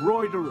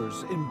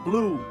 embroiderers in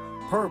blue,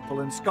 purple,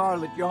 and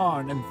scarlet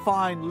yarn and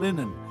fine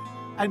linen,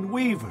 and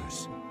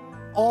weavers,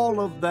 all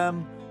of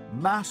them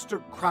master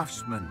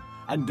craftsmen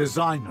and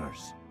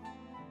designers."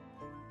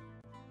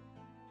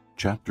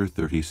 Chapter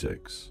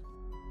 36.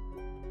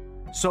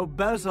 So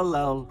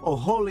Bezalel,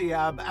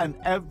 Oholiab, and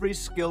every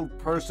skilled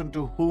person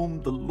to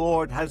whom the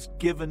Lord has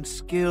given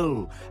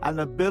skill and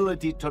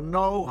ability to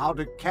know how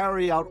to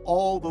carry out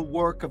all the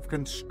work of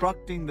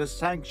constructing the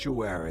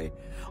sanctuary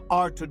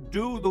are to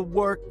do the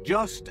work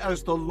just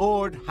as the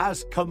Lord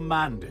has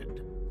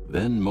commanded.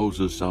 Then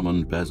Moses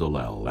summoned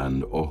Bezalel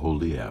and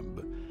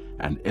Oholiab,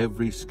 and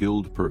every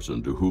skilled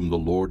person to whom the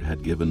Lord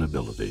had given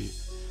ability,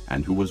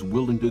 and who was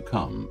willing to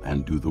come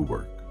and do the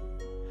work.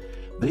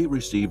 They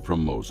received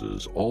from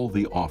Moses all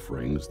the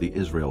offerings the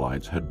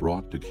Israelites had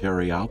brought to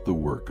carry out the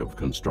work of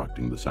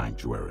constructing the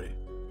sanctuary.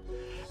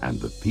 And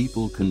the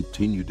people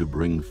continued to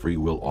bring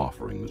freewill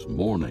offerings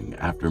morning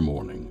after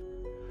morning.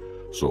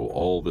 So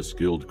all the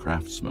skilled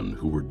craftsmen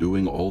who were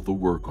doing all the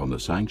work on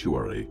the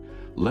sanctuary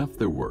left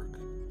their work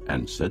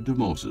and said to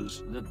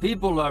Moses, "The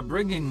people are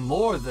bringing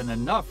more than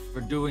enough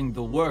for doing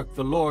the work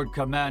the Lord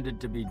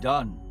commanded to be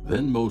done."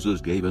 Then Moses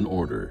gave an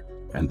order,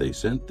 and they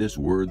sent this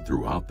word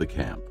throughout the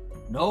camp: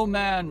 "No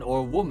man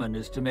or woman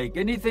is to make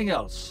anything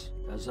else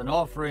as an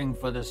offering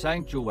for the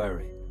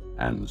sanctuary."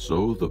 And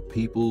so the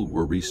people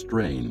were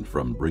restrained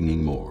from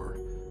bringing more,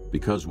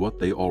 because what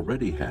they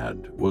already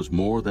had was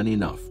more than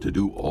enough to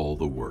do all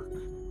the work.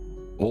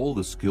 All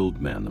the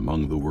skilled men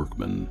among the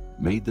workmen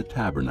made the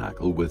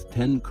tabernacle with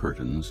 10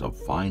 curtains of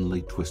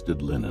finely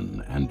twisted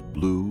linen and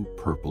blue,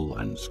 purple,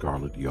 and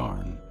scarlet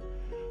yarn,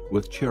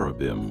 with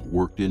cherubim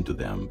worked into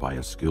them by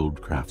a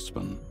skilled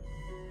craftsman.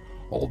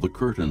 All the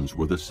curtains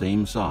were the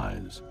same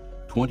size,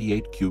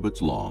 28 cubits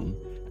long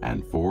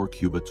and 4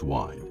 cubits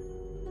wide.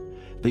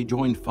 They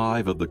joined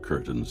 5 of the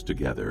curtains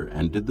together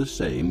and did the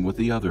same with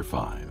the other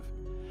 5.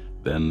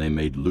 Then they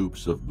made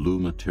loops of blue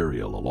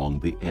material along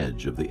the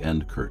edge of the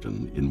end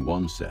curtain in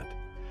one set,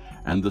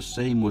 and the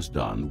same was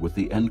done with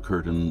the end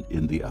curtain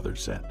in the other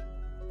set.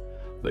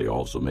 They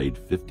also made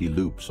 50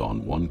 loops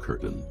on one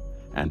curtain,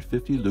 and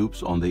 50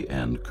 loops on the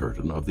end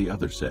curtain of the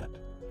other set,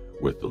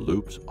 with the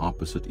loops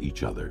opposite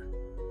each other.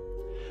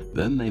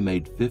 Then they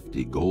made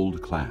 50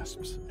 gold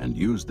clasps and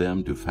used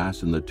them to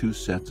fasten the 2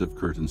 sets of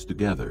curtains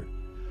together,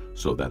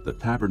 so that the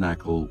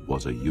tabernacle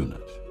was a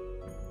unit.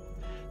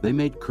 They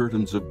made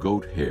curtains of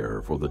goat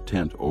hair for the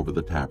tent over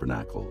the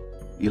tabernacle,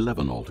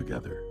 11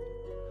 altogether.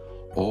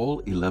 All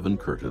 11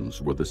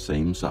 curtains were the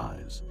same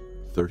size,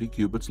 30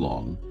 cubits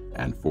long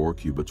and 4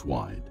 cubits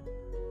wide.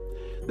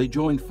 They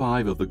joined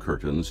 5 of the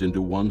curtains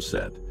into one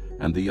set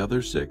and the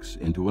other 6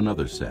 into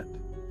another set.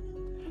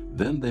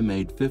 Then they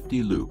made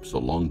 50 loops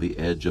along the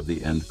edge of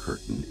the end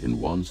curtain in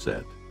one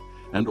set,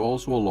 and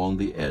also along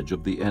the edge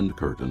of the end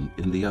curtain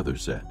in the other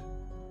set.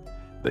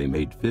 They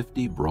made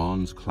 50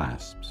 bronze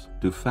clasps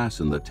to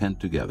fasten the tent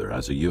together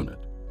as a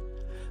unit.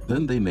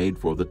 Then they made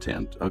for the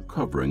tent a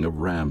covering of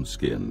ram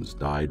skins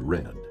dyed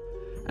red,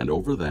 and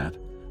over that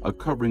a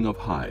covering of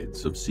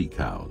hides of sea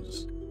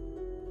cows.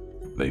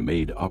 They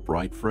made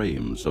upright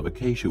frames of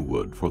acacia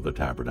wood for the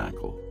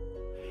tabernacle.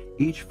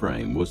 Each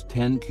frame was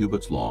 10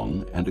 cubits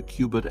long and 1.5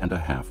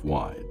 cubits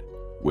wide,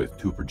 with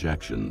 2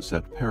 projections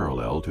set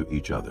parallel to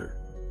each other.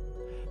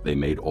 They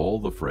made all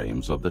the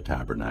frames of the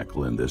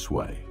tabernacle in this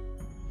way.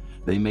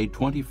 They made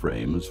 20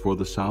 frames for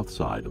the south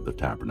side of the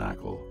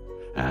tabernacle,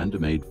 and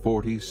made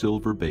 40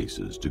 silver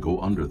bases to go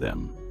under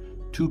them,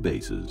 2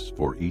 bases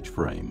for each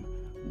frame,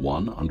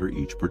 1 under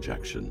each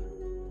projection.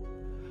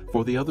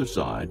 For the other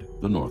side,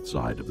 the north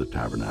side of the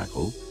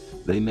tabernacle,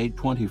 they made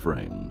 20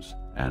 frames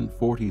and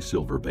 40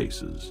 silver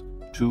bases,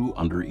 2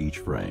 under each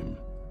frame.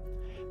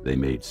 They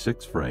made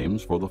 6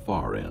 frames for the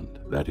far end,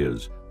 that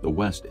is, the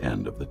west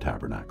end of the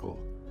tabernacle,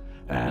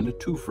 and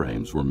 2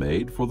 frames were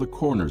made for the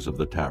corners of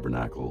the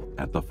tabernacle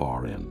at the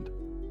far end.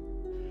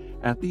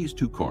 At these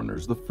 2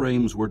 corners the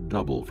frames were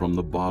double from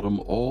the bottom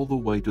all the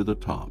way to the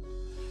top,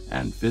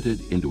 and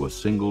fitted into a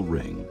single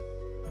ring.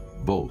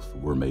 Both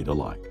were made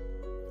alike.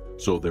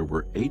 So there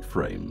were 8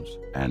 frames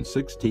and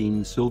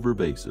 16 silver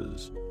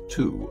bases,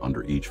 2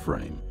 under each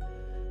frame.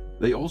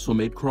 They also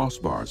made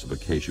crossbars of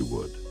acacia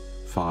wood,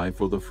 5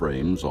 for the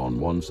frames on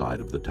one side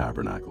of the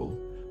tabernacle,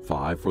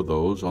 5 for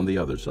those on the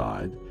other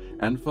side,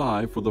 and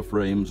 5 for the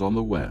frames on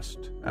the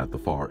west at the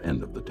far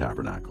end of the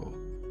tabernacle.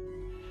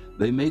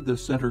 They made the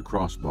center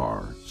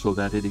crossbar so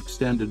that it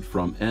extended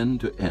from end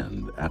to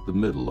end at the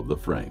middle of the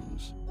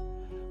frames.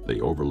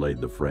 They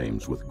overlaid the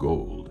frames with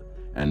gold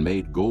and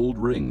made gold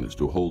rings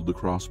to hold the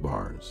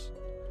crossbars.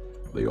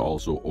 They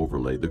also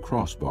overlaid the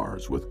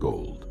crossbars with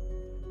gold.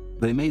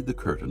 They made the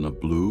curtain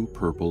of blue,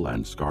 purple,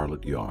 and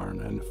scarlet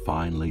yarn and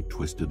finely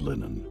twisted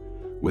linen,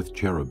 with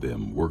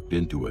cherubim worked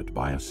into it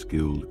by a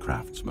skilled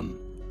craftsman.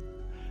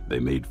 They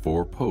made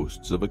 4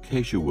 posts of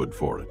acacia wood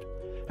for it,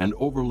 and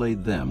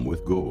overlaid them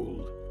with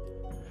gold.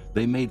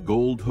 They made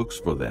gold hooks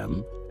for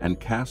them, and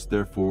cast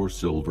their 4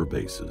 silver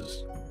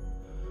bases.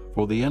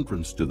 For the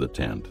entrance to the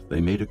tent,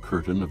 they made a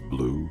curtain of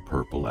blue,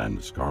 purple,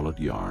 and scarlet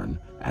yarn,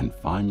 and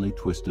finely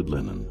twisted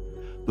linen,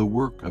 the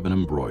work of an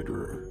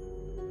embroiderer.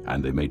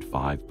 And they made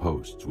 5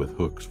 posts with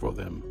hooks for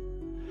them.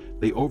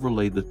 They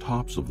overlaid the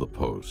tops of the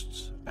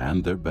posts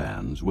and their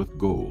bands with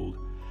gold,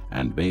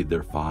 and made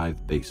their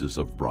 5 bases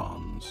of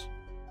bronze.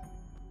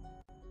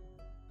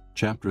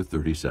 Chapter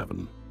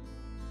 37.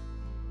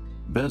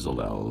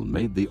 Bezalel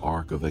made the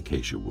ark of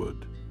acacia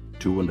wood,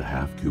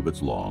 2.5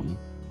 cubits long,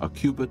 1.5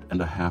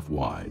 cubits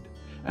wide,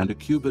 and 1.5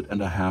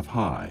 cubits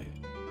high.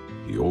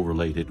 He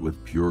overlaid it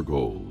with pure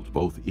gold,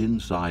 both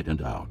inside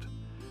and out,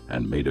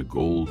 and made a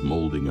gold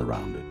molding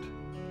around it.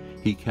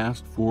 He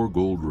cast 4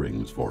 gold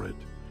rings for it,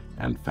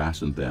 and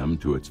fastened them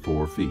to its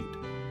 4 feet,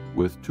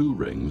 with 2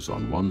 rings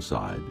on one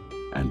side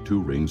and 2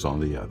 rings on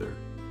the other.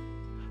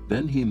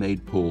 Then he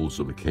made poles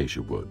of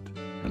acacia wood,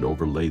 and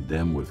overlaid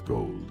them with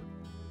gold.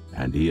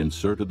 And he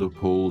inserted the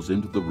poles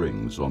into the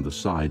rings on the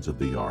sides of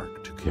the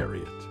ark to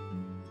carry it.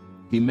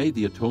 He made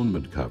the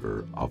atonement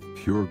cover of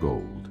pure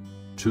gold,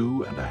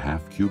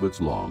 2.5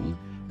 cubits long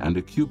and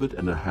 1.5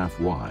 cubits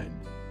wide.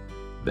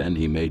 Then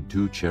he made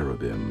 2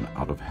 cherubim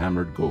out of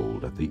hammered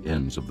gold at the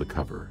ends of the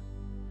cover.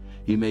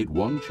 He made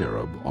 1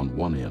 cherub on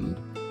one end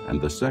and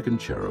the 2nd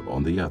cherub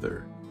on the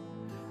other.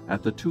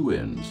 At the 2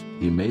 ends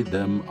he made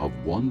them of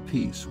one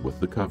piece with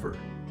the cover.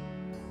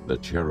 The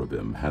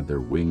cherubim had their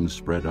wings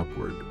spread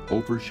upward,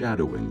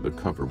 overshadowing the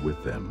cover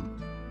with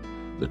them.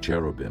 The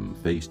cherubim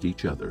faced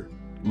each other,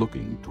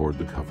 looking toward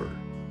the cover.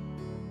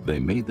 They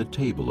made the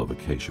table of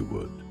acacia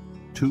wood,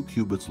 2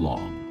 cubits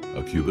long,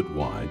 1 cubit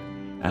wide,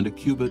 and 1.5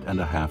 cubits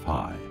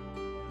high.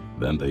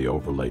 Then they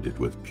overlaid it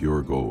with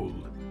pure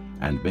gold,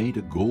 and made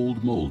a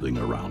gold molding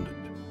around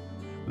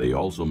it. They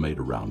also made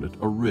around it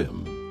a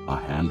rim, a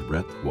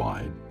handbreadth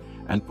wide,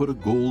 and put a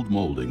gold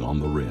molding on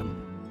the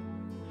rim.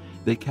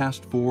 They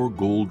cast 4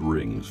 gold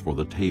rings for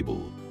the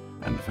table,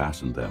 and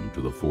fastened them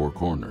to the 4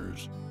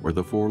 corners, where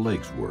the 4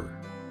 legs were.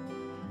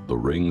 The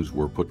rings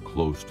were put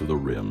close to the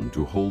rim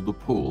to hold the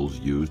poles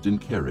used in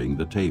carrying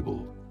the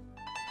table.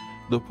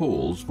 The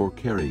poles for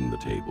carrying the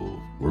table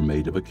were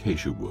made of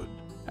acacia wood,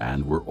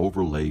 and were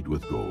overlaid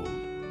with gold.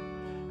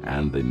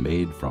 And they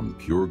made from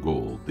pure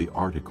gold the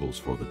articles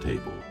for the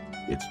table,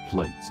 its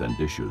plates and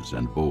dishes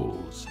and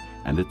bowls,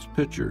 and its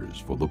pitchers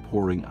for the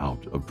pouring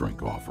out of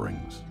drink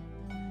offerings.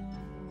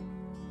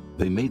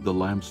 They made the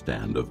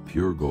lampstand of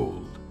pure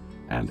gold,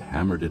 and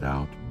hammered it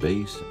out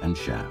base and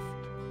shaft.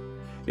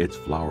 Its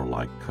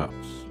flower-like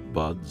cups,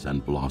 buds,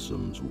 and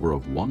blossoms were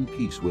of one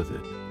piece with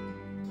it.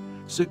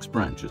 6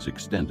 branches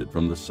extended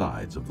from the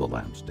sides of the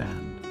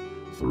lampstand,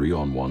 3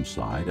 on one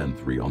side and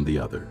 3 on the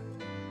other.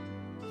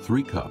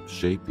 3 cups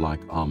shaped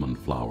like almond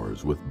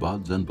flowers with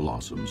buds and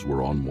blossoms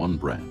were on one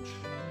branch,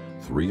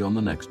 3 on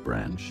the next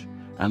branch,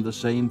 and the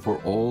same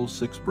for all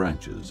 6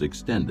 branches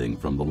extending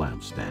from the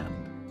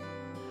lampstand.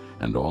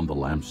 And on the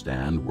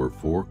lampstand were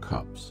 4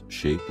 cups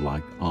shaped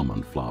like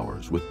almond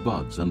flowers with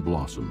buds and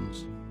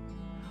blossoms.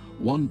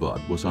 1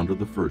 bud was under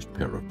the first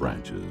pair of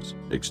branches,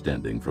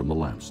 extending from the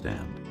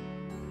lampstand,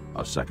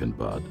 a 2nd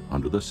bud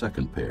under the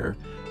 2nd pair,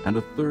 and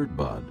a 3rd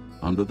bud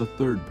under the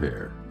 3rd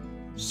pair,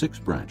 6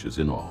 branches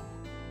in all.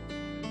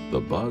 The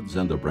buds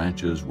and the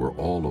branches were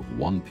all of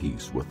one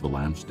piece with the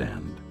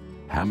lampstand,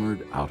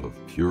 hammered out of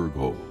pure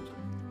gold.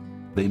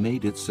 They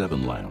made its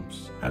 7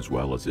 lamps, as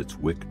well as its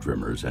wick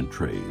trimmers and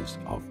trays,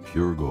 of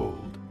pure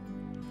gold.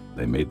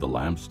 They made the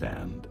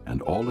lampstand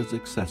and all its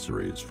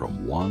accessories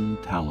from 1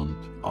 talent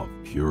of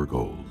pure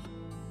gold.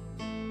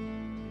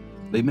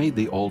 They made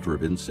the altar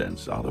of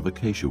incense out of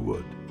acacia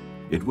wood.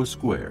 It was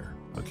square,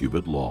 a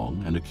cubit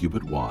long and a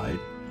cubit wide,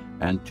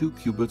 and 2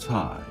 cubits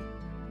high,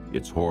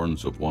 its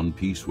horns of one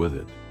piece with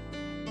it.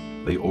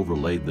 They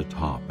overlaid the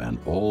top and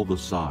all the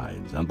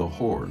sides and the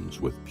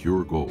horns with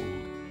pure gold,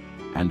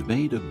 and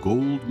made a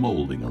gold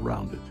molding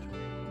around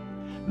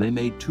it. They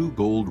made 2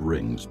 gold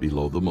rings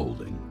below the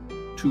molding,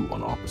 2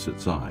 on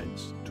opposite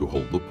sides, to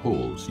hold the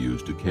poles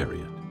used to carry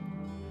it.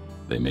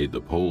 They made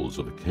the poles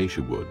of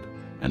acacia wood,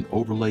 and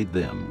overlaid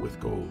them with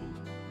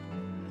gold.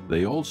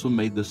 They also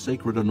made the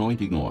sacred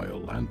anointing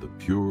oil and the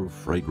pure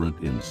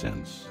fragrant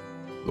incense,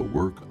 the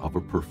work of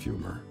a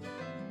perfumer.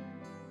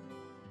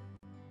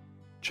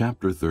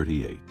 Chapter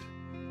 38.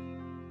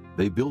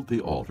 They built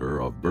the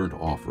altar of burnt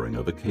offering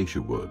of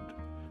acacia wood,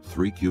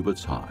 3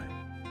 cubits high.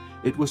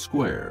 It was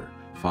square,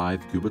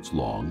 5 cubits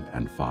long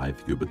and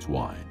 5 cubits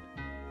wide.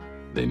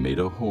 They made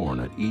a horn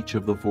at each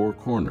of the 4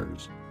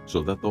 corners,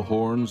 so that the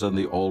horns and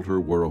the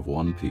altar were of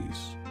one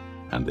piece,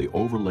 and they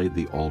overlaid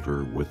the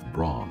altar with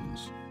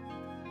bronze.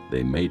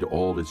 They made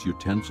all its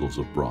utensils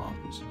of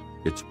bronze,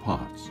 its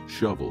pots,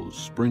 shovels,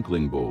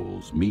 sprinkling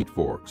bowls, meat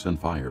forks, and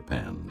fire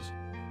pans.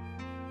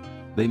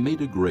 They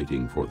made a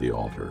grating for the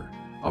altar,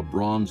 a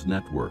bronze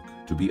network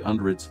to be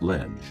under its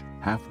ledge,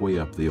 halfway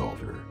up the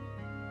altar.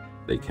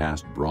 They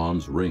cast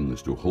bronze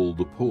rings to hold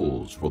the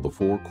poles for the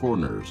 4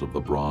 corners of the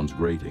bronze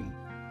grating.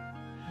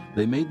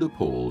 They made the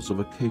poles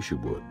of acacia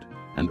wood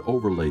and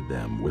overlaid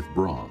them with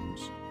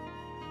bronze.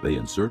 They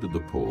inserted the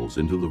poles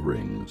into the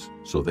rings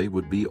so they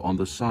would be on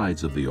the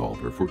sides of the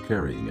altar for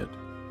carrying it.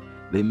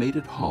 They made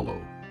it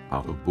hollow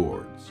out of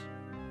boards.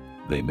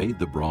 They made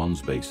the bronze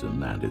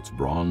basin and its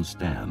bronze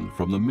stand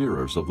from the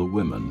mirrors of the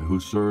women who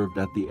served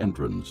at the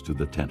entrance to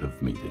the tent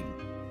of meeting.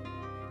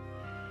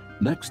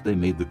 Next they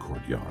made the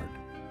courtyard.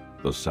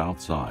 The south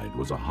side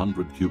was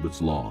 100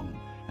 cubits long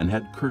and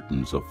had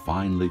curtains of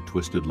finely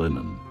twisted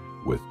linen,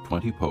 with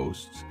 20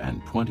 posts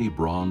and 20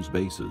 bronze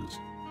bases,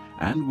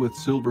 and with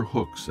silver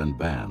hooks and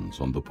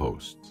bands on the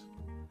posts.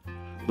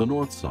 The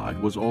north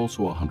side was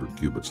also 100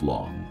 cubits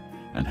long,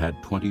 and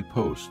had 20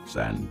 posts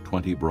and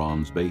 20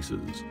 bronze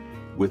bases,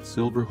 with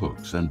silver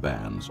hooks and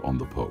bands on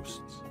the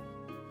posts.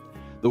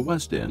 The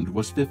west end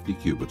was 50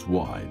 cubits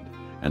wide,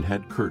 and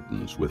had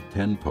curtains with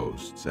 10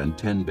 posts and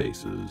 10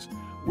 bases,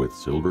 with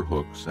silver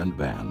hooks and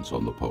bands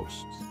on the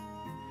posts.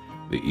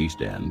 The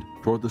east end,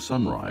 toward the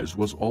sunrise,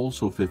 was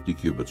also 50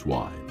 cubits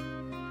wide.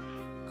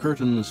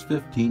 Curtains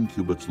 15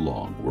 cubits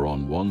long were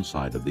on one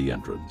side of the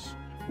entrance,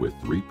 with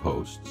 3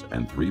 posts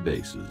and 3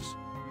 bases,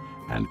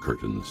 and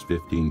curtains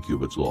 15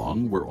 cubits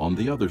long were on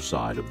the other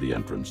side of the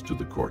entrance to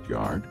the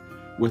courtyard,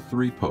 with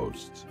 3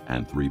 posts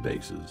and 3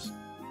 bases.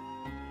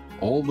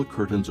 All the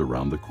curtains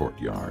around the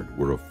courtyard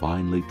were of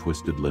finely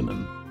twisted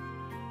linen.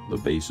 The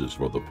bases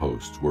for the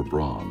posts were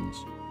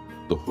bronze.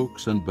 The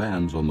hooks and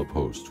bands on the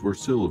posts were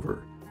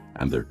silver,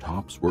 and their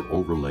tops were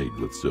overlaid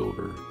with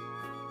silver.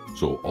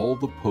 So all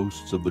the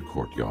posts of the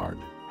courtyard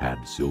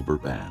had silver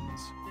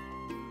bands.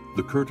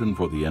 The curtain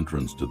for the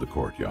entrance to the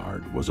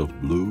courtyard was of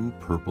blue,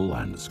 purple,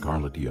 and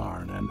scarlet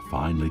yarn and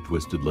finely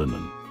twisted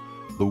linen,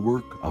 the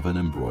work of an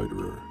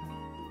embroiderer.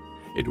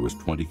 It was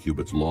 20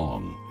 cubits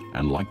long,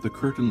 and like the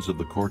curtains of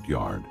the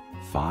courtyard,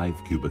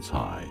 5 cubits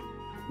high,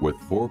 with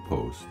 4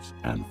 posts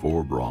and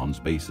 4 bronze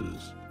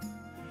bases.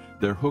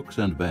 Their hooks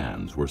and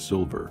bands were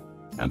silver,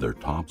 and their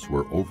tops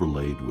were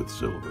overlaid with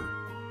silver.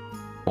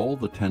 All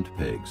the tent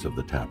pegs of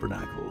the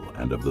tabernacle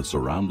and of the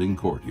surrounding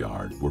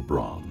courtyard were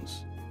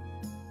bronze.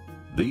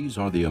 These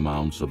are the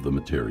amounts of the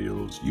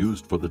materials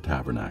used for the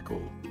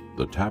tabernacle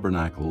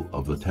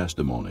of the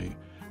testimony,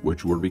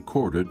 which were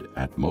recorded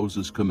at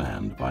Moses'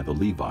 command by the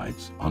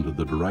Levites under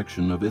the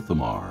direction of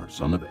Ithamar,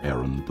 son of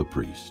Aaron the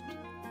priest.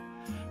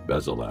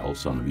 Bezalel,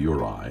 son of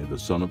Uri, the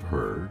son of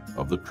Hur,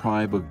 of the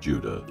tribe of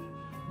Judah,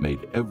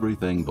 made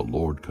everything the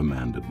Lord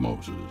commanded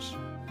Moses.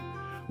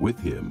 With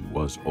him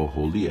was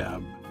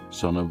Oholiab,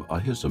 son of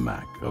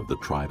Ahisamach of the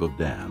tribe of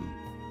Dan,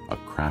 a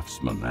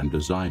craftsman and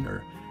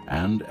designer,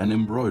 and an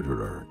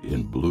embroiderer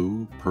in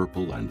blue,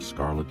 purple, and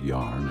scarlet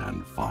yarn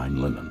and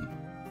fine linen.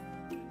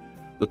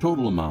 The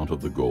total amount of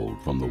the gold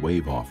from the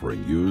wave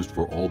offering used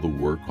for all the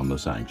work on the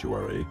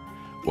sanctuary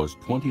was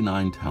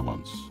 29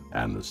 talents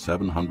and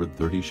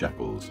 730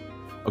 shekels,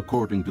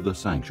 according to the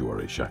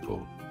sanctuary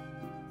shekel.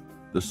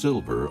 The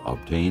silver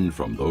obtained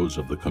from those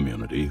of the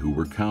community who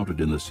were counted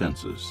in the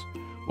census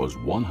was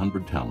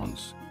 100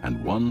 talents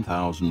and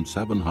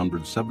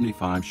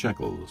 1,775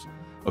 shekels,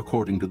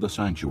 according to the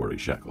sanctuary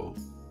shekel.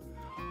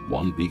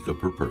 1 beka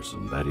per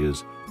person, that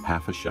is,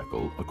 half a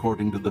shekel,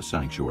 according to the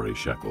sanctuary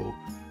shekel,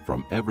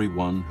 from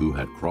everyone who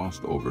had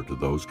crossed over to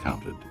those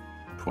counted,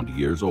 20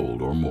 years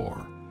old or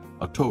more,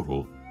 a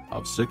total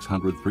of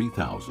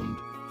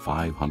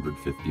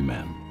 603,550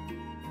 men.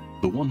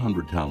 The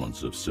 100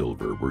 talents of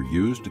silver were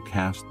used to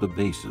cast the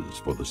bases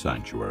for the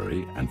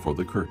sanctuary and for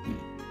the curtain.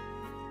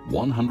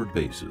 100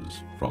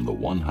 bases from the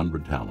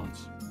 100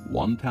 talents,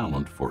 1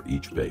 talent for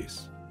each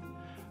base.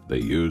 They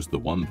used the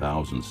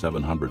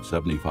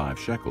 1,775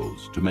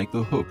 shekels to make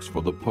the hooks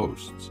for the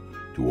posts,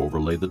 to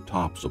overlay the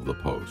tops of the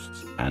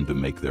posts, and to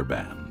make their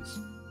bands.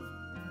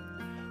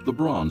 The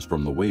bronze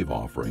from the wave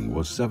offering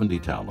was 70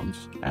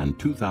 talents and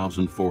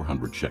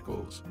 2,400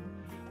 shekels.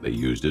 They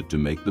used it to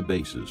make the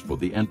bases for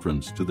the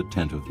entrance to the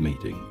tent of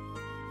meeting,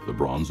 the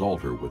bronze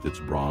altar with its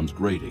bronze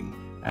grating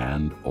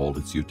and all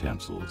its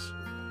utensils,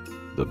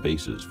 the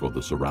bases for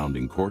the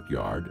surrounding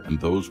courtyard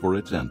and those for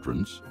its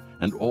entrance,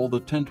 and all the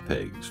tent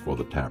pegs for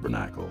the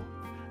tabernacle,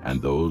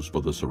 and those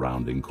for the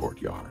surrounding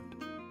courtyard.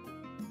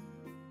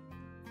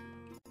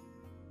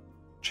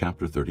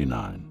 Chapter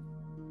 39.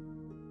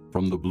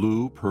 From the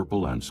blue,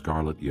 purple, and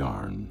scarlet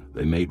yarn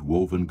they made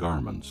woven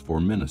garments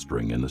for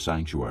ministering in the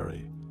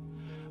sanctuary.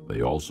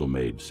 They also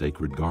made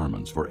sacred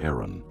garments for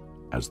Aaron,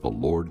 as the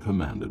Lord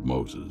commanded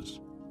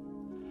Moses.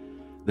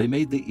 They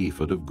made the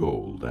ephod of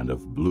gold and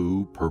of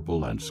blue,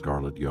 purple, and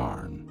scarlet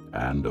yarn,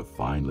 and of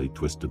finely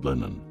twisted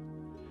linen.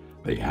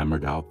 They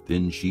hammered out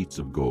thin sheets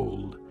of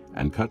gold,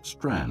 and cut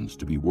strands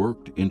to be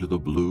worked into the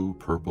blue,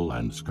 purple,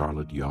 and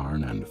scarlet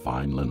yarn and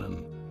fine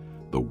linen,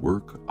 the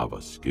work of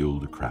a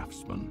skilled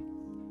craftsman.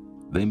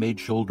 They made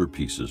shoulder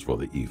pieces for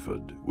the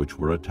ephod, which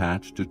were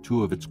attached to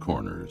 2 of its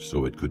corners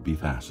so it could be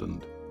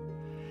fastened.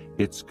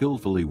 Its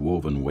skillfully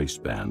woven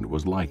waistband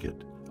was like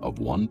it, of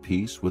 1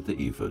 piece with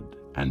the ephod,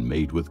 and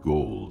made with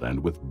gold,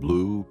 and with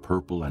blue,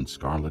 purple, and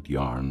scarlet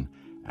yarn,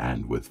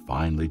 and with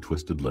finely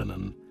twisted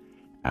linen,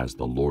 as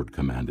the Lord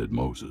commanded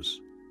Moses.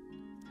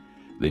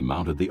 They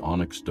mounted the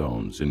onyx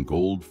stones in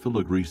gold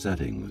filigree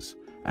settings,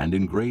 and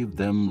engraved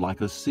them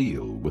like a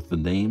seal with the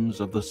names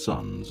of the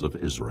sons of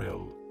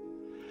Israel.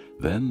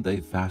 Then they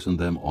fastened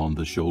them on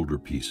the shoulder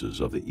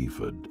pieces of the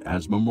ephod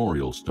as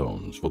memorial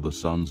stones for the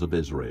sons of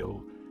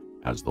Israel,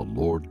 as the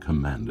Lord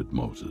commanded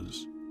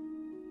Moses.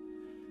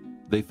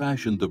 They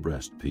fashioned the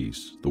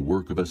breastpiece, the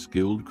work of a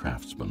skilled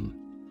craftsman.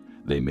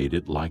 They made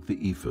it like the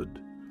ephod,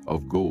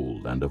 of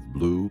gold and of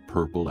blue,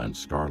 purple, and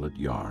scarlet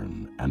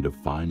yarn, and of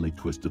finely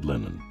twisted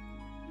linen.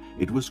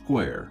 It was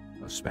square,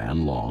 a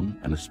span long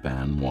and a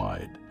span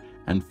wide,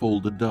 and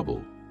folded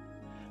double.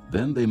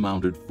 Then they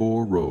mounted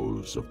 4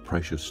 rows of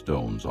precious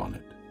stones on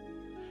it.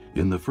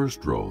 In the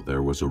first row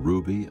there was a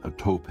ruby, a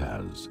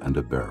topaz, and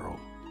a beryl.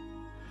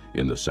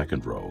 In the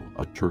second row,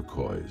 a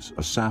turquoise,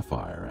 a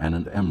sapphire, and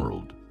an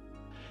emerald.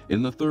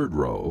 In the third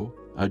row,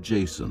 a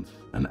jacinth,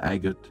 an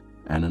agate,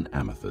 and an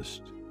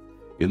amethyst.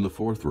 In the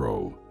fourth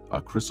row, a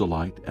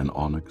chrysolite, an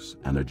onyx,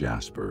 and a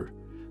jasper.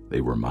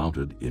 They were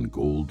mounted in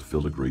gold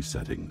filigree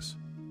settings.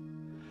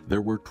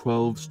 There were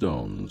 12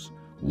 stones,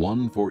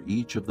 1 for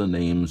each of the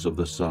names of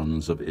the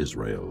sons of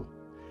Israel,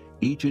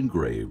 each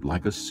engraved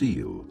like a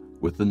seal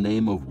with the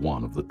name of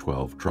one of the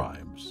 12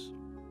 tribes.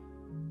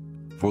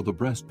 For the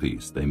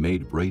breastpiece they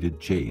made braided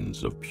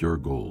chains of pure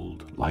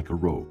gold, like a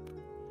rope.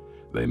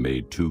 They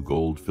made 2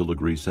 gold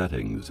filigree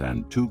settings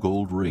and 2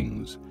 gold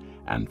rings,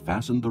 and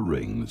fastened the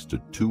rings to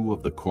 2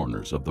 of the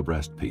corners of the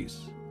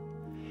breastpiece.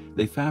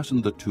 They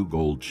fastened the 2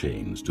 gold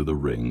chains to the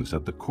rings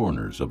at the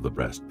corners of the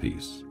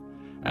breastpiece,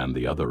 and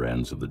the other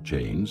ends of the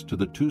chains to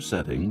the 2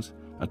 settings,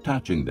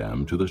 attaching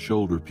them to the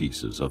shoulder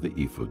pieces of the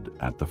ephod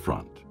at the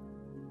front.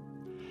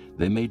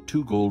 They made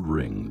 2 gold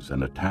rings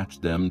and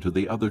attached them to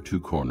the other 2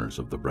 corners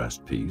of the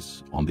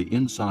breastpiece on the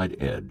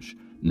inside edge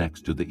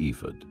next to the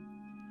ephod.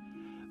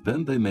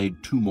 Then they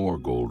made 2 more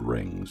gold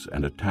rings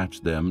and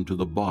attached them to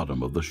the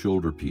bottom of the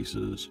shoulder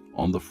pieces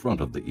on the front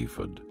of the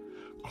ephod,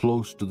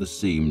 close to the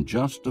seam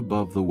just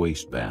above the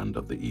waistband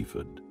of the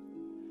ephod.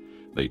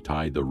 They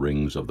tied the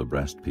rings of the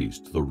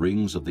breastpiece to the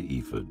rings of the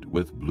ephod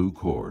with blue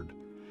cord,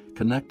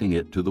 connecting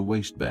it to the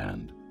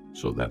waistband,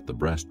 so that the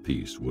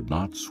breastpiece would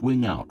not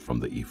swing out from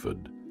the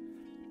ephod,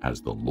 as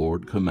the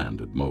Lord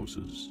commanded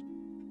Moses.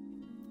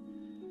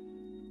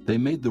 They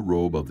made the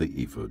robe of the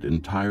ephod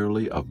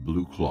entirely of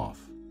blue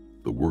cloth,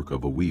 the work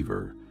of a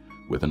weaver,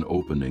 with an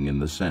opening in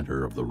the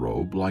center of the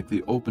robe like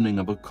the opening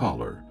of a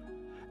collar,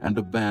 and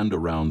a band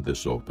around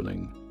this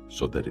opening,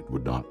 so that it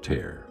would not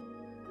tear.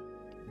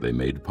 They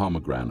made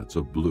pomegranates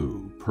of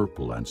blue,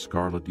 purple, and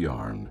scarlet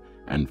yarn,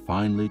 and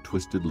finely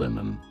twisted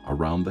linen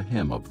around the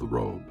hem of the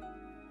robe.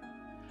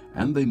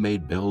 And they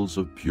made bells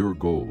of pure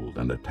gold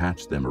and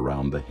attached them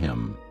around the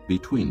hem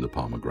between the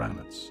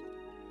pomegranates.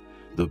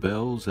 The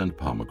bells and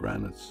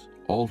pomegranates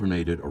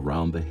alternated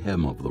around the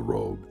hem of the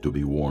robe to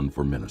be worn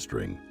for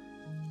ministering,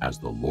 as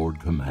the Lord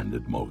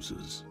commanded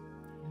Moses.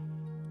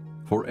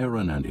 For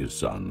Aaron and his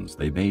sons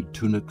they made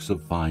tunics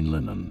of fine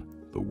linen,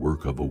 the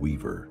work of a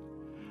weaver,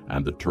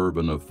 and the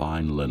turban of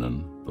fine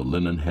linen, the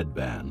linen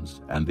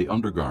headbands, and the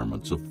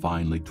undergarments of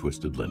finely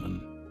twisted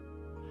linen.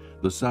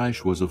 The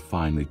sash was of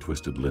finely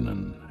twisted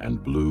linen,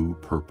 and blue,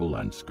 purple,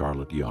 and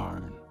scarlet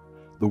yarn,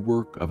 the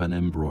work of an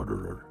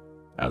embroiderer,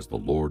 as the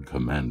Lord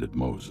commanded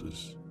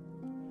Moses.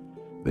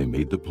 They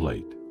made the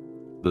plate,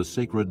 the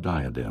sacred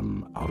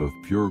diadem, out of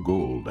pure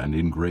gold and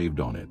engraved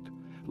on it,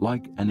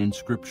 like an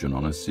inscription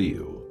on a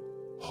seal,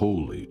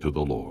 "Holy to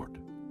the Lord."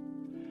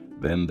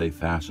 Then they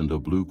fastened a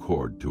blue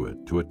cord to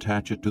it to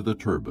attach it to the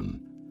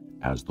turban,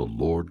 as the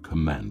Lord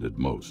commanded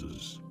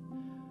Moses.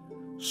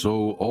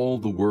 So all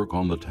the work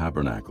on the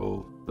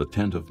tabernacle, the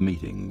tent of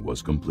meeting,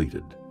 was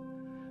completed.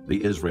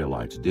 The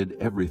Israelites did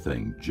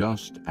everything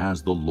just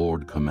as the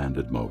Lord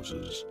commanded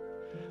Moses.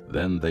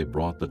 Then they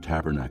brought the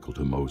tabernacle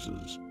to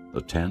Moses,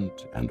 the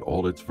tent and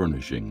all its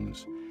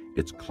furnishings,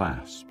 its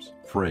clasps,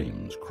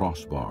 frames,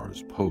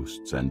 crossbars,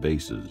 posts, and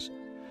bases,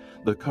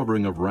 the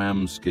covering of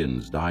ram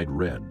skins dyed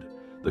red,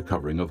 the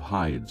covering of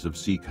hides of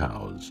sea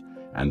cows,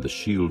 and the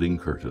shielding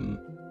curtain,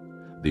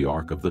 the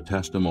ark of the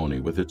testimony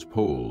with its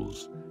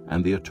poles,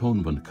 and the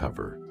atonement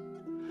cover,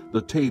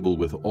 the table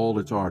with all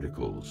its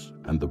articles,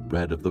 and the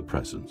bread of the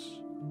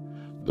presence,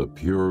 the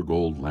pure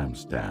gold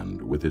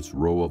lampstand with its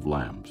row of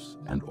lamps,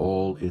 and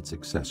all its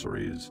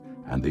accessories,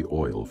 and the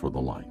oil for the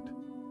light,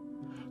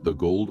 the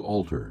gold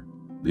altar,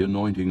 the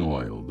anointing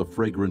oil, the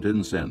fragrant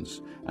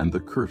incense, and the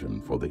curtain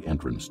for the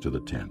entrance to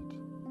the tent,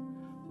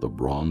 the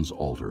bronze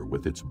altar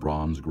with its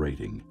bronze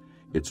grating,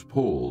 its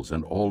poles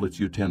and all its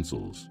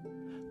utensils,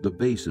 the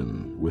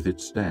basin with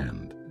its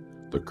stand,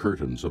 the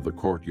curtains of the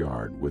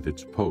courtyard with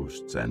its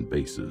posts and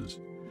bases,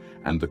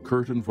 and the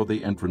curtain for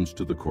the entrance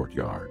to the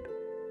courtyard,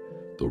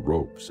 the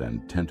ropes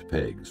and tent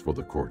pegs for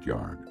the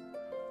courtyard,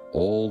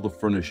 all the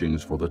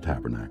furnishings for the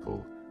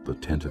tabernacle, the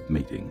tent of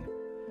meeting,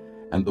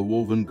 and the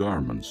woven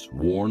garments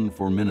worn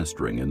for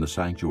ministering in the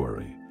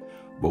sanctuary,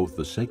 both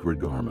the sacred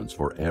garments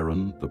for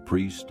Aaron the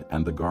priest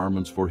and the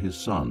garments for his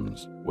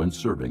sons when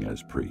serving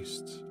as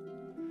priests.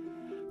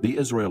 The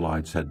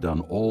Israelites had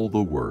done all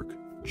the work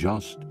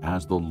just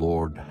as the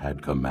Lord had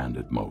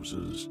commanded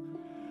Moses.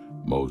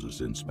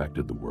 Moses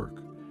inspected the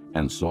work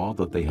and saw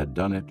that they had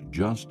done it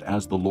just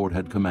as the Lord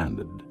had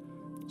commanded.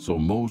 So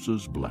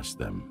Moses blessed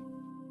them.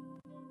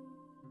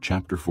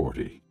 Chapter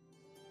 40.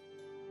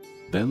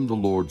 Then the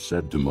Lord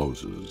said to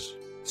Moses,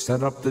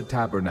 "Set up the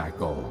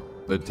tabernacle,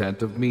 the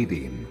tent of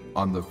meeting,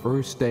 on the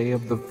first day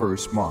of the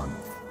first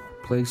month.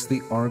 Place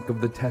the ark of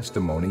the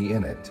testimony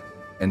in it,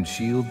 and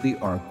shield the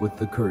ark with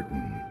the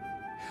curtain.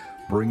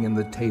 Bring in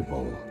the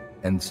table,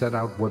 and set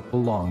out what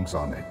belongs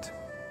on it.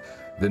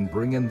 Then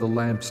bring in the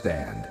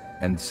lampstand,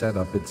 and set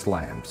up its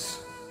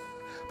lamps.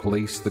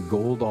 Place the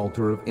gold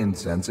altar of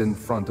incense in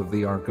front of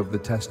the ark of the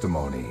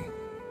testimony,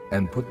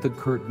 and put the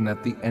curtain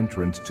at the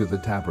entrance to the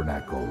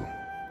tabernacle.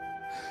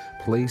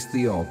 Place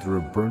the altar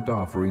of burnt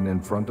offering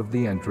in front of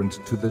the entrance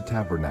to the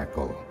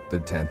tabernacle, the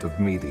tent of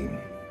meeting.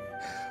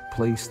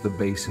 Place the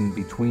basin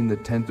between the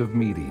tent of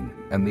meeting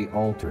and the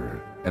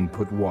altar, and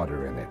put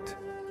water in it.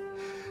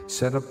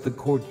 Set up the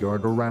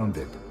courtyard around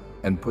it,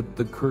 and put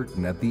the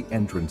curtain at the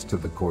entrance to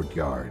the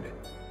courtyard.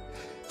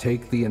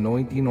 Take the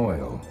anointing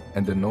oil,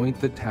 and anoint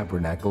the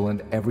tabernacle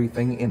and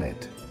everything in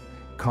it.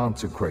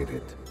 Consecrate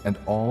it, and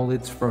all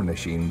its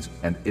furnishings,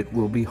 and it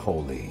will be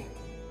holy.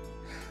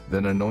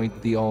 Then anoint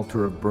the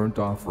altar of burnt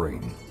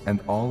offering, and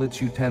all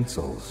its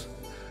utensils.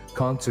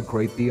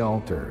 Consecrate the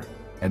altar,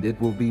 and it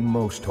will be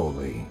most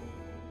holy.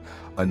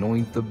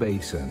 Anoint the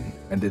basin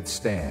and its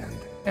stand,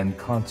 and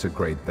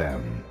consecrate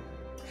them.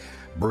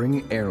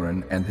 Bring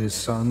Aaron and his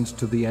sons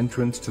to the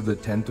entrance to the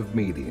tent of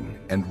meeting,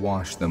 and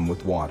wash them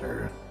with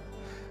water.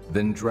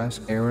 Then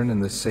dress Aaron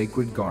in the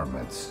sacred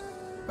garments.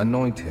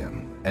 Anoint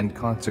him and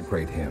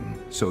consecrate him,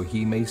 so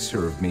he may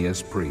serve me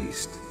as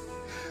priest.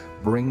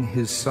 Bring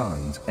his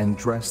sons and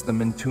dress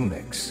them in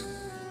tunics.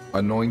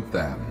 Anoint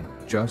them,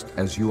 just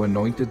as you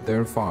anointed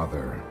their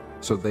father,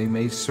 so they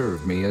may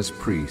serve me as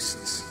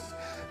priests.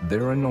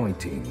 Their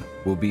anointing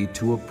will be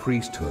to a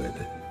priesthood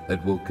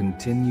that will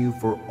continue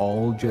for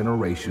all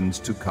generations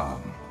to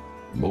come."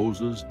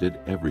 Moses did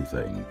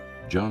everything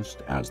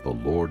just as the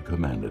Lord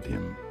commanded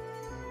him.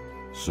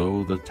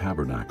 So the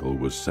tabernacle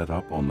was set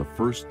up on the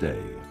first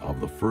day of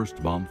the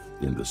first month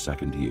in the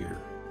second year.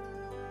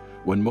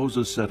 When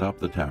Moses set up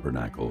the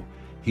tabernacle,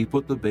 he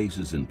put the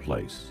bases in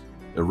place,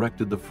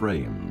 erected the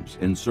frames,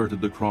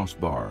 inserted the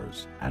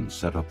crossbars, and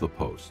set up the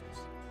posts.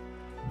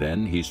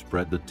 Then he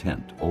spread the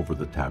tent over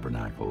the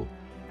tabernacle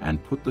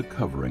and put the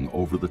covering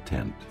over the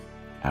tent,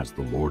 as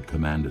the Lord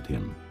commanded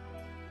him.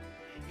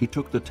 He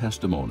took the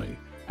testimony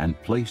and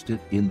placed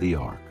it in the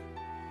ark,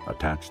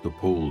 attached the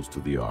poles to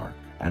the ark,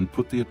 and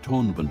put the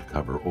atonement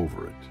cover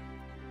over it.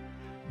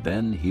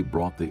 Then he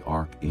brought the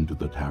ark into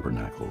the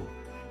tabernacle,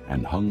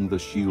 and hung the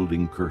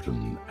shielding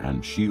curtain,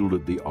 and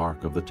shielded the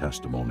ark of the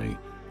testimony,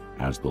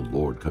 as the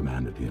Lord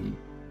commanded him.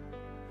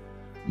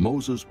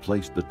 Moses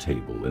placed the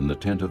table in the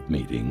tent of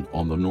meeting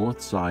on the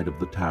north side of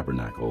the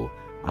tabernacle,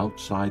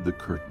 outside the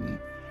curtain,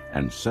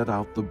 and set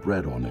out the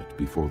bread on it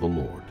before the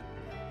Lord,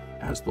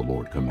 as the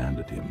Lord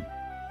commanded him.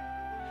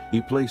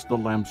 He placed the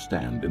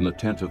lampstand in the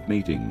tent of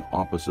meeting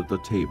opposite the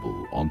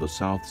table on the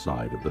south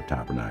side of the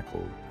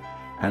tabernacle,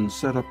 and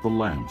set up the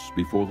lamps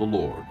before the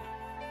Lord,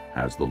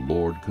 as the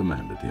Lord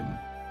commanded him.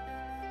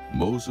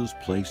 Moses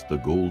placed the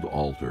gold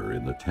altar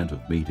in the tent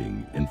of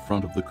meeting in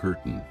front of the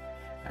curtain,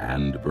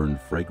 and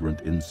burned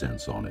fragrant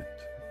incense on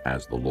it,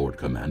 as the Lord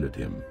commanded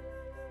him.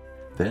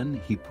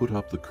 Then he put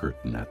up the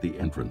curtain at the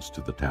entrance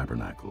to the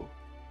tabernacle.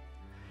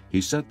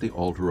 He set the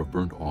altar of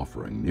burnt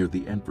offering near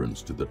the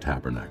entrance to the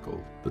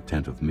tabernacle, the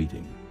tent of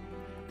meeting,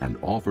 and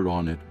offered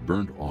on it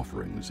burnt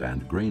offerings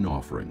and grain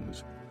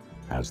offerings,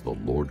 as the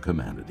Lord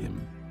commanded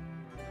him.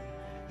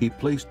 He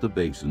placed the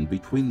basin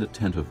between the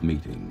tent of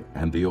meeting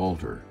and the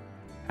altar,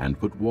 and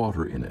put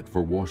water in it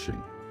for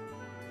washing.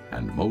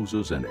 And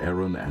Moses and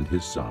Aaron and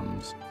his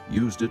sons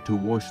used it to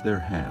wash their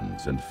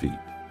hands and feet.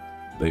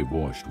 They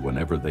washed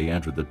whenever they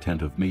entered the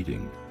tent of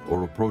meeting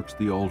or approached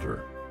the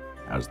altar,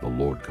 as the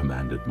Lord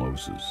commanded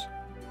Moses.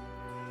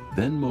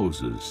 Then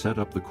Moses set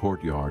up the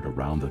courtyard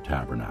around the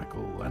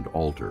tabernacle and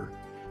altar,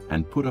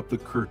 and put up the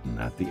curtain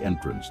at the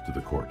entrance to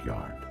the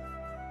courtyard.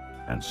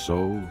 And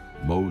so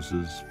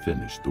Moses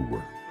finished the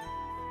work.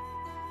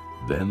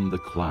 Then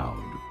the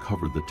cloud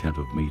covered the tent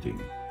of meeting,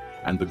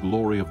 and the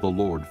glory of the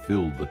Lord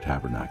filled the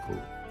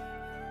tabernacle.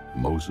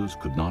 Moses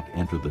could not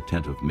enter the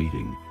tent of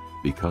meeting,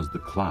 because the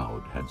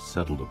cloud had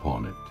settled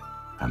upon it,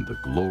 and the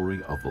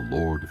glory of the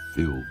Lord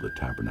filled the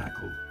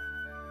tabernacle.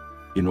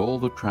 In all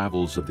the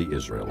travels of the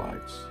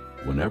Israelites,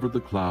 whenever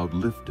the cloud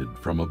lifted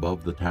from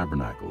above the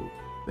tabernacle,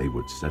 they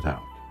would set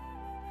out.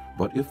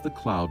 But if the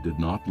cloud did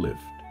not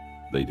lift,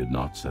 they did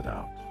not set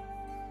out,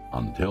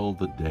 until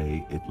the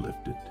day it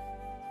lifted.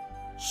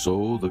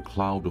 So the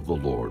cloud of the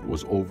Lord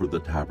was over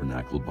the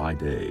tabernacle by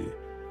day,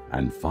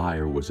 and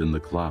fire was in the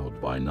cloud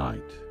by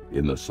night,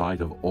 in the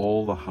sight of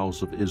all the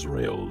house of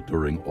Israel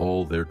during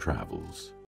all their travels.